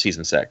from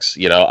season 6.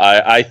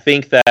 I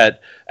think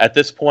that at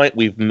this point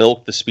we've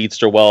milked the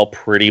speedster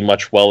pretty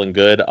much well and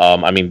good.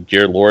 I mean,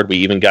 dear Lord, we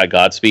even got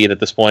Godspeed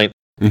at this point.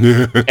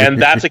 And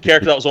that's a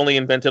character that was only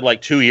invented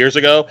like 2 years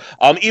ago.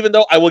 Even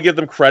though I will give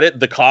them credit,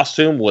 the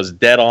costume was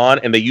dead on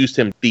and they used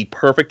him the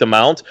perfect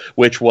amount,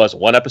 which was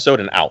one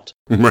episode and out.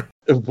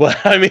 But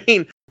I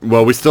mean...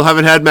 Well, we still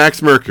haven't had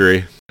Max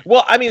Mercury.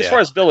 Well, I mean, as far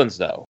as villains,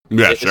 though.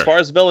 Yeah, As far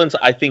as villains,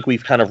 I think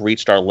we've kind of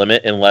reached our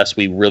limit unless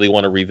we really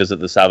want to revisit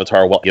the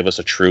Savitar, give us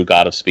a true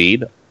god of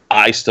speed.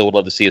 I still would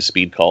love to see a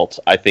speed cult.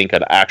 I think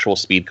an actual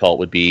speed cult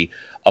would be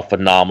a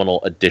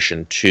phenomenal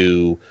addition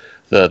to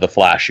the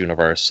Flash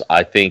universe.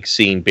 I think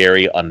seeing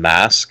Barry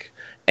unmask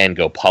and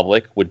go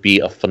public would be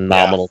a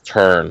phenomenal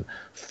turn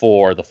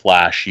for the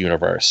Flash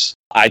universe.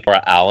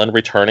 Idra Allen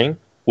returning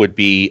would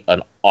be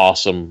an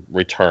awesome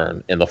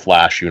return in the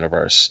Flash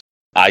universe.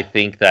 I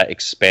think that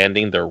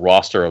expanding their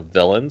roster of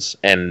villains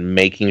and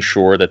making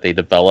sure that they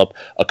develop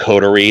a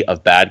coterie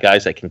of bad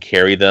guys that can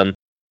carry them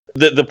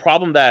The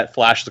problem that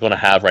Flash is going to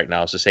have right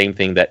now is the same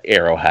thing that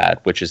Arrow had,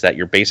 which is that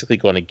you're basically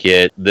going to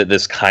get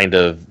this kind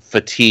of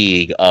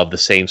fatigue of the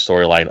same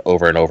storyline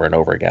over and over and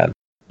over again.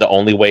 The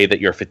only way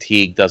that your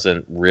fatigue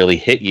doesn't really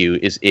hit you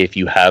is if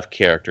you have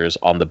characters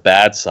on the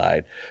bad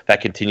side that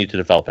continue to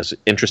develop as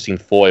interesting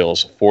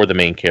foils for the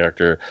main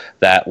character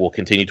that will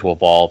continue to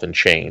evolve and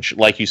change.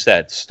 Like you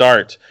said,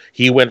 Start,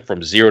 he went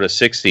from 0 to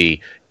 60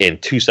 in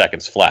 2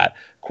 seconds flat.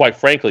 Quite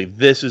frankly,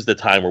 this is the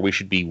time where we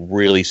should be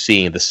really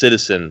seeing the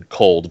Citizen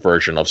Cold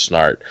version of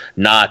Snart,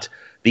 not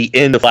the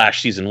end of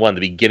Flash Season 1, the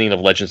beginning of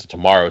Legends of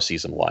Tomorrow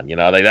Season 1. You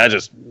know, like, that's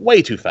just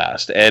way too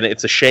fast. And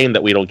it's a shame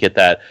that we don't get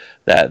that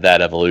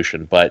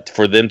evolution. But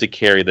for them to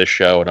carry this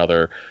show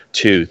another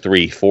 2,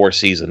 3, 4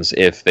 seasons,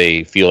 if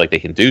they feel like they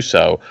can do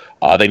so,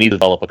 they need to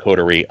develop a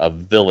coterie of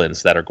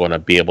villains that are going to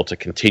be able to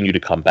continue to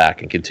come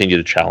back and continue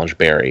to challenge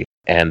Barry.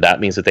 And that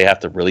means that they have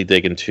to really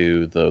dig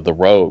into the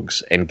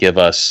rogues and give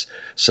us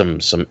some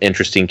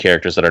interesting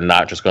characters that are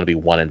not just going to be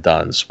one and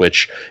dones,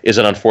 which is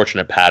an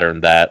unfortunate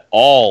pattern that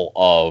all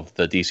of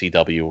the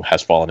DCW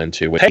has fallen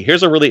into. Hey,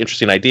 here's a really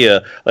interesting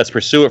idea. Let's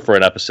pursue it for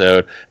an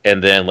episode,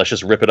 and then let's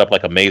just rip it up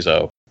like a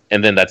mazo,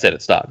 and then that's it.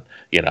 It's done.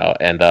 You know,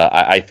 and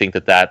I think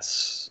that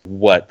that's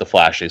what the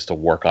Flash is to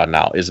work on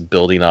now, is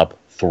building up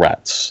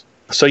threats.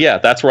 So yeah,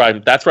 that's where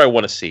I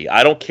want to see.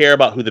 I don't care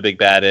about who the big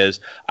bad is.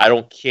 I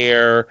don't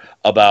care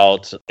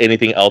about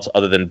anything else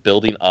other than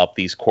building up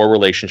these core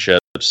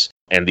relationships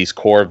and these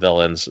core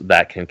villains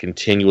that can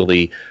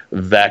continually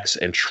vex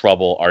and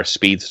trouble our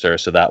speedster,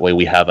 so that way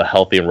we have a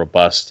healthy and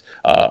robust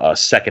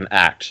second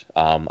act.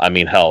 I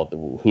mean, hell,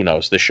 who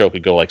knows? This show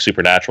could go like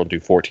Supernatural and do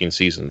 14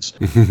 seasons.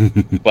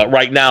 But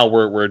right now,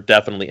 we're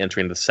definitely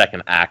entering the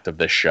second act of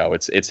this show.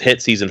 It's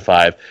hit season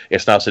 5.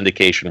 It's now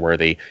syndication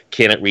worthy.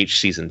 Can it reach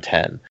season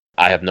 10?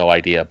 I have no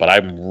idea, but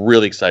I'm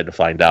really excited to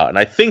find out. And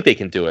I think they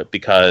can do it,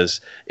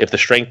 because if the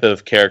strength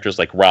of characters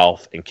like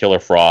Ralph and Killer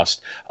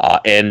Frost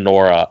and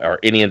Nora are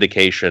any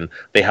indication,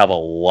 they have a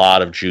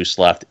lot of juice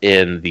left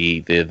in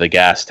the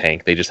gas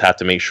tank. They just have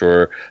to make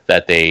sure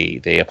that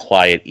they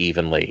apply it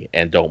evenly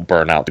and don't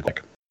burn out too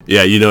quick.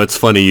 Yeah, you know, it's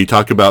funny. You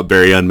talk about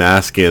Barry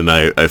unmasking.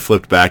 I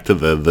flipped back to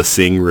the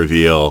Sing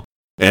reveal.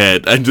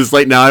 And I'm just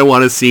like, now I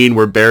want a scene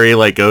where Barry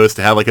like goes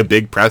to have like a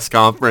big press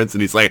conference,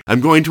 and he's like,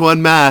 I'm going to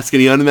unmask,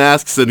 and he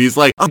unmasks, and he's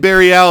like, I'm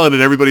Barry Allen,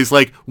 and everybody's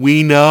like,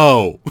 we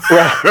know.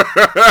 Right.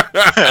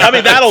 I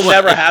mean, that'll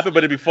never happen,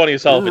 but it'd be funny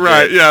as hell.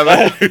 Right? Yeah,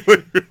 that'd be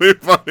really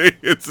funny.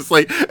 It's just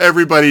like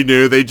everybody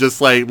knew. They just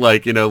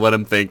like you know, let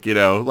him think, you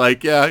know,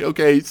 like, yeah,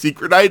 okay,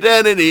 secret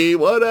identity,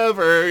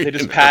 whatever. They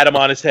just pat him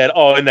on his head.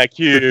 Oh, isn't that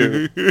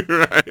cute?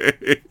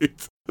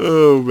 Right.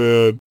 Oh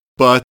man.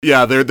 But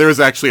yeah, there's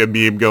actually a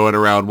meme going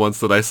around once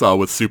that I saw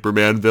with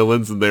Superman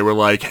villains, and they were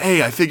like,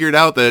 hey, I figured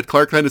out that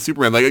Clark Kent is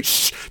Superman. Like,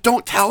 shh,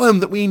 don't tell him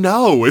that we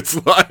know. It's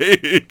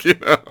like, you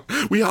know,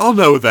 we all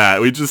know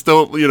that. We just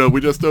don't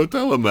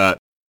tell him that.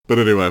 But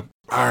anyway.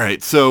 All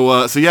right.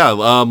 So yeah,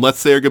 let's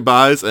say our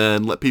goodbyes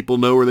and let people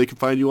know where they can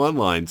find you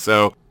online.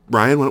 So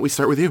Ryan, why don't we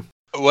start with you?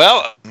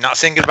 Well, not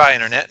saying goodbye,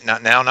 Internet.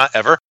 Not now, not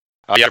ever.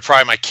 Yeah,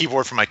 probably my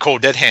keyboard for my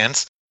cold, dead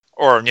hands,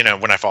 or, you know,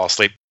 when I fall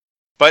asleep.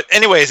 But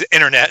anyways,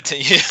 Internet,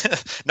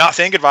 not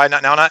saying goodbye,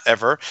 not now, not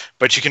ever.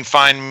 But you can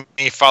find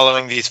me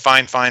following these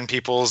fine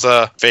people's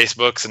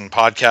Facebooks and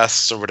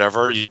podcasts or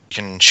whatever. You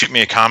can shoot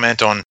me a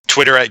comment on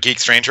Twitter at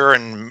GeekStranger,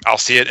 and I'll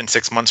see it in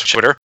 6 months on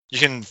Twitter. You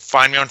can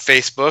find me on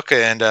Facebook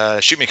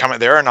and shoot me a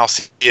comment there, and I'll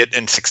see it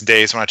in 6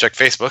 days when I check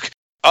Facebook.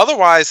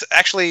 Otherwise,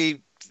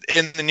 actually,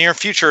 in the near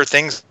future,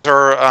 things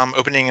are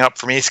opening up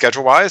for me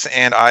schedule-wise,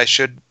 and I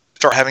should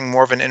start having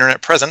more of an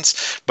internet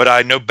presence. But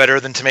I know better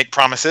than to make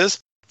promises.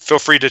 Feel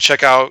free to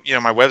check out, you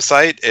know, my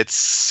website.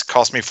 It's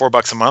cost me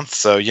 $4 a month,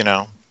 so, you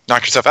know,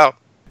 knock yourself out.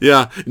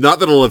 Yeah, not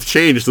that it'll have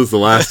changed since the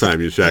last time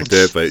you checked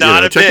it, but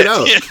check it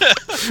out.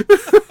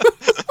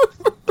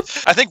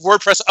 I think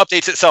WordPress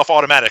updates itself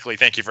automatically.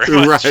 Thank you very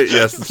much. Right,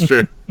 yes, it's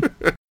true. All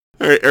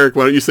right, Eric,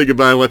 why don't you say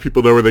goodbye and let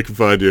people know where they can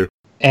find you?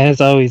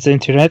 As always,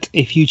 Internet,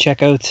 if you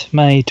check out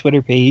my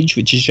Twitter page,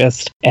 which is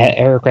just at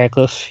Eric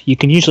Ratcliffe, you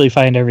can usually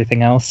find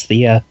everything else,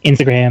 the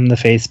Instagram, the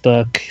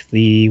Facebook,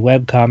 the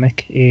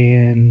webcomic,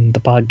 and the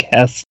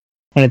podcast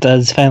when it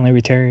does finally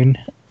return.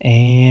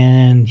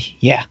 And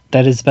yeah,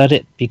 that is about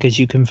it, because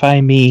you can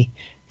find me,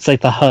 it's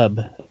like the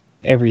hub,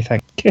 everything.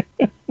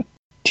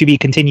 To be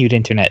continued,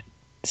 Internet.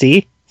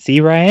 See,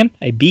 Ryan?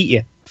 I beat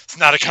you. It's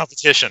not a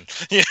competition.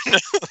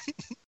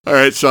 All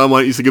right, Sean,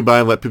 why don't you say goodbye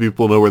and let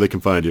people know where they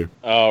can find you?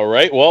 All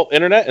right. Well,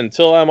 Internet,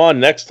 until I'm on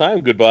next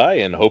time, goodbye,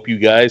 and hope you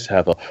guys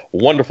have a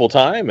wonderful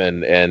time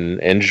and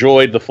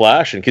enjoyed The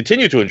Flash and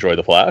continue to enjoy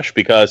The Flash,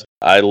 because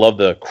I love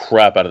the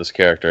crap out of this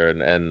character.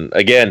 And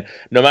again,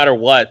 no matter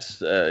what,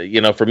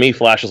 for me,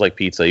 Flash is like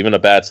pizza. Even a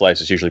bad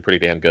slice is usually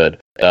pretty damn good.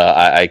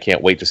 I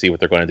can't wait to see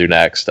what they're going to do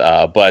next.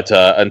 But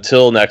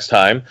until next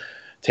time,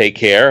 take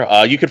care.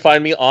 You can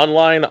find me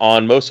online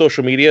on most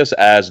social medias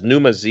as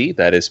Pneumaz.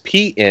 That is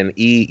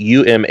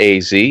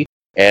PNEUMAZ.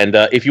 And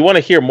if you want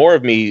to hear more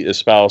of me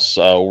espouse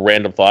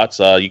random thoughts,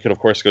 you can, of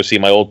course, go see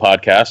my old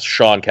podcast,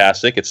 Sean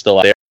Castic. It's still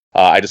out there.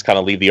 I just kind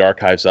of leave the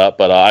archives up.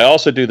 But I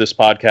also do this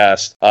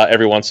podcast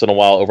every once in a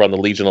while over on the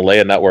Legion of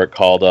Leia network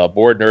called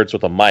Board Nerds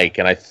with a Mic.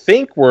 And I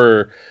think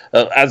we're,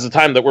 as the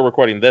time that we're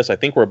recording this, I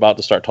think we're about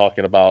to start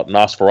talking about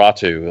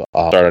Nosferatu,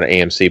 start on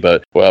AMC.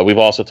 But we've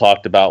also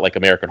talked about like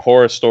American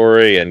Horror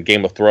Story and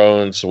Game of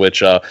Thrones,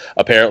 which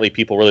apparently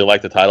people really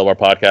like the title of our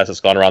podcast. It's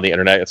gone around the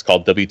internet. It's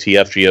called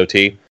WTF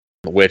GOT,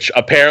 which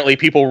apparently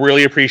people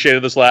really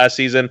appreciated this last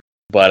season.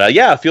 But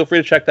yeah, feel free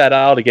to check that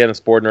out. Again,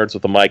 it's Board Nerds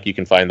with a Mic. You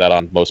can find that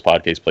on most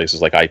podcast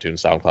places like iTunes,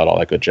 SoundCloud, all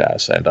that good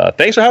jazz. And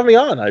thanks for having me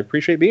on. I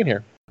appreciate being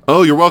here.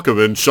 Oh, you're welcome.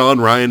 And Sean,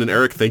 Ryan, and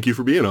Eric, thank you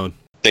for being on.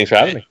 Thanks for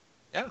having me.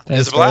 Yeah,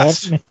 it's a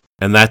blast.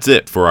 And that's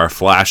it for our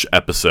Flash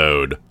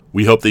episode.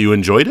 We hope that you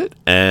enjoyed it,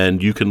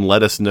 and you can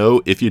let us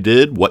know if you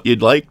did, what you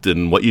liked,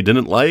 and what you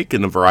didn't like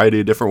in a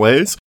variety of different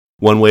ways.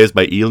 One way is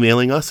by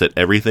emailing us at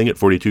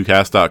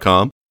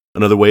everything@42cast.com.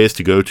 Another way is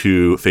to go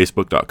to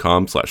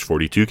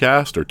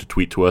facebook.com/42cast or to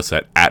tweet to us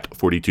at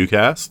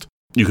 @42cast.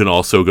 You can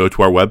also go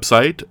to our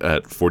website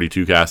at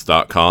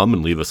 42cast.com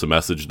and leave us a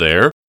message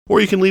there. Or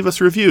you can leave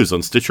us reviews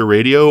on Stitcher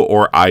Radio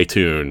or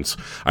iTunes.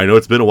 I know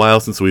it's been a while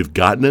since we've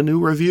gotten a new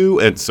review,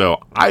 and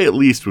so I at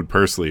least would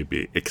personally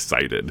be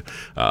excited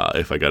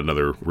if I got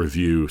another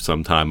review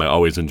sometime. I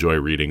always enjoy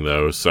reading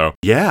those. So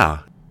yeah,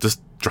 just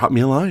drop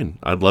me a line.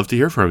 I'd love to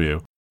hear from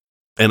you.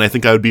 And I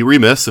think I would be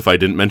remiss if I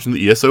didn't mention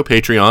the ESO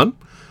Patreon.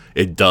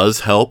 It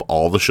does help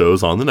all the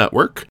shows on the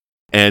network.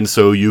 And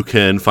so you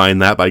can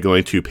find that by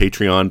going to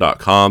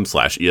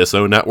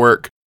patreon.com/ESO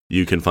network.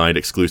 You can find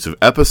exclusive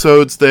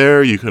episodes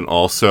there. You can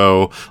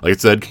also, like I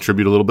said,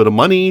 contribute a little bit of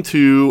money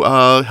to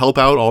help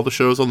out all the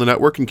shows on the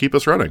network and keep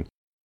us running.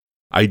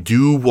 I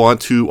do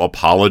want to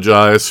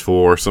apologize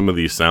for some of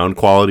the sound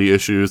quality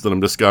issues that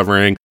I'm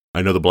discovering.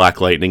 I know the Black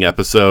Lightning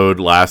episode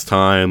last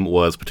time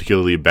was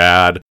particularly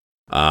bad.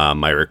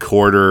 My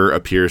recorder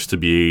appears to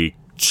be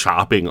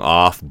chopping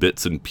off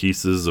bits and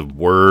pieces of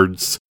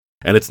words.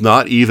 And it's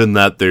not even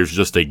that there's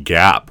just a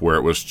gap where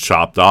it was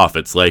chopped off.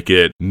 It's like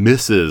it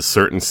misses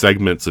certain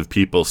segments of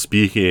people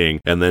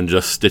speaking and then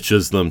just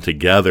stitches them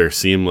together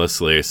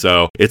seamlessly.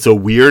 So it's a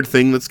weird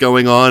thing that's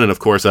going on. And of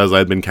course, as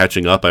I've been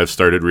catching up, I've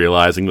started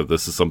realizing that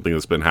this is something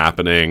that's been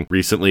happening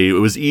recently. It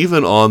was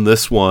even on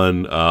this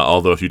one,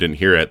 although if you didn't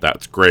hear it,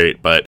 that's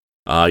great. But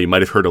you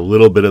might have heard a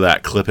little bit of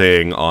that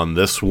clipping on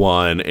this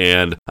one,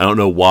 and I don't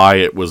know why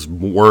it was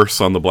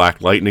worse on the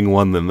Black Lightning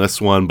one than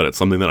this one, but it's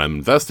something that I'm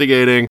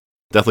investigating.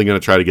 Definitely going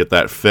to try to get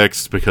that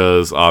fixed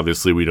because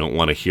obviously we don't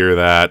want to hear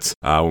that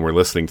when we're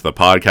listening to the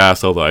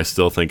podcast, although I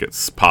still think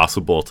it's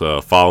possible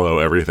to follow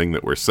everything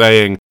that we're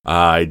saying.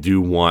 I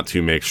do want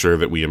to make sure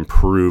that we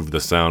improve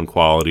the sound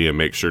quality and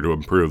make sure to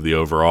improve the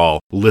overall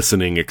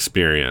listening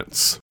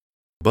experience.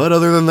 But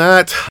other than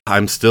that,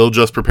 I'm still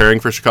just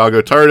preparing for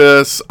Chicago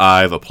TARDIS.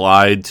 I've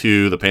applied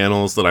to the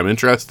panels that I'm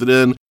interested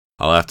in.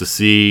 I'll have to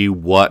see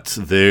what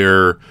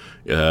their,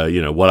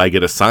 what I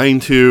get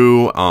assigned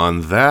to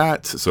on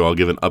that. So I'll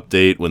give an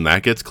update when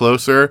that gets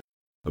closer.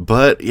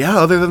 But yeah,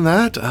 other than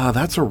that,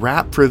 that's a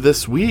wrap for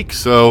this week.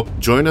 So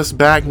join us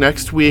back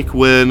next week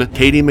when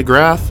Katie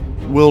McGrath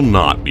will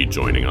not be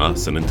joining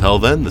us. And until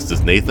then, this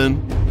is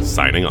Nathan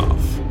signing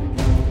off.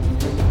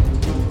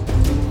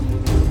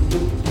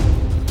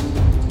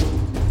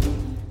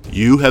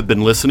 You have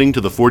been listening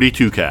to the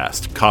 42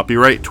 Cast,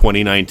 copyright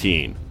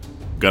 2019.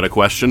 Got a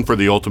question for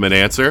the ultimate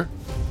answer?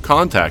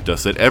 Contact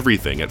us at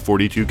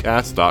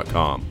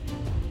everything@42cast.com.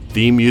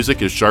 Theme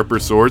music is Sharper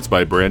Swords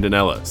by Brandon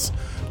Ellis.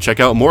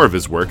 Check out more of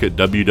his work at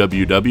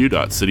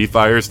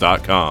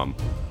www.cityfires.com.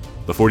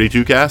 The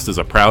 42 Cast is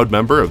a proud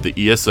member of the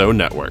ESO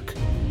network.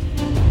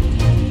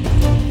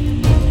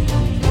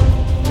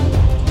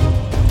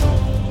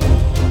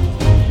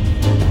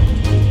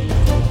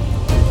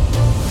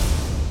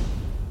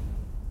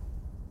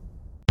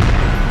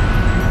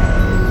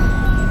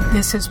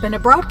 This has been a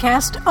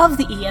broadcast of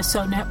the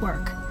ESO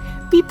Network.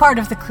 Be part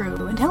of the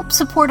crew and help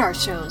support our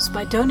shows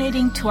by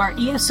donating to our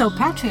ESO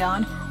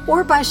Patreon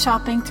or by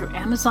shopping through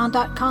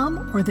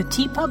Amazon.com or the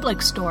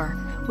TeePublic store,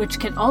 which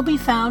can all be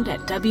found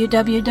at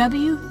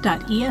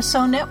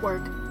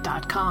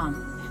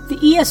www.esonetwork.com.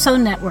 The ESO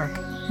Network,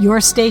 your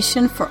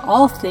station for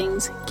all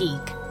things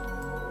geek.